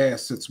ruling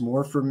class that's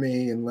more for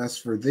me and less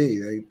for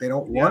thee. They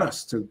don't want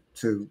us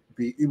to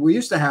be. We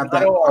used to have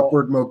that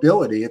upward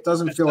mobility. It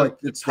doesn't feel like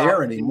it's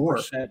there anymore.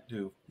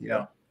 Do.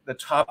 Yeah, the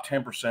top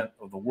 10%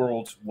 of the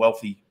world's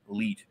wealthy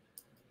elite.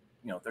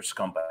 You know, they're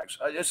scumbags.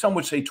 Some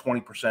would say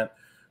 20%.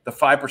 The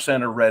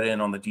 5% are read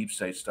in on the deep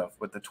state stuff,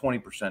 but the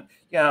 20%,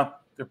 yeah,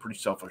 they're pretty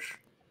selfish.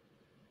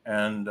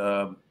 And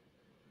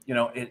you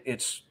know,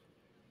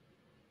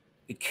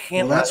 it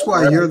can't. Well, that's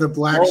why you're the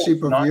black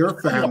sheep of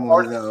your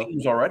family, though.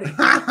 Already,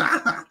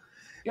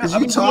 because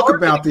you talk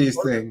about these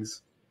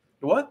things.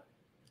 What?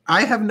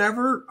 I have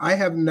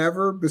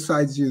never.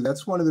 Besides you,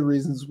 that's one of the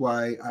reasons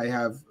why I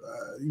have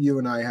you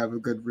and I have a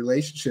good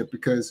relationship,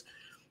 because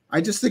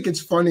I just think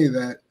it's funny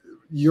that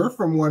you're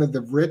from one of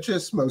the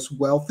richest, most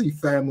wealthy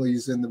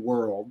families in the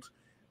world,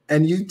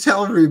 and you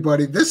tell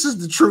everybody this is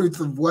the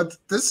truth of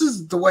this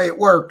is the way it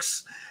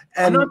works.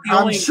 And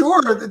I'm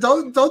sure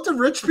don't the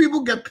rich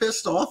people get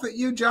pissed off at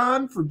you,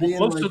 John, for being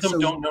most of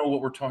them don't know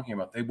what we're talking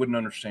about. They wouldn't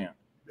understand.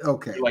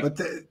 Okay, but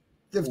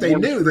if they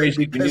knew, they'd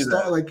be pissed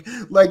off.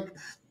 Like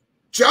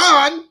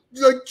John,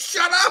 like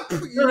shut up!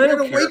 You're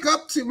gonna wake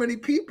up too many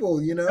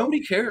people. You know, nobody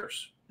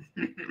cares.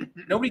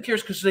 Nobody cares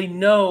because they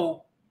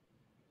know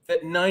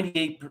that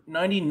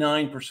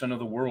 99% of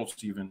the world,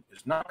 Stephen,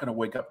 is not going to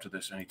wake up to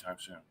this anytime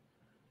soon.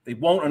 They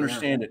won't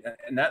understand it,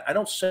 and that I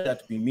don't say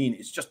that to be mean.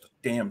 It's just the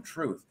damn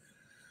truth.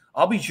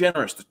 I'll be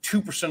generous. The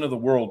 2% of the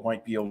world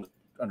might be able to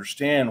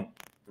understand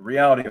the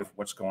reality of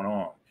what's going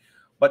on,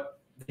 but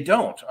they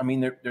don't. I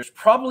mean, there's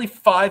probably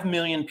 5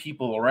 million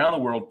people around the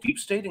world, deep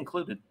state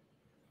included,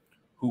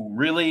 who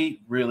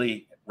really,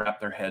 really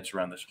wrap their heads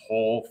around this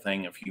whole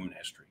thing of human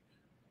history,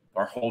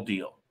 our whole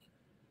deal.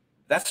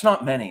 That's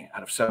not many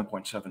out of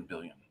 7.7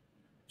 billion.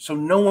 So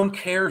no one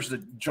cares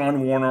that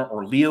John Warner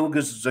or Leo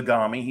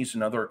Zagami, he's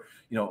another,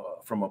 you know,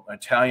 from an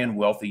Italian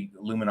wealthy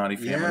Illuminati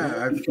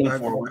family.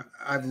 Yeah,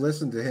 I've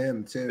listened to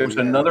him too. There's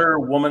another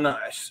woman,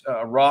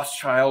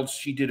 Rothschild.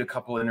 She did a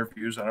couple of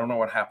interviews. I don't know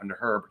what happened to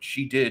her, but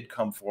she did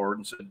come forward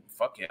and said,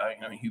 "Fuck yeah,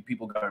 I mean, you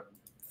people got to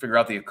figure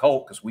out the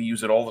occult because we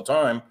use it all the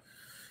time,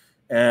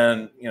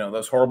 and you know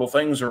those horrible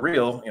things are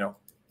real." You know,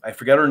 I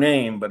forget her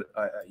name, but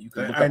you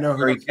can look up. I know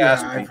her. Yeah,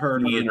 I've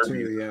heard of her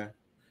too. Yeah.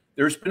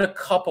 There's been a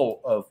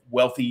couple of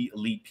wealthy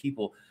elite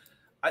people.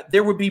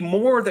 There would be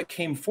more that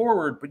came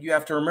forward, but you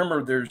have to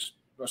remember there's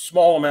a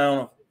small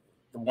amount of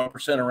the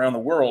 1% around the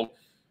world.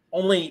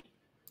 Only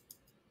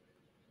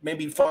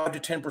maybe 5 to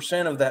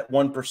 10% of that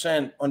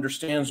 1%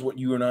 understands what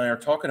you and I are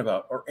talking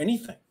about or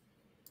anything.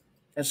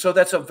 And so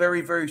that's a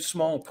very, very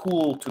small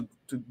pool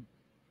to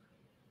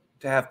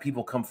have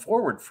people come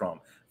forward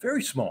from.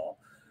 Very small.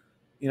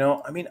 You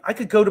know, I mean, I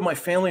could go to my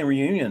family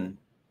reunion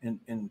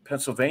in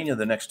Pennsylvania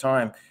the next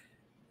time.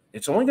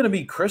 It's only going to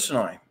be Chris and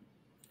I.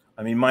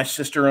 I mean, my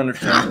sister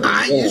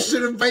understands. You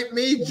should invite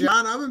me,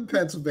 John. I'm in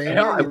Pennsylvania.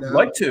 Yeah, I'd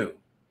like to.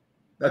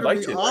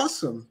 That'd be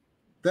awesome.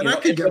 Then I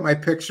could get my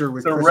picture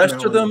with the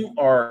rest of them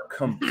are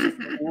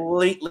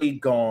completely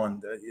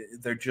gone.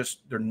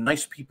 They're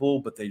nice people,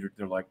 but they're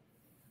like,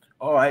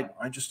 oh, I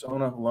just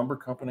own a lumber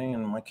company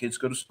and my kids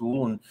go to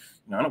school and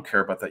you know, I don't care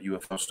about that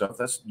UFO stuff.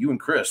 That's you and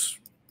Chris.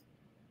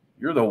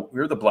 You're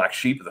the black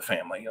sheep of the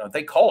family. You know,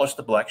 they call us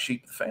the black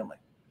sheep of the family.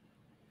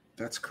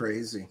 That's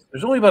crazy.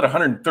 There's only about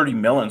 130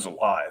 melons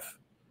alive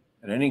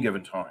at any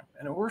given time,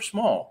 and we're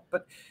small.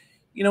 But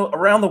you know,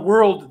 around the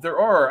world, there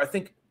are. I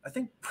think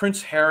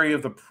Prince Harry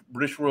of the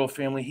British royal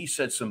family. He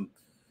said some.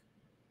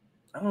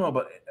 I don't know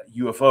about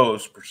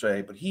UFOs per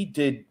se, but he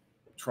did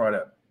try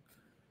to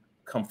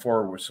come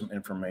forward with some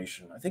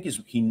information. I think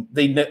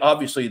they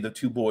obviously the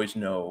two boys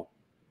know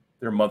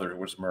their mother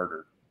was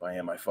murdered by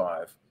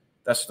MI5.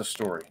 That's the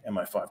story.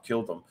 MI5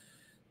 killed them.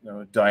 You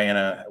know,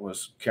 Diana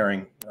was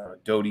carrying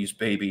Dodi's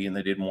baby, and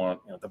they didn't want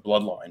the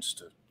bloodlines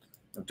to.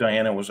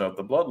 Diana was of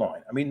the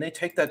bloodline. I mean, they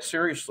take that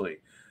seriously.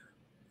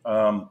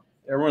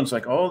 everyone's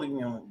like, oh,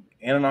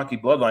 Anunnaki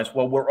bloodlines.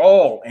 Well, we're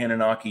all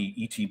Anunnaki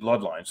ET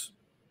bloodlines.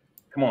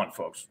 Come on,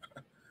 folks.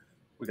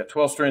 We got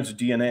 12 strands of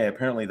DNA.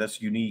 Apparently,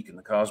 that's unique in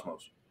the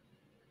cosmos.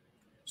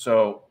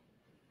 So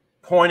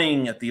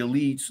pointing at the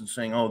elites and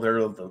saying, oh, they're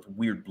the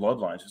weird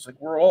bloodlines. It's like,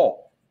 we're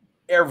all,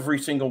 every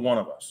single one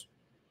of us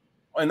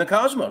in the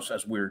cosmos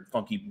has weird,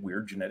 funky,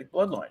 weird genetic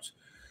bloodlines.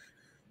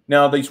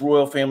 Now, these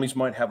royal families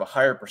might have a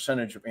higher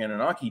percentage of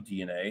Anunnaki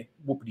DNA,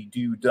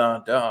 whoopity-doo,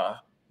 da-da.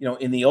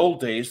 In the old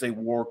days, they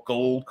wore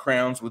gold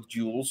crowns with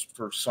jewels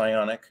for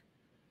psionic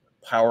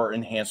power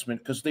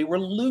enhancement because they were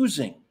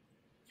losing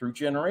through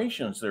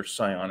generations their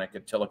psionic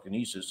and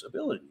telekinesis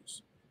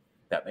abilities.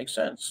 That makes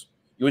sense.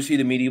 You always see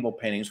the medieval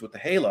paintings with the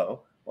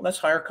halo. Well, that's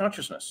higher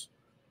consciousness,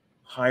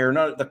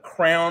 the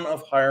crown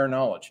of higher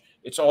knowledge.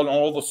 It's on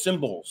all the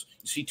symbols.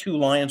 You see two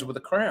lions with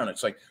a crown.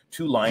 It's like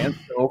two lions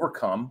to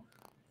overcome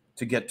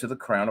to get to the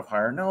crown of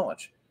higher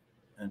knowledge.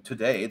 And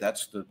today,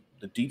 that's the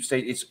deep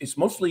state. It's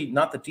mostly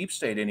not the deep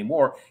state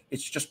anymore.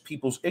 It's just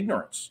people's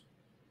ignorance.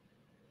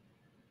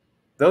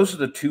 Those are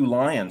the two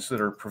lions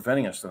that are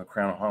preventing us from the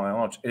crown of higher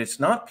knowledge. It's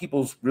not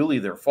people's really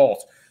their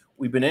fault.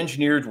 We've been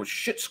engineered with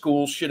shit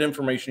schools, shit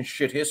information,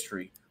 shit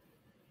history.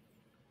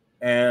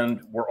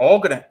 And we're all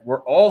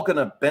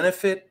gonna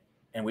benefit,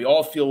 and we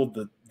all feel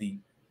the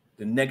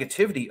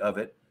negativity of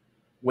it,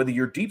 whether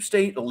you're deep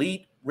state,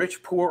 elite,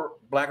 rich, poor,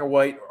 black or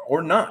white,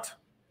 or not.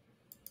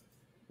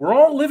 We're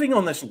all living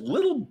on this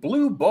little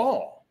blue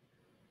ball.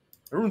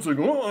 Everyone's like,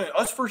 oh,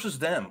 us versus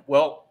them.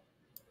 Well,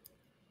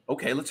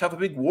 okay, let's have a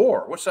big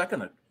war. What's that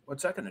gonna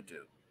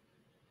do?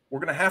 We're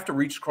gonna have to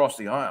reach across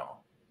the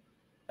aisle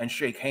and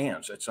shake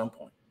hands at some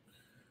point.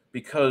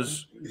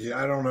 Because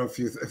I don't know if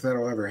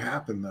that'll ever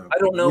happen, though. I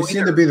don't know. We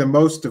seem to be the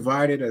most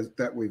divided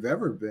that we've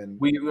ever been.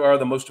 We are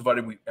the most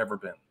divided we've ever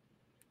been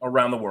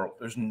around the world.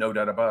 There's no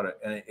doubt about it,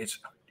 and it's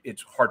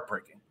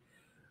heartbreaking.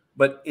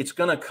 But it's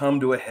going to come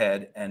to a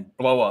head and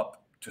blow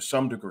up to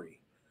some degree.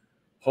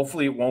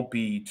 Hopefully, it won't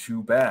be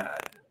too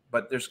bad.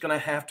 But there's going to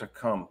have to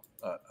come,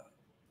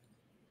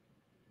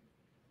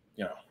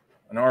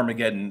 an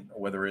Armageddon,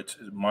 whether it's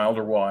mild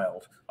or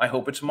wild. I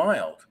hope it's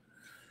mild.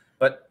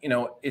 But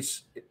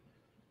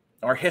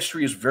our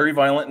history is very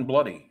violent and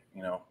bloody.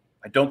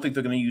 I don't think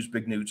they're going to use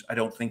big nukes. I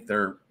don't think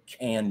they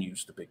can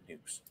use the big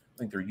nukes. I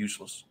think they're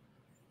useless.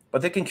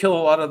 But they can kill a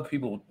lot of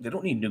people. They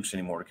don't need nukes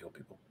anymore to kill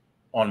people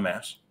en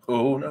masse.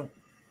 Oh, no.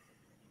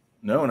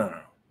 No.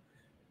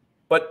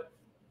 But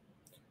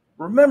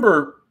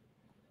remember,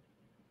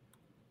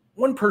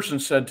 one person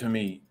said to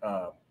me,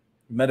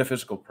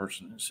 metaphysical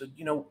person, said,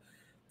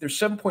 there's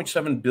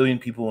 7.7 billion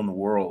people in the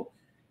world.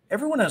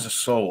 Everyone has a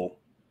soul.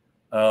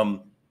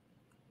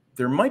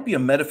 There might be a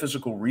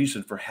metaphysical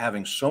reason for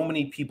having so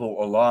many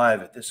people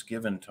alive at this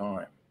given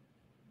time.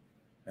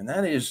 And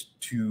that is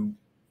to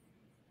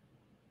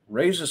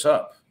raise us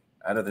up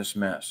out of this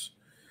mess.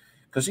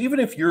 Because even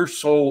if you're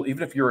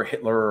a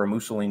Hitler or a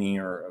Mussolini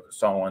or a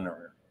Stalin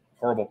or a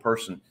horrible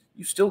person,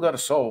 you still got a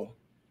soul.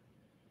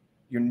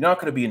 You're not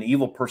going to be an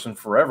evil person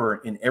forever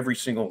in every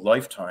single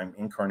lifetime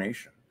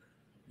incarnation.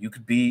 You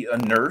could be a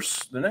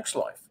nurse the next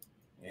life.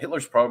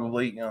 Hitler's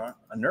probably a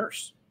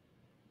nurse.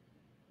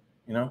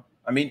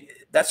 I mean,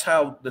 that's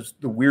how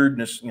the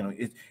weirdness,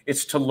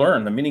 it's to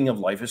learn. The meaning of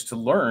life is to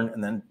learn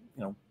and then,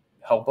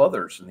 help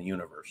others in the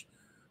universe.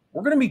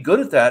 We're going to be good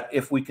at that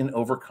if we can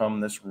overcome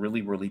this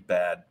really, really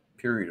bad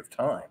period of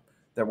time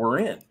that we're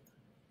in.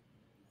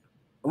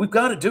 We've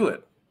got to do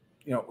it,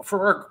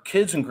 for our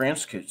kids' and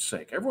grandkids'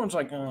 sake. Everyone's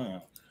like,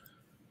 well,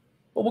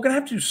 we're going to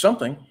have to do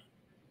something.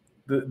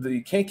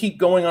 You can't keep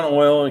going on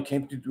oil and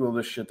can't do all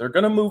this shit. They're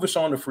going to move us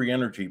on to free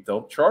energy.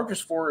 They'll charge us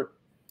for it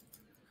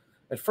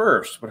at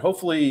first, but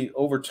hopefully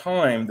over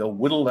time, they'll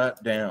whittle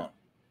that down.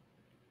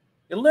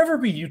 It'll never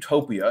be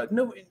utopia.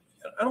 No,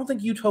 I don't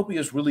think utopia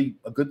is really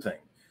a good thing,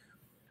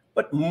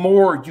 but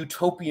more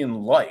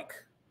utopian-like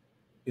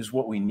is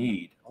what we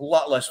need. A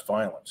lot less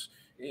violence.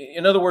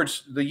 In other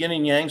words, the yin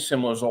and yang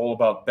symbol is all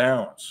about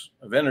balance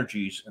of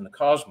energies in the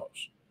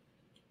cosmos.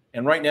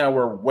 And right now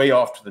we're way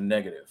off to the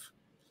negative.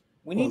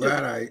 We need to be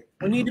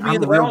in the balance.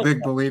 I'm a real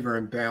big believer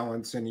in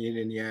balance and yin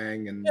and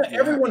yang. And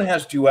everyone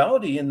has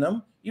duality in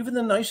them. Even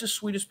the nicest,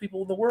 sweetest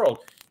people in the world.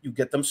 You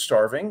get them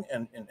starving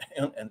and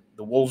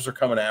the wolves are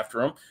coming after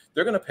them.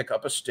 They're going to pick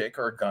up a stick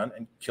or a gun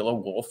and kill a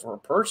wolf or a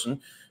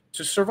person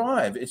to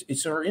survive.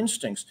 It's our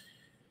instincts.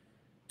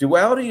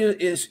 Duality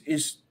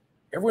is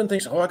everyone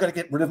thinks, oh, I got to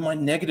get rid of my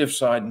negative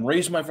side and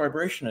raise my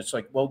vibration. It's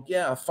like, well,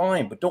 yeah,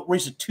 fine, but don't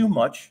raise it too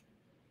much.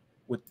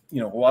 With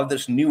a lot of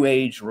this new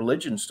age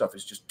religion stuff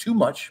is just too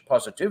much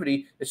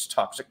positivity. It's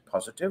toxic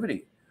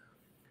positivity.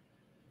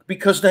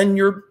 Because then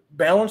you're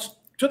balanced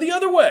to the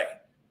other way.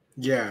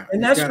 Yeah.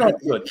 And that's not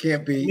good. You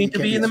need to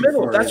be in the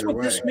middle. That's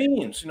what this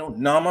means.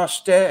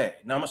 Namaste.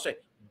 Namaste.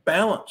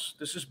 Balance.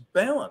 This is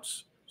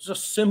balance. This is a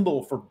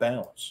symbol for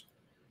balance.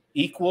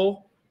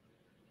 Equal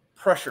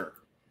pressure.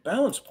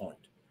 Balance point.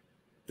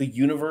 The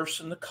universe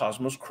and the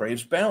cosmos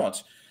craves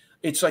balance.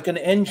 It's like an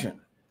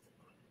engine.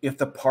 If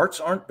the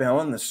parts aren't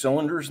balanced, the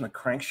cylinders and the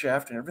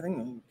crankshaft and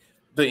everything,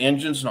 the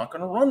engine's not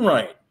going to run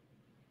right.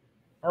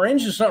 Our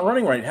engine's not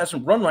running right. It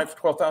hasn't run right for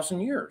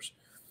 12,000 years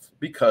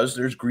because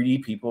there's greedy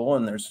people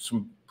and there's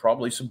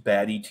probably some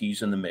bad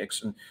ETs in the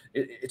mix, and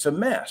it's a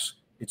mess.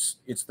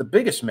 It's the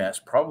biggest mess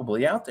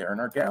probably out there in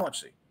our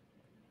galaxy.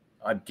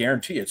 I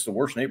guarantee it's the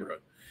worst neighborhood.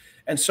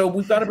 And so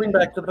we've got to bring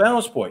back the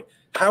balance point.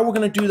 How we're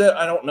going to do that,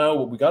 I don't know,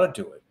 but we got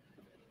to do it.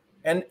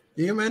 And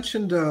you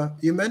mentioned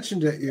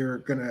that you're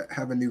going to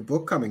have a new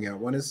book coming out.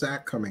 When is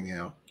that coming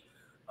out?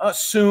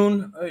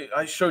 Soon.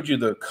 I showed you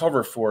the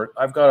cover for it.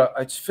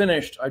 It's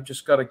finished. I've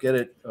just got to get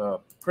it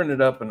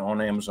printed up and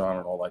on Amazon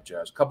and all that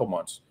jazz. A couple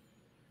months.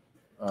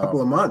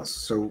 Couple of months.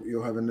 So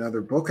you'll have another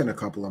book in a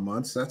couple of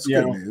months. That's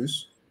good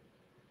news.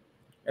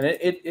 And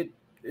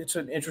it's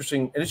an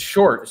interesting, and it's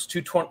short. It's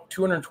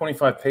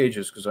 225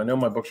 pages because I know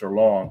my books are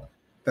long.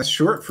 That's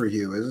short for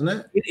you, isn't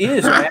it? It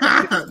is.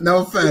 No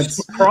offense.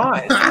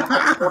 Surprised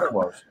how short it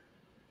was.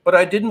 But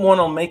I didn't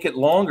want to make it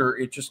longer.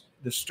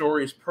 The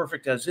story is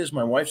perfect as is.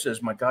 My wife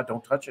says, "My God,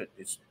 don't touch it.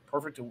 It's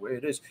perfect the way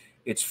it is.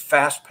 It's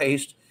fast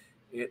paced.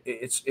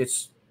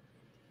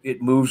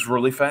 It moves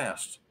really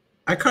fast."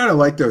 I kind of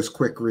like those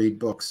quick read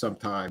books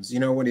sometimes. You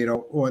know, when you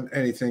don't want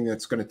anything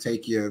that's going to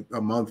take you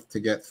a month to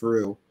get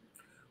through.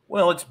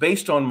 Well, it's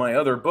based on my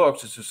other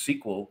books. It's a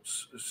sequel,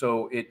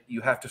 so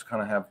you have to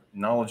kind of have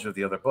knowledge of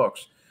the other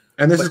books.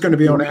 And this is going to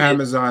be on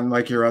Amazon,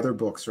 like your other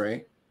books,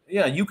 right?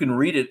 Yeah, you can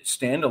read it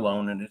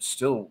standalone, and it's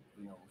still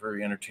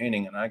very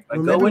entertaining. And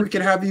maybe we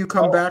could have you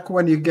come back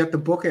when you get the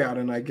book out,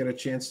 and I get a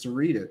chance to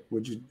read it.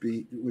 Would you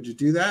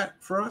do that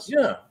for us?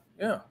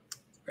 Yeah.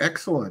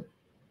 Excellent.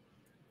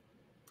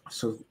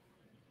 So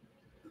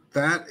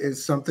that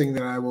is something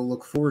that I will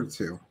look forward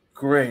to.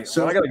 Great.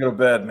 So I got to go to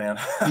bed, man.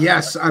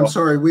 Yes, I'm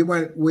sorry. We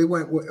went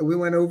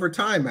over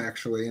time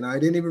actually, and I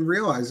didn't even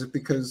realize it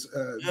because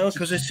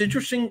because it's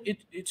interesting.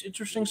 It's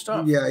interesting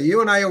stuff. Yeah,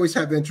 you and I always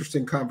have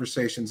interesting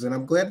conversations, and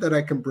I'm glad that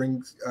I can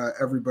bring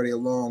everybody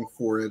along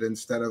for it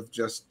instead of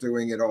just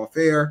doing it off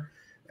air.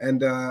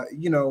 And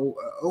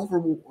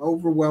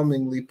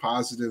overwhelmingly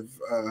positive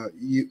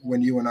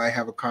when you and I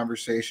have a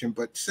conversation.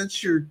 But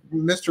since you're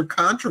Mr.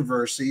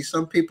 Controversy,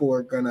 some people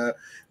are gonna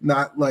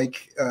not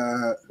like.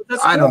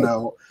 I don't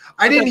know.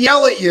 I didn't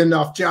yell at you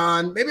enough,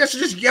 John. Maybe I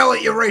should just yell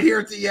at you right here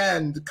at the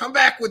end. Come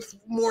back with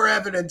more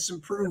evidence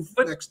and proof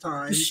next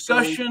time.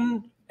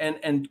 Discussion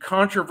and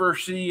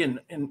controversy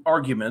and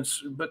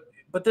arguments,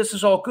 but this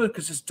is all good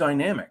because it's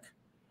dynamic.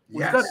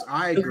 Yes,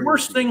 I agree. The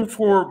worst thing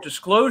for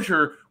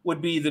disclosure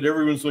would be that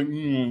everyone's like,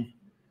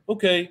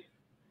 okay,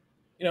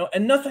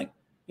 and nothing.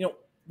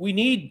 We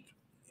need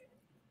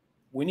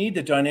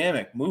the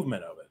dynamic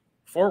movement of it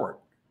forward.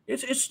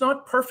 It's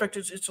not perfect.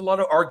 It's a lot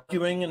of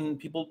arguing and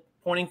people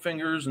pointing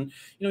fingers, and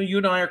you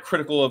and I are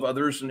critical of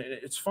others, and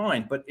it's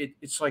fine. But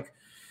it's like,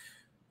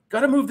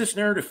 got to move this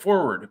narrative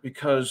forward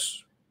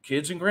because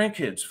kids and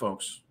grandkids,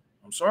 folks.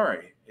 I'm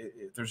sorry,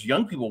 if there's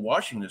young people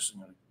watching this,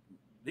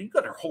 you've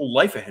got their whole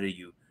life ahead of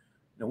you.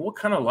 What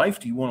kind of life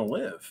do you want to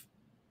live?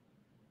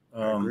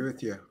 I agree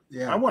with you.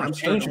 Yeah, I want to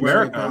change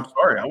America. I'm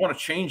sorry. I want to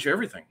change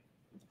everything.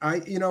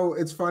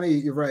 It's funny.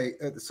 You're right.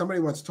 Somebody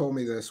once told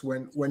me this.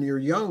 When you're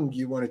young,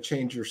 you want to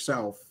change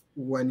yourself.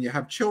 When you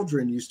have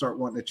children, you start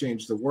wanting to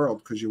change the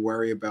world because you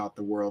worry about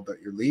the world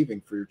that you're leaving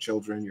for your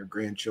children, your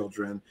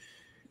grandchildren.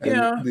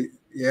 And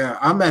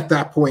I'm at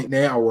that point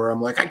now where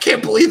I'm like, I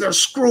can't believe they're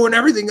screwing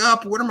everything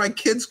up. What are my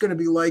kids going to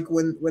be like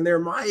when they're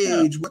my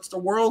age? What's the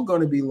world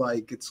going to be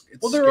like? It's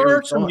well, there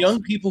are some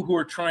young people who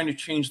are trying to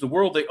change the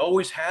world. They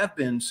always have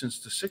been since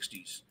the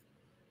 60s.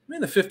 I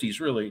mean, the 50s,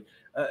 really.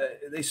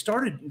 They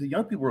started, the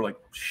young people were like,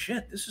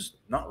 shit, this is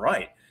not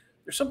right.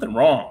 There's something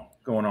wrong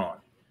going on.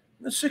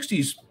 The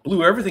 60s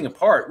blew everything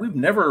apart.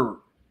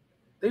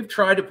 They've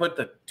tried to put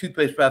the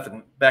toothpaste back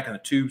in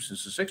the tube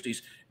since the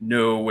 60s.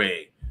 No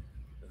way.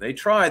 They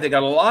tried. They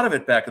got a lot of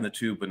it back in the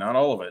tube, but not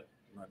all of it.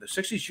 The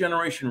 60s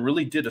generation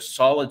really did a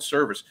solid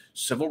service,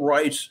 civil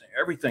rights,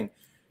 everything,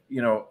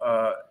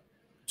 to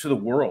the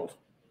world.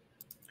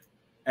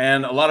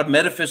 And a lot of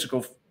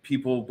metaphysical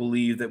people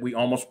believe that we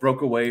almost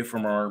broke away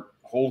from our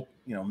whole,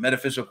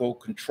 metaphysical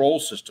control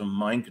system,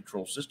 mind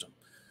control system,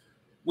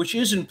 which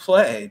is in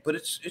play, but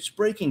it's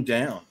breaking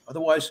down.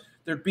 Otherwise,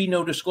 there'd be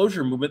no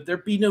disclosure movement.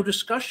 There'd be no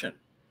discussion.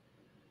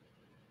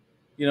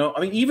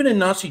 Even in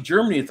Nazi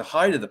Germany, at the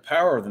height of the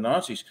power of the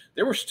Nazis,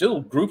 there were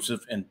still groups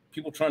and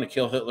people trying to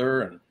kill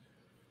Hitler. And,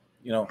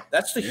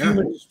 that's the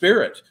human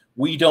spirit.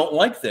 We don't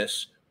like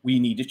this. We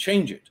need to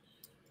change it.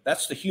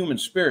 That's the human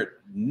spirit.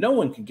 No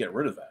one can get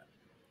rid of that.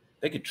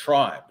 They could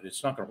try, but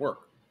it's not going to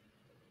work.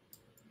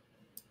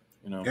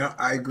 Yeah,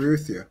 I agree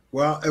with you.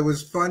 Well, it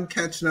was fun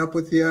catching up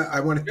with you. I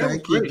want to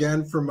thank you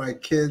again for my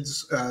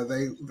kids.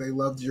 They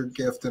loved your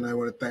gift, and I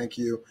want to thank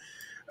you.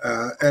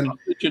 And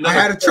I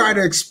had to try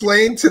to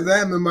explain to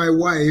them and my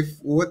wife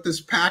what this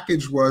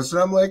package was.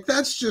 And I'm like,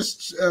 that's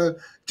just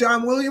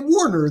John William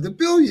Warner, the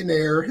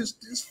billionaire.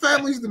 His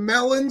family's the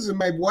Mellons, and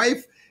my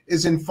wife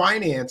is in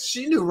finance.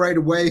 She knew right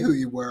away who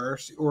you were,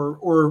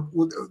 or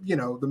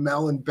the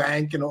Mellon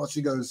Bank and all.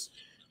 She goes,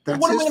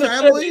 That's his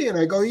family? And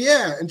I go,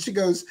 yeah. And she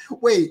goes,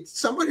 wait,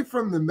 somebody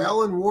from the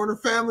Mellon Warner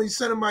family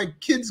sending my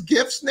kids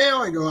gifts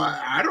now? I go,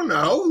 I don't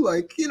know.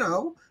 Like, you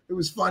know, it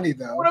was funny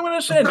though. What am I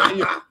going to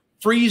send?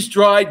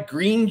 Freeze-dried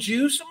green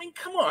juice? I mean,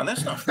 come on,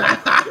 that's not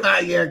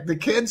funny. Yeah, the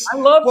kids. I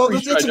love. Well,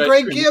 it's a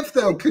great gift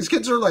though, because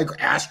kids are like,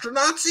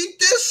 astronauts eat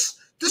this.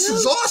 This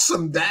is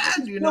awesome,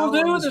 Dad. You know, do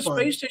in the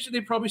space station.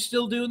 They probably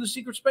still do in the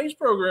secret space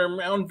program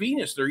on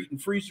Venus. They're eating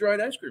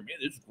freeze-dried ice cream.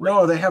 Yeah,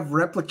 no, they have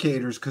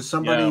replicators because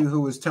somebody who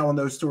was telling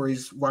those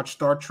stories watched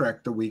Star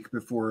Trek the week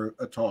before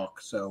a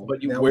talk. So,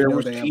 but where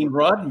was Gene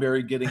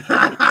Roddenberry getting?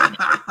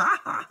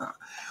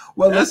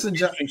 Well, listen,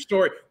 John.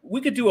 Story.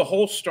 We could do a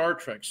whole Star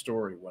Trek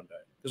story one day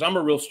because I'm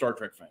a real Star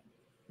Trek fan.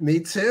 Me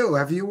too.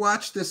 Have you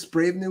watched this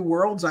Brave New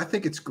Worlds? I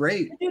think it's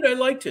great. I did. I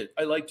liked it.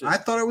 I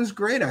thought it was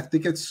great. I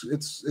think it's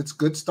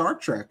good Star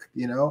Trek.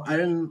 You know, I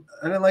didn't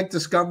like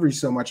Discovery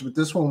so much, but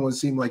this one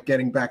seemed like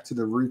getting back to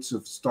the roots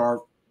of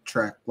Star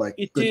Trek. Like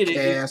it good did.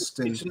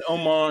 Cast it's an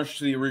homage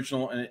to the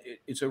original, and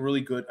it's a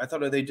really good. I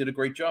thought they did a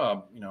great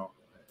job. You know,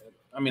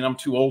 I mean, I'm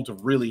too old to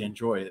really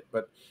enjoy it,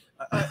 but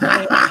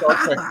I'm a Star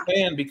Trek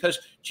fan because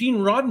Gene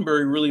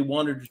Roddenberry really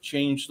wanted to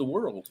change the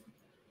world.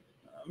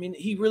 I mean,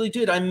 he really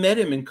did. I met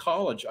him in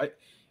college.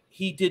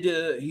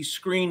 He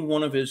screened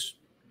one of his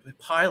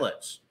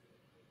pilots.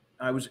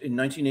 I was in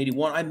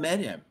 1981. I met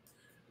him.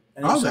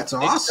 And that's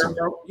awesome.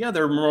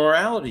 They're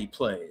morality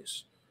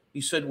plays.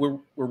 He said, we're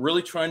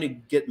really trying to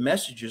get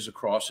messages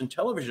across in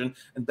television.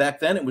 And back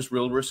then it was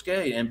real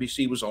risque.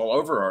 NBC was all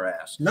over our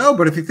ass. No,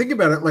 but if you think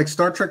about it, like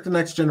Star Trek The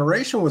Next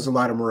Generation was a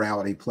lot of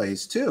morality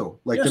plays too.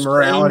 Like the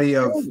morality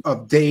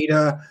of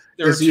Data.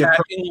 Is he a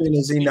person?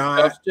 Is he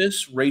not?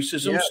 Justice,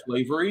 racism,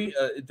 slavery.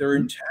 They're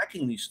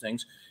attacking these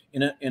things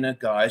in a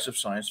guise of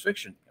science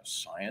fiction.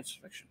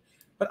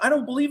 But I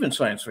don't believe in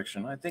science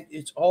fiction. I think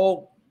it's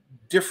all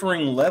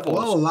differing levels.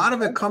 Well, a lot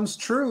of it comes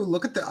true.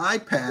 Look at the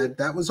iPad.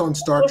 That was on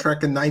Star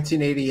Trek in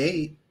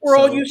 1988. We're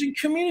all using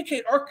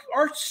communicate.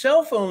 Our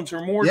cell phones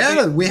are more.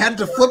 Yeah, we had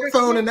the flip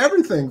phone and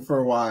everything for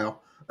a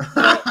while.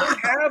 We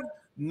have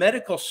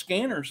medical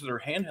scanners that are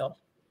handheld.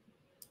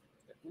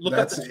 Look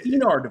at the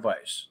Phenar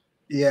device.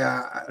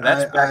 Yeah,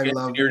 that's back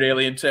engineered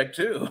alien tech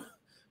too.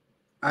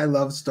 I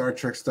love Star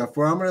Trek stuff.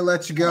 Well, I'm going to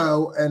let you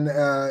go, and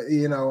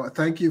you know,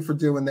 thank you for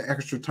doing the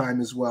extra time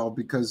as well,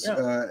 because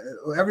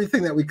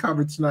everything that we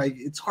covered tonight,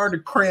 it's hard to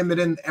cram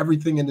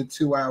everything into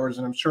 2 hours,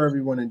 and I'm sure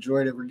everyone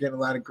enjoyed it. We're getting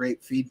a lot of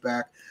great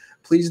feedback.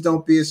 Please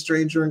don't be a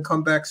stranger and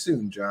come back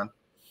soon, John.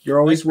 You're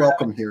always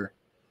welcome here.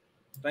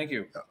 Thank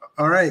you.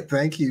 All right,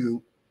 thank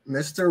you,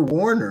 Mr.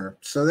 Warner.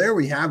 So there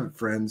we have it,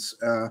 friends.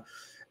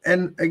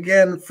 And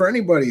again, for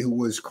anybody who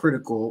was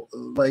critical,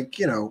 like,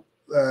 you know,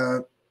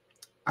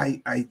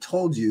 I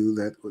told you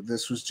that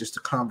this was just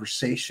a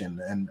conversation,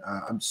 and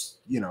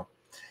you know,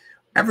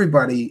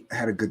 everybody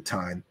had a good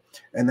time,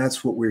 and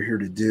that's what we're here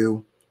to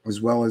do,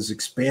 as well as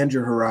expand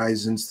your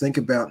horizons, think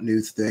about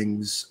new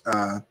things,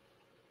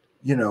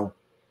 you know,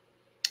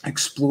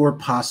 explore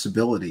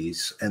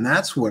possibilities. And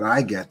that's what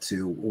I get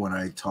to when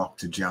I talk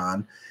to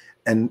John.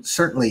 And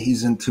certainly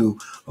he's into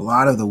a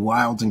lot of the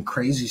wild and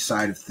crazy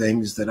side of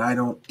things that I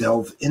don't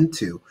delve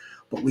into,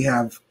 but we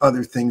have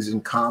other things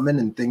in common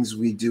and things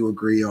we do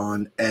agree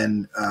on.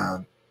 And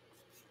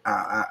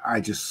I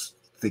just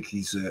think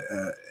he's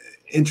a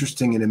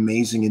interesting and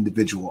amazing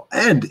individual.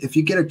 And if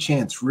you get a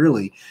chance,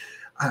 really,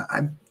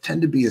 I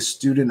tend to be a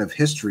student of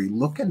history.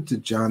 Look into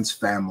John's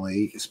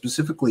family,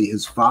 specifically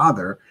his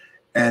father,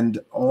 and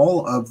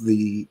all of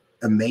the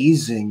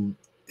amazing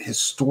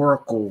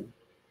historical,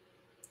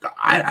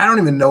 I don't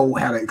even know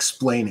how to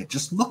explain it.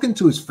 Just look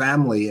into his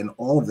family and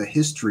all of the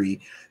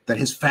history that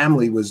his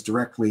family was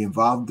directly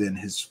involved in.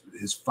 His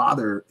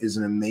father is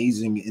an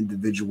amazing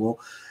individual,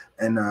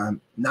 and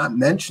not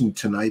mentioned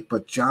tonight,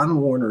 but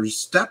John Warner's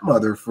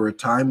stepmother for a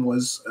time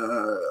was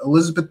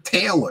Elizabeth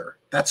Taylor.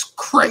 That's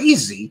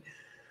crazy.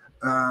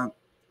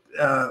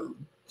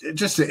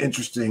 Just an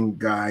interesting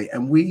guy,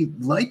 and we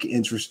like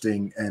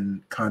interesting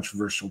and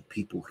controversial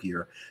people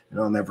here, and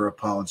I'll never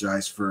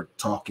apologize for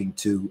talking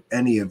to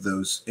any of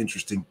those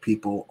interesting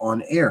people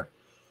on air.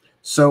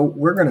 So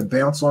we're going to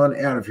bounce on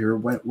out of here.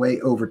 Went way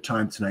over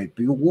time tonight,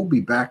 but we'll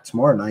be back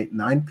tomorrow night,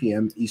 9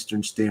 p.m.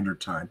 Eastern Standard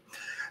Time.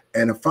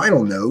 And a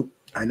final note,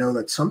 I know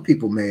that some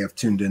people may have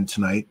tuned in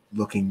tonight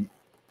looking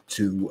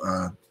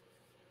to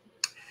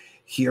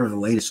hear the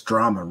latest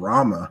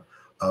drama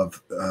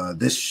of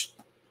this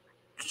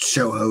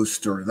show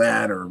host or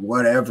that or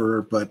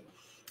whatever,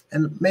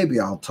 and maybe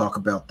I'll talk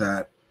about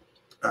that.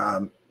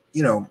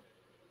 You know,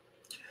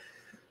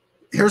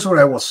 here's what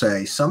I will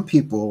say. Some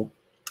people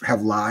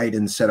have lied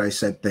and said I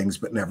said things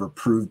but never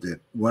proved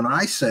it. When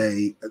I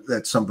say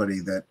that somebody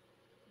that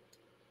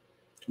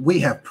we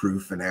have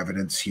proof and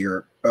evidence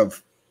here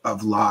of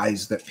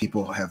lies that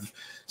people have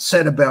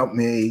said about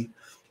me,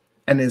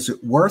 and is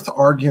it worth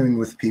arguing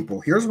with people?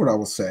 Here's what I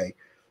will say.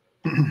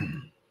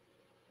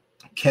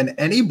 Can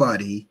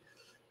anybody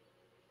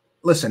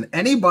listen,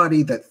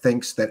 anybody that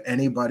thinks that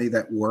anybody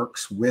that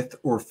works with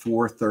or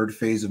for Third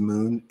Phase of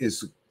Moon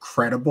is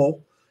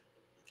credible,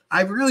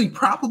 I really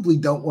probably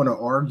don't want to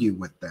argue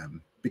with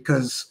them.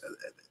 because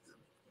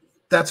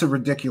that's a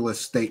ridiculous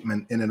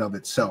statement in and of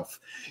itself.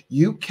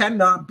 You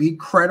cannot be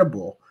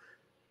credible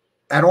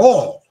at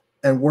all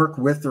and work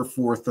with or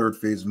for third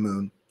phase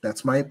moon.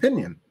 That's my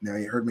opinion. Now,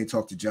 you heard me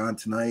talk to John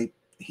tonight.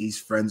 He's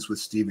friends with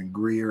Stephen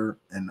Greer,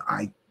 and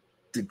I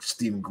think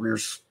Stephen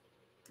Greer's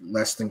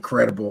less than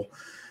credible,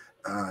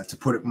 to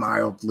put it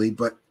mildly,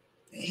 but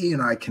he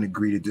and I can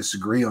agree to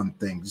disagree on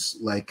things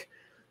like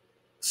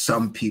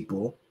some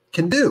people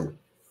can do.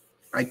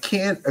 I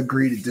can't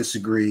agree to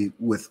disagree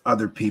with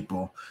other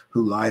people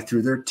who lie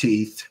through their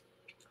teeth,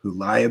 who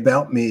lie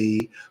about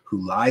me,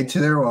 who lie to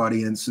their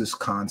audiences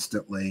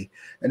constantly.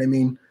 And I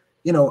mean,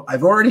 you know,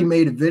 I've already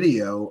made a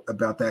video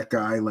about that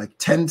guy, like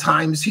 10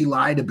 times he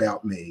lied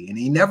about me, and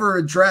he never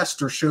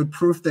addressed or showed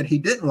proof that he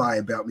didn't lie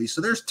about me.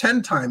 So there's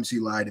 10 times he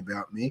lied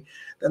about me.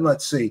 Then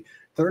let's see.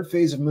 Third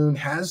phase of moon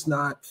has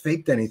not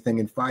faked anything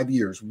in 5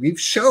 years. We've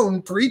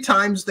shown 3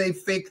 times they've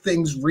faked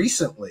things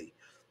recently.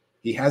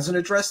 He hasn't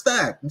addressed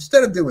that.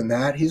 Instead of doing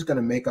that, he's going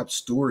to make up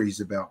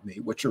stories about me,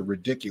 which are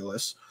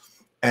ridiculous.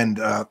 And,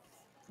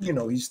 you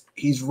know,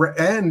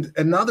 and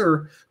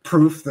another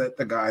proof that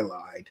the guy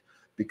lied,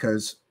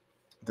 because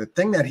the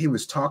thing that he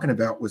was talking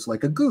about was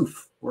like a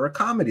goof or a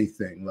comedy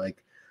thing.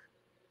 Like,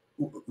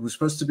 it was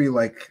supposed to be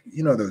like,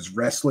 you know, those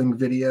wrestling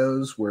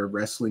videos where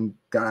wrestling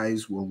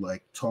guys will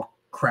like talk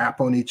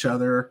crap on each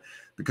other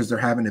because they're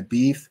having a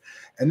beef.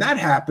 And that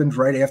happened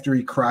right after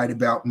he cried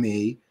about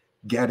me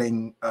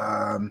getting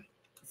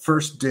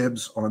first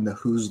dibs on the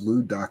Who's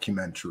Lewd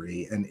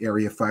documentary, and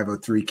Area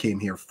 503 came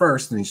here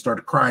first, and he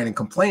started crying and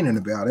complaining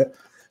about it.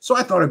 So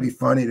I thought it'd be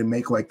funny to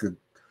make like a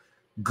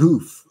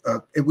goof.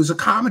 It was a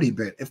comedy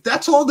bit. If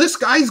that's all this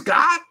guy's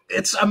got,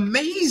 it's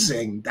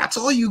amazing. That's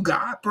all you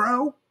got,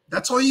 bro?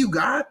 That's all you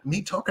got?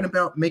 Me talking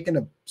about making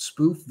a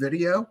spoof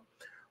video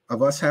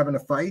of us having a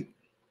fight?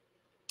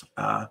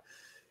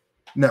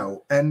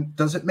 No. And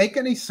does it make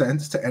any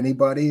sense to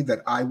anybody that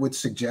I would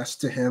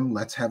suggest to him,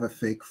 let's have a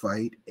fake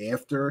fight,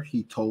 after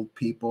he told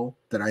people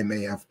that I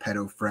may have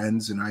pedo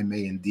friends and I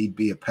may indeed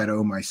be a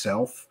pedo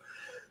myself,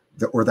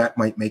 or that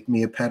might make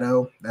me a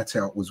pedo? That's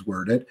how it was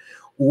worded.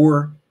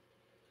 Or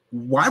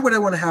why would I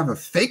want to have a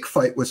fake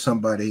fight with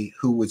somebody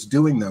who was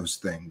doing those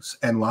things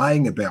and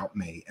lying about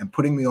me and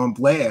putting me on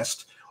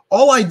blast?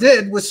 All I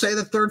did was say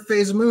the third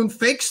phase of moon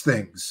fakes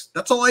things.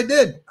 That's all I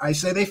did. I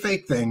say they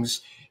fake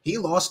things. He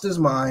lost his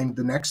mind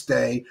the next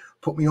day,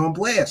 put me on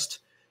blast.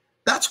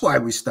 That's why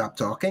we stopped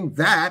talking.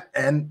 That,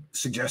 and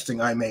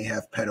suggesting I may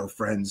have pedo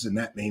friends and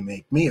that may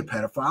make me a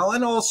pedophile,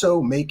 and also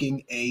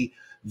making a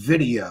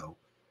video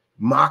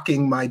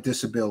mocking my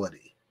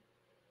disability.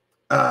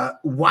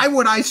 Why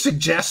would I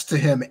suggest to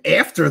him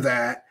after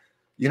that?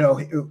 You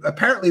know,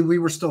 apparently we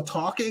were still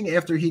talking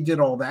after he did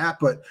all that,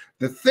 but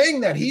the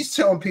thing that he's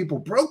telling people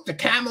broke the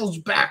camel's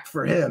back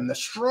for him, the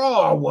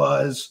straw,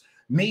 was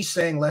me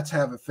saying, let's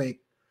have a fake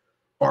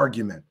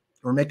argument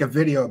or make a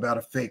video about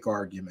a fake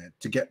argument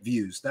to get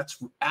views.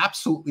 That's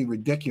absolutely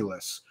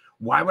ridiculous.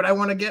 Why would I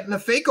want to get in a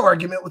fake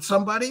argument with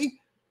somebody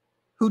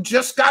who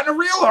just got in a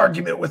real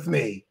argument with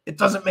me? It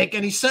doesn't make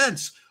any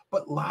sense.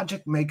 But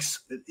logic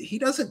makes, he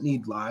doesn't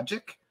need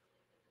logic.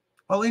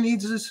 All he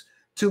needs is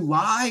to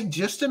lie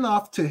just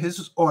enough to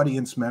his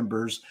audience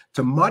members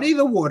to muddy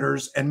the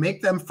waters and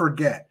make them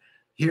forget.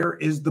 Here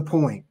is the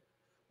point.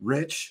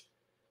 Rich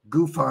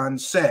Goofon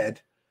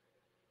said,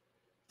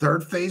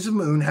 third phase of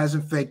moon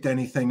hasn't faked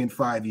anything in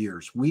 5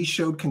 years. We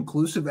showed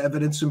conclusive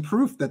evidence and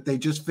proof that they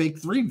just faked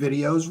 3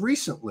 videos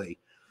recently.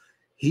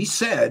 He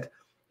said,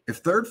 if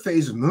third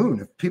phase of moon,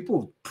 if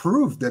people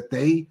proved that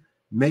they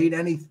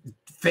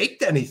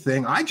faked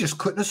anything, I just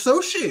couldn't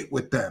associate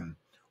with them.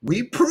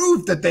 We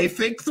proved that they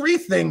faked 3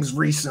 things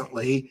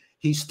recently.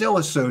 He's still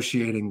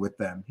associating with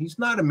them. He's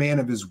not a man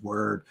of his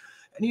word.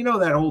 And you know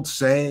that old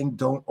saying,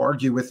 don't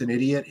argue with an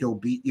idiot, he'll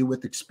beat you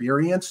with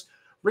experience.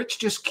 Rich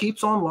just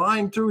keeps on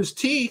lying through his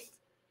teeth.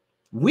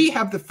 We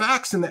have the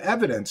facts and the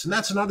evidence, and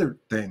that's another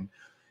thing.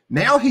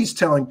 Now he's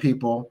telling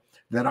people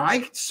that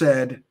I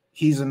said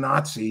he's a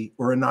Nazi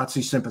or a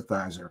Nazi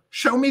sympathizer.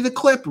 Show me the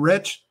clip,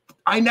 Rich.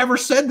 I never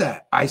said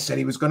that. I said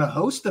he was going to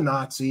host a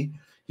Nazi.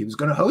 He was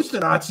going to host a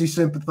Nazi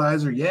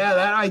sympathizer. Yeah,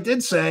 that I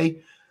did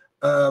say,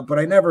 but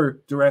I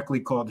never directly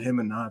called him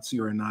a Nazi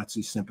or a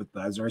Nazi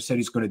sympathizer. I said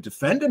he's going to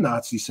defend a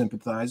Nazi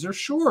sympathizer.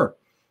 Sure.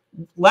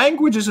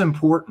 Language is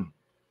important.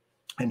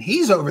 And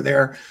he's over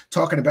there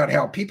talking about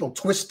how people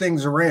twist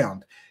things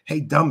around.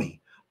 Hey,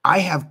 dummy, I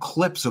have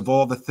clips of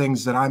all the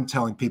things that I'm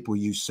telling people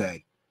you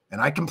say,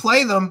 and I can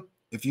play them.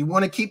 If you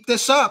want to keep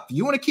this up,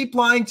 you want to keep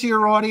lying to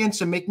your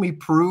audience and make me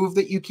prove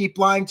that you keep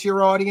lying to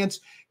your audience,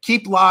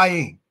 keep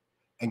lying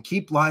and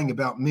keep lying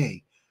about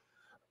me.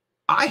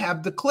 I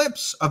have the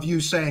clips of you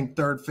saying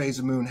third phase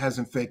of moon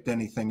hasn't faked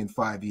anything in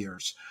 5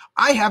 years.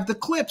 I have the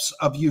clips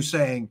of you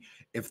saying,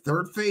 if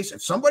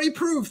somebody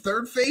proved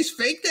third phase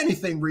faked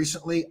anything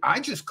recently,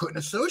 I just couldn't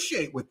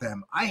associate with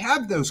them. I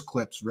have those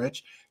clips,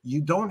 Rich.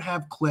 You don't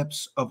have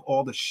clips of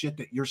all the shit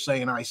that you're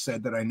saying I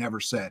said that I never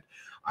said.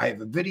 I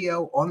have a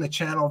video on the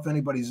channel if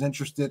anybody's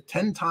interested.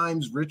 10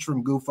 times Rich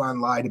from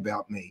GoofOn lied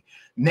about me.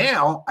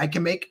 Now I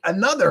can make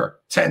another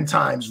 10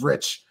 times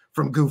Rich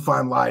from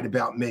GoofOn lied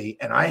about me.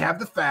 And I have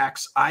the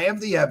facts. I have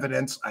the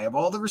evidence. I have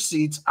all the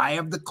receipts. I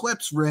have the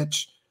clips,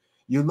 Rich.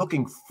 You're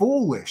looking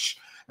foolish.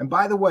 And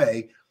by the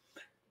way,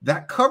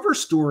 that cover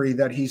story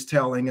that he's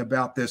telling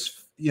about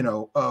this, you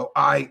know,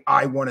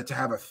 I wanted to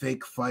have a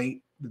fake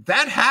fight,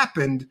 that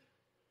happened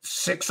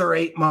 6 or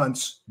 8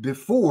 months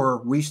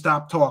before we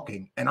stopped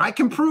talking. And I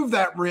can prove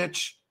that,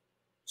 Rich.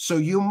 So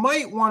you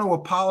might want to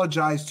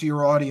apologize to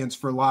your audience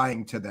for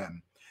lying to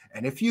them.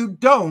 And if you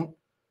don't,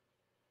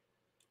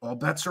 all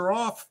bets are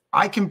off.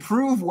 I can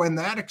prove when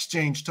that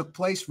exchange took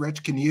place,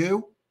 Rich. Can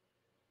you?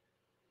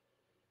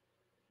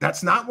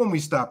 That's not when we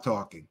stopped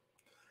talking.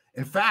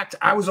 In fact,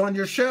 I was on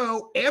your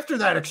show after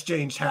that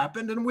exchange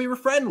happened and we were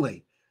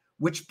friendly,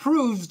 which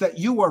proves that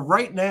you are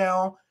right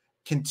now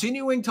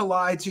continuing to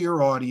lie to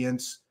your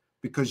audience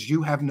because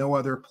you have no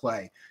other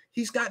play.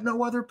 He's got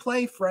no other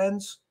play,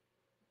 friends.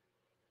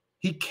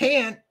 He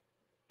can't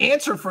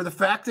answer for the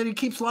fact that he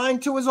keeps lying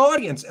to his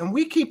audience, and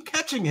we keep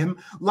catching him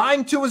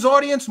lying to his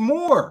audience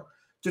more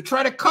to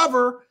try to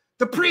cover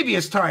the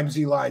previous times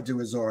he lied to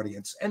his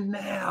audience. And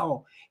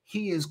now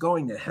he is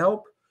going to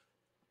help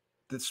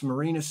this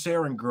Marina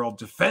Sarin girl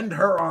defend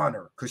her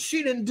honor because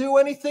she didn't do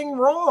anything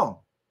wrong.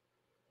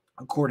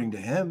 According to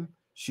him,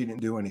 she didn't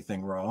do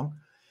anything wrong.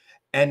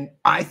 And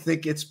I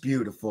think it's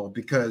beautiful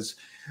because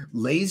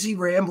lazy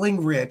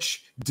rambling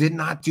Rich did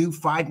not do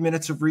 5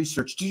 minutes of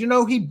research. Did you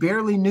know he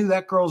barely knew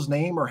that girl's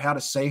name or how to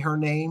say her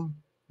name?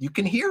 You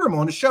can hear him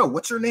on the show.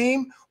 What's her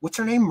name? What's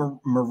her name?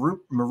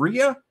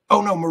 Maria?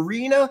 Oh, no,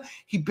 Marina.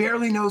 He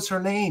barely knows her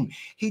name.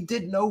 He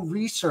did no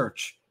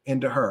research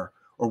into her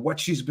or what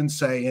she's been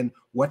saying,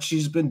 what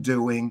she's been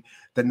doing,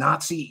 the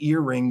Nazi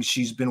earrings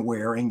she's been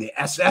wearing, the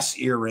SS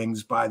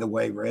earrings, by the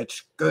way,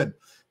 Rich. Good,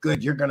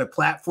 good. You're going to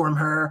platform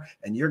her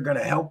and you're going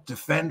to help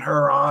defend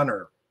her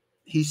honor.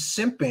 He's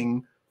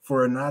simping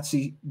for a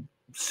Nazi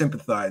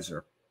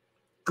sympathizer.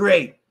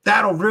 Great.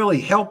 That'll really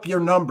help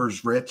your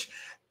numbers, Rich.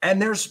 And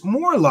there's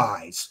more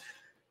lies.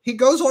 He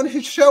goes on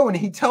his show and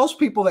he tells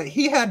people that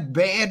he had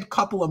bad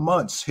couple of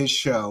months, his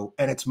show,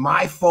 and it's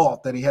my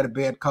fault that he had a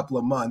bad couple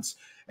of months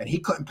and he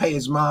couldn't pay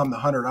his mom the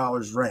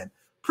 $100 rent.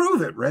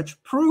 Prove it,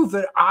 Rich. Prove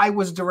that I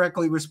was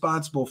directly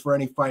responsible for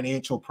any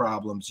financial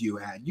problems you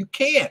had. You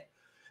can't.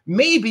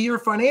 Maybe your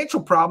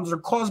financial problems are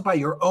caused by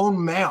your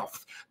own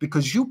mouth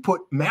because you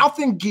put mouth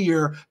in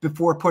gear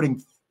before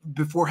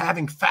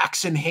having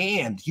facts in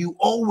hand. You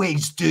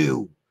always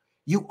do.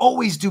 You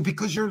always do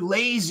because you're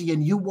lazy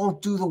and you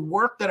won't do the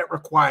work that it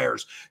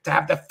requires to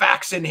have the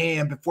facts in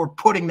hand before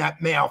putting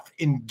that mouth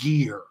in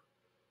gear.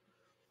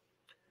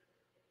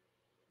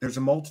 There's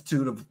a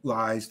multitude of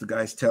lies the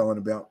guy's telling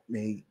about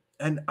me.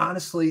 And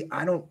honestly,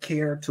 I don't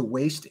care to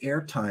waste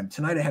airtime.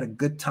 Tonight I had a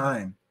good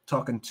time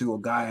talking to a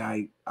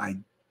guy I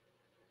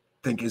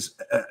think is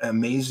an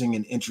amazing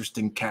and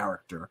interesting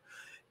character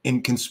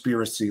in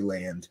conspiracy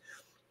land.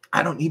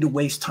 I don't need to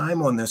waste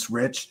time on this,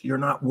 Rich. You're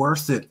not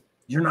worth it.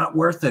 You're not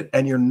worth it.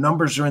 And your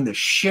numbers are in the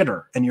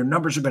shitter. And your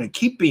numbers are going to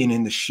keep being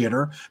in the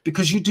shitter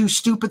because you do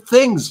stupid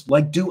things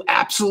like do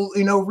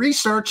absolutely no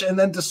research and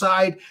then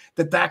decide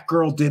that that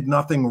girl did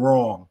nothing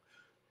wrong.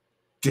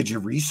 Did you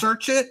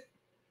research it?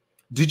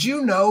 Did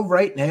you know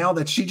right now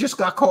that she just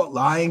got caught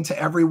lying to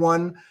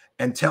everyone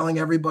and telling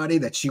everybody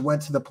that she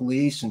went to the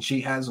police and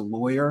she has a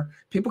lawyer?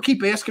 People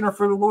keep asking her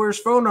for the lawyer's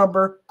phone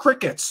number.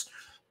 Crickets.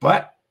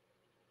 But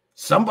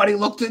somebody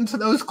looked into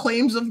those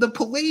claims of the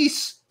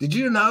police. Did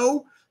you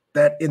know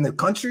that in the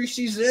country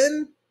she's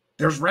in,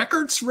 there's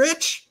records,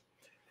 Rich?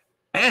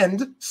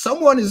 And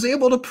someone is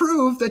able to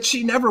prove that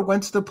she never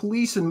went to the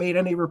police and made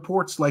any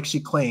reports like she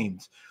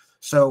claimed.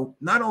 So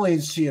not only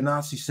is she a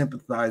Nazi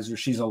sympathizer,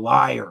 she's a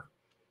liar.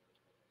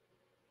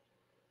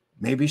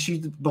 Maybe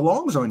she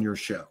belongs on your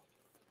show.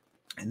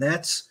 And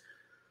that's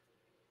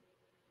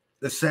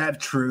the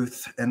sad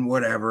truth and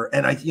whatever.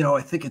 And I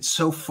think it's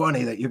so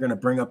funny that you're going to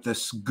bring up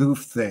this goof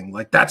thing.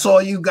 Like, that's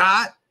all you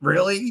got?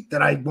 Really?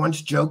 That I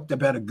once joked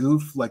about a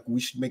goof, like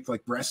we should make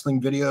like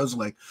wrestling videos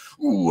like,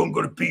 ooh, I'm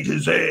going to beat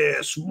his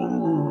ass.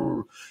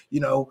 You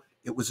know,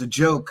 it was a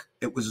joke.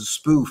 It was a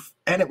spoof.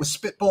 And it was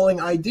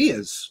spitballing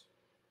ideas.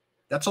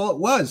 That's all it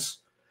was.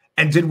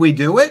 And did we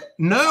do it?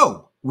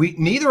 No.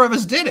 Neither of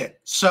us did it.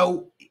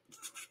 So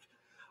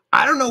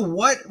I don't know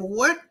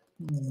what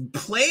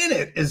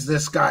planet is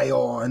this guy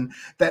on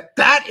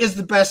that is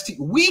the best.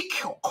 We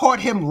caught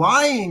him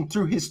lying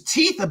through his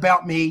teeth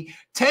about me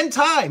 10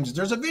 times.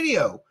 There's a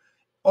video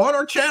on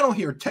our channel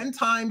here. 10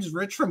 times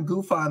Rich from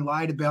GoofOn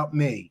lied about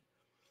me.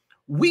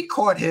 We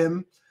caught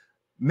him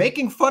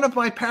making fun of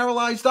my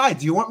paralyzed eye.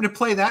 Do you want me to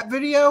play that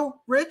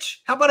video,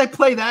 Rich? How about I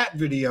play that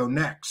video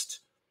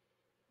next?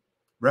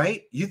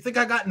 Right? You think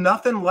I got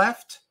nothing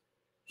left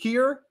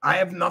here? I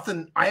have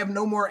nothing. I have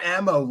no more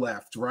ammo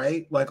left,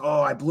 right? Like,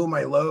 oh, I blew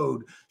my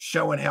load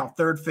showing how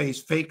third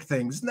phase fake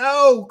things.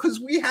 No, because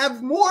we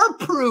have more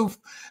proof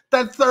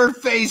that third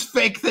phase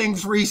fake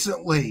things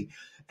recently.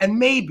 And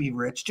maybe,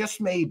 Rich,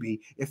 just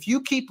maybe, if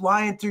you keep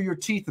lying through your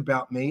teeth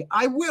about me,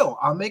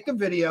 I'll make a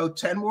video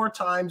 10 more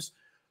times.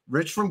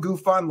 Rich from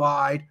Goofon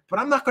lied, but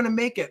I'm not going to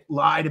make it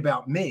lied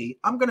about me.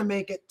 I'm going to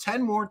make it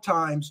 10 more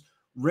times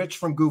Rich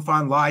from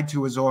Goofon lied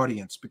to his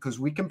audience, because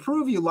we can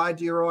prove you lied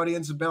to your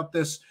audience about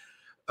this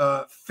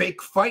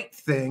fake fight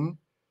thing.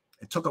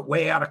 It took it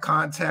way out of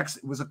context.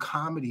 It was a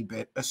comedy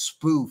bit, a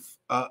spoof,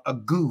 a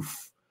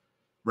goof,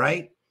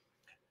 right?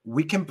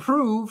 We can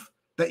prove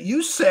that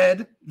you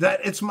said that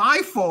it's my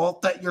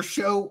fault that your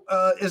show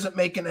isn't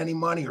making any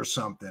money or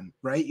something,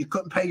 right? You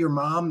couldn't pay your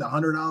mom the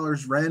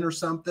 $100 rent or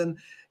something,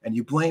 and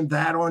you blamed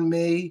that on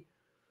me.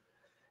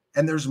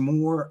 And there's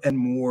more and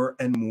more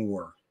and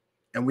more.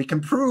 And we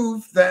can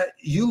prove that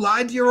you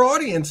lied to your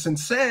audience and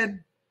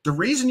said the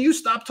reason you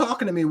stopped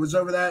talking to me was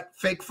over that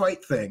fake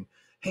fight thing.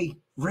 Hey,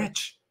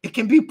 Rich, it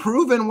can be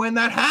proven when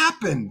that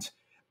happened.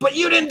 But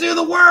you didn't do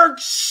the work.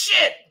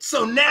 Shit.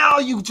 So now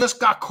you just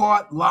got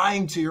caught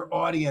lying to your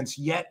audience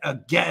yet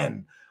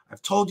again.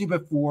 I've told you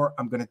before.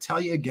 I'm going to tell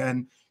you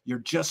again. You're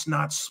just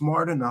not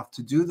smart enough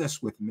to do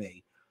this with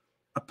me.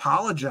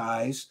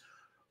 Apologize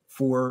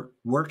for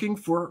working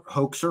for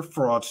hoaxer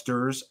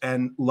fraudsters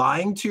and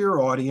lying to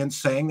your audience,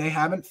 saying they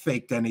haven't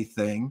faked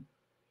anything,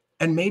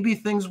 and maybe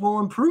things will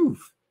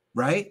improve,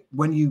 right?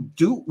 When you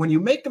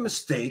make a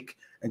mistake,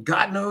 and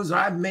God knows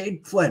I've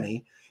made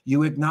plenty,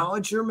 you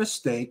acknowledge your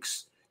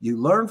mistakes, you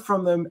learn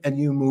from them, and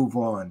you move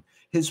on.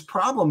 His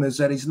problem is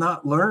that he's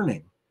not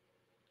learning.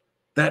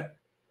 That,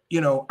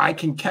 I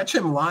can catch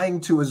him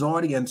lying to his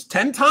audience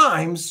 10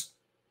 times,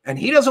 and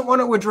he doesn't want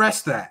to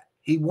address that.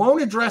 He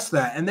won't address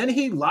that. And then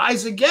he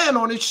lies again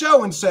on his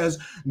show and says,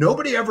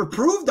 nobody ever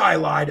proved I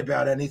lied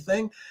about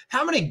anything.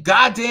 How many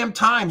goddamn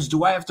times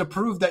do I have to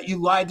prove that you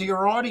lied to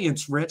your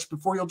audience, Rich,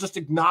 before you'll just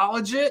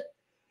acknowledge it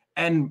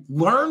and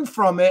learn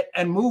from it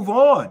and move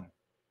on?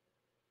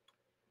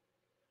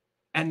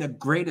 And the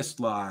greatest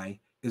lie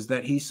is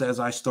that he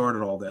says I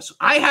started all this.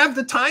 I have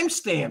the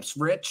timestamps,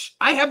 Rich.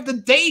 I have the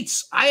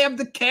dates. I have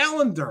the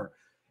calendar.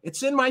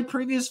 It's in my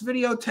previous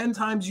video, 10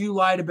 times you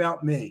lied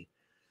about me.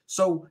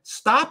 So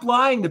stop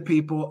lying to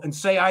people and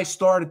say I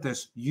started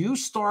this. You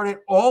started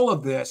all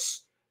of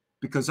this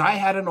because I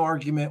had an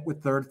argument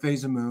with Third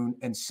Phase of Moon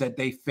and said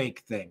they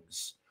fake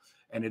things.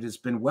 And it has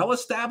been well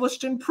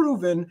established and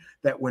proven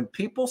that when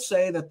people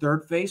say that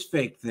Third Phase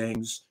fake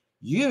things,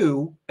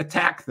 you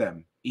attack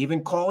them,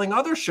 even calling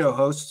other show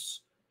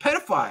hosts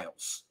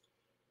pedophiles.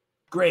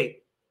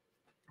 Great.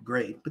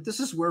 But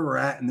this is where we're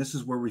at, and this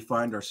is where we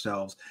find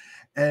ourselves.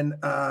 And,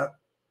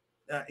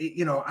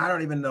 I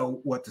don't even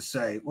know what to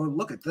say. Well,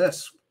 look at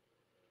this.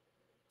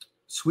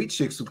 Sweet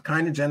Chicks with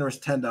kind and generous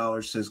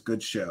 $10 says,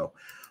 good show.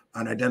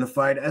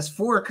 Unidentified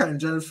S4, kind of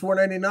generous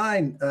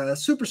 $4.99.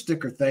 Super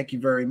sticker, thank you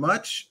very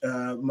much.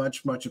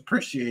 Much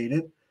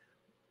appreciated.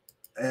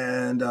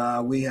 And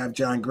we have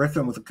John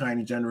Griffin with a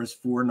kind of generous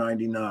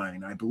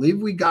 $4.99. I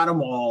believe we got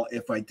them all.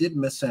 If I did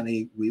miss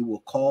any, we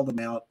will call them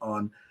out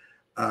on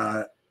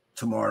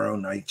tomorrow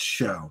night's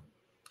show.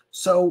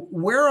 So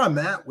where I'm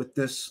at with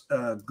this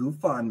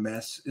Goofon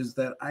mess is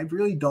that I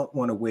really don't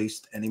want to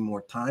waste any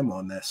more time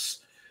on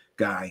this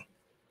guy.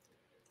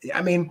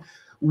 I mean,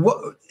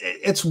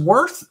 it's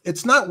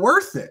not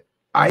worth it.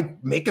 I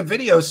make a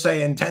video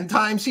saying 10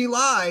 times he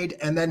lied,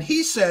 and then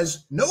he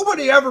says,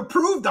 nobody ever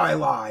proved I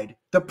lied.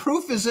 The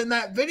proof is in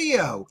that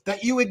video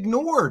that you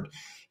ignored.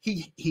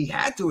 He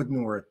had to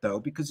ignore it, though,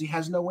 because he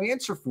has no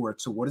answer for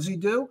it. So what does he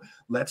do?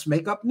 Let's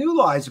make up new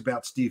lies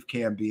about Steve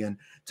Cambion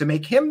to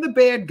make him the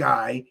bad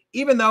guy,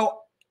 even though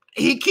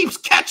he keeps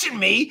catching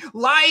me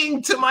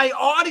lying to my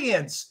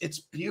audience. It's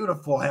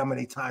beautiful how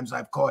many times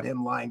I've caught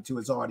him lying to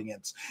his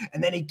audience.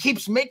 And then he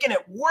keeps making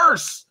it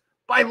worse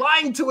by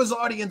lying to his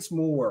audience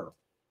more.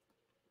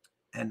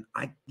 And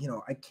I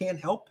can't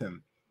help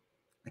him.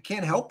 I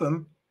can't help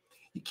him.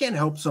 You can't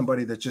help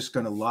somebody that's just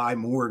going to lie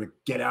more to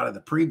get out of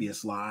the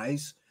previous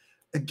lies.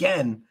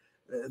 Again,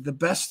 the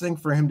best thing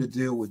for him to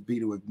do would be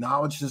to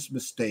acknowledge his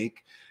mistake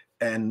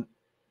and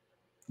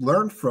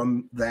learn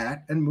from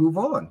that and move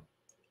on.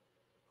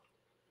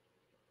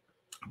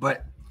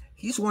 But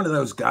he's one of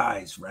those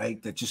guys,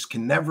 right, that just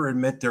can never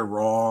admit they're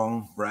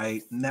wrong,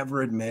 right?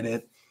 Never admit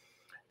it.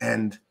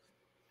 And,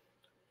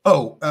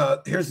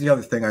 here's the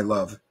other thing I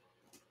love.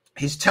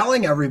 He's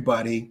telling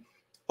everybody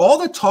all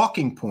the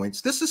talking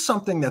points. This is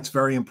something that's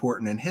very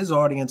important, and his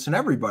audience and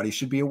everybody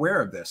should be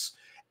aware of this.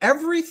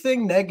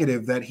 Everything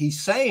negative that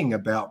he's saying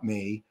about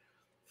me,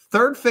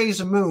 Third Phase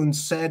of Moon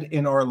said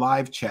in our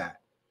live chat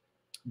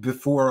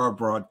before our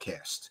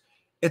broadcast.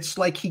 It's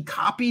like he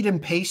copied and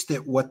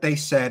pasted what they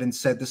said and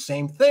said the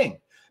same thing,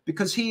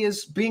 because he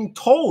is being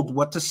told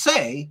what to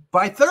say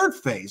by Third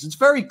Phase. It's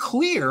very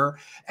clear.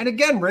 And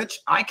again,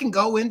 Rich, I can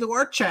go into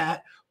our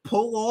chat,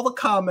 pull all the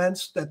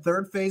comments that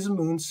Third Phase of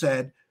Moon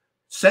said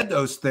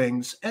those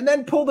things, and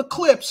then pull the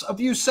clips of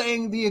you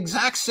saying the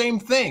exact same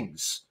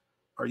things.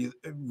 Are you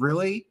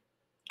really?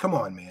 Come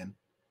on, man.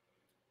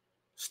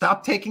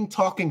 Stop taking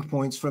talking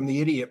points from the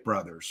idiot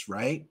brothers,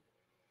 right?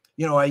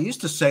 I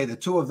used to say the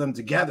two of them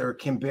together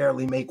can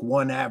barely make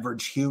one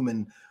average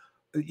human,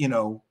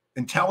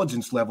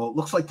 intelligence level, it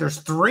looks like there's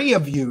 3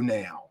 of you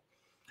now.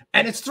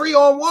 And it's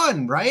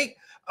 3-on-1, right?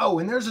 Oh,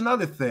 and there's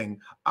another thing.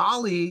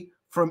 Ollie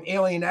from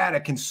Alien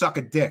Addict can suck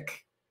a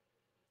dick.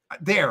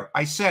 There,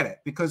 I said it.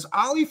 Because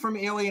Ollie from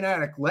Alien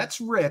Addict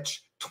lets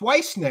Rich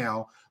twice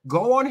now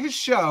go on his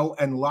show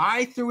and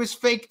lie through his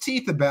fake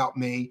teeth about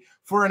me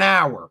for an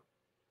hour.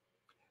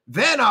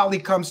 Then Ollie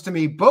comes to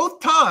me both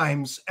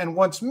times and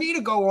wants me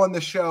to go on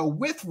the show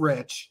with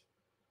Rich,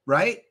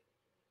 right?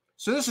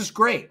 So this is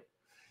great.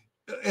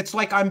 It's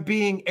like I'm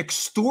being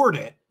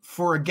extorted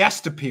for a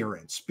guest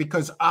appearance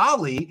because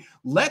Ollie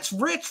lets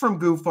Rich from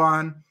Goof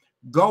On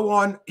go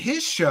on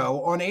his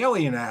show on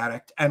Alien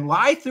Addict and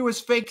lie through his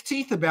fake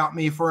teeth about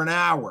me for an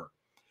hour.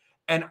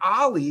 And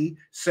Ollie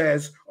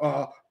says,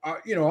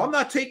 you know, I'm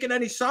not taking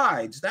any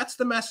sides. That's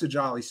the message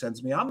Ollie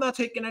sends me. I'm not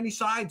taking any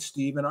sides,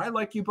 Steven. I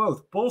like you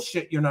both.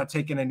 Bullshit, you're not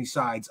taking any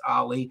sides,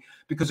 Ollie.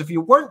 Because if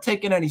you weren't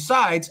taking any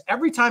sides,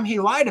 every time he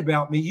lied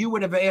about me, you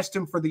would have asked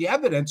him for the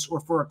evidence or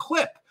for a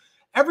clip.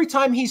 Every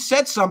time he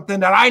said something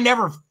that I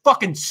never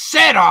fucking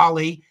said,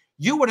 Ollie,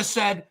 you would have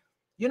said,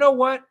 you know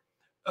what,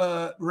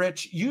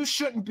 Rich, you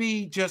shouldn't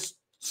be just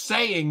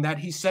saying that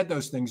he said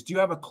those things. Do you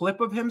have a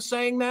clip of him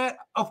saying that?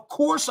 Of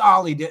course,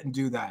 Ollie didn't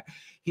do that.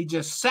 He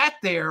just sat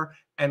there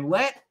and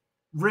let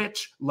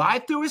Rich lie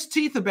through his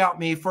teeth about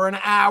me for an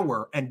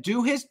hour and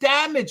do his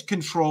damage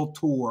control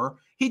tour.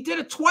 He did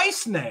it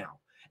twice now.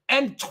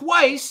 And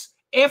twice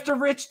after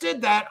Rich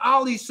did that,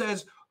 Ollie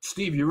says,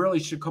 Steve, you really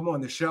should come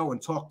on the show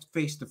and talk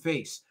face to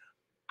face.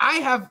 I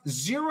have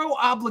zero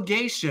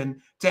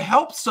obligation to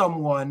help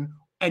someone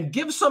and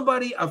give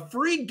somebody a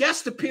free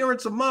guest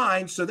appearance of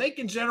mine so they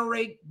can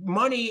generate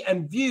money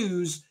and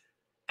views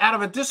out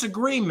of a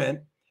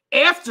disagreement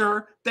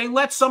after they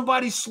let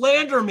somebody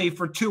slander me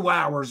for 2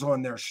 hours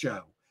on their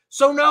show.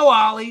 So no,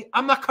 Ollie,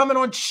 I'm not coming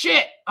on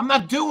shit. I'm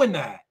not doing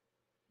that.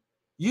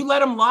 You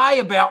let him lie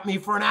about me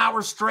for an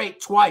hour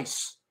straight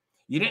twice.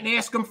 You didn't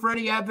ask him for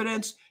any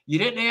evidence. You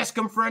didn't ask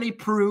him for any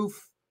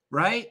proof,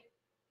 right?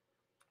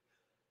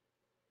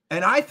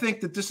 And I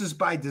think that this is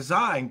by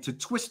design to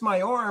twist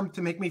my arm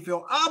to make me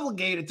feel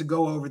obligated to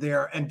go over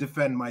there and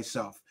defend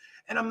myself.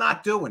 And I'm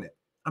not doing it.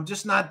 I'm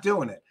just not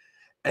doing it.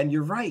 And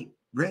you're right,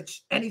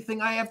 Rich.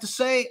 Anything I have to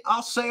say,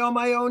 I'll say on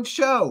my own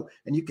show.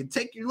 And you can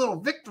take your little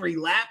victory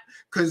lap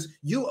because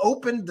you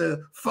opened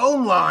the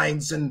phone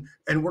lines and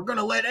we're going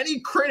to let any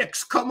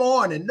critics come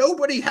on. And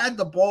nobody had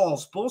the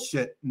balls.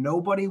 Bullshit.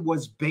 Nobody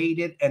was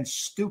baited and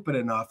stupid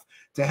enough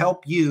to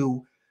help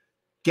you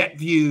get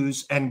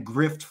views and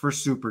grift for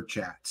super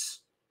chats.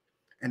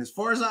 And as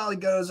far as Ollie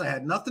goes, I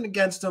had nothing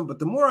against him, but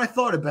the more I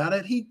thought about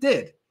it, he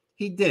did.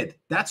 He did.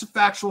 That's a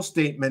factual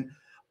statement.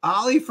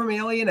 Ollie from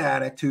Alien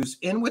Addict, who's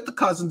in with the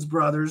Cousins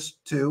brothers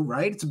too,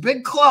 right? It's a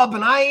big club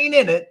and I ain't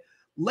in it.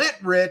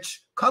 Let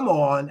Rich come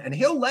on and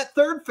he'll let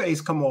Third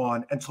Phase come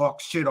on and talk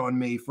shit on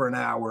me for an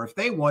hour if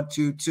they want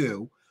to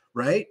too,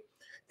 right?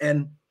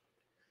 And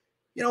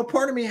you know,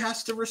 part of me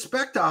has to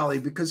respect Ollie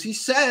because he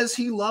says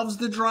he loves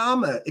the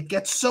drama. It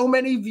gets so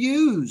many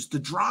views, the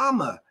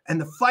drama and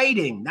the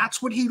fighting.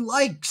 That's what he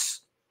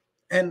likes.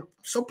 And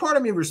so part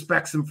of me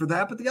respects him for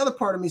that. But the other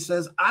part of me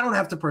says, I don't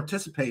have to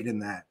participate in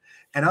that.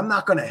 And I'm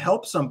not going to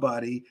help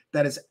somebody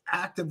that is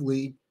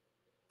actively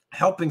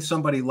helping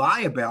somebody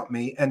lie about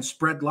me and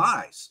spread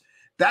lies.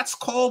 That's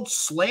called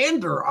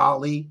slander,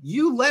 Ollie.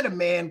 You let a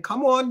man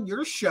come on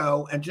your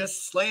show and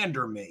just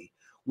slander me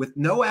with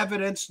no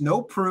evidence,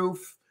 no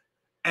proof,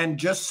 and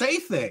just say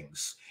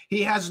things.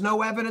 He has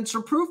no evidence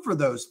or proof for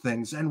those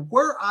things. And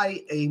were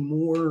I a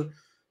more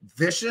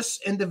vicious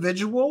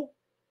individual,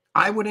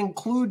 I would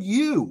include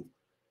you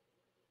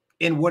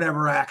in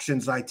whatever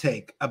actions I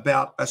take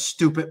about a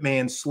stupid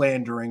man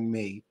slandering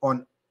me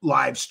on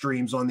live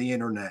streams on the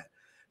internet.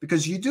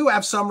 Because you do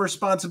have some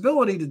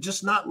responsibility to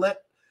just not let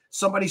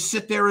somebody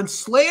sit there and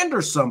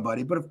slander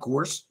somebody. But of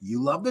course, you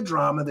love the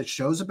drama that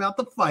shows about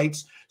the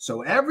fights.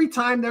 So every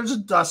time there's a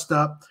dust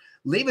up,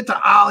 leave it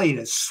to Ollie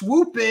to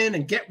swoop in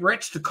and get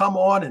Rich to come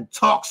on and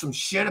talk some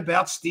shit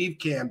about Steve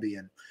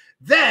Cambion.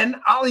 Then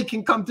Ollie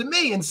can come to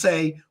me and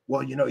say,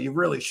 well, you know, you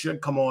really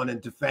should come on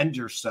and defend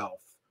yourself.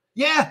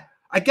 Yeah,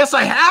 I guess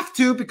I have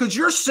to because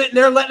you're sitting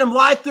there letting him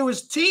lie through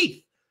his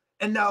teeth.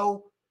 And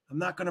no, I'm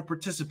not going to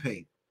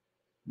participate.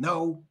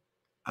 No,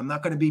 I'm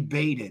not going to be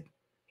baited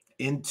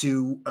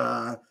into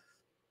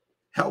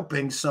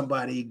helping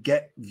somebody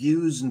get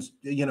views and,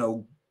 you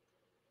know,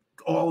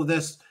 all of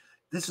this.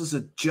 This is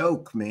a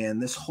joke, man.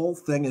 This whole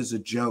thing is a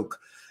joke.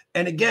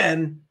 And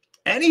again,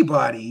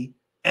 anybody,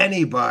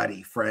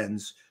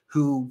 friends,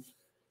 who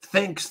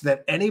thinks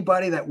that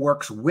anybody that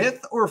works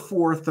with or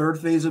for Third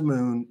Phase of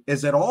Moon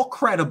is at all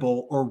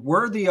credible or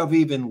worthy of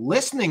even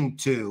listening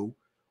to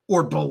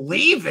or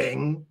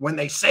believing when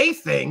they say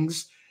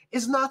things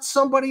is not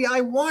somebody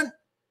I want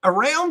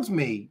around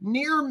me,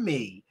 near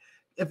me.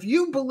 If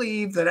you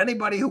believe that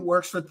anybody who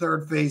works for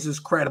Third Phase is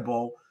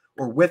credible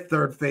or with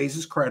Third Phase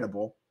is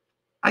credible,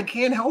 I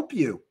can't help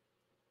you.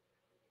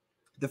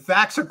 The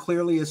facts are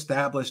clearly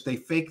established. They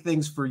fake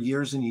things for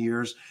years and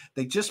years.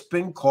 They've just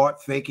been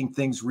caught faking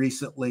things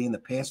recently in the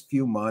past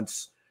few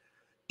months.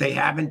 They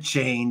haven't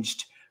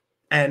changed.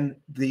 And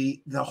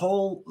the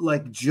whole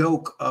like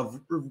joke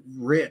of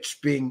Rich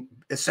being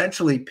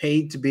essentially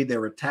paid to be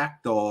their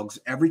attack dogs.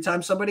 Every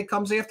time somebody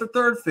comes after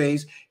third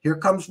phase, here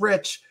comes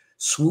Rich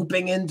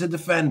swooping in to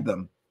defend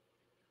them.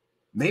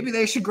 Maybe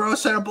they should grow a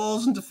set of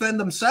balls and defend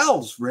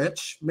themselves,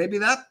 Rich. Maybe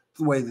that's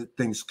the way that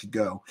things could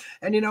go.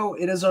 And, you know,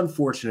 it is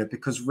unfortunate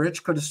because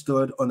Rich could have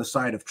stood on the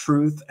side of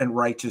truth and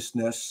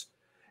righteousness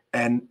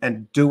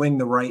and doing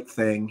the right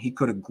thing. He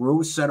could have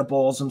grew a set of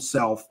balls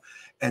himself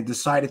and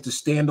decided to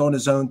stand on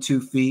his own 2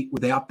 feet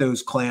without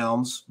those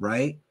clowns,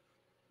 right?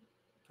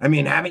 I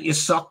mean, haven't you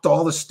sucked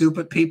all the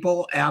stupid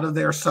people out of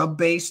their sub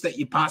base that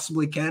you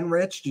possibly can,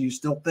 Rich? Do you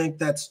still think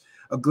that's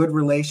a good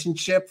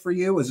relationship for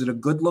you? Is it a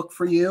good look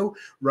for you,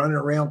 running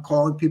around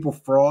calling people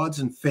frauds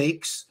and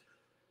fakes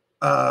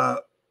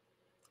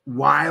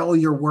while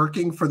you're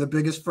working for the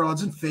biggest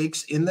frauds and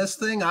fakes in this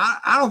thing?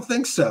 I don't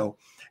think so.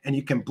 And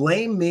you can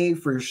blame me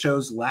for your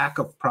show's lack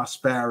of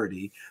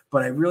prosperity,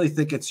 but I really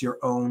think it's your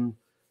own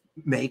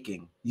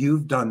making.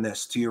 You've done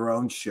this to your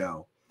own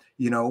show,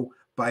 you know,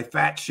 by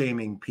fat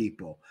shaming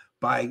people,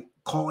 by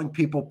calling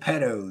people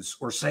pedos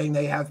or saying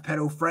they have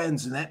pedo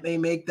friends and that may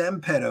make them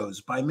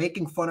pedos, by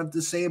making fun of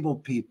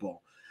disabled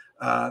people,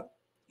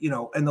 you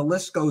know, and the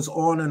list goes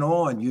on and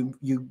on. You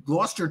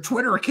lost your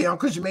Twitter account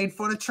because you made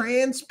fun of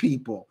trans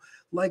people.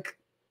 Like,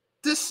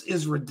 this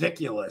is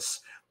ridiculous.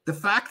 The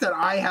fact that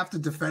I have to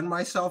defend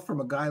myself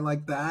from a guy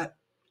like that,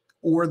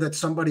 or that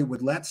somebody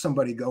would let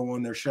somebody go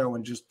on their show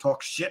and just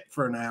talk shit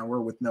for an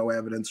hour with no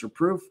evidence or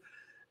proof.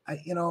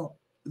 You know,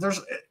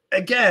 there's,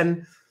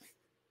 again,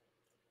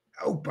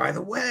 oh, by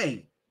the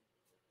way,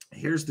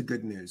 here's the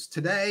good news.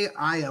 Today,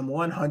 I am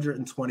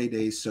 120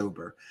 days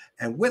sober.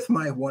 And with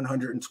my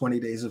 120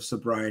 days of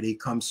sobriety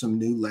comes some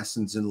new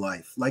lessons in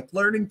life, like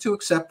learning to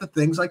accept the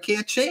things I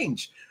can't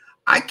change.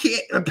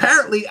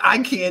 Apparently, I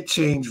can't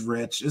change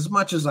Rich as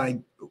much as I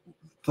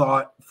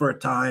thought for a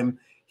time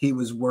he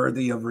was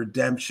worthy of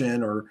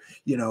redemption, or,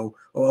 you know,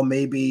 well,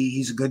 maybe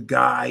he's a good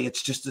guy.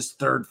 It's just his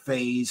third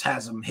phase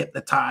has him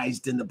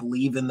hypnotized into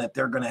believing that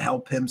they're going to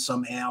help him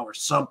somehow or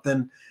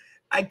something.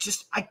 I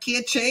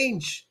can't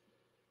change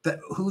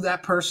who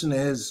that person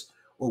is,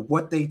 or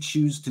what they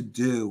choose to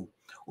do,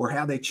 or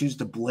how they choose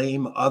to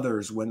blame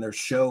others when their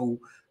show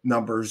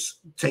numbers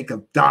take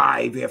a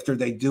dive after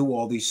they do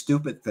all these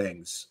stupid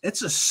things.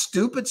 It's a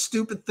stupid,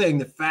 stupid thing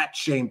to fat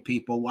shame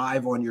people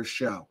live on your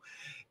show,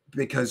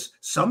 because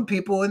some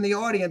people in the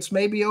audience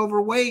may be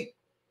overweight.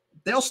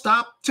 They'll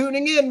stop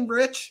tuning in,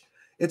 Rich.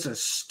 It's a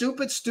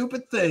stupid,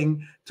 stupid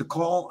thing to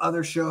call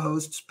other show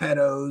hosts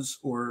pedos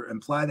or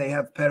imply they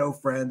have pedo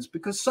friends,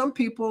 because some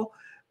people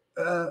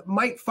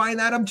might find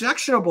that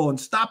objectionable and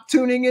stop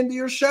tuning into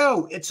your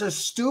show. It's a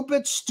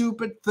stupid,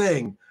 stupid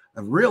thing,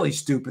 a really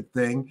stupid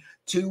thing,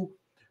 to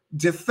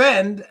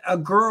defend a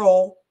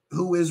girl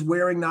who is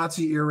wearing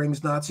Nazi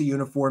earrings, Nazi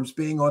uniforms,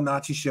 being on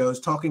Nazi shows,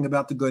 talking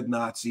about the good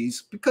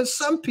Nazis, because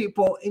some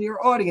people in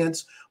your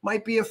audience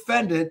might be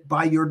offended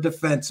by your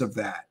defense of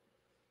that.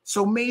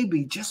 So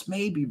maybe, just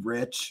maybe,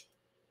 Rich,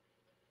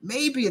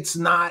 maybe it's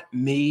not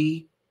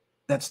me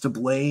that's to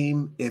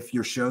blame if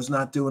your show's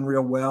not doing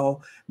real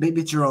well.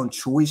 Maybe it's your own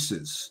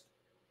choices.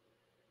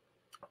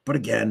 But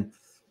again,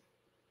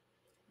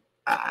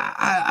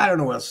 I don't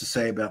know what else to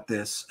say about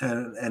this.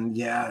 And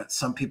yeah,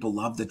 some people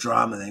love the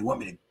drama. They want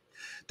me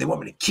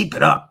to keep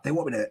it up. They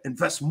want me to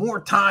invest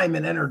more time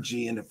and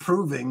energy into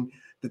proving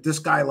that this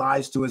guy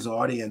lies to his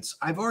audience.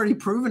 I've already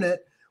proven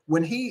it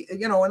when he,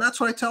 you know, and that's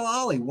what I tell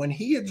Ollie. When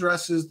he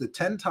addresses the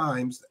 10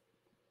 times,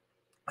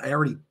 I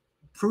already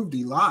proved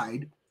he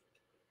lied,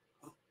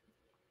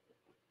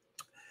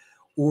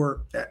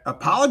 or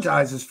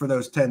apologizes for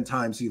those 10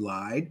 times he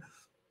lied.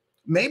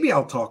 Maybe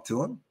I'll talk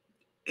to him.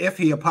 If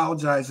he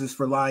apologizes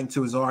for lying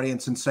to his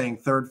audience and saying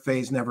third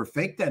phase never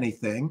faked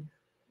anything,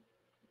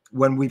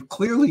 when we've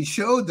clearly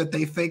showed that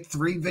they faked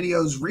 3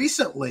 videos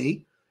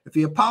recently, if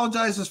he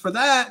apologizes for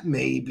that,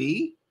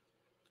 maybe.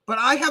 But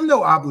I have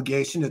no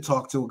obligation to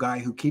talk to a guy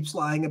who keeps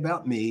lying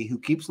about me, who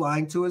keeps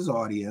lying to his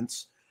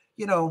audience.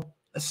 You know,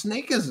 a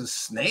snake is a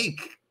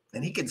snake,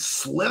 and he can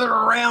slither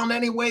around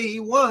any way he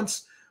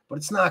wants, but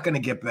it's not going to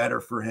get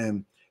better for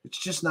him.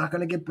 It's just not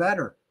going to get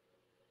better.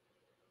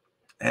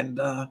 And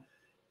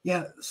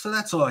yeah, so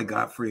that's all I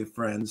got for you,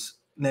 friends.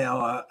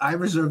 Now, I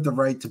reserve the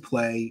right to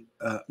play,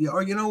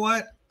 or you know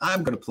what?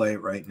 I'm going to play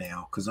it right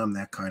now because I'm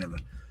that kind of a,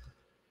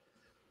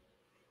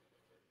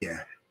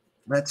 yeah.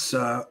 Let's,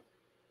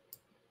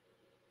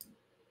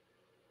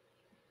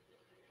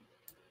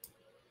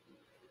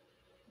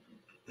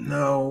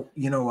 no,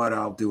 you know what?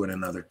 I'll do it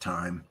another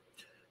time.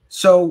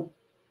 So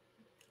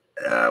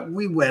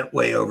we went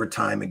way over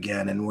time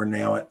again, and we're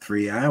now at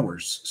 3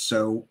 hours.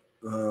 So,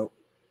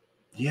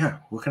 yeah,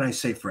 what can I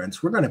say,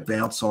 friends? We're going to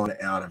bounce on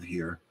out of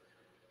here.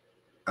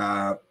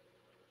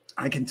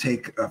 I can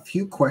take a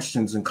few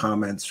questions and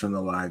comments from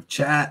the live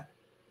chat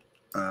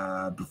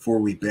before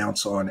we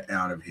bounce on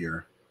out of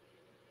here.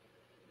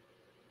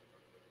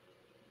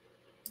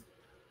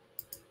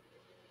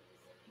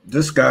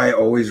 This guy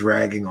always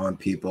ragging on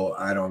people.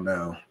 I don't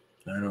know.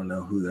 I don't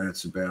know who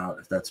that's about,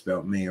 if that's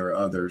about me or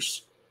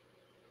others.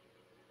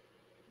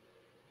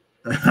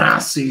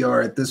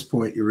 CR, at this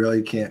point, you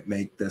really can't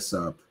make this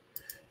up.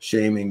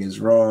 Shaming is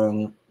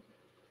wrong.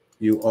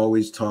 You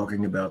always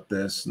talking about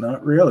this.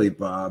 Not really,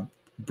 Bob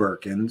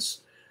Birkins.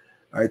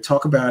 I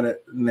talk about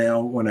it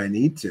now when I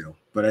need to,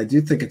 but I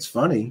do think it's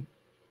funny.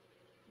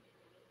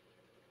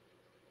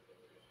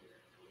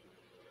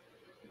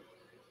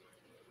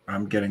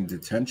 I'm getting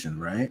detention,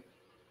 right?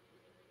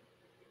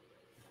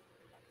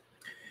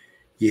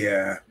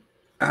 Yeah.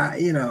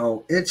 You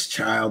know, it's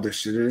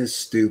childish. It is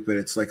stupid.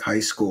 It's like high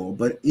school.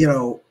 But, you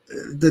know,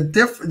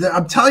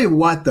 I'm telling you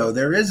what, though,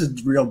 there is a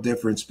real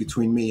difference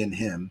between me and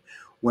him.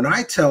 When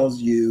I tell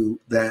you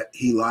that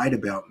he lied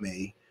about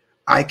me,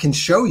 I can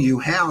show you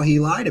how he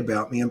lied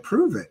about me and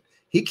prove it.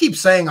 He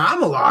keeps saying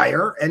I'm a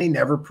liar, and he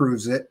never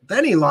proves it.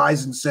 Then he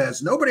lies and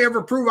says, nobody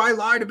ever proved I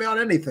lied about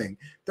anything.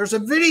 There's a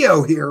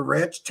video here,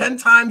 Rich. 10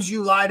 times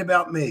you lied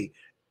about me.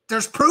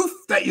 There's proof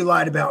that you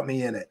lied about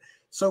me in it.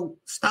 So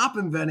stop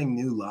inventing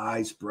new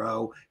lies,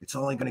 bro. It's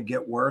only going to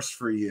get worse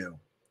for you.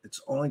 It's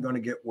only going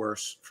to get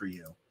worse for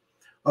you.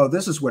 Oh,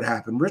 this is what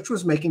happened. Rich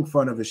was making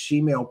fun of a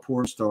she-male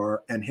porn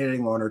star and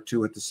hitting on her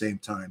too at the same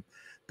time.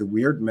 The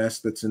weird mess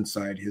that's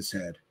inside his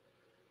head.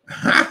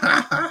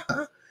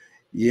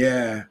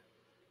 Yeah.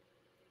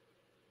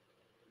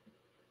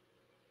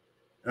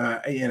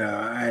 You know,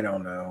 I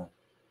don't know.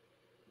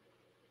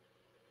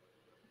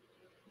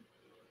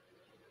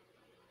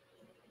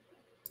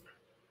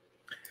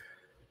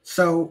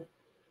 So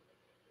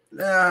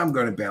I'm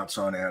going to bounce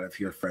on out of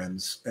here,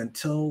 friends,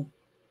 until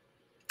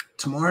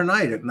tomorrow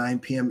night at 9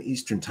 p.m.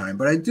 Eastern time.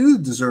 But I do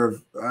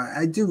reserve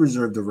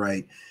the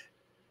right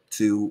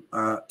to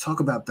talk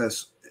about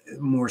this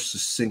more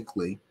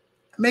succinctly.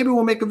 Maybe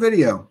we'll make a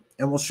video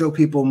and we'll show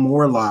people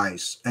more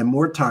lies and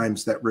more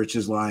times that Rich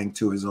is lying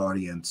to his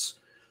audience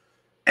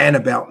and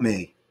about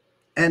me.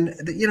 And,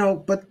 you know,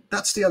 but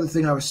that's the other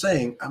thing I was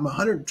saying. I'm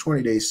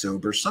 120 days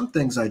sober. Some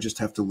things I just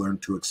have to learn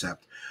to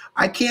accept.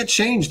 I can't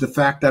change the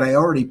fact that I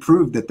already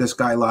proved that this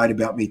guy lied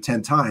about me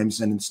 10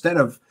 times. And instead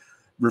of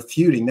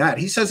refuting that,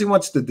 he says he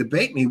wants to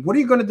debate me. What are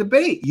you going to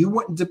debate? You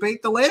wouldn't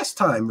debate the last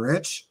time,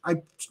 Rich.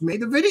 I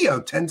made a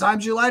video. 10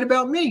 times you lied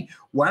about me.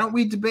 Why don't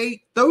we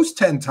debate those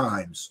 10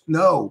 times?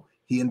 No,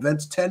 he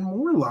invents 10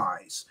 more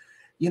lies.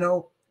 You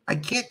know, I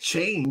can't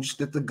change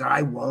that the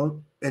guy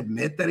won't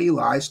admit that he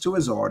lies to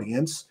his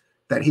audience,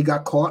 that he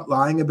got caught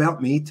lying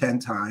about me 10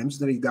 times,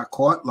 that he got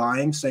caught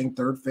lying saying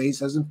Third Phase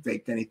hasn't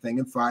faked anything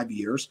in 5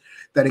 years,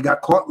 that he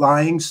got caught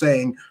lying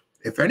saying,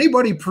 if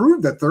anybody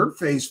proved that Third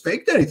Phase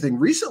faked anything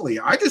recently,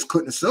 I just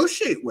couldn't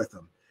associate with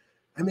him.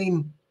 I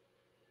mean,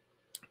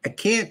 I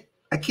can't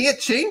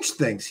change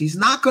things. He's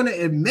not going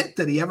to admit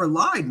that he ever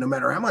lied, no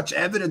matter how much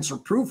evidence or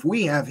proof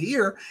we have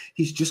here.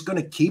 He's just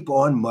going to keep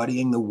on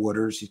muddying the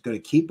waters. He's going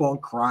to keep on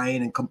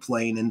crying and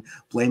complaining,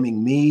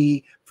 blaming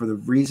me for the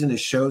reason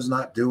his show's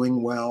not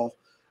doing well.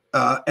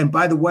 And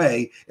by the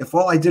way, if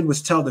all I did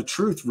was tell the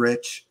truth,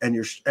 Rich, and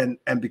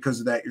because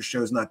of that your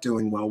show's not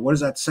doing well, what does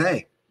that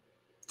say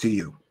to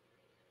you?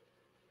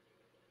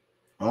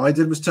 All I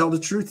did was tell the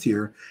truth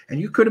here, and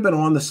you could have been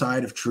on the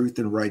side of truth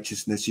and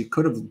righteousness. You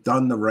could have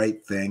done the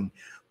right thing,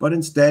 but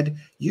instead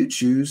you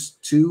choose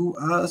to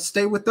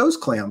stay with those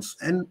clowns.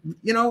 And,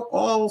 you know,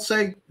 all I'll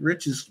say,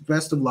 Rich, is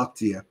best of luck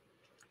to you.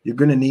 You're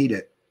going to need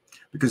it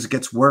because it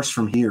gets worse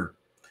from here.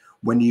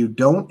 When you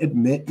don't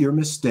admit your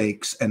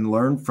mistakes and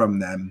learn from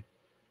them,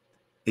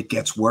 it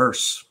gets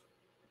worse.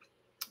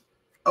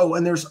 Oh,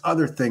 and there's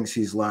other things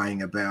he's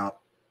lying about,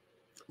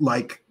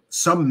 like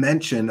some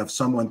mention of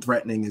someone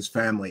threatening his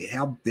family.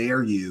 How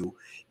dare you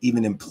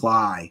even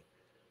imply?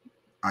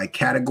 I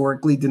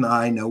categorically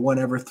deny no one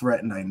ever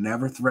threatened. I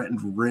never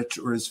threatened Rich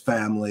or his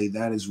family.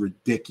 That is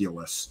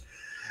ridiculous.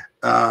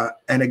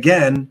 And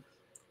again,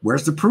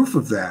 where's the proof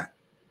of that?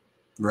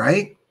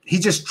 Right? He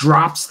just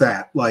drops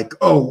that like,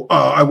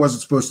 I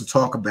wasn't supposed to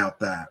talk about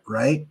that.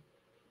 Right?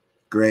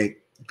 Great.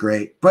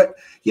 But,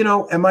 you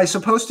know, am I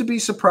supposed to be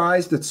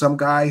surprised that some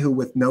guy who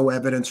with no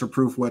evidence or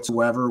proof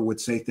whatsoever would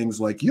say things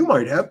like, you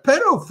might have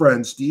pedo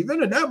friends,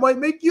 Stephen, and that might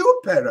make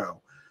you a pedo,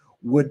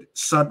 would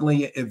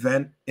suddenly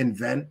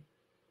invent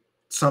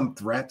some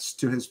threats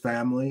to his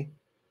family?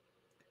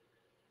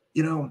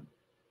 You know,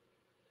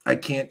 I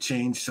can't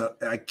change.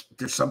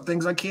 There's some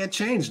things I can't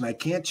change, and I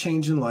can't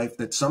change in life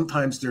that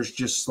sometimes there's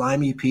just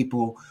slimy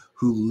people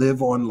who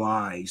live on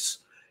lies.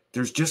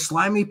 There's just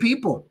slimy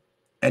people.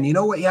 And you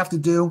know what you have to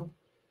do?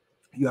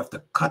 You have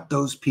to cut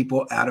those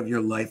people out of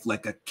your life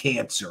like a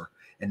cancer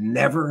and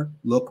never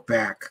look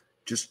back.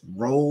 Just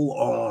roll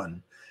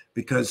on,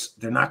 because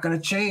they're not going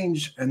to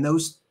change. And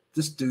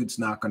this dude's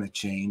not going to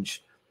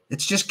change.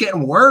 It's just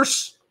getting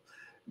worse.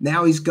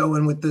 Now he's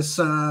going with this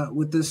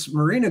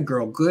Marina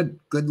girl. Good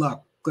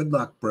luck. Good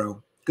luck,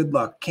 bro. Good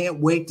luck. Can't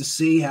wait to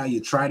see how you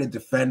try to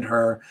defend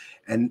her.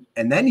 And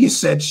then you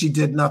said she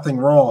did nothing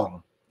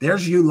wrong.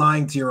 There's you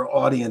lying to your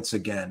audience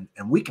again,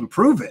 and we can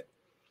prove it.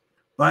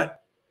 But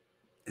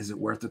is it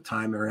worth the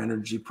time or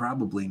energy?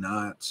 Probably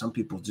not. Some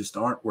people just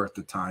aren't worth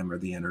the time or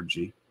the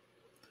energy.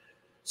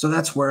 So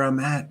that's where I'm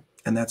at.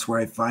 And that's where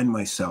I find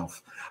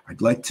myself.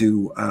 I'd like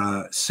to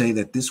say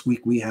that this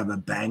week we have a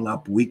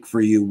bang-up week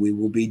for you. We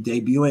will be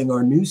debuting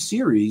our new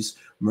series,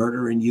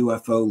 Murder in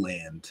UFO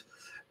Land.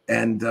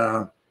 And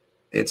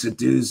it's a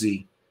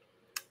doozy.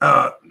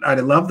 I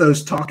love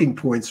those talking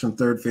points from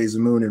Third Phase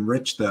of Moon and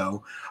Rich,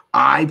 though.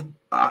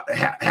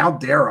 How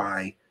dare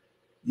I,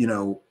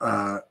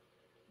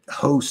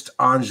 host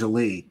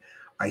Anjali.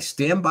 I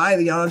stand by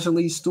the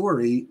Anjali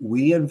story.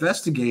 We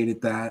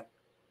investigated that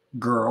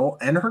girl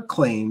and her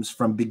claims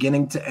from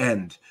beginning to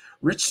end.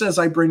 Rich says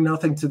I bring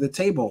nothing to the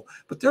table,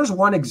 but there's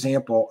one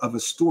example of a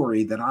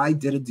story that I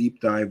did a deep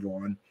dive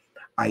on.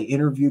 I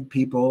interviewed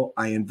people,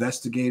 I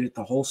investigated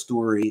the whole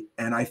story,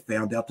 and I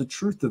found out the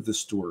truth of the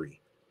story.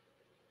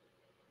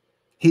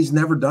 He's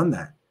never done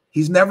that.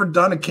 He's never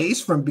done a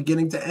case from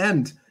beginning to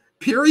end,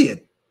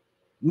 period.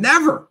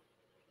 Never.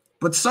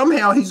 But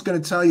somehow he's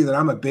going to tell you that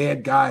I'm a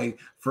bad guy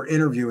for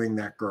interviewing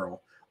that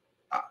girl.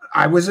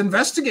 I was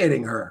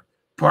investigating her.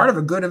 Part of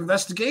a good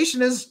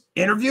investigation is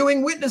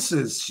interviewing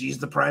witnesses. She's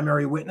the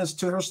primary witness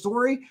to her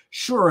story.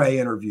 Sure, I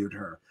interviewed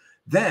her.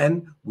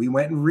 Then we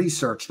went and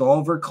researched all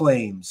of her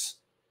claims.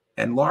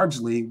 And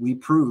largely, we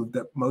proved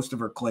that most of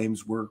her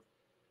claims were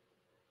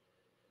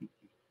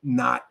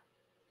not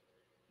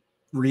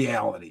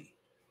reality.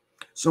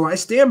 So I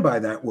stand by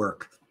that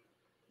work.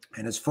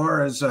 And as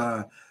far as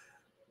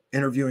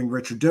interviewing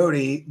Richard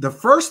Doty, the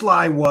first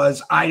lie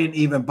was I didn't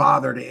even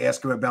bother to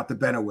ask him about the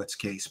Benowitz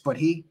case. But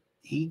he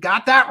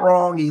got that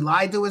wrong. He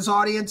lied to his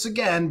audience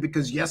again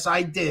because, yes,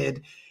 I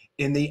did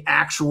in the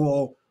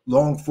actual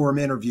long-form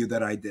interview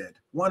that I did.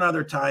 One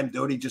other time,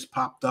 Doty just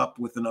popped up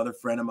with another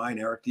friend of mine,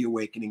 Eric the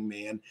Awakening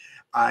Man.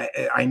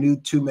 I knew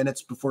 2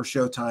 minutes before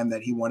showtime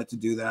that he wanted to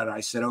do that. I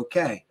said,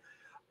 okay.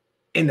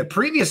 In the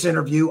previous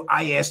interview,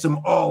 I asked him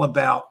all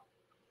about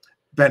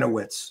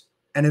Benowitz.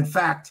 And in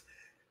fact,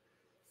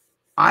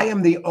 I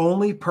am the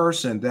only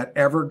person that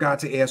ever got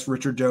to ask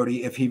Richard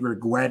Doty if he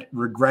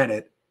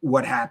regretted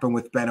what happened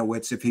with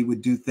Benowitz, if he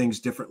would do things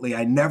differently.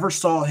 I never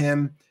saw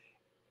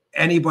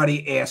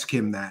anybody ask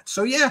him that.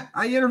 So yeah,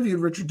 I interviewed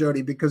Richard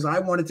Doty because I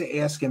wanted to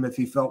ask him if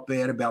he felt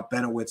bad about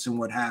Benowitz and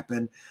what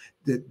happened.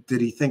 Did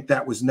he think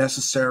that was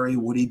necessary?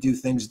 Would he do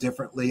things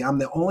differently? I'm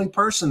the only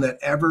person that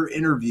ever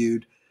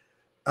interviewed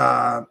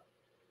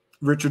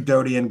Richard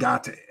Doty and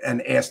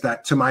asked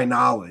that, to my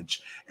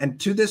knowledge. And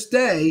to this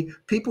day,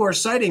 people are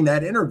citing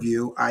that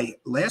interview.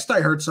 Last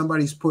I heard,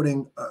 somebody's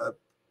putting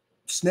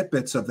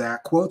snippets of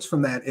that, quotes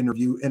from that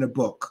interview in a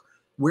book.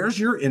 Where's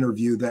your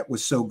interview that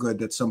was so good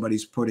that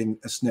somebody's putting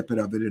a snippet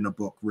of it in a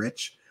book,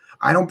 Rich?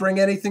 I don't bring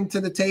anything to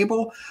the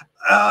table.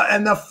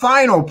 And the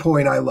final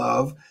point I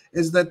love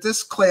is that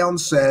this clown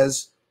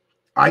says,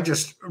 I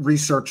just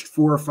researched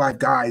 4 or 5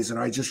 guys and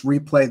I just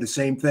replay the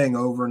same thing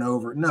over and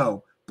over.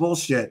 No,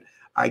 bullshit.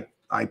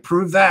 I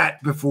proved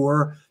that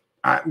before.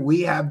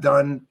 We have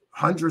done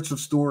hundreds of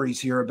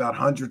stories here about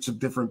hundreds of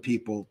different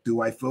people.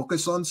 Do I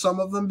focus on some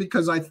of them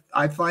because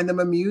I find them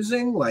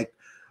amusing? Like,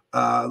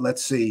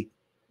 let's see,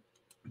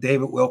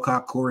 David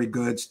Wilcock, Corey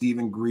Good,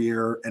 Stephen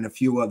Greer, and a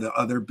few of the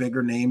other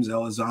bigger names,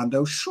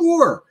 Elizondo.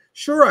 Sure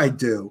I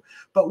do.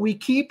 But we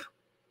keep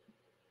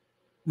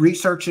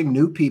researching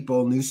new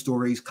people, new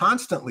stories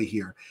constantly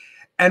here.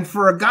 And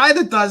for a guy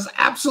that does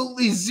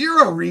absolutely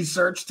zero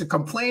research to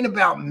complain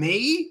about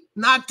me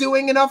not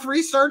doing enough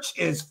research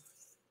is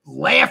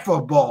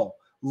laughable.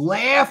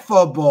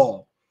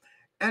 Laughable.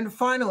 And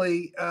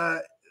finally,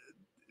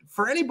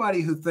 for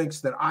anybody who thinks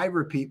that I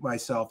repeat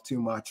myself too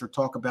much or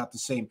talk about the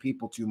same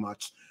people too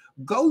much,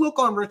 go look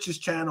on Rich's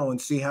channel and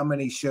see how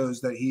many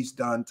shows that he's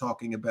done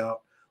talking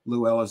about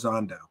Lou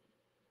Elizondo.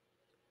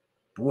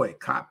 Boy,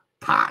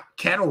 pot,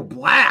 kettle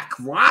black.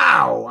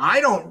 Wow. I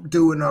don't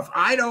do enough.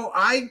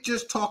 I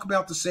just talk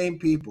about the same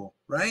people,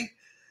 right?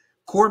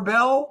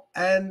 Corbell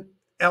and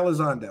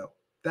Elizondo.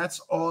 That's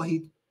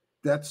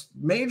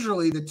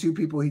majorly the 2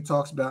 people he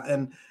talks about.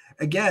 And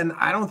again,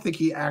 I don't think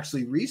he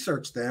actually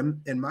researched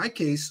them. In my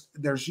case,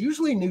 there's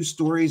usually new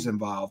stories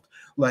involved.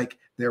 Like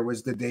there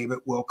was the David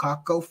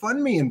Wilcock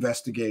GoFundMe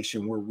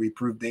investigation where we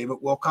proved David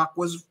Wilcock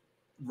was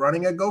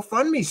running a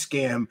GoFundMe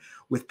scam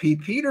with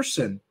Pete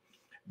Peterson.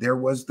 There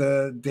was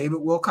the David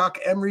Wilcock,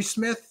 Emery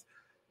Smith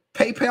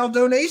PayPal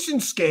donation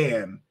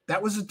scam.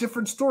 That was a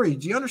different story.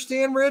 Do you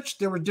understand, Rich?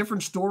 There were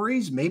different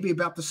stories, maybe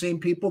about the same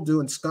people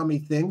doing scummy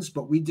things,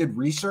 but we did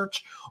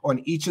research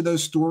on each of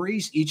those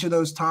stories, each of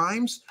those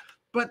times.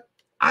 But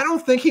I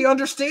don't think he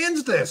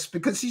understands this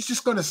because he's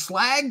just going to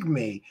slag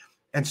me.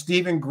 And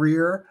Stephen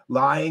Greer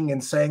lying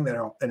and saying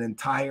that an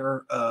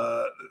entire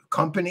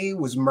company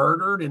was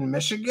murdered in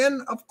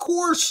Michigan. Of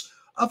course,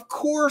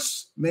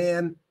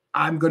 man,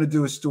 I'm going to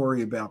do a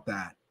story about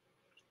that.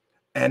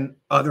 And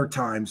other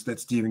times that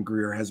Stephen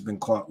Greer has been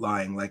caught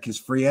lying, like his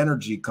free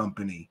energy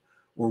company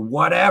or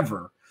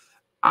whatever.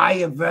 I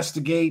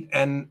investigate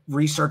and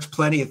research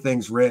plenty of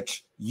things,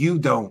 Rich. You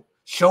don't.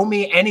 Show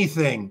me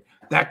anything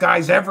that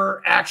guy's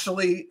ever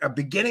actually a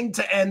beginning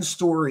to end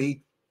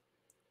story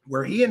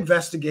where he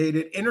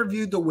investigated,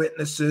 interviewed the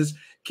witnesses,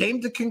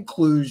 came to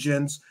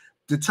conclusions,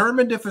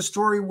 determined if a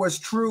story was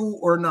true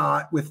or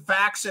not with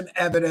facts and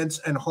evidence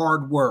and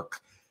hard work.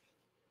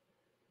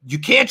 You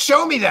can't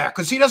show me that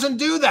because he doesn't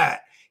do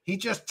that. He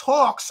just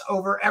talks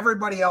over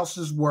everybody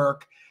else's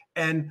work.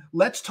 And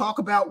let's talk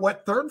about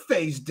what Third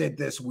Phase did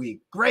this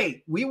week.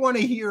 Great. We want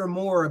to hear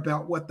more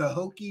about what the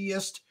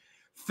hokiest,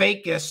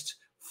 fakest,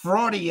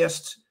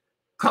 fraudiest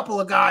couple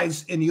of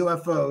guys in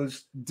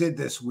UFOs did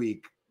this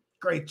week.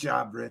 Great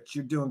job, Rich.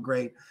 You're doing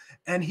great.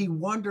 And he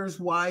wonders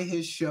why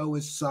his show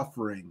is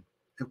suffering.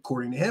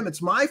 According to him,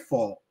 it's my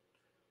fault.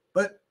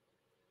 But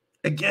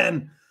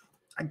again,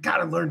 I got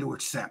to learn to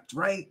accept,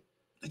 right?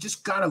 I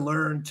just got to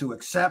learn to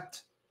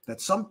accept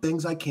that some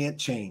things I can't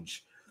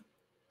change.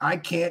 I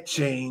can't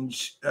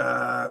change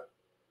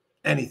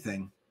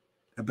anything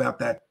about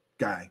that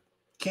guy.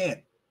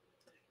 Can't.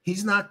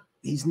 He's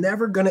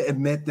never going to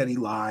admit that he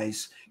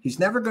lies. He's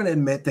never going to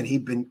admit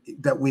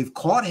that we've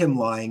caught him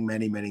lying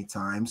many, many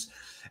times.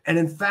 And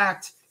in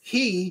fact,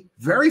 he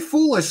very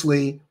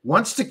foolishly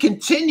wants to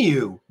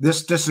continue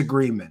this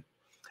disagreement.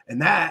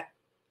 And that,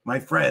 my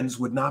friends,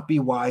 would not be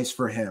wise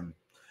for him.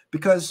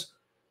 Because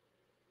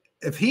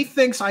if he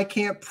thinks I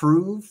can't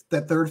prove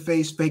that Third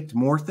Phase faked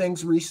more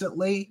things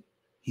recently,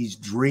 he's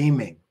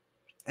dreaming.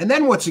 And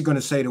then what's he going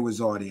to say to his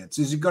audience?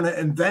 Is he going to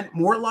invent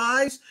more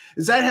lies?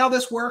 Is that how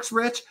this works,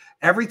 Rich?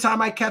 Every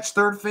time I catch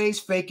Third Phase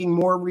faking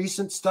more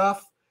recent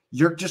stuff,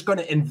 you're just going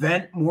to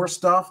invent more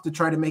stuff to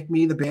try to make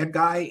me the bad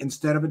guy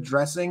instead of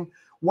addressing?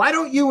 Why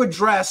don't you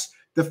address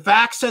the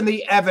facts and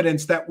the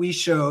evidence that we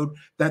showed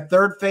that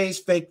Third Phase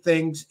faked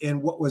things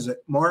in, what was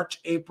it,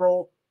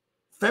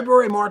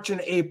 February, March,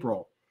 and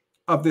April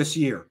of this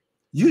year?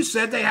 You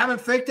said they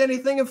haven't faked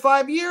anything in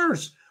 5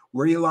 years.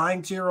 Were you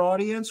lying to your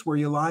audience? Were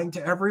you lying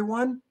to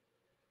everyone?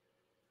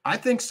 I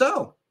think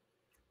so.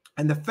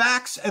 And the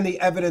facts and the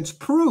evidence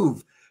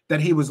prove that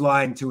he was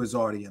lying to his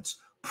audience,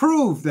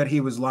 prove that he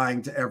was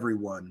lying to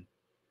everyone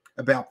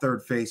about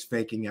Third Phase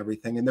faking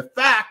everything. And the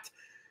fact,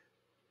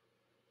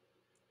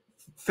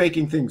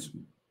 faking things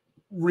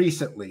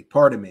recently,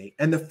 pardon me,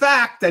 and the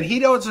fact that he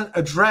doesn't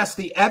address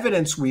the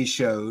evidence we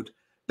showed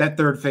that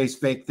Third Phase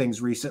faked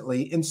things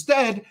recently,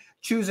 instead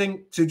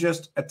choosing to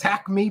just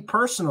attack me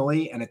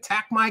personally and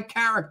attack my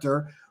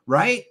character,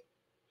 right?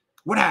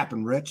 What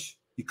happened, Rich?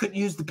 You couldn't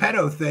use the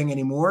pedo thing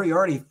anymore. You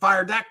already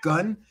fired that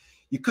gun.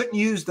 You couldn't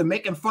use the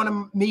making fun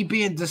of me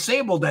being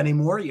disabled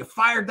anymore. You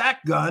fired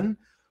that gun,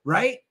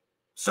 right?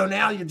 So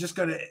now you're just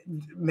going to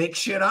make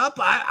shit up?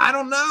 I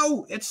don't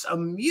know. It's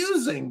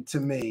amusing to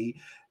me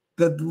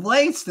the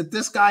lengths that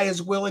this guy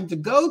is willing to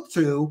go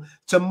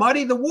to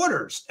muddy the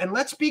waters. And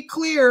let's be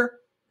clear,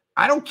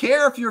 I don't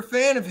care if you're a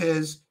fan of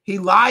his, he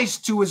lies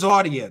to his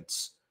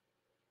audience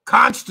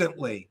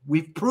constantly.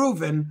 We've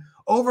proven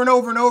over and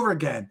over and over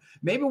again.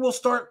 Maybe we'll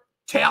start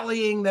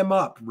tallying them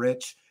up,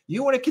 Rich.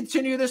 You want to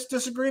continue this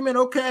disagreement?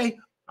 Okay,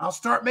 I'll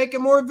start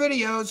making more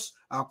videos.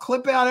 I'll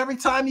clip out every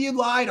time you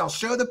lied. I'll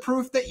show the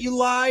proof that you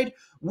lied.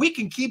 We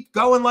can keep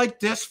going like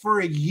this for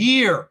a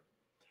year.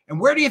 And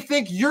where do you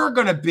think you're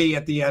going to be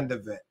at the end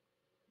of it?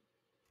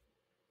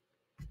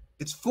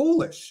 It's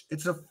foolish.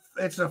 It's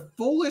a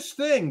foolish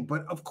thing,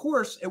 but of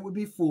course it would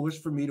be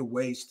foolish for me to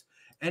waste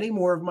any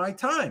more of my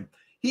time.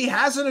 He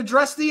hasn't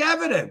addressed the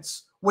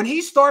evidence. When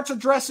he starts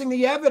addressing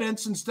the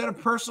evidence instead of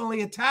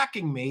personally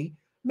attacking me,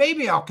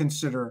 maybe I'll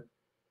consider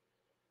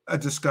a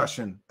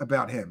discussion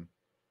about him.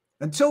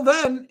 Until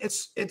then,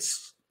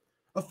 it's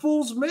a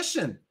fool's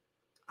mission.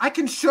 I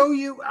can show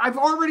you, I've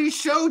already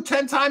showed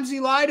 10 times he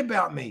lied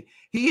about me.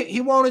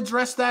 He won't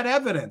address that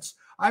evidence.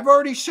 I've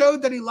already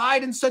showed that he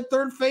lied and said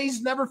Third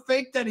Phase never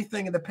faked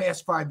anything in the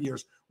past 5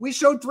 years. We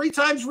showed 3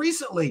 times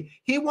recently.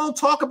 He won't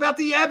talk about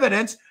the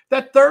evidence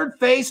that Third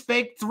Phase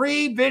faked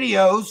 3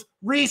 videos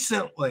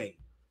recently.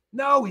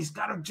 No, he's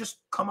got to just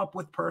come up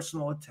with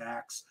personal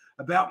attacks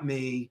about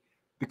me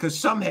because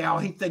somehow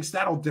he thinks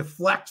that'll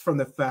deflect from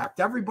the fact.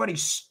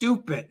 Everybody's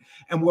stupid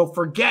and will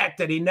forget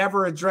that he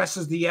never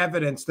addresses the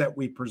evidence that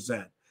we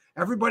present.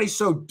 Everybody's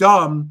so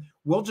dumb,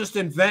 we'll just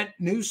invent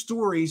new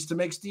stories to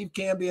make Steve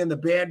Cambion the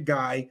bad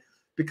guy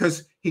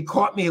because he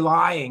caught me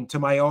lying to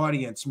my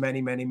audience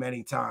many, many,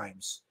 many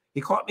times.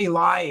 He caught me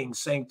lying,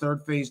 saying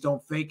Third Phase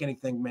don't fake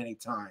anything many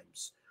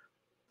times.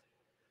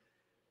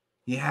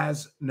 He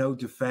has no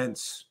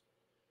defense.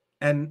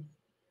 And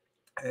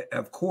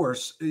of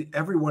course,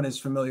 everyone is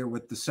familiar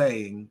with the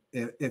saying,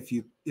 if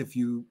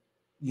you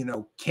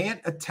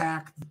can't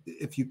attack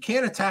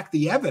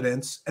the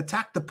evidence,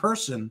 attack the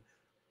person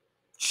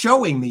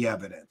showing the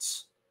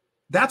evidence.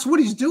 That's what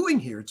he's doing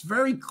here. It's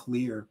very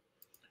clear.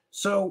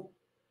 So,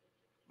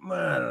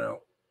 I don't know.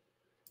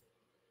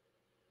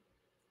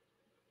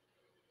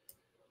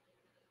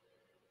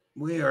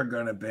 We are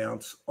going to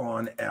bounce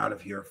on out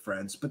of here,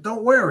 friends. But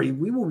don't worry,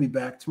 we will be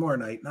back tomorrow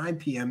night, 9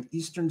 p.m.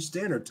 Eastern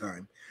Standard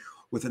Time,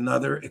 with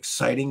another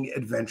exciting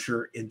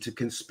adventure into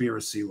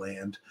conspiracy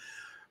land.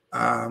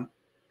 I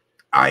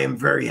am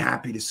very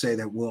happy to say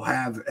that we'll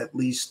have at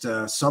least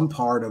some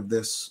part of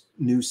this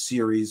new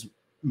series,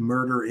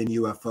 Murder in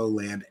UFO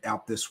Land,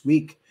 out this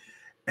week.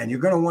 And you're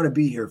going to want to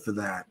be here for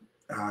that.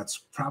 It's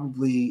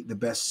probably the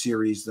best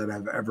series that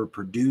I've ever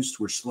produced.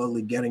 We're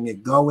slowly getting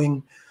it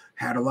going.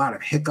 Had a lot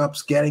of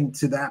hiccups getting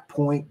to that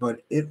point,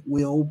 but it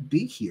will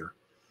be here.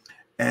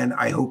 And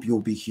I hope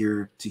you'll be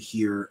here to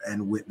hear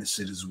and witness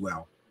it as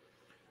well.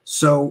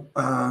 So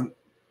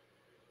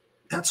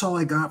that's all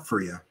I got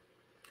for you.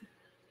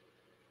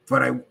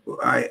 But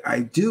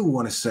I do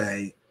want to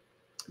say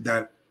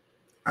that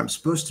I'm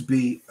supposed to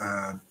be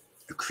a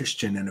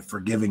Christian and a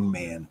forgiving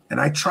man,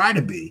 and I try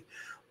to be.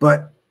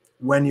 But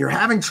when you're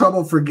having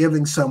trouble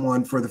forgiving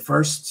someone for the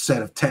first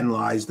set of 10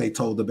 lies they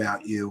told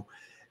about you,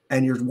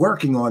 and you're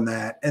working on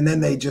that, and then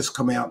they just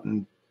come out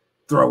and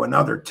throw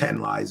another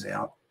 10 lies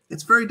out,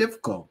 it's very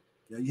difficult.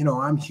 You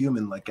know, I'm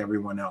human like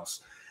everyone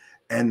else.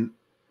 And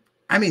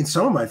I mean,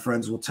 some of my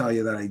friends will tell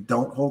you that I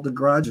don't hold a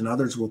grudge, and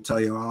others will tell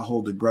you I'll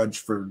hold a grudge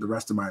for the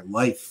rest of my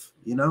life.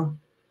 You know,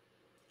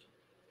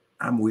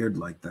 I'm weird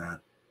like that.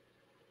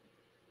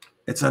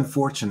 It's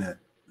unfortunate.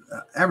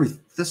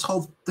 This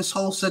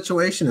whole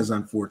situation is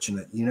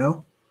unfortunate. You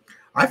know,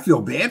 I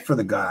feel bad for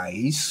the guy.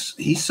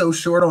 He's so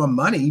short on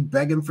money,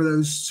 begging for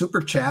those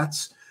super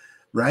chats,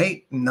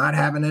 right? Not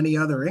having any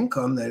other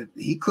income, that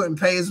he couldn't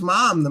pay his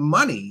mom the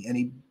money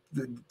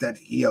that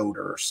he owed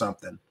her or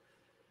something.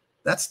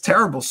 That's a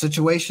terrible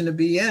situation to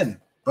be in.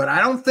 But I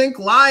don't think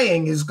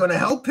lying is going to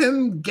help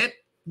him get,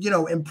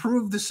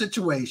 improve the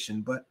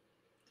situation. But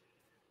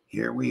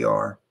here we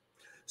are.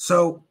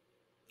 So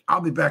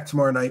I'll be back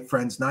tomorrow night,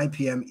 friends, 9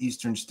 p.m.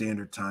 Eastern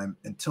Standard Time.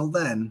 Until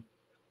then,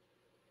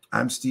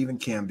 I'm Stephen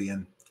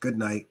Cambion. Good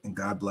night, and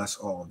God bless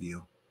all of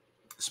you,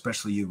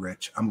 especially you,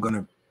 Rich. I'm going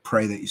to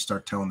pray that you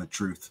start telling the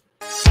truth.